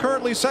penalty. They're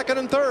currently 2nd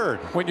and 3rd.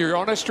 When you're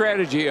on a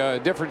strategy, a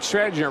different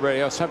strategy than everybody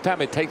else,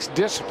 sometimes it takes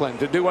discipline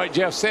to do what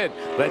Jeff said.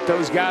 Let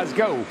those guys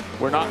go.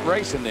 We're not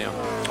racing them.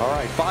 All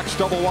right, Fox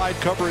double wide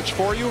coverage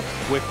for you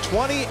with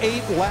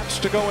 28 laps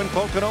to go in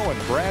Pocono and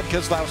Brad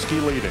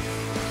Keselowski leading.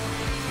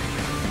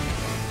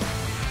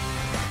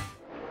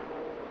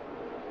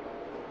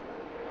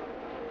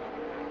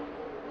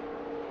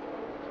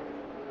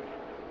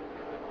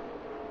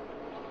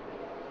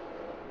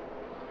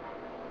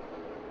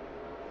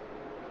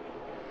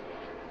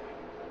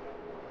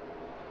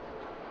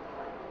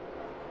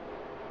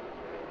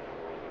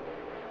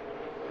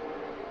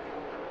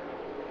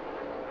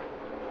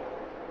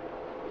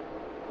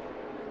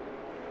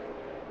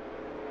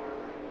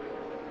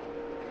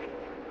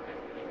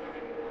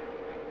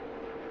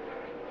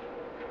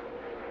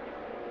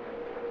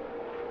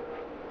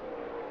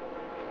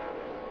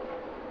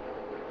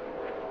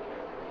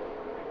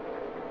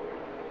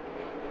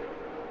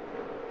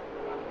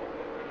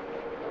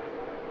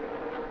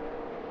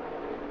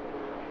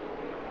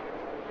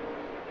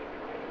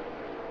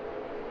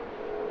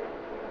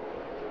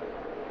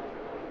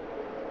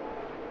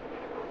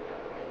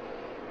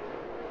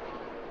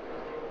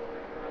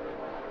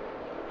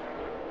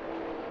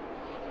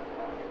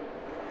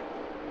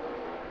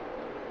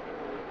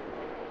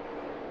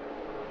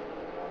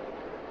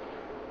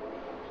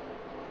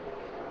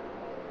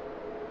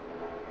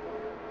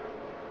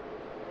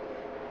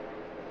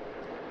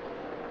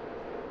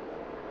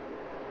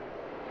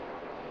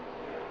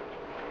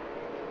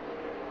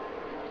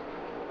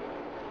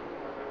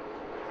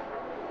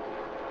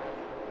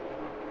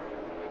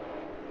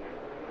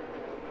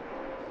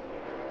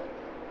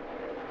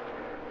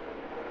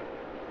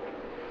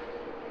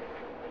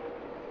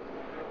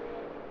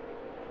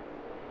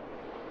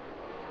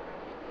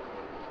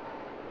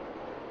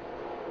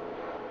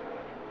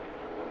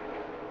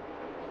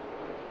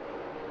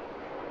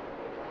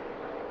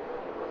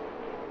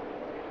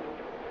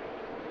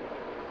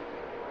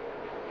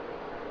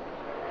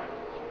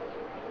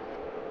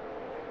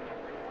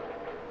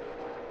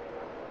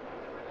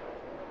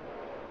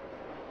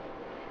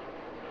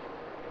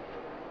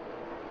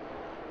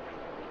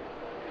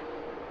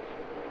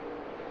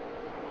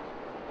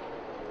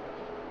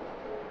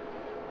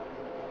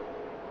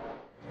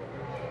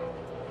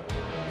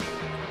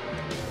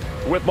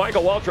 With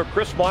Michael Waltrip,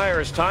 Chris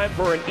Myers, time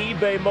for an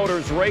eBay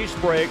Motors race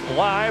break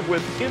live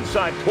with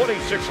inside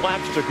 26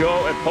 laps to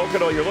go at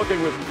Pocono. You're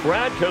looking with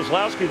Brad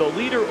Keselowski, the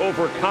leader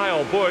over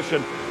Kyle Busch.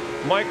 And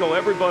Michael,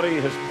 everybody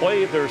has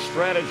played their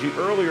strategy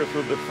earlier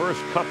through the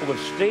first couple of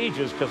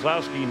stages.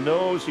 Keselowski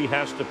knows he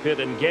has to pit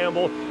and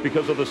gamble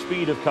because of the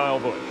speed of Kyle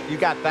Busch. You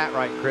got that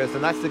right, Chris,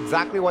 and that's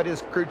exactly what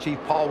his crew chief,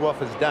 Paul Wolf,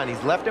 has done.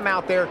 He's left him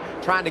out there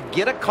trying to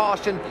get a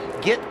caution,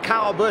 get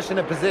Kyle Busch in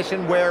a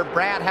position where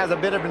Brad has a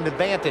bit of an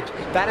advantage.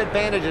 That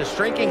advantage is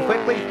shrinking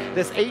quickly.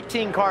 This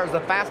 18 car is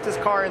the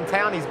fastest car in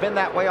town. He's been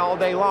that way all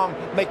day long,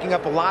 making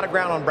up a lot of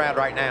ground on Brad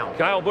right now.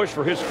 Kyle Busch,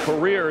 for his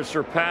career,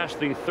 surpassed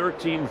the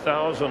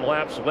 13,000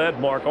 laps led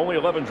mark. Only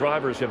 11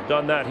 drivers have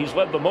done that. He's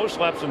led the most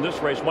laps in this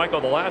race.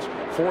 Michael, the last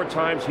 4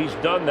 times he's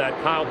done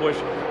that, Kyle Busch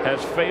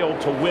has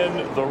failed to win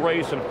the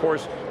race, and of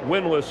course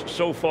winless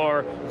so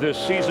far this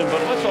season.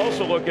 But let's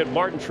also look at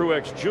Martin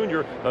Truex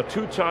Jr., a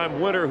 2-time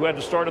winner who had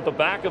to start at the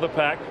back of the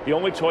pack, the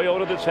only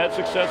Toyota that's had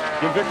success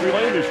in victory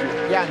lane this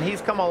year. Yeah, and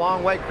he's come a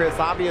long way, Chris.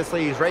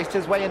 Obviously, he's raced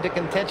his way into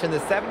contention. The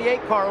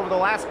 78 car over the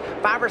last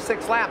 5 or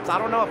 6 laps. I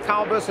don't know if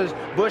Kyle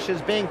Busch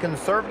is being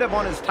conservative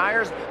on his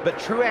tires, but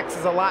Truex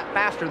is a lot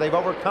faster. They've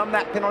overcome overcome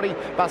that penalty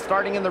by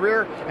starting in the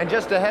rear. And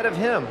just ahead of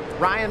him,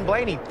 Ryan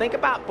Blaney. Think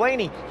about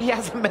Blaney. He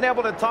hasn't been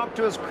able to talk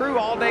to his crew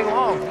all day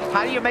long.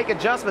 How do you make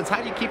adjustments?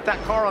 How do you keep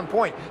that car on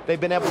point? They've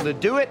been able to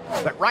do it,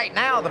 but right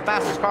now the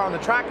fastest car on the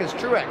track is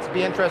Truex.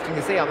 Be interesting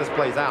to see how this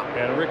plays out.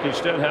 And Ricky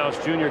Stenhouse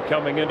Jr.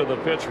 coming into the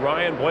pits.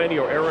 Ryan Blaney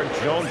or Eric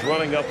Jones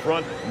running up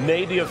front.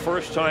 Maybe a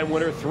first-time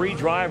winner. 3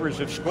 drivers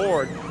have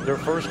scored their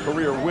first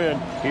career win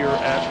here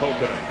at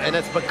Pocono. And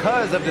it's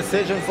because of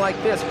decisions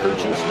like this. Crew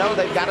chiefs know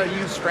they've got to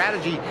use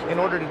strategy in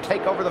order to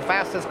take over the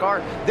fastest car.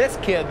 This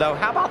kid, though,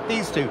 how about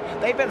these two?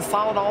 They've been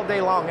solid all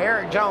day long.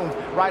 Eric Jones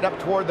right up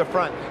toward the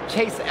front.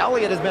 Chase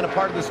Elliott has been a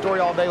part of the story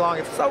all day long.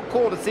 It's so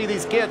cool to see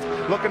these kids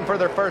looking for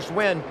their first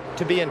win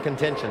to be in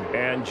contention.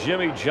 And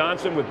Jimmy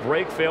Johnson with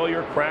brake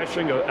failure,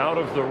 crashing out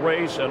of the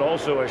race, and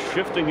also a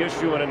shifting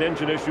issue and an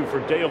engine issue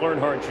for Dale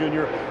Earnhardt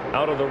Jr.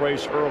 out of the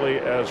race early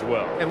as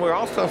well. And we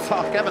also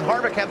saw Kevin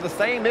Harvick have the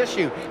same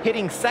issue,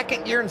 hitting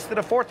second gear instead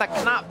of fourth. I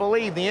cannot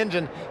believe the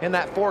engine in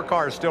that 4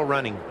 car is still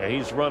running. And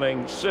he's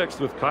running 6th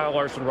with Kyle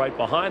Larson right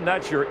behind.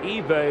 That's your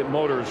eBay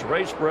Motors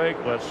race break.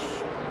 Let's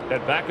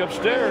head back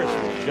upstairs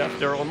with Jeff,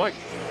 Darrell, and Mike.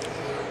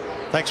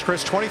 Thanks,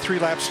 Chris. 23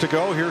 laps to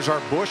go. Here's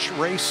our Busch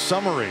race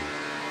summary.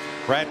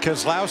 Brad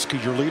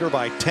Keselowski, your leader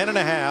by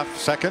 10.5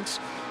 seconds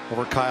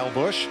over Kyle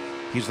Busch.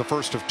 He's the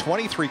first of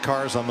 23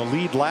 cars on the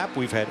lead lap.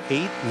 We've had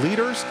 8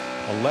 leaders,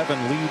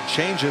 11 lead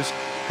changes,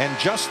 and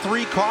just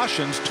 3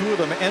 cautions. 2 of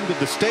them ended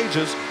the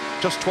stages.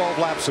 Just 12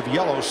 laps of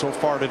yellow so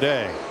far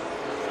today.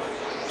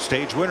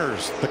 Stage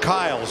winners, the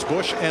Kyles,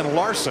 Busch and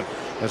Larson,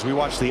 as we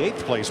watch the 8th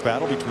place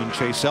battle between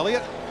Chase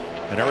Elliott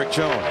and Eric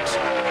Jones.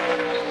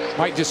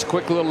 Mike, just a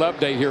quick little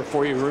update here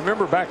for you.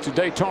 Remember back to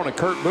Daytona,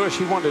 Kurt Busch,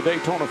 he won the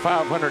Daytona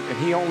 500 and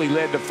he only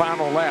led the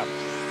final lap.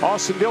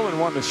 Austin Dillon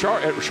won the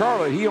at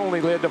Charlotte. He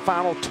only led the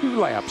final 2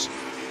 laps.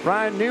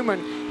 Ryan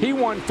Newman, he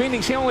won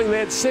Phoenix. He only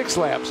led 6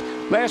 laps.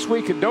 Last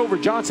week at Dover,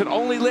 Johnson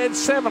only led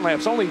 7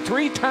 laps. Only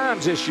 3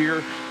 times this year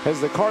has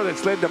the car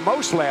that's led the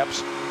most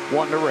laps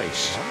won the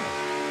race.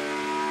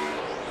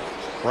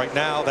 Right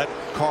now, that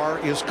car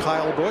is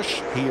Kyle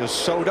Busch. He is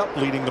sewed up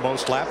leading the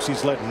most laps.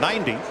 He's led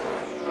 90.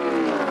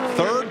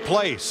 3rd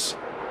place.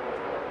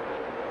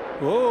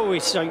 Oh, we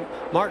saw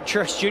Martin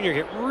Truex Jr.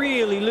 get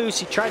really loose.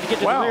 He tried to get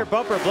to the rear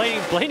bumper.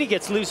 Blaney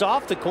gets loose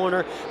off the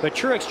corner, but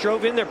Truex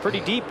drove in there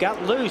pretty deep,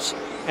 got loose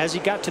as he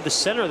got to the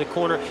center of the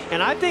corner.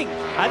 And I think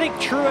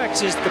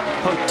Truex is the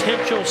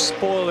potential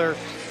spoiler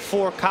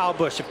for Kyle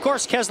Busch. Of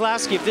course,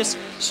 Keselowski, if this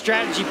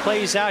strategy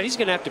plays out, he's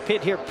going to have to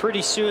pit here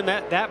pretty soon.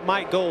 That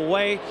might go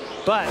away.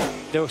 But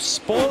the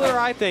spoiler,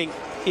 I think,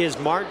 is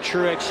Martin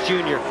Truex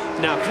Jr.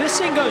 Now, if this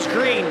thing goes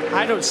green,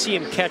 I don't see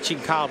him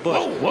catching Kyle Busch.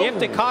 Whoa, whoa. If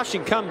the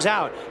caution comes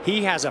out,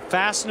 he has a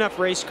fast enough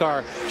race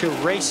car to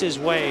race his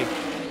way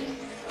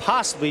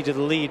possibly to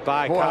the lead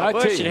by Kyle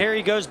Busch. And here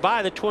he goes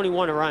by the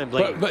 21 of Ryan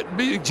Blaney. But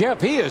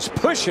Jeff, he is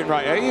pushing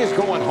right now. He is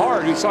going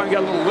hard. You saw him get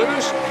a little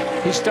loose.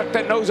 He stuck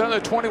that nose under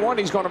the 21.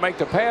 He's going to make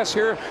the pass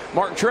here.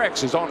 Martin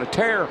Truex is on a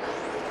tear,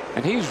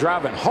 and he's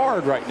driving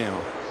hard right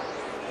now.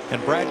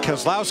 And Brad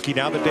Keselowski,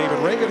 now that David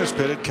Reagan has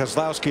pitted,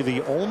 Keselowski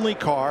the only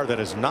car that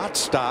has not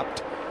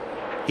stopped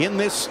in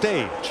this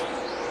stage.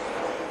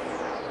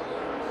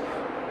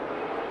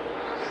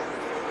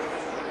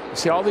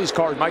 See all these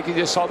cars, Mike, you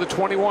just saw the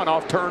 21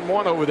 off turn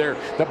 1 over there,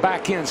 the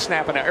back end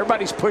snapping out.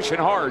 Everybody's pushing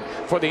hard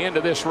for the end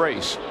of this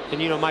race.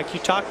 And you know, Mike, you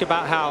talked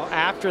about how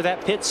after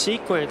that pit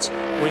sequence,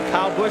 when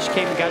Kyle Busch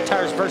came and got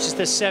tires versus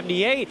the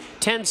 78,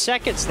 10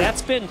 seconds,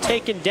 that's been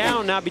taken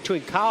down now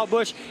between Kyle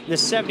Busch and the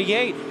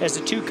 78 as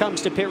the 2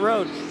 comes to pit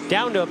road,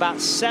 down to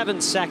about 7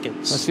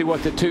 seconds. Let's see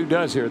what the 2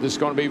 does here. This is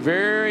going to be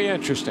very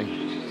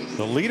interesting.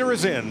 The leader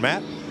is in,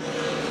 Matt.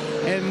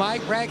 And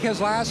Mike, Brad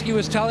Keselowski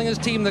was telling his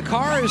team the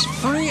car is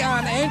free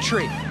on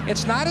entry.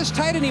 It's not as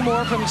tight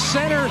anymore from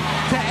center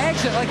to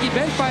exit like he'd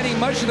been fighting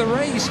much of the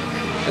race,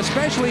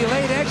 especially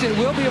late exit.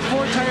 Will be a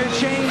 4-tire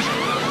change,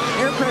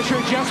 air pressure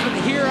adjustment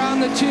here on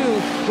the 2.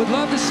 Would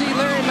love to see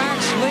Larry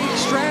Mack's late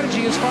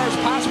strategy as far as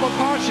possible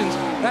cautions.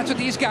 That's what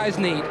these guys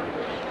need.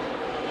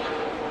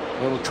 A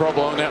little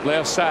trouble on that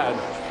left side.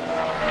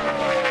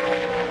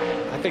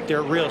 I think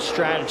their real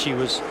strategy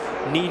was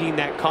needing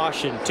that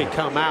caution to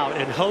come out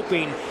and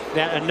hoping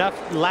that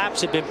enough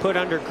laps had been put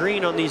under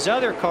green on these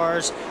other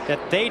cars that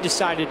they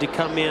decided to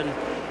come in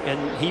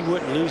and he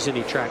wouldn't lose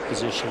any track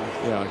position.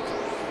 Yeah.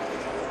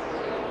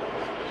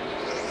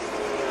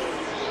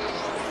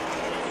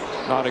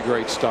 Not a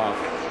great stop.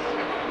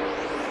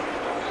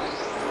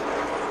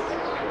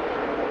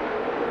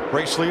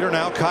 Race leader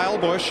now Kyle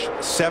Busch,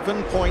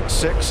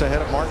 7.6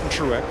 ahead of Martin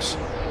Truex.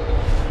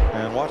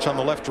 And watch on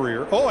the left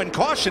rear. Oh, and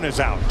caution is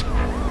out.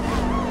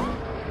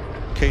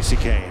 Casey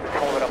Kane.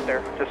 Hold it up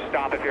there. Just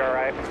stop if you're all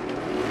right.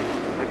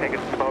 We think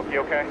it's smoke.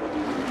 You okay?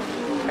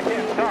 I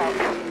can't stop.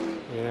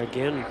 Yeah,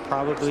 again,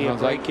 probably a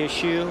brake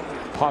issue.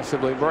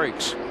 Possibly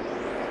brakes.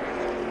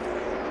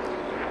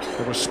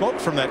 There was smoke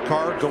from that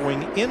car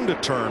going into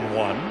turn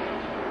 1.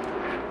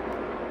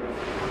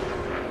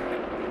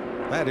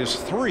 That is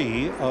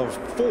 3 of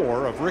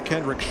 4 of Rick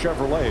Hendrick's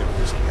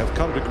Chevrolets have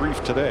come to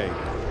grief today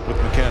with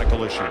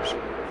mechanical issues.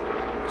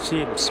 See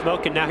him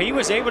smoking. Now, he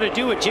was able to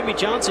do what Jimmy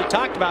Johnson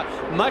talked about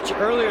much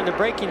earlier in the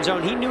braking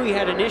zone. He knew he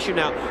had an issue.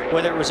 Now,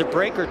 whether it was a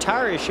brake or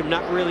tire issue, I'm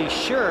not really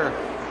sure.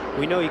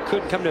 We know he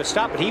couldn't come to a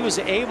stop, but he was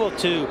able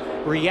to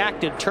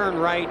react and turn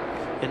right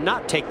and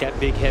not take that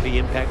big, heavy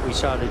impact we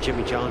saw to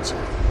Jimmy Johnson.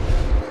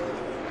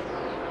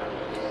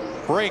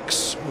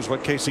 Brakes was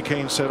what Casey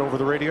Kane said over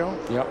the radio.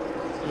 Yep.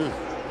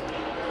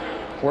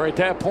 We're at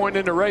that point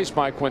in the race,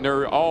 Mike, when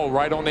they're all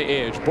right on the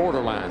edge,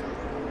 borderline.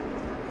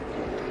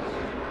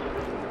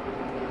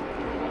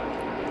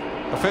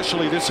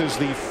 Officially, this is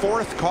the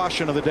 4th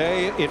caution of the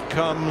day. It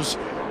comes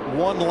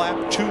 1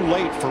 lap too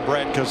late for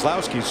Brad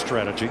Keselowski's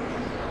strategy.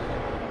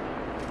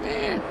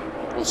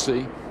 We'll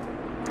see.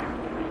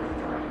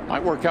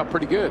 Might work out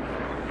pretty good.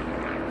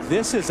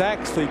 This has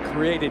actually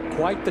created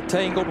quite the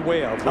tangled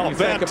web when you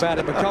think about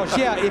it, because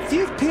yeah, if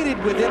you've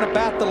pitted within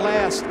about the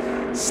last,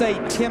 say,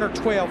 10 or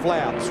 12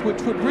 laps,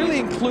 which would really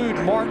include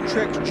Martin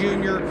Truex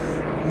Jr.,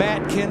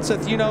 Matt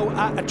Kenseth, you know,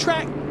 a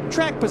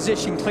track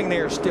position clean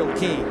air is still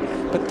king.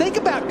 But think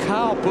about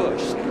Kyle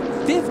Busch.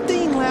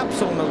 15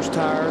 laps on those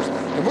tires,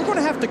 and we're going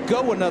to have to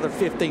go another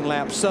 15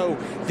 laps. So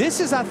this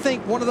is, I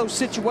think, one of those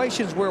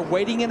situations where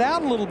waiting it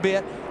out a little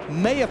bit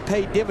may have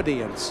paid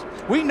dividends.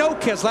 We know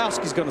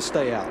Keselowski's going to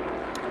stay out.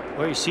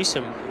 Well, you see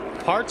some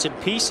parts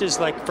and pieces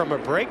like from a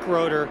brake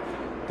rotor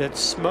that's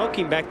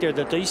smoking back there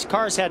that these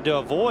cars had to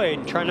avoid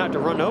and try not to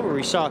run over.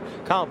 We saw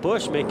Kyle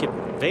Busch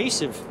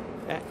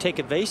take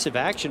evasive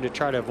action to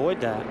try to avoid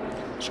that.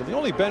 So the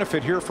only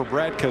benefit here for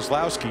Brad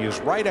Keselowski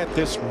is right at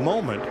this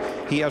moment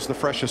he has the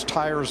freshest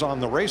tires on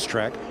the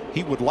racetrack.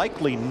 He would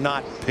likely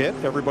not pit.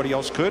 Everybody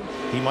else could.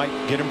 He might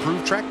get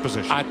improved track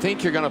position. I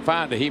think you're going to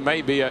find that he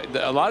may be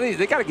a lot of these.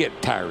 They got to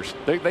get tires.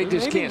 They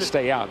just can't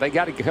stay out. They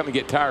got to come and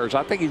get tires.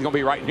 I think he's going to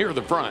be right near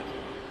the front.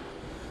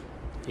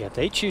 Yeah, if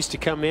they choose to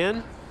come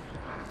in,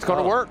 it's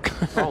going to work.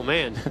 Oh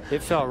man,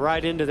 it fell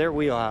right into their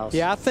wheelhouse.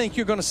 Yeah, I think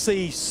you're going to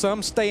see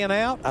some staying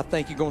out. I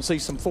think you're going to see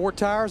some 4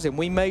 tires, and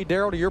we may,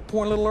 Darrell, to your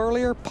point a little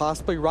earlier,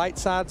 possibly right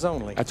sides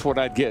only. That's what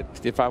I'd get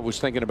if I was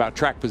thinking about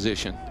track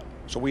position.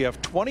 So we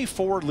have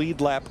 24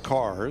 lead lap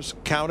cars,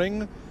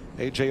 counting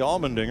A.J.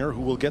 Allmendinger, who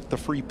will get the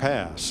free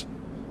pass.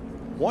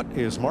 What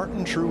is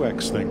Martin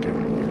Truex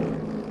thinking?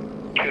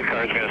 2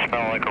 cars going to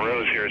smell like a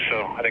rose here,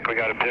 so I think we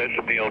got a pit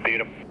to be able to beat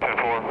him.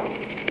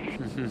 10-4.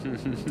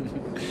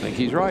 I think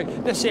he's right.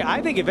 Now, see,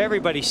 I think if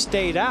everybody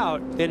stayed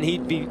out, then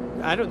he'd be.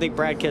 I don't think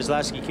Brad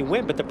Keselowski can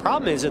win. But the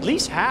problem is, at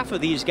least half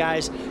of these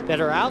guys that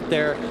are out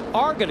there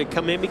are going to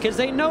come in because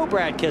they know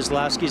Brad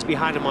Keselowski is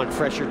behind them on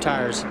fresher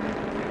tires.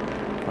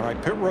 All right,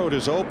 pit road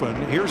is open.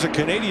 Here's a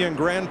Canadian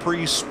Grand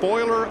Prix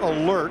spoiler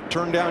alert.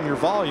 Turn down your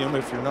volume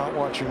if you're not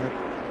watching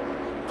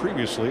it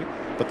previously.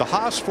 But the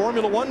Haas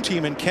Formula One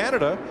team in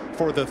Canada,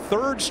 for the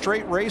 3rd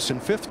straight race and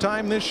 5th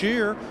time this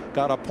year,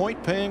 got a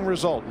point-paying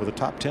result with a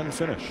top 10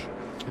 finish.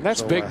 And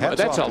that's big.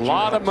 That's a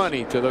lot of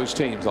money to those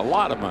teams. A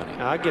lot of money.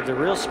 I'll give the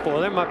real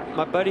spoiler.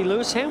 My buddy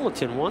Lewis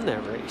Hamilton won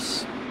that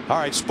race. All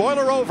right,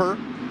 spoiler over.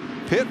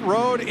 Pit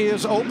road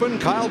is open.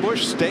 Kyle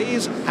Busch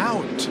stays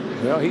out.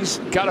 Well, he's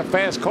got a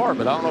fast car,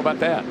 but I don't know about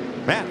that.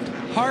 Matt.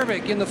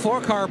 Harvick in the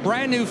 4-car,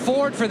 brand new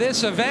Ford for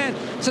this event.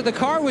 So the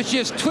car was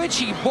just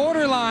twitchy,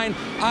 borderline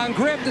on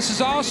grip. This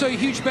is also a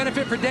huge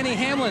benefit for Denny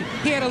Hamlin.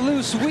 He had a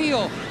loose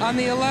wheel on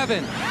the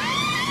 11.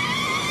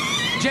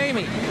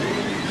 Jamie.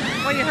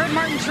 Well, you heard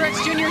Martin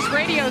Truex Jr.'s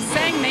radio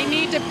saying they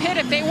need to pit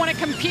if they want to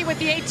compete with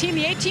the 18.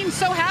 The 18's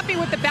so happy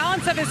with the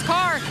balance of his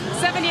car.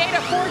 78,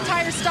 a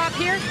 4-tire stop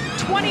here.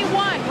 21,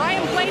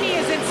 Ryan Blaney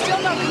is in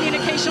still no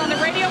communication on the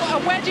radio.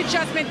 A wedge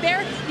adjustment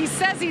there. He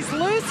says he's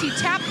loose. He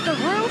tapped the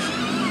roof.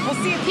 We'll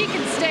see if he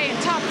can stay in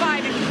top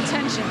 5 in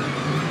contention.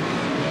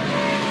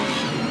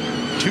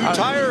 2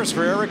 tires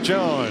for Eric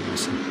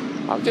Jones.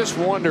 I just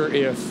wonder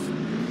if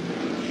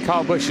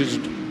Kyle Busch's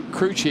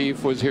crew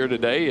chief was here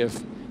today, if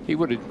he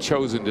would have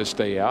chosen to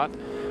stay out.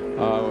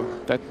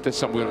 That's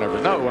something we'll never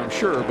know, I'm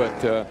sure,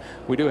 but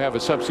we do have a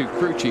substitute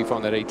crew chief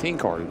on that 18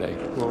 car today.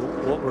 Well,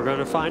 what we're going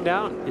to find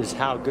out is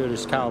how good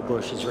is Kyle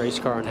Busch's race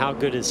car and how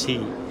good is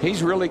he.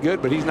 He's really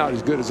good, but he's not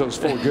as good as those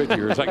 4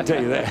 Goodyears, I can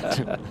tell you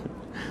that.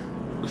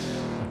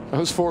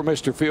 Those 4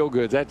 Mr.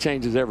 Feelgoods, that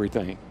changes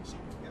everything.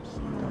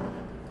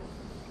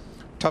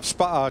 Tough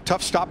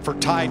stop for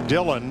Ty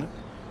Dillon.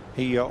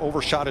 He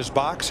overshot his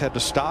box, had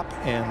to stop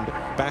and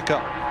back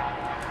up.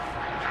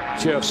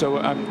 Jeff, so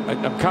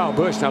I'm Kyle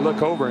Busch, and I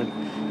look over,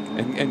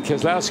 and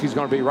Keselowski's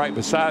going to be right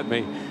beside me,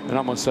 and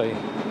I'm going to say,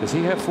 does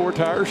he have 4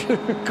 tires?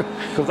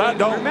 Because I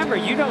don't. Remember,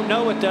 you don't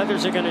know what the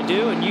others are going to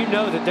do, and you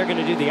know that they're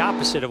going to do the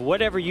opposite of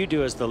whatever you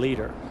do as the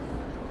leader.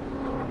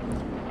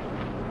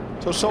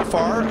 So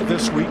far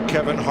this week,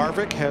 Kevin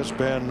Harvick has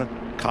been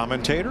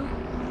commentator,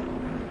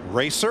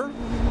 racer.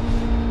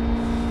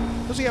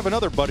 Does he have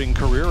another budding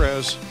career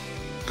as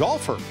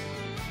golfer?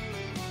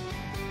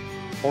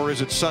 Or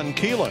is it son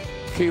Keelan?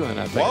 Keelan,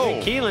 I think.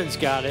 Whoa. Keelan's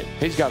got it.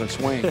 He's got a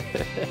swing.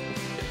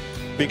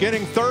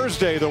 Beginning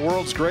Thursday, the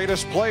world's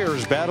greatest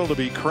players battle to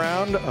be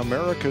crowned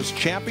America's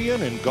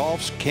champion in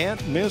golf's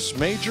can't-miss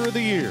major of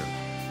the year.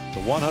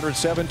 The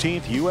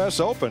 117th U.S.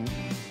 Open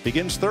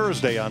begins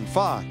Thursday on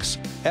Fox.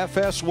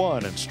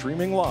 FS1 and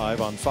streaming live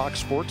on Fox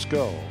Sports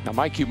Go. Now,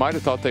 Mike, you might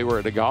have thought they were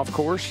at a golf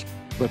course,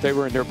 but they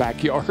were in their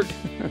backyard.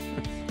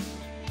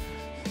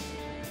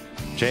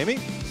 Jamie?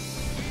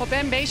 Well,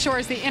 Ben Bayshore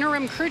is the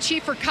interim crew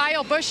chief for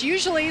Kyle Busch.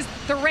 Usually he's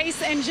the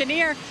race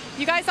engineer.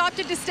 You guys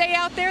opted to stay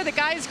out there. The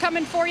guys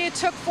coming for you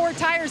took 4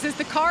 tires. Is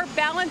the car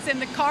balanced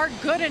and the car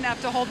good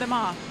enough to hold them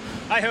off?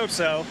 I hope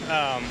so.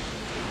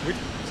 We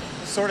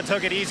sort of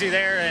took it easy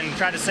there and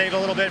tried to save a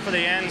little bit for the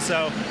end,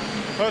 so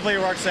hopefully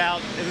it works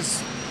out.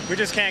 We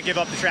just can't give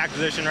up the track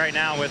position right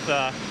now with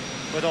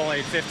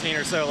only 15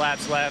 or so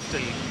laps left,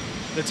 and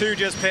the 2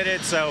 just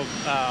pitted, so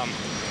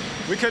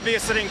we could be a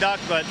sitting duck,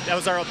 but that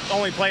was our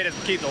only play to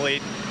keep the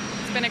lead.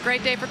 It's been a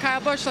great day for Kyle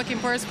Busch, looking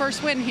for his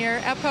first win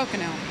here at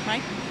Pocono.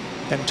 Mike?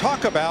 And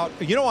talk about,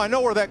 you know, I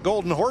know where that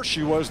golden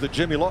horseshoe was that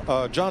Jimmy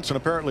Johnson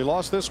apparently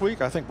lost this week.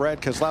 I think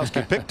Brad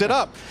Keselowski picked it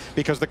up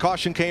because the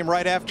caution came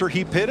right after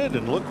he pitted,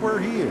 and look where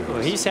he is.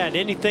 Well, he's had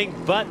anything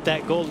but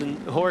that golden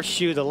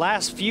horseshoe the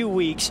last few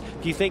weeks,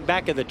 if you think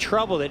back of the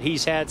trouble that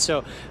he's had.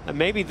 So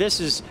maybe this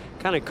is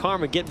kind of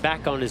karma getting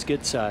back on his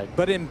good side.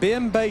 But in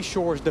Ben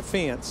Bayshore's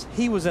defense,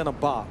 he was in a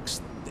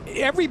box.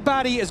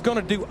 Everybody is going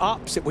to do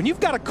opposite. When you've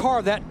got a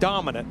car that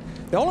dominant,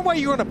 the only way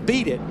you're going to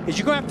beat it is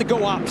you're going to have to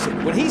go opposite.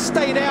 When he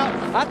stayed out,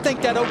 I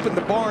think that opened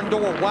the barn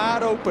door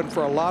wide open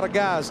for a lot of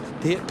guys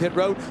to hit pit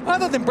road.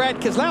 Other than Brad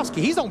Keselowski,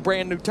 he's on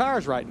brand new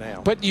tires right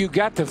now. But you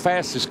got the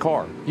fastest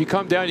car. You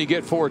come down, you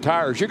get 4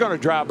 tires. You're going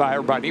to drive by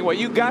everybody anyway.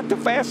 You got the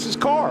fastest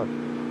car,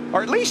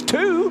 or at least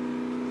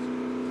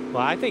 2.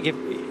 Well, I think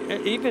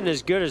even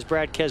as good as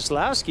Brad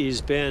Keselowski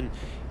has been,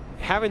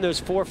 having those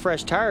 4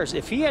 fresh tires,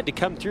 if he had to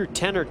come through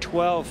 10 or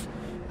 12,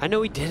 I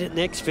know he did it in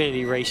the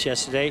Xfinity race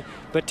yesterday,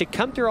 but to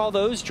come through all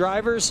those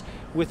drivers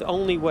with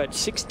only, what,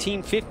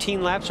 16,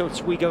 15 laps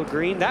once we go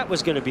green, that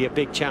was going to be a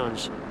big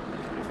challenge.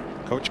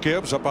 Coach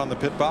Gibbs up on the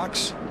pit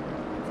box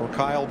for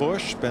Kyle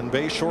Busch. Ben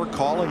Bayshore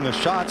calling the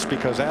shots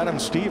because Adam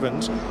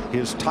Stevens,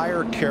 his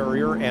tire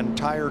carrier and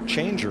tire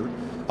changer,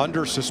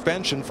 under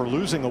suspension for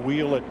losing a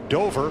wheel at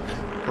Dover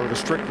per the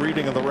strict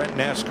reading of the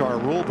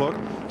NASCAR rule book.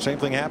 Same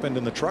thing happened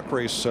in the truck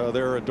race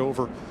there at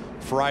Dover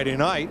Friday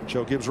night.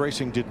 Joe Gibbs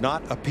Racing did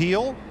not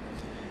appeal.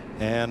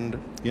 And,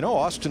 you know,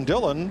 Austin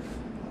Dillon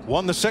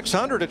won the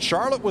 600 at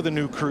Charlotte with a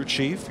new crew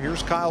chief.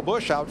 Here's Kyle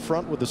Busch out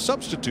front with the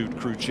substitute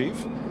crew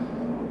chief.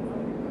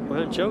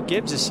 Well, Joe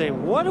Gibbs is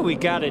saying, what do we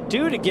got to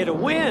do to get a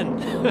win?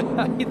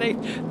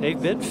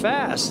 They've been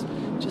fast,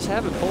 just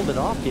haven't pulled it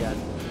off yet.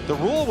 The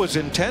rule was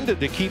intended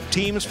to keep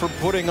teams from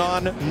putting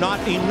on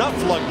not enough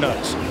lug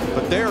nuts.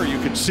 But there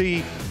you can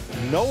see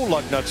no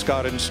lug nuts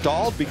got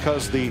installed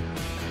because the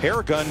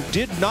air gun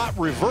did not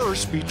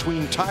reverse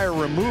between tire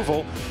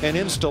removal and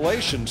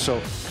installation.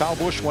 So Kyle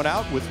Busch went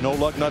out with no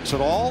lug nuts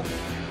at all.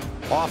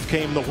 Off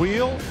came the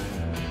wheel.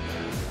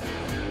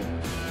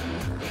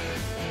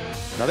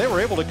 Now they were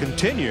able to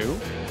continue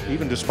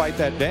even despite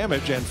that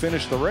damage and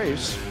finish the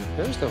race.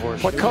 There's the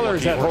horseshoe. What color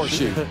is that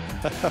horseshoe?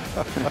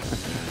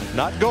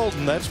 Not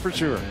golden, that's for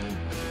sure.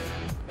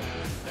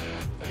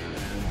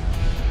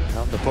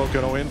 Out in the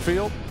Pocono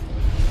infield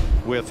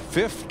with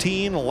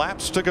 15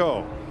 laps to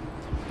go.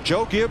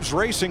 Joe Gibbs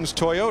Racing's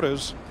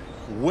Toyotas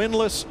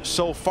winless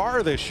so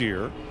far this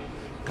year.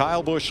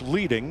 Kyle Busch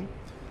leading.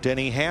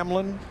 Denny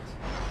Hamlin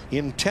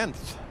in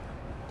 10th.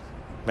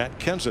 Matt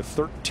Kenseth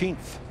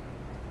 13th.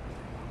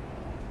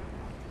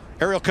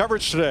 Aerial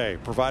coverage today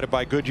provided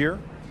by Goodyear.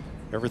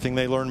 Everything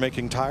they learn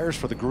making tires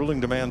for the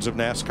grueling demands of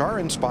NASCAR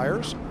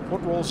inspires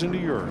what rolls into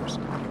yours.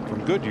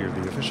 From Goodyear,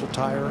 the official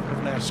tire of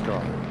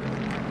NASCAR.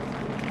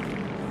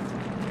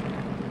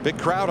 Big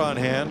crowd on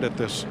hand at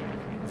this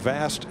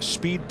vast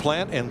speed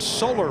plant and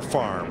solar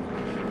farm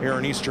here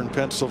in eastern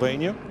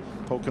Pennsylvania.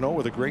 Pocono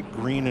with a great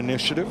green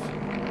initiative,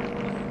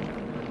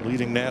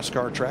 leading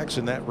NASCAR tracks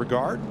in that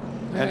regard.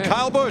 And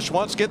Kyle Busch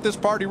wants to get this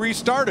party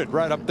restarted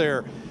right up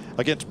there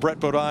against Brett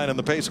Bodine and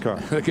the pace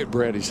car. Look at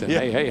Brett. He said,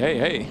 yeah.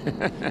 Hey.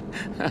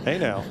 Hey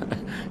now.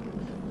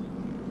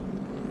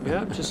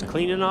 Yeah, just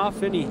cleaning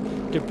off any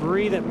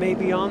debris that may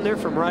be on there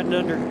from riding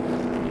under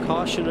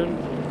caution.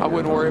 I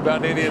wouldn't worry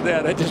about any of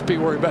that. I'd just be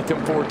worried about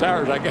them 4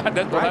 tires I got.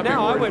 That's what right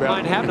now, I wouldn't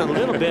mind having a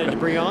little bit of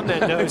debris on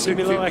that nose. Give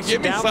me a little extra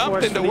Give me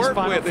something to work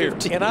with here.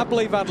 And I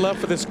believe I'd love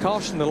for this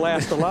caution to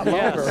last a lot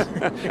longer.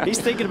 Yes. He's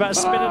thinking about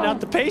spinning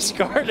out the pace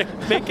car to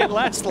make it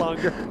last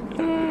longer.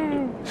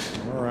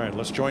 All right,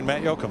 let's join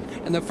Matt Yoakum.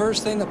 And the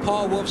first thing that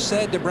Paul Wolf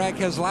said to Brad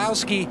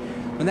Keselowski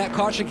when that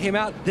caution came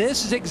out,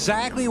 this is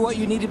exactly what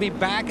you need to be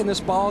back in this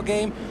ball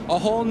game. A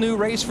whole new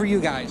race for you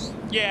guys.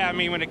 Yeah, I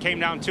mean, when it came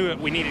down to it,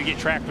 we needed to get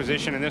track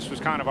position, and this was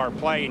kind of our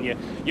play, and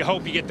you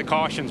hope you get the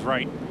cautions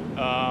right.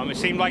 It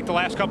seemed like the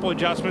last couple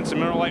adjustments, the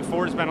Miller Lite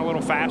Ford has been a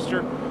little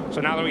faster.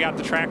 So now that we got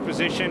the track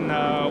position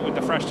with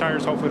the fresh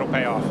tires, hopefully it'll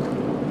pay off.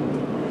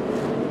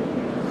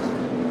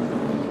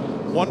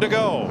 1 to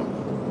go.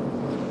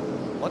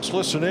 Let's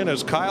listen in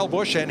as Kyle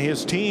Busch and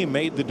his team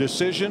made the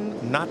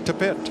decision not to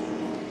pit.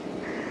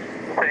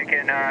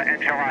 Taking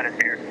enchiladas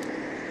here.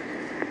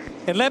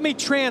 And let me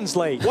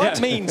translate.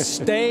 What means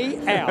stay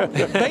out?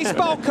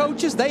 Baseball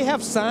coaches, they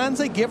have signs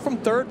they get from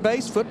third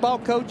base. Football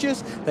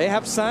coaches, they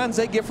have signs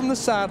they get from the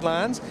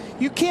sidelines.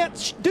 You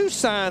can't do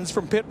signs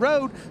from pit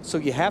road, so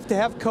you have to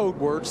have code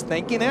words.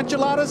 Thinking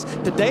enchiladas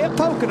today at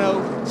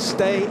Pocono,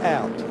 stay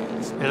out.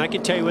 And I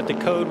can tell you what the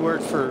code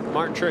word for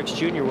Martin Truex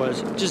Jr.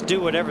 was. Just do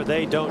whatever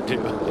they don't do.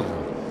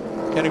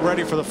 Getting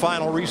ready for the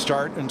final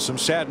restart, and some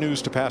sad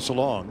news to pass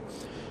along.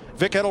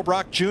 Vic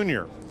Edelbrock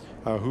Jr.,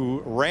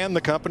 who ran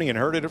the company and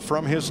heard it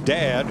from his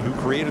dad, who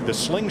created the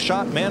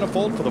slingshot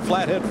manifold for the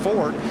flathead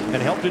Ford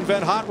and helped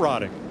invent hot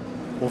rodding.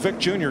 Well, Vic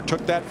Jr.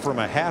 took that from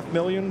a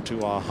 $500,000 to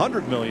a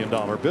 $100 million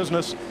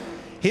business.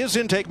 His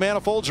intake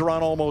manifolds are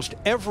on almost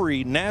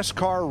every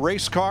NASCAR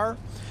race car,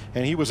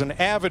 and he was an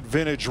avid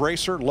vintage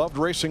racer, loved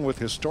racing with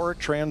historic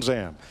Trans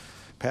Am.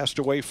 Passed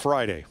away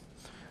Friday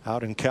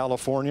out in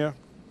California,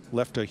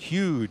 left a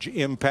huge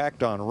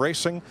impact on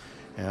racing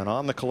and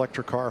on the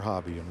collector car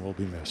hobby, and will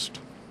be missed.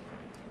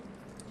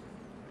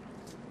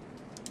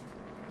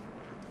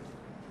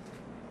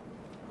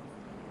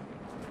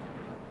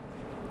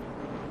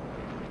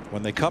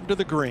 When they come to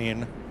the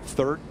green,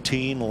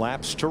 13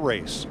 laps to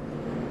race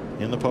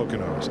in the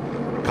Poconos.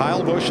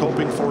 Kyle Busch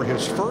hoping for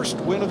his first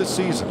win of the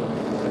season.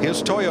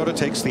 His Toyota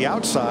takes the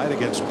outside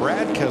against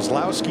Brad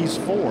Keselowski's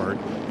Ford.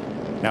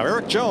 Now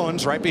Eric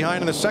Jones, right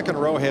behind in the second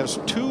row, has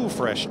 2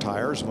 fresh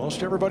tires.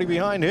 Most everybody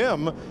behind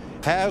him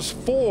has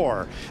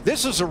 4.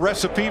 This is a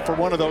recipe for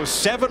one of those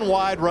 7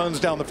 wide runs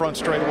down the front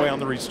straightaway on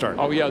the restart.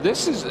 Oh yeah,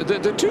 this is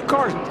the 2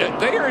 cars.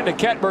 They are in the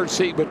catbird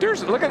seat, but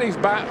there's, look at these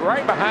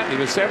right behind me,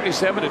 the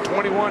 77, the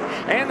 21,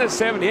 and the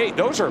 78.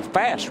 Those are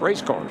fast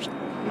race cars.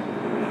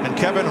 And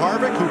Kevin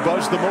Harvick, who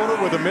buzzed the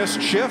motor with a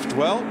missed shift,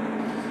 well,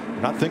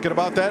 not thinking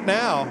about that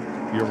now.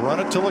 You run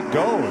it till it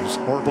goes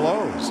or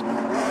blows.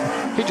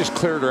 He just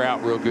cleared her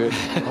out real good.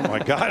 Oh my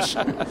gosh,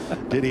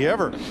 did he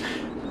ever?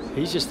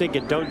 He's just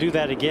thinking, don't do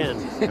that again.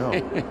 No.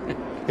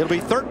 It'll be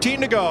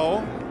 13 to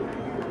go.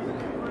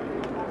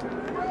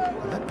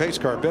 That pace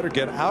car better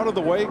get out of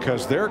the way,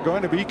 because they're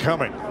going to be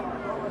coming.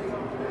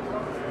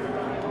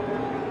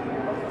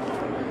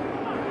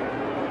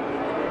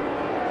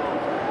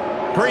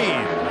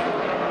 Green.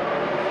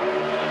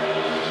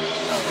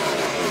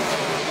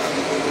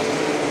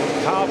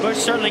 Kyle Busch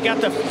certainly got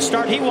the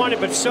start he wanted,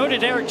 but so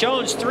did Eric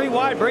Jones. 3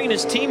 wide, bringing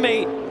his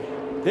teammate.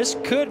 This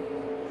could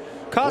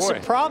cause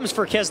some problems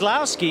for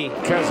Keselowski.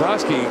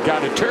 Keselowski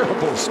got a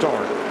terrible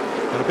start.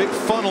 And a big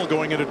funnel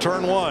going into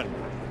turn 1.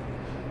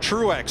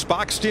 Truex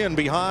boxed in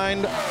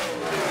behind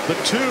the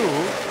 2,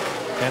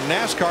 and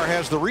NASCAR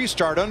has the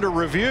restart under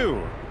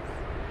review.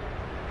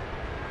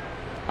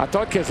 I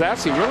thought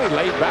Keselowski really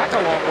laid back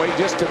a long way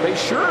just to be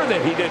sure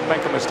that he didn't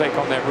make a mistake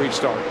on that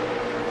restart.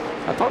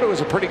 I thought it was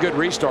a pretty good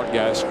restart,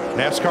 guys.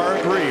 NASCAR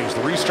agrees.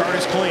 The restart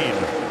is clean.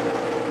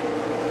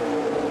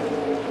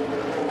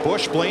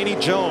 Busch, Blaney,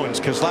 Jones,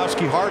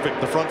 Keselowski, Harvick,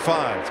 the front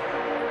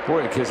 5.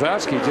 Boy,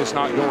 Keselowski just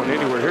not going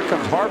anywhere. Here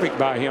comes Harvick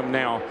by him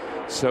now.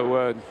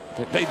 So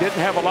they didn't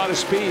have a lot of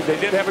speed. They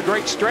did have a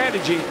great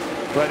strategy,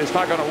 but it's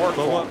not going to work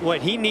for him.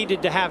 What he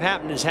needed to have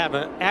happen is have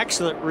an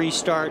excellent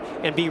restart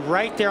and be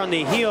right there on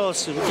the heels,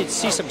 so we could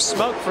see some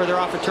smoke further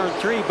off of turn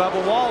 3.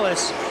 Bubba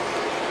Wallace,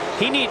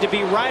 he needed to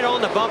be right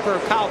on the bumper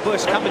of Kyle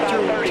Busch coming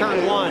through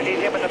turn 1.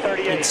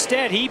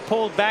 Instead, he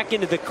pulled back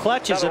into the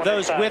clutches of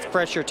those with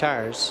pressure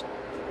tires.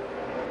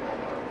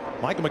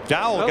 Michael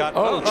McDowell got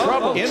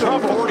trouble into the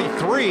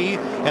 43,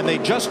 and they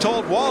just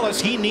told Wallace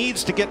he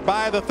needs to get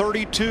by the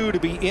 32 to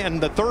be in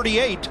the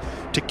 38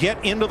 to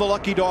get into the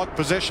lucky dog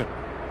position.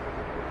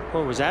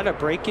 Well, was that a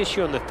brake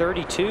issue on the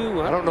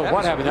 32? I don't know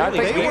what happened. I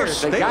think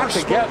they got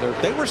together.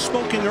 They were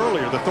smoking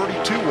earlier. The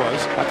 32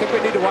 was. I think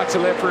we need to watch the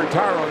left rear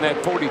tire on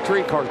that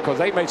 43 car, because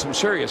they made some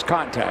serious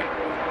contact.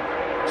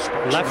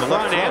 Left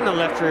front and the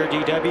left rear,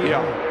 DW.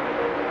 Yeah.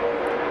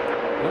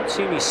 Don't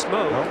see any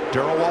smoke. No,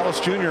 Darrell Wallace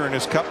Jr. in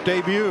his Cup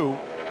debut,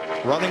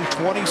 running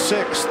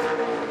 26th.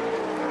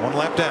 1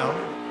 lap down.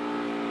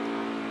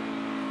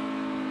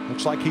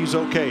 Looks like he's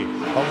okay.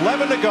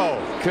 11 to go.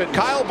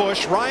 Kyle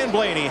Busch, Ryan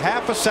Blaney,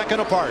 half a second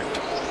apart.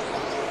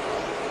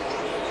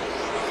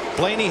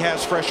 Blaney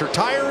has fresher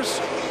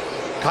tires.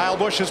 Kyle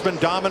Busch has been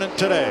dominant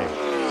today.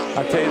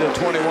 I tell you, the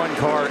 21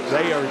 car,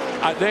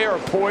 they are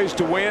poised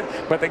to win.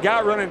 But the guy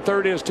running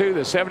third is too,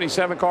 the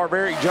 77 car of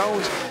Eric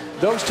Jones.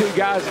 Those 2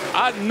 guys,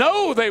 I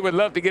know they would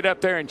love to get up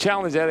there and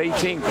challenge that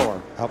 18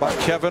 car. How about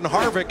Kevin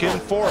Harvick in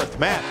 4th?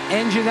 Matt.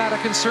 Engine not a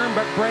concern,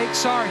 but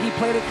brakes are. He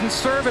played it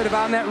conservative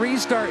on that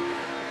restart.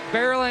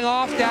 Barreling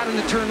off down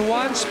into turn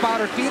 1.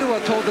 Spotter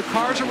Fidoa told the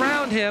cars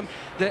around him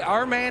that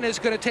our man is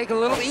going to take a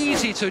little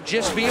easy, so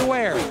just be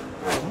aware.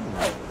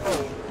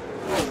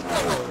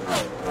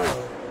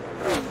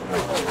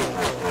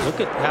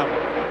 Look at how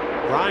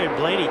Ryan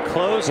Blaney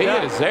closed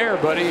up. He is there,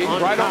 buddy. He's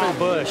right on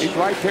Busch. He's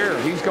right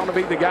there. He's going to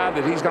be the guy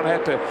that he's going to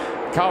have to.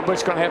 Kyle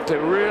Busch going to have to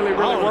really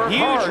work hard.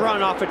 Huge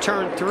run off of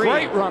turn 3.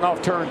 Great run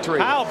off turn 3.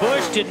 Kyle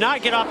Busch did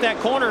not get off that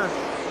corner.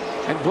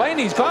 And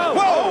Blaney's going.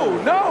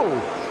 Whoa! No,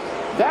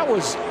 that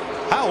was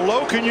How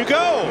low can you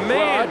go?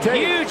 Man, well,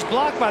 huge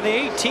block by the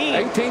 18.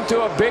 18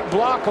 to a big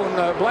block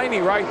on Blaney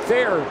right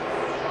there.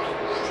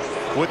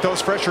 With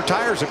those fresher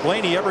tires, if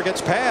Blaney ever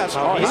gets past,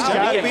 he's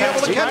got to be able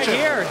to catch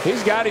him.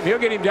 He's got him. He'll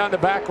get him down the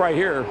back right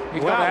here.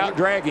 He's going to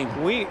out-drag him.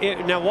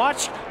 Now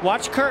watch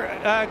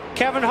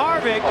Kevin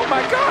Harvick. Oh,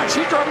 my gosh.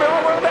 He drove me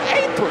all around the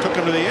apron. Took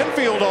him to the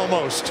infield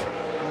almost.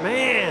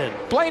 Man.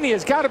 Blaney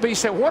has got to be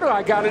saying, what do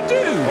I got to do?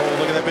 Oh,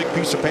 look at that big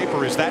piece of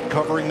paper. Is that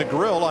covering the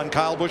grill on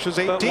Kyle Busch's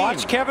 18? But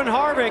watch Kevin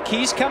Harvick.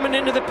 He's coming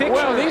into the picture.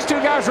 Well, these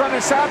two guys running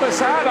side by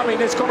side. I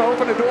mean, it's going to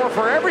open the door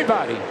for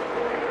everybody.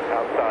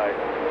 Outside.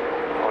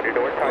 On your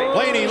door tight.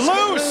 Blaney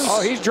loose.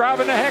 Oh, he's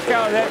driving the heck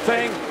out of that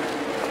thing.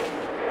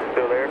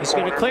 Still there. He's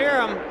going to clear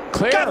him.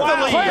 Got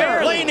the lead. Clear.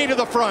 Blaney to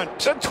the front.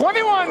 The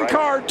 21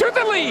 car to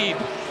the lead.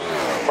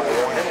 By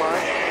one in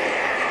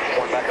line.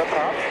 One back up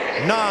top.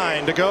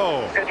 9 to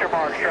go. Get your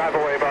marks. Drive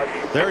away, bud.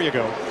 There you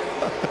go.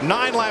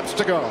 9 laps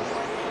to go.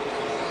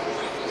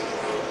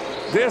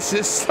 This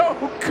is so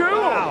cool.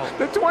 Wow.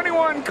 The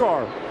 21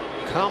 car.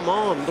 Come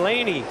on,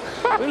 Blaney.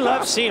 We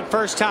love seeing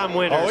first-time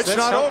winners. Oh, it's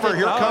not over.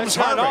 Here comes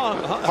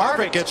Harvick.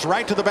 Harvick gets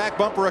right to the back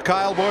bumper of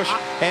Kyle Busch,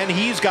 and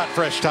he's got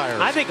fresh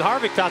tires. I think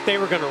Harvick thought they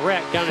were going to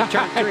wreck down in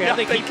turn 3. I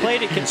think he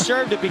played it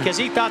conservative because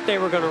he thought they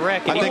were going to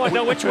wreck, and he didn't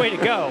know which way to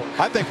go.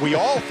 I think we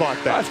all thought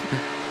that.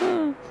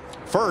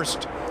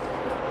 First,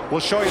 we'll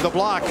show you the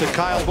block that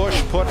Kyle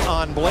Busch put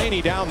on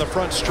Blaney down the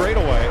front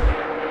straightaway.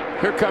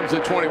 Here comes the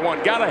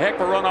 21. Got a heck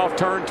of a run off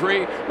turn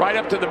 3, right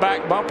up to the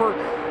back bumper.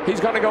 He's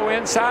going to go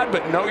inside,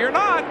 but no, you're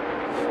not.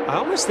 I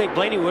almost think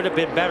Blaney would have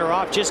been better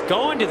off just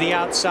going to the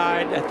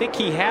outside. I think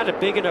he had a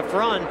big enough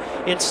run.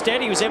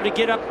 Instead, he was able to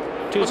get up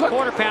to his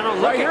quarter panel.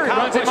 Right here, he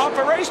runs him off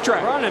the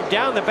racetrack. Run him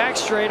down the back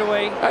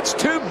straightaway. That's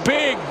 2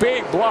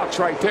 big blocks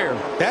right there.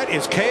 That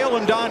is Cale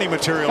and Donnie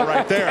material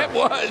right there. That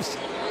was.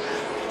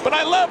 But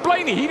I love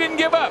Blaney. He didn't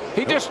give up.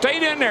 He just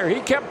stayed in there.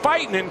 He kept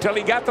fighting until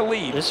he got the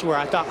lead. This is where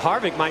I thought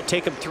Harvick might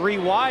take him 3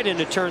 wide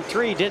into turn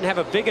 3. Didn't have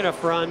a big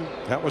enough run.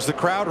 That was the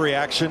crowd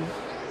reaction.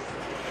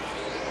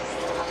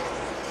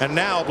 And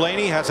now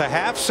Blaney has a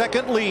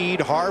half-second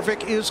lead.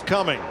 Harvick is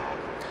coming.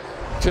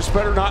 Just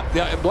better not.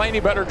 Blaney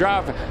better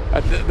drive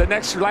the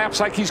next laps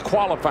like he's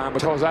qualifying,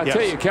 because I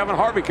tell you, Kevin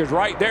Harvick is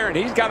right there, and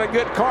he's got a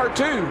good car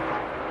too.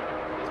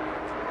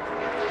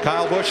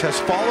 Kyle Busch has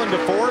fallen to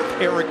 4th.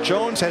 Eric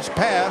Jones has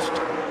passed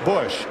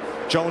Busch.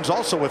 Jones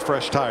also with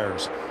fresh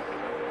tires.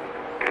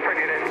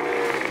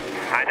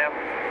 I know.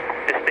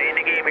 Just stay in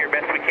the game here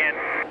best we can.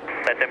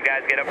 Let them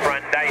guys get up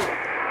front tight.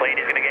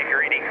 Blaney's going to get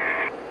greedy.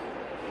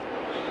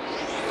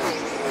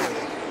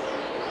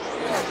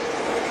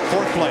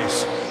 4th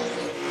place.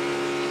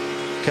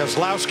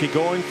 Keselowski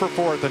going for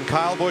 4th, and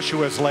Kyle Busch,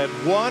 who has led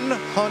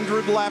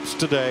 100 laps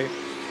today,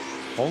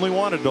 only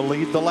wanted to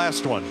lead the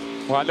last one.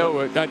 Well, I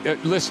know.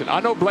 Listen,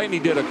 I know Blaney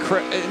did an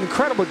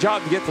incredible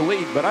job to get the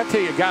lead, but I tell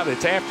you, a guy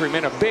that's after him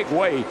in a big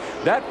way,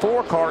 that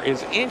 4 car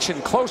is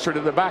inching closer to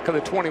the back of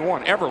the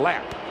 21 every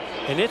lap.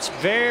 And it's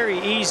very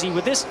easy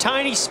with this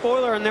tiny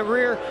spoiler in the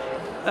rear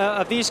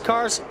of these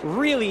cars.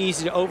 Really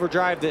easy to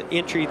overdrive the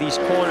entry of these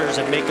corners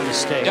and make a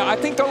mistake. Yeah, I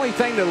think the only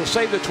thing that will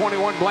save the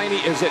 21 Blaney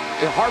is that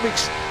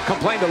Harvick's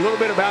complained a little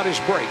bit about his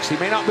brakes. He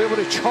may not be able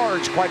to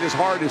charge quite as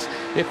hard as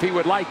if he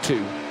would like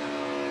to.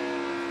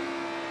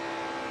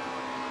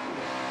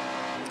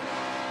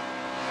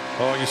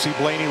 Oh, you see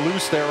Blaney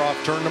loose there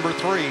off turn number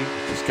 3.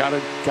 Just gotta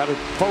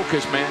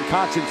focus, man.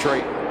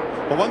 Concentrate.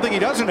 Well, one thing he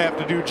doesn't have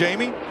to do,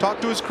 Jamie,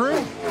 talk to his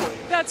crew.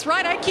 That's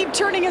right. I keep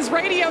turning his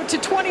radio to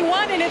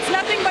 21, and it's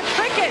nothing but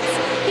crickets.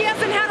 He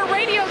hasn't had a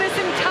radio this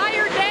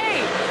entire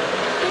day.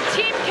 The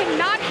team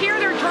cannot hear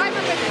their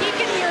driver, but he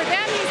can hear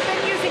them. He's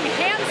been using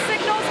hand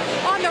signals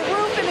on the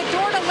roof and the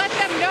door to let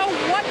them know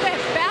what the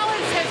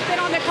balance has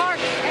been on the car,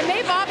 and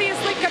they've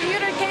obviously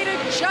communicated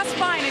just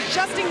fine,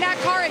 adjusting that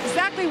car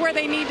exactly where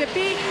they need to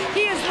be.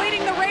 He is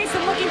leading the race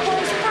and looking for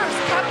his first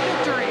Cup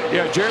victory.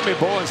 Yeah, Jeremy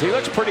Bowens, he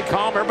looks pretty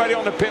calm. Everybody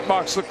on the pit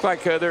box looks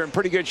like they're in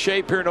pretty good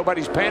shape here.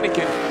 Nobody's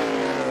panicking.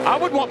 I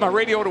would want my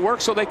radio to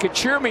work so they could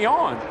cheer me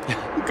on.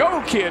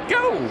 Go, kid,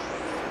 go.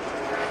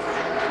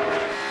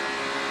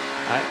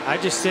 I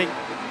just think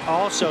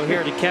also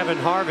here to Kevin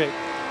Harvick,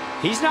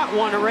 he's not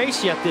won a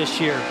race yet this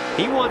year.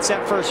 He wants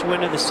that first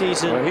win of the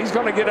season. Well, he's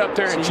going to get up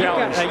there and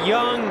challenge. You've got a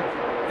young,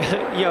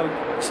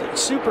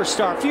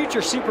 superstar,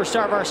 future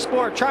superstar of our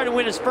sport, trying to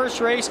win his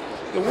first race.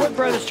 The Wood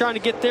brothers trying to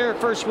get their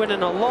first win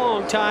in a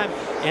long time.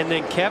 And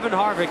then Kevin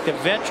Harvick, the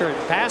veteran,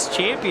 past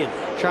champion,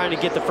 trying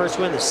to get the first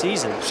win of the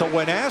season. So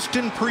when asked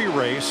in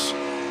pre-race,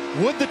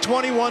 would the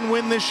 21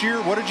 win this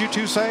year? What did you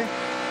two say?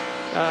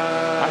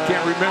 I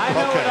can't remember. I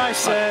know what I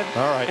said.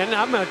 All right. And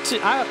I'm gonna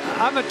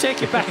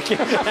take you back.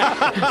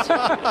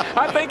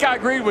 I think I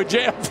agreed with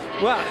Jeff.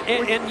 Well,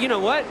 and you know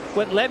what?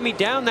 What led me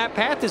down that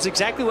path is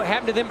exactly what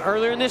happened to them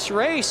earlier in this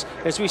race,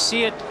 as we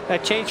see a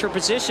change for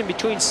position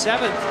between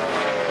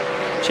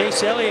 7th,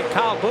 Chase Elliott,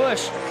 Kyle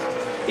Busch,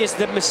 is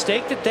the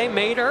mistake that they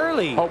made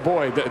early. Oh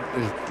boy,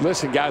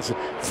 listen guys,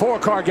 4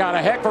 car got a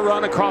heck of a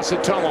run across the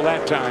tunnel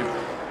that time.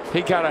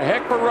 He got a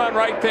heck of a run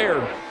right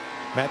there.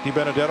 Matt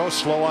DiBenedetto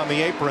slow on the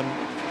apron.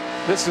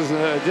 This is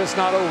just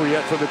not over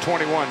yet for the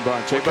 21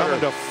 bunch. We're coming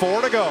to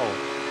 4 to go.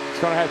 It's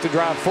going to have to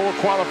drive 4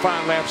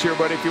 qualifying laps here,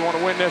 buddy, if you want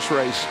to win this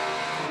race.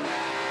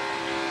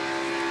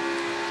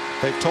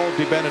 They've told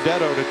Di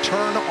Benedetto to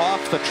turn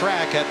off the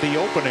track at the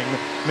opening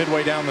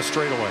midway down the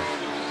straightaway.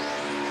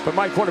 But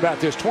Mike, what about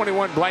this?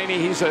 21 Blaney,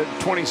 he's a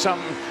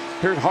 20-something.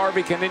 Here's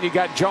Harvick, and then you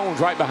got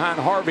Jones right behind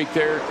Harvick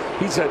there.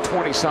 He's a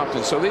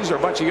 20-something. So these are a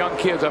bunch of young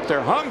kids up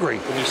there hungry.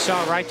 And you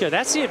saw right there,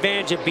 that's the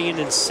advantage of being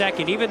in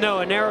second. Even though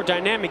an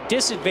aerodynamic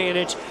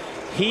disadvantage,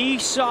 he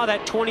saw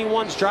that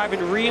 21's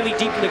driving really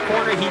deep in the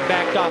corner. He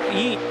backed off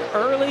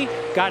early,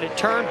 got it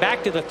turned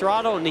back to the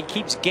throttle, and he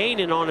keeps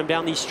gaining on him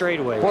down these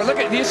straightaways. Boy, look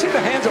at, you see the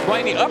hands of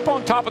Blaney up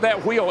on top of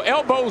that wheel,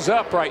 elbows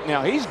up right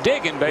now. He's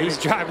digging, baby. He's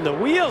driving the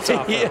wheels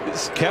off. He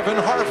is. Kevin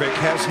Harvick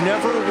has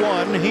never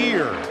won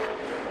here.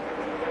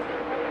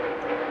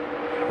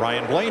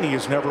 Ryan Blaney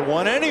has never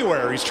won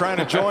anywhere. He's trying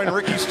to join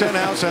Ricky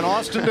Stenhouse and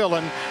Austin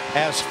Dillon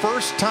as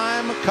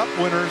first-time Cup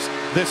winners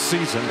this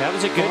season. That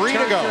was a good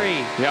turn three.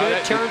 Yeah,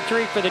 good turn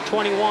three for the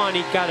 21.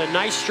 He got a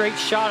nice straight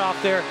shot off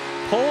there.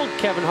 Pulled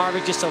Kevin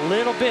Harvick just a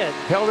little bit.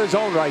 Held his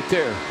own right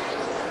there.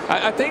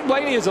 I think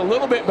Blaney is a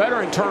little bit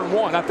better in turn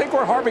 1. I think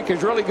where Harvick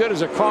is really good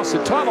is across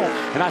the tunnel,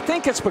 and I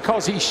think it's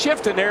because he's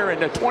shifting there in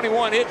the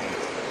 21.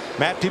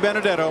 Matt Di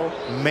Benedetto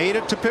made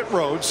it to pit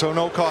road, so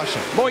no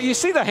caution. Boy, you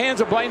see the hands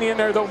of Blaney in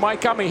there, though,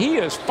 Mike. I mean, he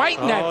is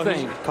fighting that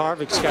thing.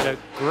 Harvick's got a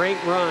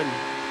great run.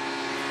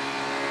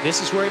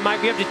 This is where he might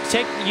be able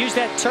to use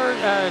that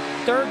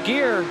third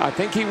gear. I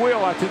think he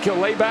will. I think he'll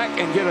lay back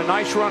and get a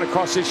nice run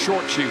across this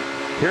short chute.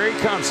 Here he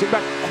comes. See,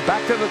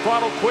 back to the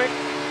throttle quick.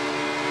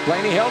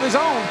 Blaney held his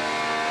own.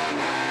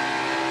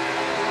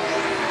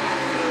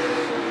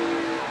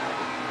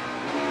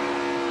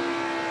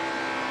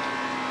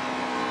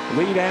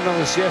 Lead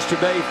analyst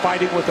yesterday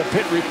fighting with a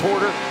pit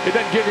reporter. It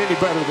doesn't get any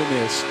better than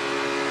this.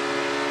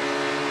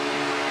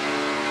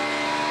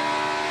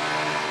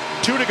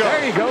 2 to go.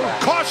 There you go.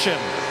 Caution.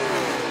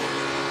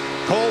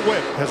 Cole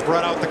Whitt has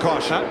brought out the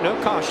caution. No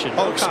caution.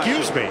 Oh,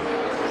 excuse me.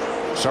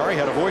 Sorry,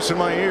 had a voice in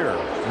my ear.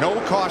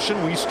 No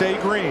caution. We stay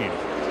green.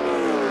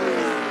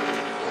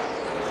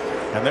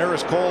 And there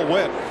is Cole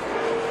Whitt.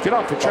 Get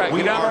off the track. We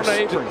Get down on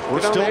the apron.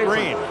 We're still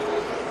green.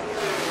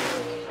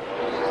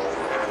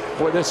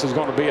 Boy, this is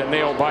going to be a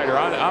nail biter.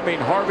 I mean,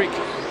 Harvick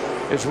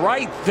is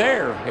right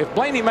there. If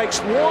Blaney makes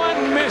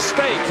one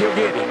mistake, he'll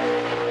get him.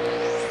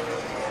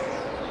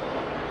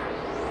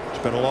 It's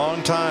been a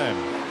long time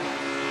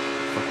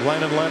for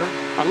Glenn and Leonard.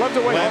 I love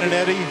the way Glenn and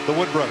Eddie, the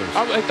Wood brothers.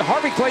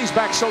 Harvick lays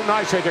back so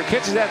nice right there.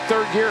 Catches that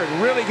third gear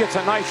and really gets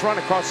a nice run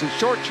across the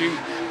short chute.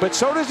 But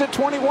so does the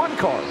 21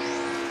 car.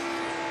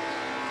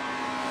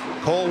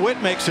 Cole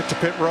Whitt makes it to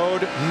pit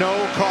road. No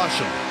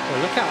caution.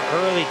 Well, look how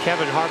early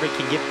Kevin Harvick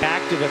can get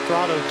back to the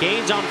throttle.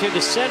 Gains on through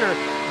the center,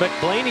 but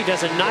Blaney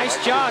does a nice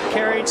job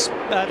carrying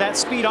that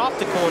speed off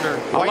the corner.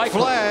 White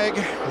flag.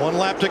 1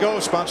 lap to go.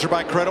 Sponsored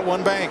by Credit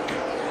One Bank.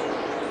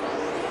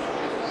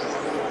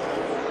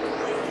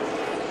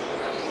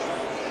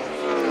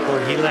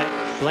 Or he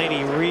let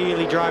Blaney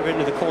really drive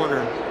into the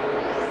corner.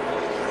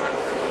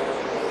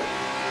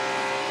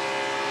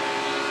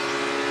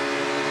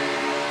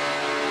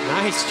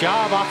 Nice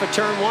job off of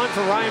turn 1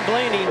 for Ryan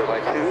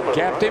Blaney.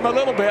 Gapped him a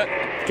little bit.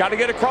 Got to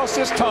get across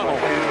this tunnel.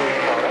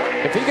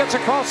 If he gets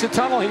across the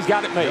tunnel, he's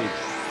got it made.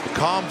 The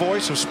calm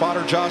voice of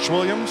spotter Josh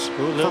Williams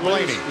for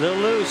Blaney.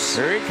 Little loose.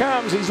 Here he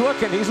comes. He's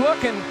looking. He's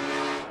looking.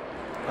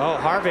 Oh,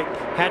 Harvick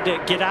had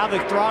to get out of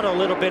the throttle a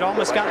little bit.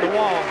 Almost got in the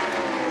wall.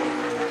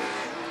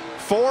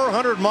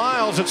 400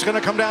 miles. It's going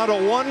to come down to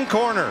 1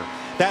 corner.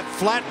 That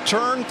flat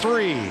turn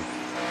 3.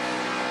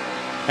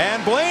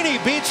 And Blaney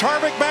beats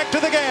Harvick back to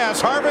the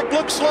gas. Harvick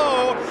looks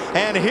slow,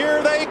 and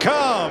here they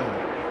come.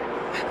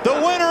 The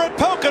winner at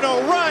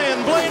Pocono,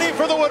 Ryan Blaney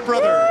for the Wood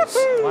brothers.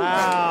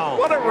 Wow.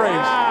 What a race.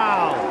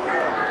 Wow.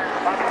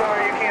 I'm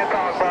sorry you can't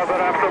talk, Bob, but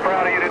I'm so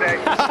proud of you today.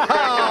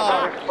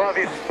 Love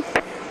you.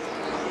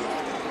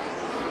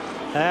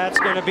 That's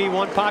going to be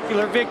one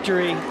popular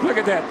victory. Look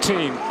at that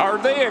team. Are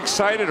they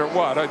excited or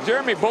what?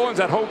 Jeremy Bowens,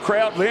 that whole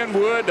crowd, Lynn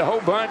Wood, the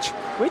whole bunch.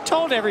 We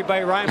told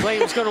everybody Ryan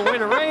Blaney was going to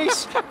win a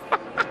race.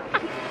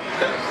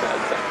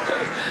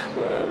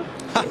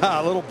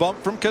 A little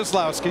bump from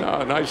Keselowski.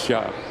 Oh, nice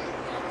job.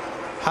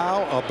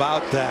 How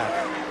about that?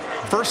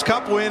 First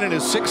Cup win in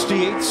his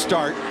 68th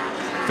start.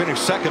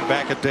 Finished second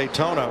back at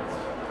Daytona.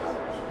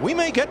 We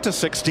may get to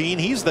 16.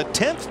 He's the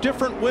 10th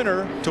different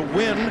winner to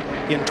win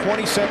in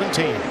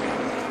 2017.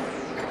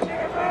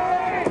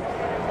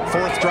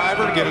 4th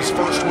driver to get his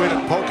first win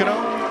at Pocono.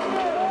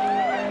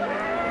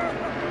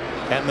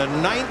 And the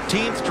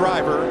 19th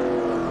driver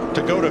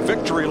to go to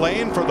victory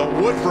lane for the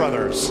Wood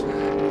brothers.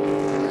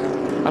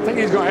 I think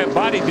he's going to have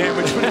body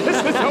damage when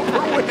this is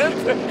over with.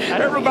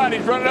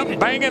 Everybody's running up and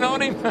banging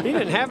on him. He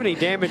didn't have any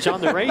damage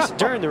on the race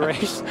during the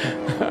race.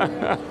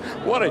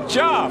 What a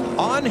job.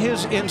 On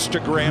his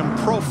Instagram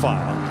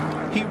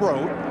profile, he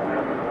wrote,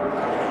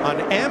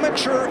 "An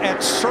amateur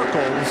at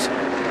circles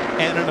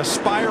and an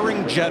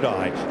aspiring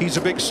Jedi." He's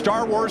a big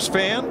Star Wars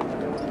fan,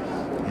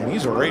 and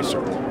he's a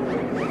racer.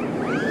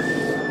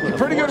 With a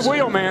pretty good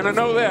wheel man, I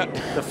know that.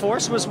 The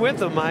force was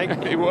with him,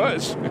 Mike. He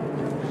was.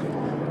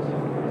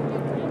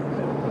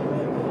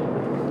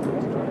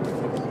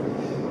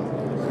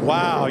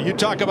 Wow, you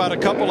talk about a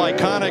couple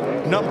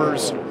iconic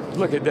numbers.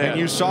 Look at that. And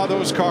you saw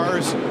those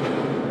cars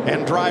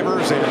and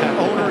drivers and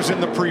owners in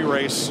the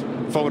pre-race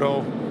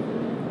photo.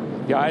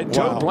 Yeah, I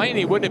told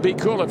Blaney, wouldn't it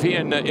be cool if he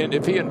and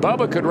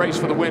Bubba could race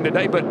for the win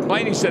today? But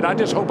Blaney said, I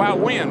just hope I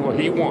win. Well,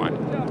 he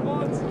won.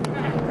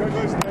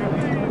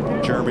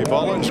 Jeremy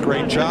Bullins,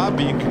 great job,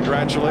 being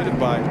congratulated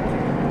by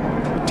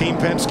Team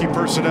Penske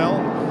personnel.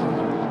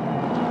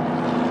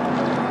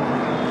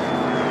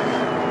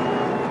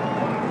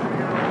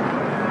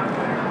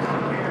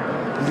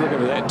 Look at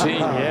that team.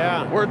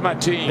 Yeah. Where's my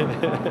team?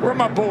 Where are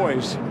my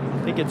boys?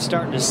 I think it's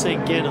starting to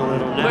sink in a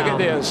little now. Look at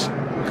this.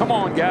 Come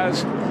on,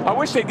 guys. I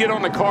wish they'd get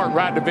on the car and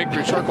ride the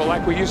victory circle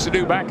like we used to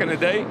do back in the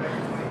day.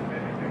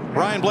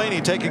 Ryan Blaney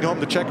taking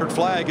home the checkered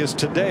flag is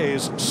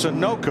today's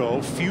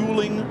Sunoco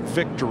fueling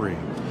victory.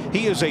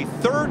 He is a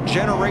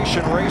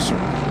third-generation racer.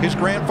 His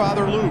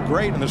grandfather, Lou,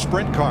 great in the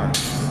sprint car.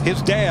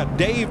 His dad,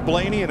 Dave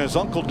Blaney, and his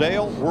uncle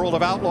Dale, World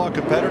of Outlaw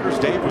competitors.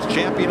 Dave was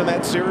champion in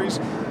that series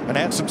and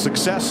had some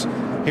success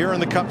here in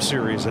the Cup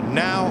Series. And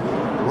now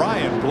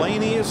Ryan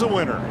Blaney is a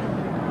winner.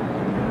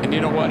 And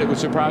you know what? It would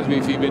surprise me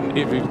if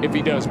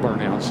he does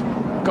burnouts,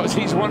 because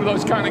he's one of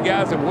those kind of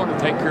guys that want to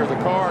take care of the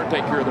car,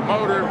 take care of the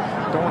motor,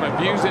 don't want to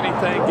abuse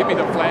anything. Give me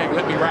the flag,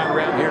 let me ride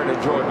around here and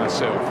enjoy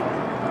myself.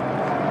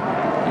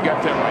 You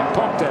got that right.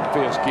 Pump that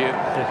fist, kid.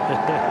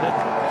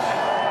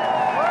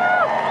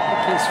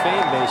 His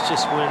fan base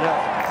just went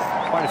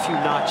up quite a few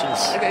notches.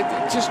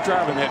 Just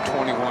driving that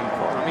 21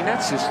 car. I mean,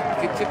 that's just,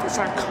 it's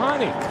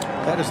iconic.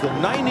 That is the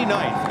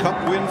 99th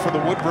Cup win for the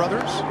Wood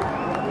brothers.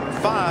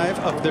 5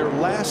 of their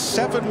last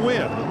 7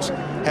 wins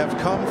have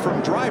come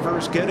from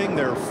drivers getting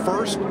their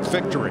first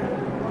victory.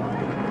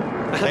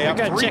 They have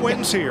 3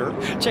 wins here.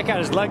 Check out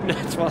his lug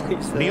nuts while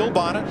he's there. Neil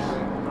Bonnet,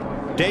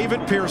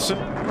 David Pearson,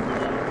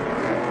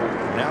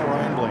 now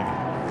Ryan Blaney.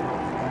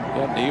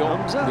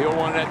 Yeah, Neil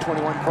won that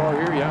 21 car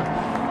here.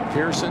 Yeah,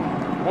 Pearson.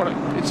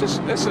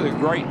 This is a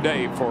great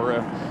day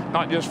for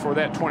not just for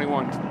that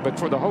 21, but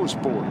for the whole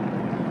sport.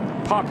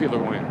 Popular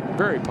win,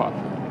 very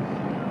popular.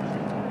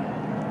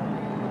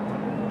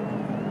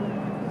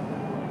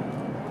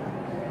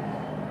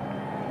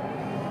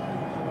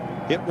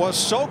 It was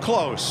so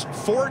close,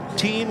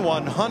 14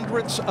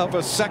 100ths of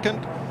a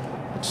second.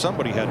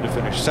 Somebody had to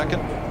finish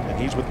second, and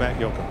he's with Matt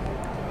Yoakum.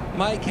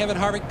 Mike, Kevin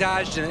Harvick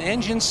dodged an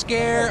engine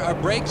scare, a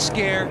brake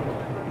scare.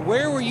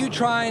 Where were you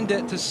trying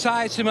to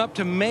size him up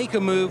to make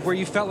a move where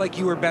you felt like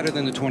you were better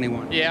than the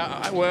 21?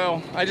 Yeah,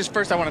 well, I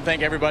want to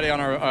thank everybody on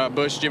our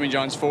Busch Jimmy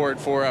John's Ford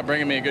for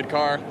bringing me a good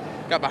car.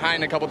 Got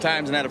behind a couple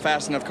times and had a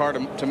fast enough car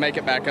to make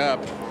it back up.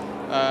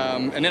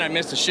 And then I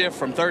missed a shift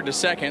from third to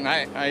second.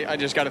 I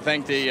just got to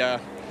thank the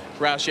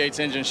Roush Yates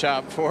engine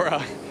shop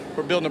for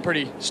building a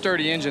pretty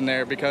sturdy engine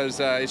there, because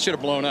it should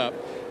have blown up,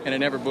 and it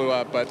never blew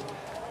up. But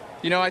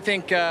you know, I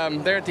think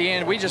there at the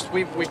end, we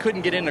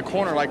couldn't get in the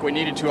corner like we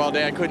needed to all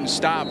day. I couldn't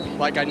stop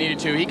like I needed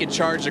to. He could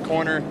charge the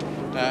corner,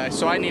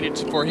 so I needed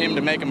for him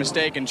to make a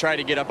mistake and try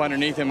to get up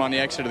underneath him on the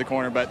exit of the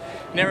corner. But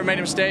never made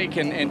a mistake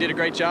and did a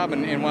great job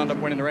and wound up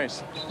winning the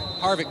race.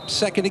 Harvick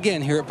second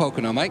again here at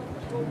Pocono, Mike.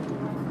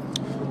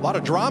 A lot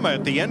of drama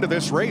at the end of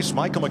this race.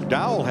 Michael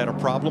McDowell had a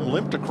problem,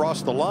 limped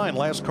across the line,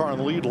 last car on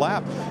the lead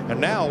lap, and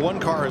now one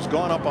car has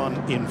gone up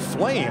in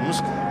flames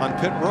on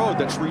pit road.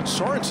 That's Reed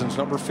Sorensen's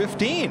number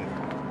 15.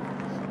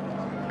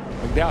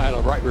 McDowell had a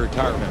right rear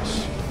tire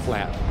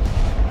flat.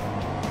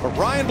 But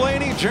Ryan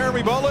Blaney,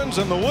 Jeremy Bullins,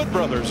 and the Wood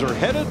brothers are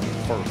headed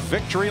for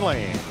victory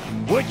lane.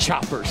 Wood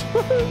choppers.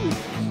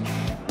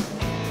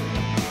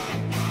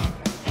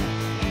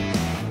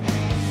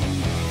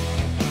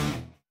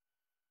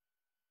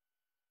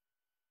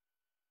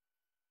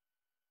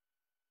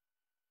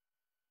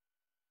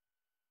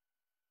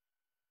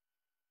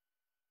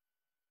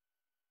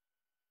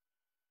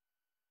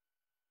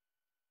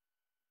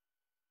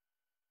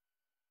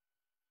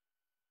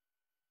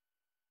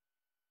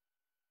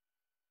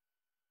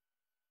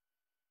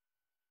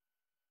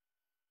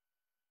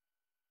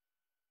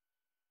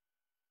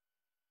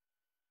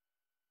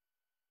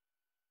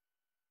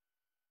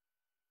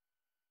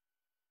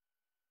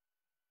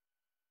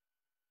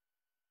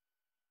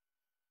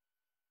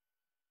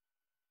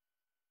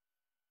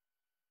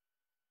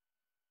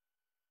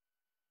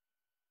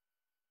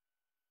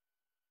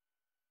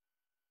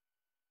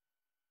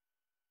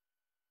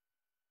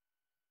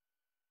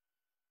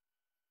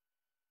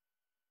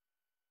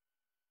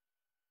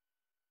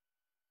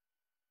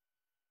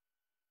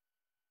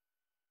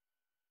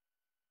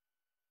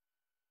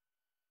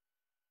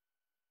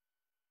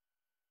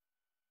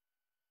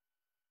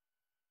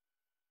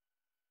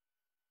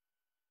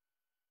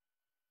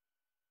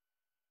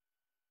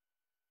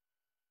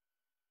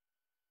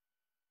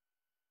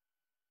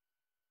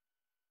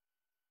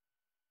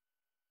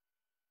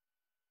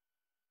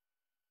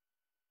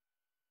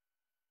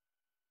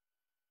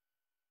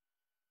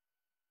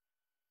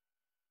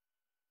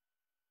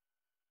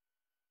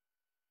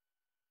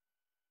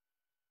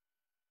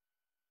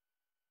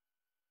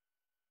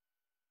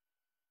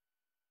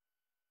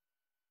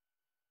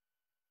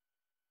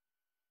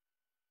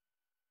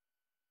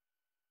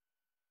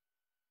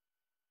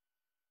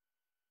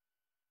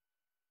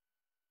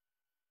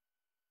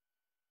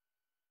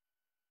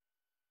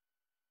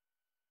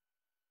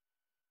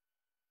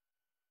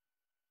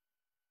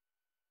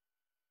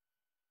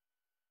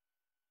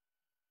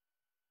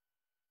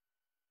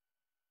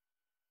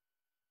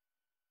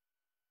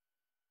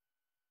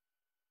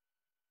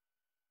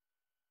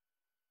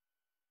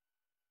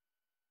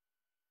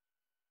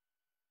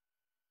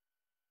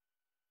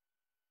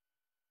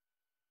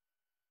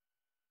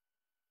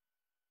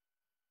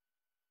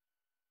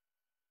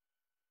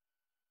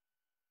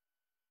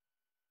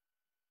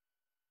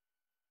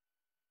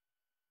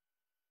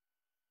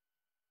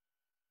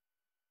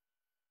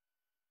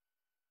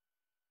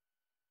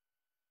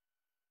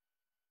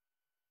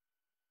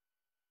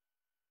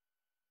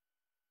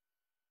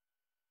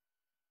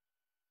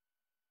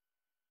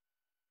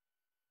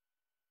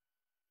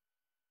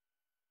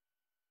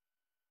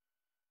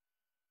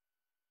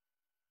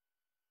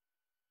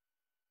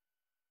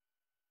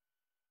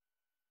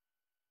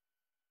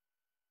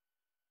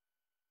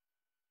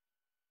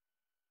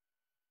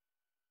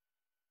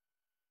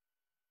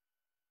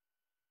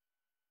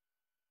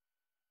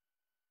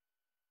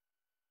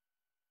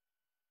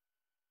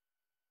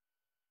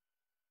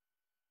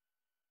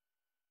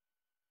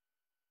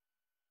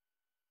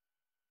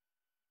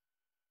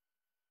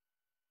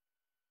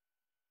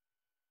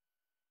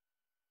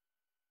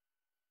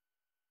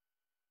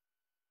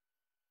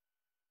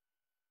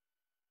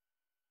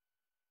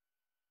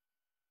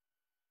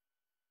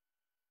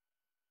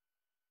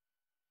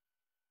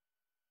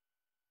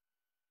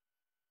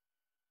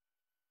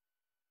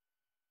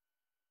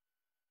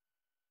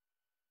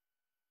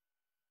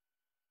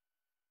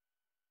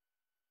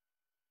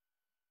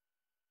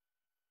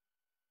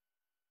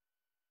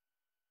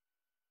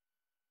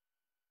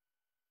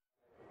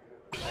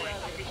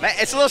 Man,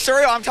 it's a little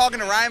surreal. I'm talking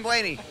to Ryan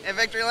Blaney at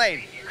Victory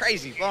Lane.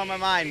 Crazy, blowing my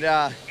mind.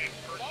 Yeah,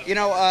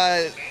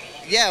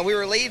 we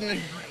were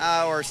leading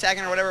or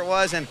second or whatever it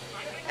was, and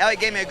Elliott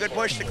gave me a good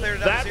push to clear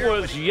it up. That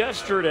was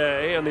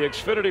yesterday in the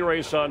Xfinity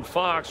race on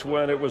Fox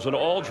when it was an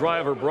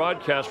all-driver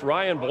broadcast.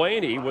 Ryan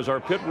Blaney was our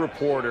pit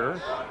reporter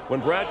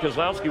when Brad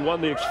Keselowski won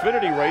the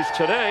Xfinity race.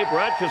 Today,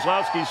 Brad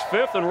Keselowski's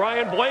 5th and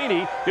Ryan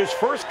Blaney his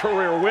first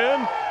career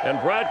win.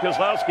 And Brad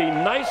Keselowski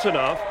nice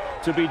enough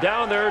to be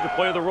down there to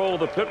play the role of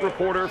the pit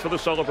reporter for the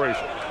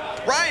celebration.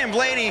 Ryan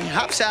Blaney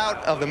hops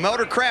out of the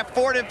Motorcraft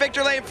Ford at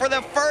Victory Lane for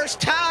the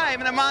first time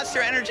in the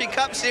Monster Energy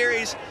Cup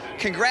Series.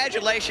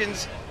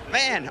 Congratulations.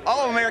 Man,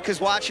 all of America's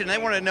watching. They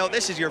want to know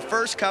this is your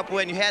first Cup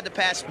win. You had to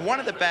pass one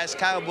of the best,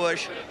 Kyle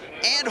Busch,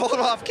 and hold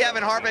off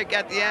Kevin Harvick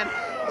at the end.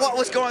 What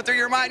was going through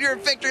your mind? You're in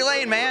Victory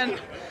Lane, man.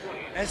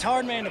 It's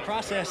hard, man, the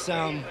process.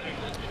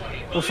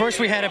 Well, first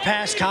we had to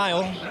pass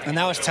Kyle, and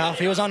that was tough.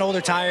 He was on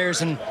older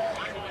tires, and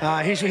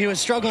he was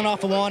struggling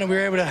off the one, and we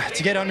were able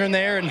to get under him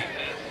there. And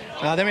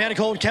then we had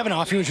to hold Kevin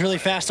off. He was really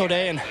fast all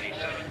day, and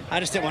I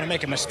just didn't want to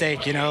make a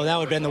mistake. You know, that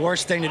would have been the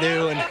worst thing to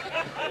do. And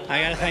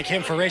I got to thank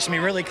him for racing me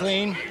really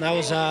clean. That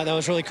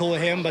was really cool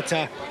of him. But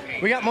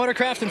we got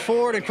Motorcraft and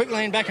Ford and Quick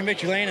Lane back in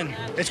Victory Lane, and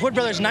it's Wood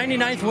Brothers'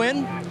 99th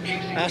win.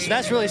 So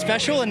that's really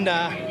special, and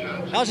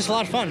that was just a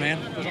lot of fun, man.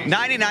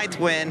 99th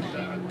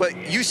win, but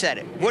you said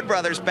it. Wood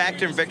Brothers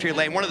back in Victory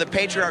Lane, one of the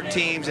patriarch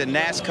teams in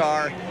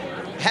NASCAR.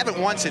 Haven't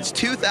won since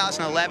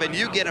 2011.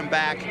 You get them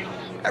back.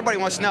 Everybody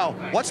wants to know,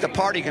 what's the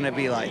party going to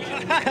be like?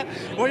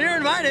 Well, you're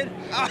invited.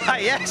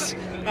 Yes.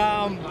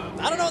 I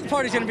don't know what the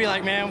party's going to be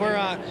like, man.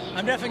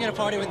 I'm definitely going to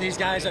party with these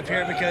guys up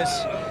here because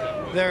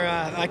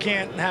I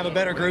can't have a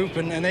better group,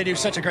 and they do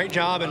such a great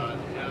job.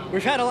 And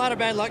we've had a lot of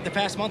bad luck the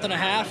past month and a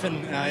half,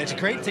 and it's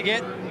great to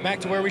get back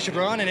to where we should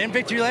run. And in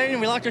Victory Lane,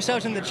 we locked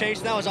ourselves in the chase.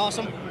 That was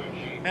awesome.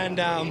 And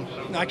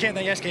I can't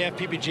thank SKF,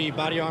 PPG,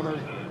 Body Armor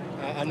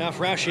enough,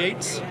 Roush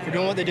Yates for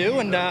doing what they do,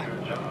 and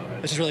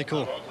this is really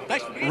cool.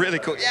 Really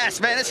cool.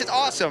 Yes, man, this is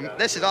awesome.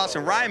 This is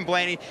awesome. Ryan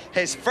Blaney,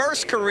 his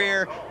first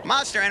career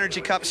Monster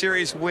Energy Cup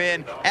Series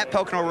win at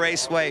Pocono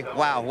Raceway.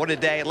 Wow, what a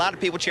day. A lot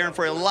of people cheering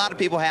for you. A lot of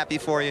people happy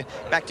for you.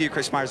 Back to you,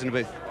 Chris Myers in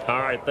the booth.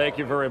 All right, thank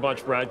you very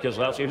much, Brad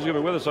Keselowski. He's going to be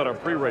with us on our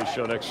pre-race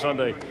show next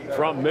Sunday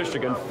from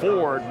Michigan.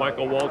 Ford,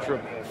 Michael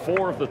Waltrip,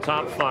 4 of the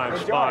top 5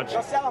 spots.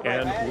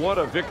 And what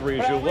a victory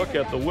as you look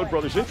at the Wood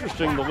Brothers.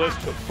 Interesting, the list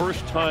of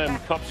first-time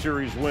Cup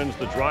Series wins,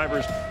 the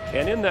drivers.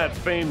 And in that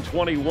famed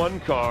 21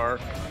 car,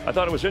 I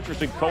thought it was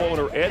interesting,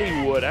 co-owner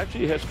Eddie Wood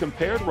actually has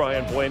compared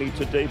Ryan Blaney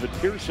to David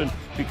Pearson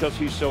because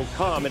he's so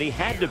calm, and he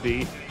had to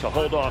be to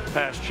hold off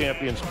past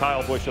champions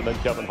Kyle Busch and then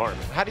Kevin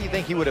Harvick. How do you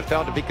think he would have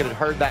felt if he could have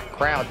heard that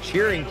crowd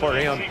cheering for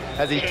him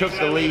as he took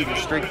the lead and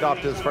streaked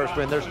off to his first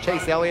win? There's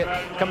Chase Elliott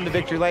coming to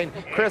Victory Lane.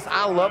 Chris,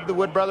 I love the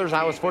Wood Brothers.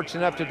 I was fortunate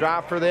enough to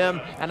drive for them,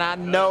 and I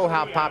know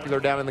how popular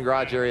down in the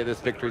garage area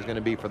this victory is going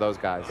to be for those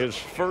guys. His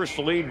first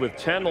lead with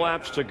 10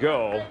 laps to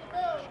go,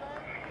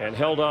 and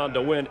held on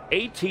to win.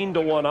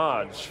 18-1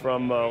 odds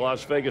from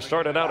Las Vegas.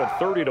 Started out at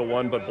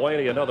 30-1, but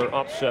Blaney another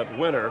upset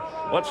winner.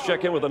 Let's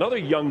check in with another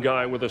young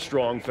guy with a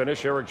strong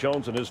finish. Eric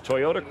Jones and his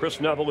Toyota.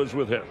 Chris Neville is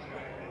with him.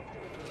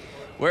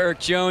 Where Eric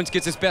Jones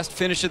gets his best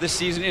finish of the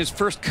season in his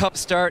first Cup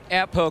start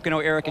at Pocono.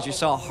 Eric, as you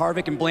saw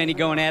Harvick and Blaney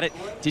going at it,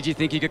 did you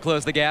think you could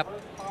close the gap?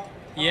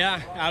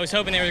 Yeah, I was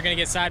hoping they were going to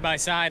get side by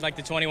side like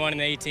the 21 and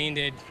the 18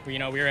 did. You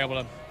know, we were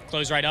able to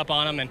close right up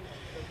on them and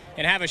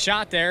have a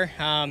shot there.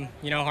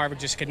 You know, Harvick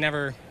just could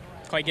never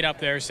quite get up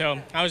there. So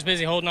I was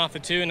busy holding off the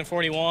 2 and the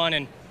 41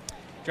 and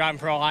driving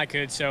for all I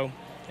could. So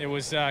it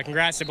was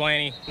congrats to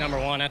Blaney, number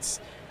 1. That's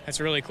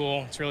really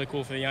cool. It's really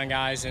cool for the young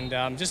guys. And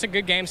just a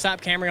good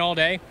GameStop Camry all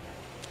day.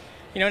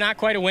 You know, not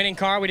quite a winning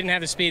car. We didn't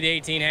have the speed the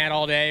 18 had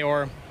all day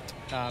or,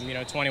 you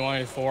know,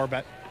 21 or 4,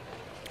 but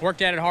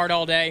worked at it hard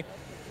all day.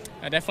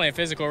 Definitely a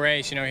physical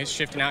race. You know, he's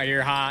shifting out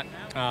here hot.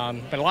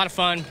 But a lot of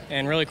fun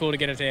and really cool to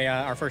get it to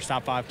our first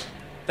top 5.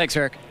 Thanks,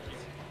 Eric.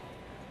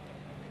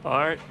 All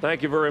right,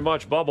 thank you very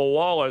much. Bubba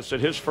Wallace at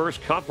his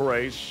first Cup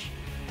race,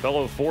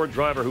 fellow Ford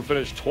driver who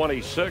finished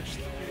 26th.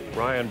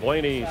 Ryan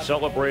Blaney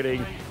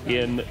celebrating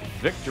in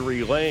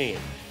Victory Lane.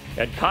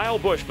 And Kyle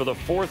Busch, for the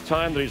 4th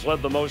time that he's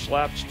led the most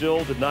laps,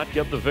 still did not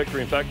get the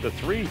victory. In fact, the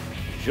 3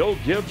 Joe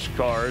Gibbs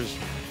cars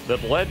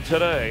that led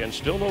today, and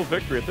still no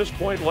victory at this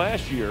point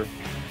last year.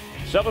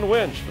 7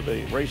 wins for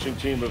the racing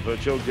team of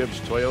Joe Gibbs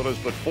Toyotas,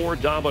 but 4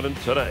 dominant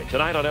today.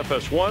 Tonight on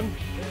FS1,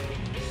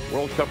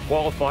 World Cup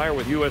qualifier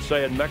with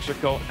USA and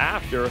Mexico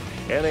after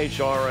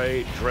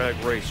NHRA drag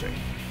racing.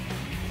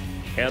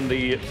 And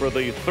for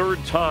the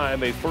 3rd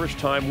time, a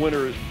first-time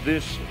winner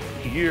this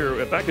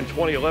year. Back in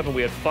 2011,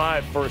 we had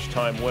 5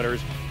 first-time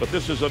winners, but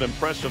this is an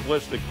impressive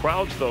list that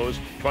crowds those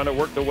trying to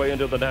work their way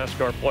into the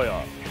NASCAR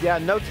playoff. Yeah,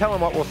 no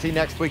telling what we'll see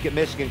next week at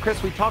Michigan.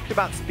 Chris, we talked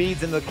about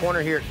speeds in the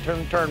corner here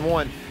at turn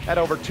 1 at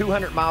over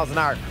 200 miles an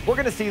hour. We're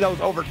going to see those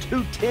over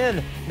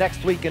 210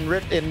 next week in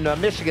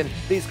Michigan.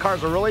 These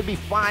cars will really be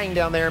flying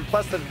down there, and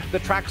plus the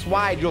track's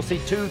wide. You'll see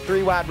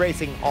 2-3 wide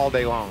racing all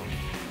day long.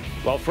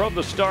 Well, from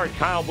the start,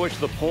 Kyle Busch,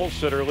 the pole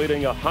sitter,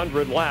 leading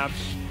 100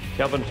 laps.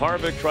 Kevin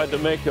Harvick tried to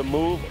make a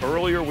move.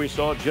 Earlier, we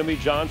saw Jimmy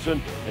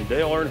Johnson and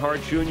Dale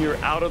Earnhardt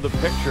Jr. out of the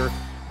picture.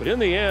 But in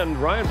the end,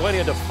 Ryan Blaney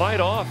had to fight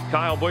off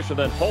Kyle Busch and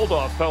then hold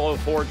off fellow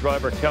Ford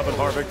driver Kevin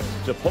Harvick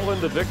to pull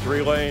into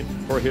victory lane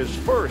for his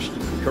first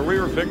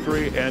career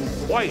victory, and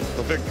quite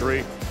a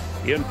victory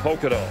in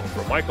Pocono.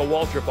 For Michael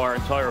Waltrip, our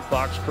entire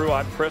Fox crew,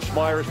 I'm Chris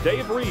Myers,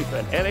 Dave Reef,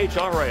 and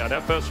NHRA on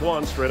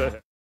FS1 straight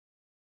ahead.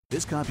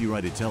 This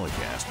copyrighted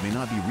telecast may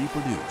not be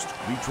reproduced,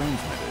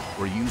 retransmitted,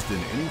 or used in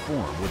any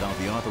form without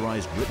the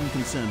authorized written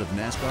consent of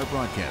NASCAR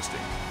Broadcasting.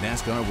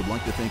 NASCAR would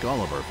like to thank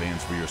all of our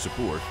fans for your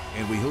support,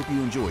 and we hope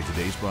you enjoyed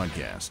today's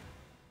broadcast.